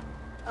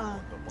 A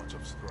bunch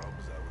of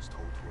scrubs I was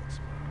told to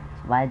expect.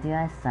 Why do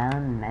I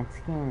sound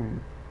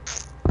Mexican?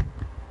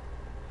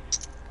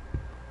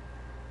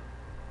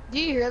 Do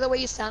you hear the way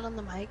you sound on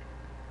the mic?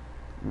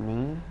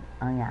 Me?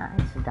 Oh yeah, I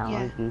should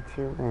download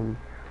YouTube and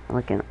I'm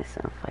looking at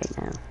myself right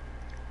now.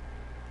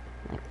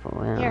 Like for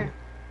real. Here.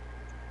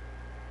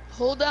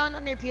 Hold down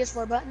on your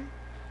PS4 button.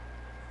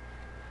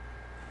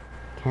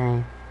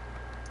 Okay.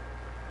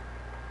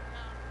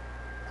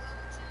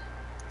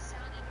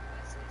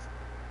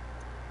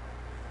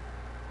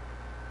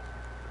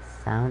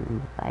 Sound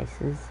and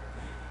devices.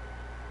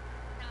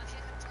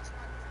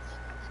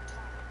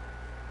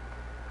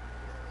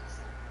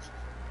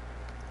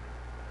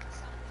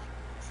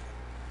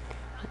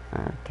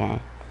 Okay.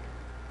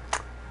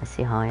 Let's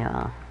see how you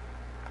are.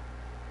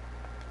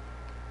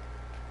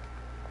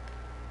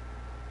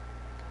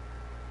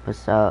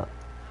 What's up?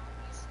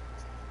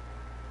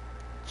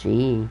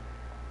 Gee.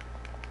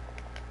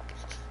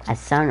 I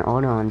sound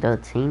older on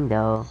 13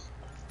 though.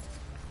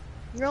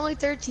 You're only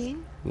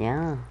 13?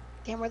 Yeah.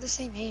 Damn, we're the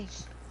same age.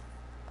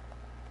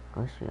 Of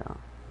course we are.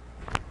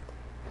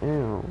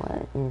 Ew,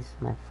 what is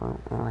my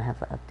phone? Oh, I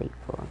have an update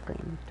for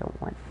game.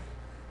 Don't want.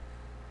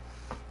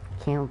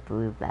 Can't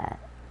believe that.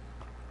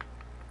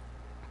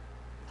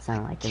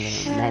 Sound like a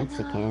little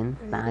Mexican.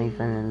 Not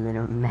even a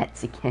little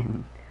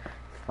Mexican.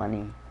 It's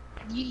funny.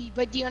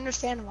 But do you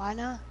understand why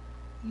now?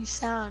 You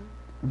sound.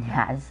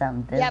 Yeah, I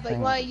sound different. Yeah, but you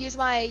want to use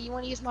my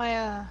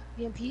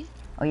VMP?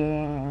 Oh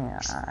yeah.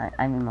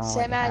 I mean my.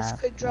 Same as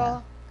quick draw.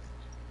 Yeah.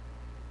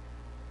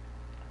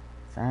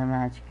 Same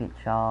match, quick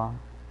draw,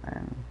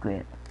 and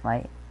grip,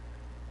 right?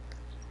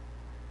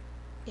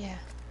 Yeah.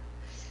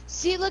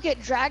 See, look at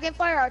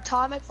Dragonfire,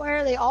 Atomic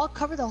Fire. They all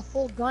cover the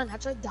whole gun.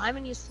 That's what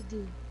Diamond used to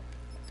do.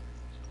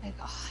 Like,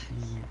 oh.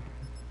 Yeah.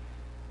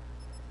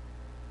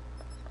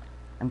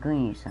 I'm going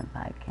to use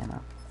Empire camo.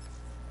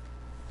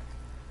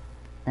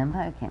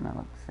 Empire camo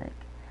looks sick.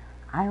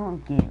 I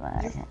don't get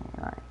like.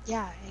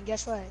 Yeah, and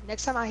guess what?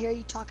 Next time I hear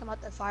you talking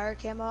about the fire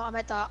camo, I'm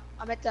at the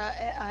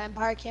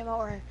Empire camo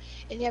or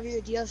any of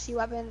your DLC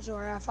weapons,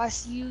 or if I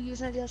see you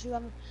using a DLC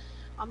weapon,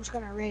 I'm just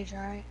gonna rage.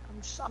 All right,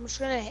 I'm just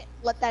gonna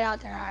let that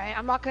out there. All right,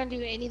 I'm not gonna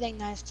do anything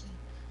nice to you.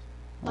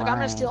 Like I'm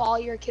gonna steal all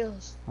your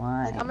kills.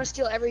 Why? Like I'm gonna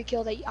steal every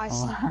kill that I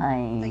see.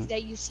 Why? Like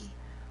that you see.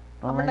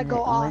 But I'm gonna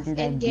go off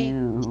in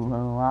game. What did I do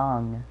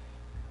wrong?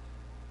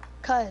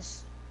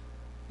 Cause.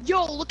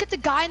 Yo, look at the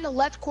guy in the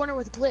left corner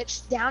with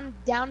glitch.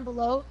 Down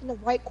below in the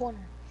right corner.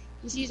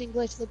 He's using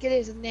glitch. Look at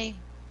his name.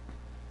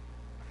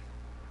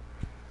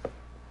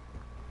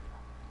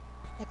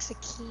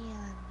 Mexican.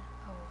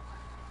 Oh.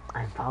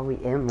 I'm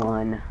probably in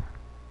one.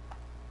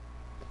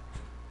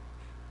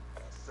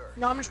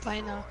 No, I'm just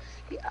playing though.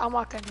 I'm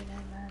not gonna do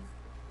that, man.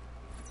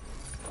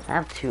 I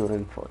have 2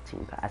 and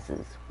 14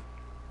 passes.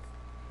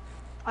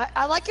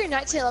 I like your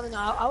 1911 though.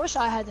 I wish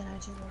I had the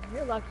 1911.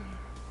 You're lucky.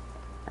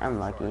 I'm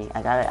lucky.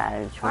 I got it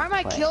out of Why are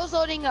my kills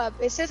loading up?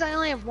 It says I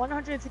only have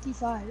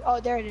 155. Oh,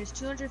 there it is.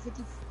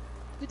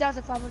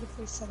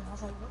 2,547. I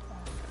was like, what the?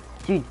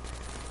 Dude.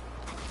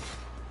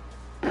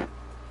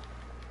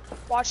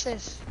 Watch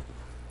this.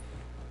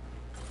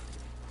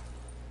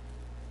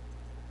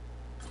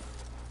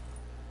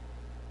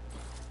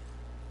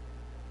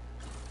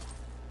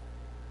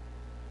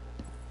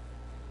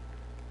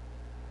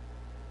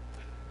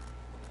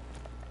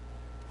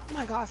 Oh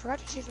my god, I forgot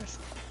to change my... Of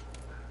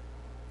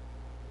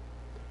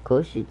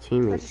course your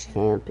teammate's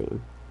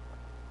camping.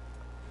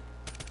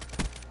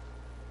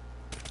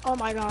 Oh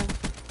my god.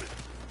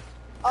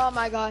 Oh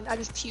my god, I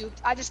just puked.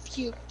 I just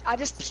puked. I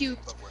just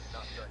puked.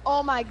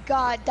 Oh my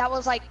god, that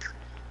was like...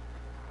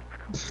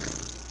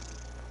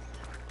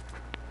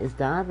 Is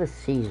that a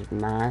siege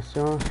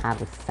marshal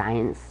have a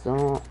science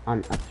zone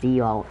on a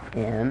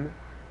BOM?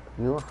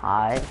 You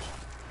high?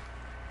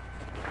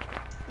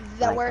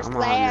 The like, worst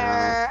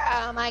player.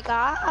 Oh my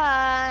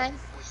god.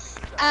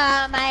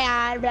 Oh my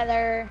god,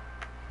 brother.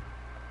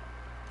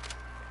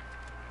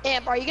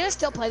 Amp, are you gonna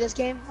still play this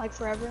game like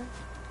forever?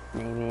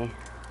 Maybe.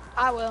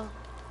 I will.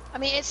 I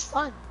mean, it's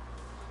fun.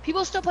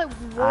 People still play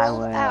World I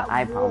will. At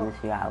I War. promise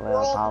you, I will.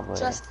 World probably.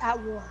 Just at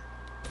War.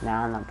 No,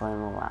 I'm not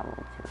playing World at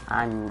War 2.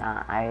 I'm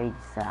not. I already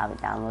said I have it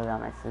downloaded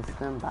on my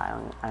system, but I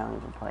don't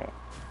even play it.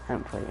 I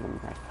haven't played it in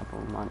like a couple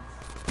of months.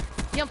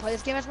 You don't play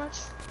this game as much?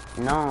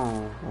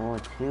 No,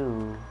 World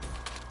 2.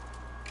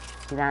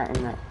 Get that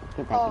in that.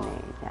 Get that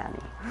grenade,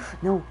 Daddy.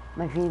 No,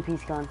 my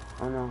VMP's gone.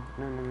 Oh no,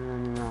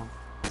 no.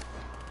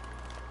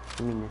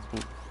 Give me this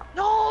feet.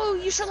 No,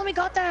 you should let me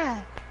got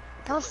that.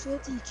 That was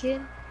filthy,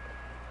 kid.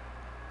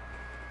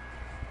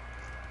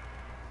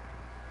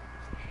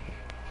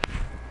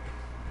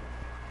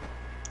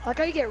 I like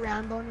how you get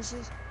round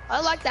bonuses. I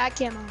like that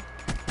camo.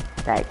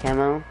 That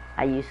camo?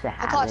 I used to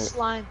have I call it it,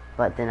 slime.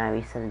 but then I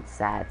reset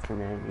stats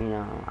and then, you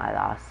know, I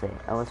lost it.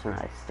 That was when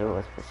I still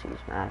was Prestige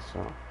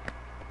Master.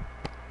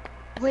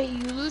 Wait,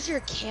 you lose your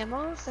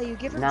camos that you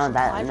give them? No,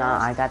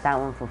 I got that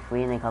one for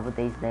free in a couple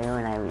days later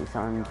when I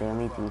reset the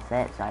everything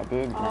reset, so I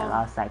did, and I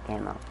lost that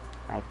camo.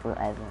 Like,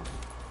 forever.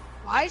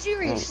 Why did you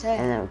reset?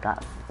 And then it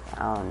got,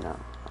 I don't know.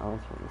 I was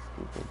really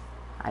stupid.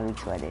 I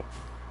regret it.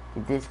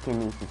 This kid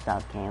needs to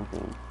stop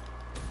camping.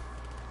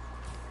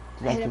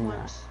 I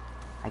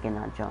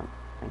cannot jump.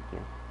 Thank you.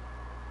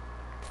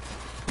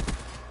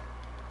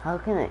 How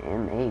can an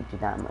M8 do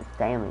that much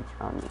damage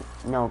on me?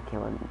 No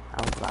killing me.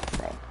 I was about to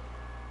say.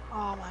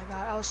 Oh my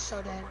god, I was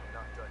so dead.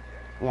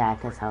 Yeah,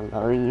 cause how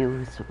low you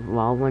was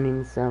wall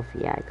running stuff.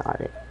 Yeah, I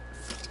got it.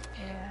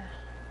 Yeah.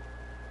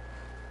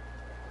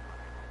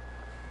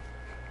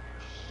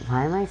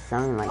 Why am I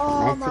sounding like a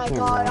Mexican? Oh my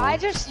god, I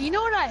just, you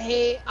know what I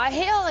hate? I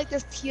hate how like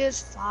there's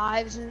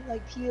PS5s and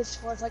like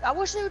PS4s. Like I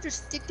wish they would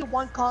just stick to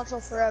one console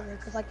forever,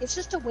 cause like it's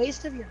just a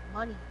waste of your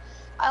money.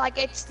 Like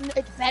it's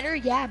better,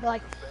 yeah, but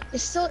like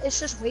it's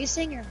just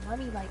wasting your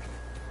money. Like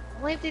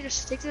only if they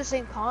just stick to the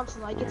same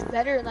console, like it's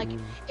better, and like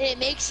and it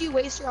makes you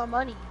waste your own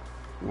money.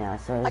 Yeah,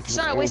 so like it's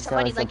not a waste of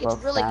money, like it's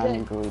really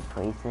good.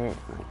 Replace it,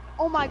 like,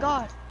 oh my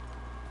god.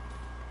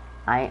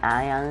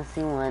 I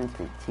honestly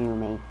wanted to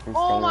make this.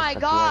 Oh my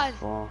god.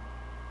 PS4.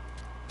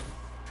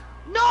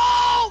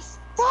 No,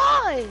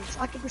 fudge!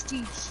 I can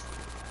prestige.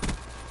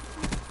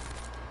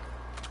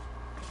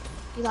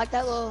 You like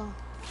that little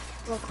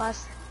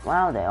class?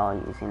 Wow, they're all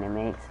using their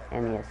mates,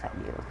 and yes, I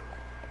do.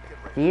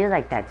 Do you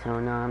like that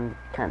turn on?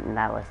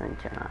 That wasn't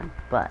turn on,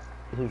 but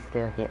he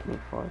still hit me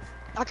for us.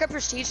 I can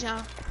prestige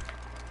now.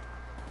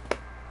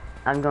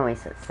 I'm going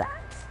to reset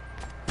stats.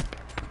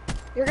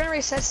 You're gonna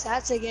reset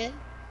stats again?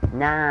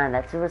 Nah,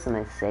 that was a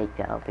mistake,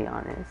 I'll be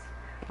honest.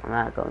 I'm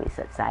not going to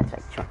reset stats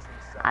like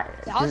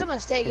that was a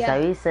mistake, yeah.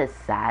 If I reset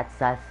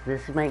stats,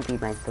 this might be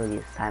my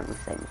 30th time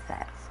resetting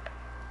stats.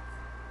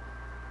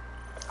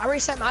 I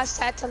reset my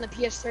stats on the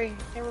PS3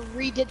 and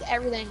redid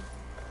everything.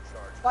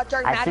 Got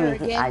Dark Matter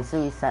again. I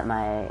still reset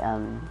my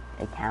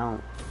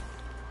account.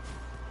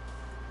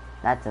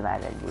 That's a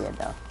bad idea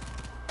though.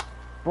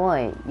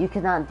 Boy, you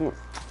cannot do.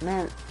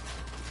 Man,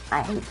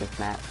 I hate this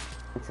map.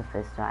 It's a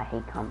fister. I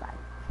hate combat.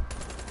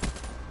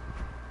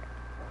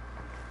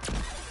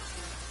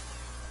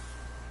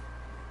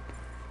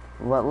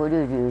 What would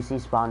you do if you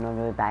spawn all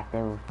the way back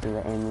there with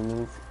the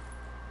enemies?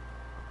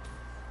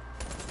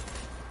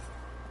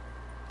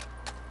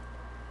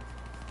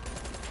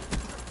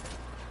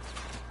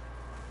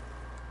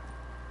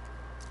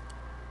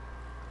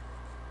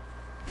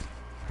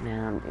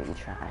 Man, I'm doing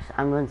trash.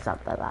 I'm going to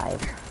stop the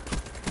live.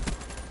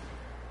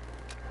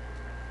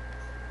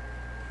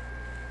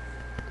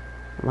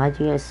 Why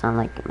do you guys sound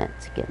like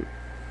Mexican?